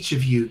 each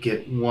of you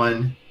get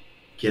one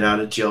get out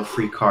of jail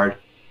free card.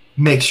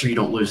 Make sure you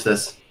don't lose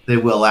this. They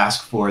will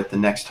ask for it the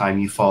next time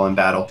you fall in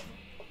battle.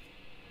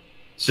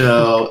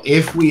 So,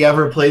 if we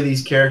ever play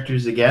these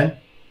characters again,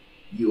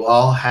 you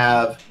all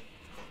have,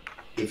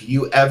 if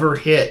you ever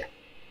hit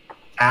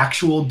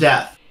actual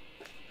death,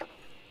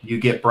 you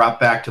get brought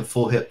back to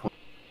full hit points.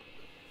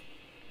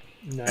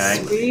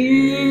 Nice.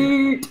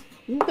 Sweet.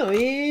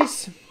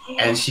 Nice.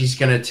 And she's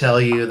going to tell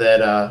you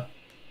that,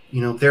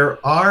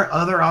 there are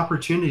other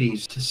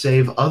opportunities to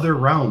save other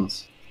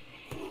realms.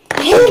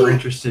 If you're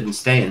interested in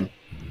staying.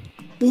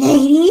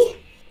 Lady,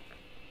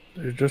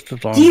 It's just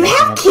as long do you as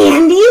have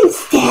candy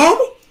instead?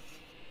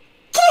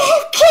 Can I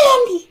have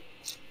candy?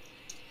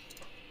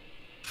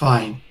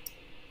 Fine.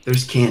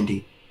 There's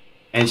candy.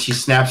 And she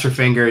snaps her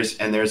fingers,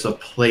 and there's a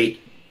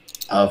plate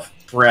of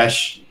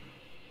fresh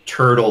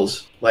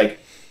turtles, like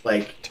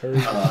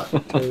Turds.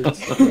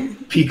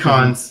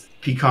 pecans,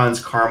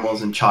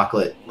 caramels, and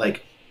chocolate,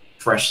 like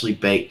freshly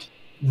baked,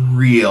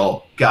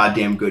 real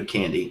goddamn good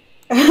candy.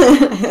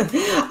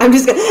 I'm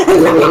just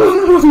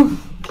gonna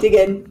dig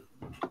in.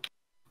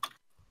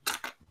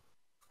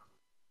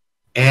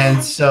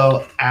 And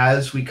so,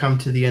 as we come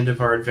to the end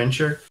of our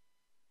adventure,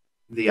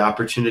 the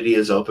opportunity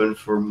is open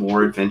for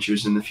more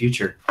adventures in the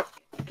future.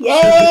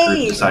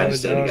 Yay! Decide to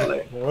stay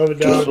together. Love it,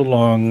 just so dog.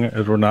 long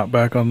as we're not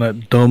back on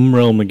that dumb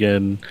realm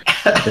again.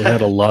 They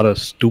had a lot of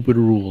stupid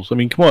rules. I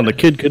mean, come on, the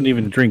kid couldn't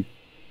even drink.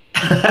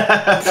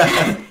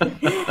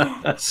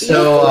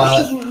 So,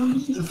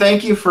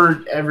 thank you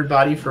for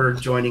everybody for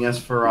joining us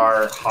for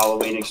our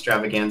Halloween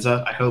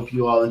extravaganza. I hope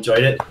you all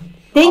enjoyed it.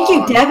 Thank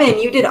you, Devin.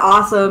 You did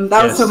awesome.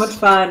 That was so Yes. much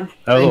fun.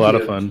 That was Thank a lot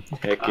you. of fun.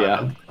 Heck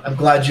yeah. I'm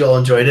glad you all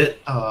enjoyed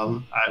it. I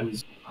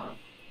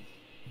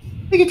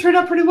think it turned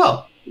out pretty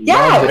well.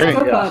 Yeah, it was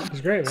so Yeah. fun.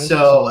 It's great, man.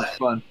 So,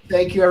 Fun.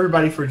 thank you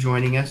everybody for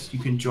joining us. You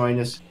can join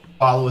us,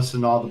 follow us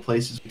in all the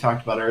places we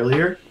talked about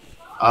earlier,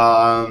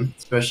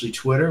 especially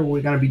Twitter.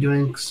 We're going to be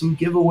doing some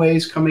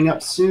giveaways coming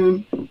up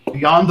soon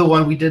beyond the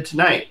one we did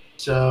tonight.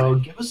 So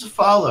give us a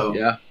follow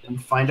Yeah.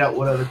 and find out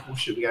what other cool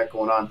shit we got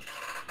going on.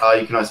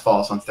 You can always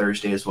follow us on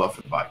Thursday as well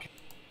for the podcast.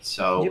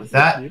 So Yep, with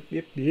that,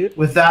 yep.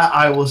 with that,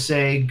 I will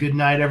say good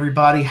night,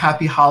 everybody.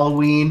 Happy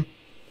Halloween.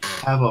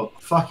 Have a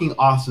fucking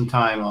awesome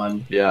time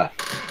on Yeah.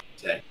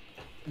 today.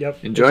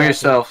 Yep. Enjoy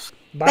yourselves.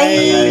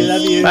 Bye.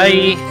 Love you.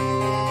 Bye.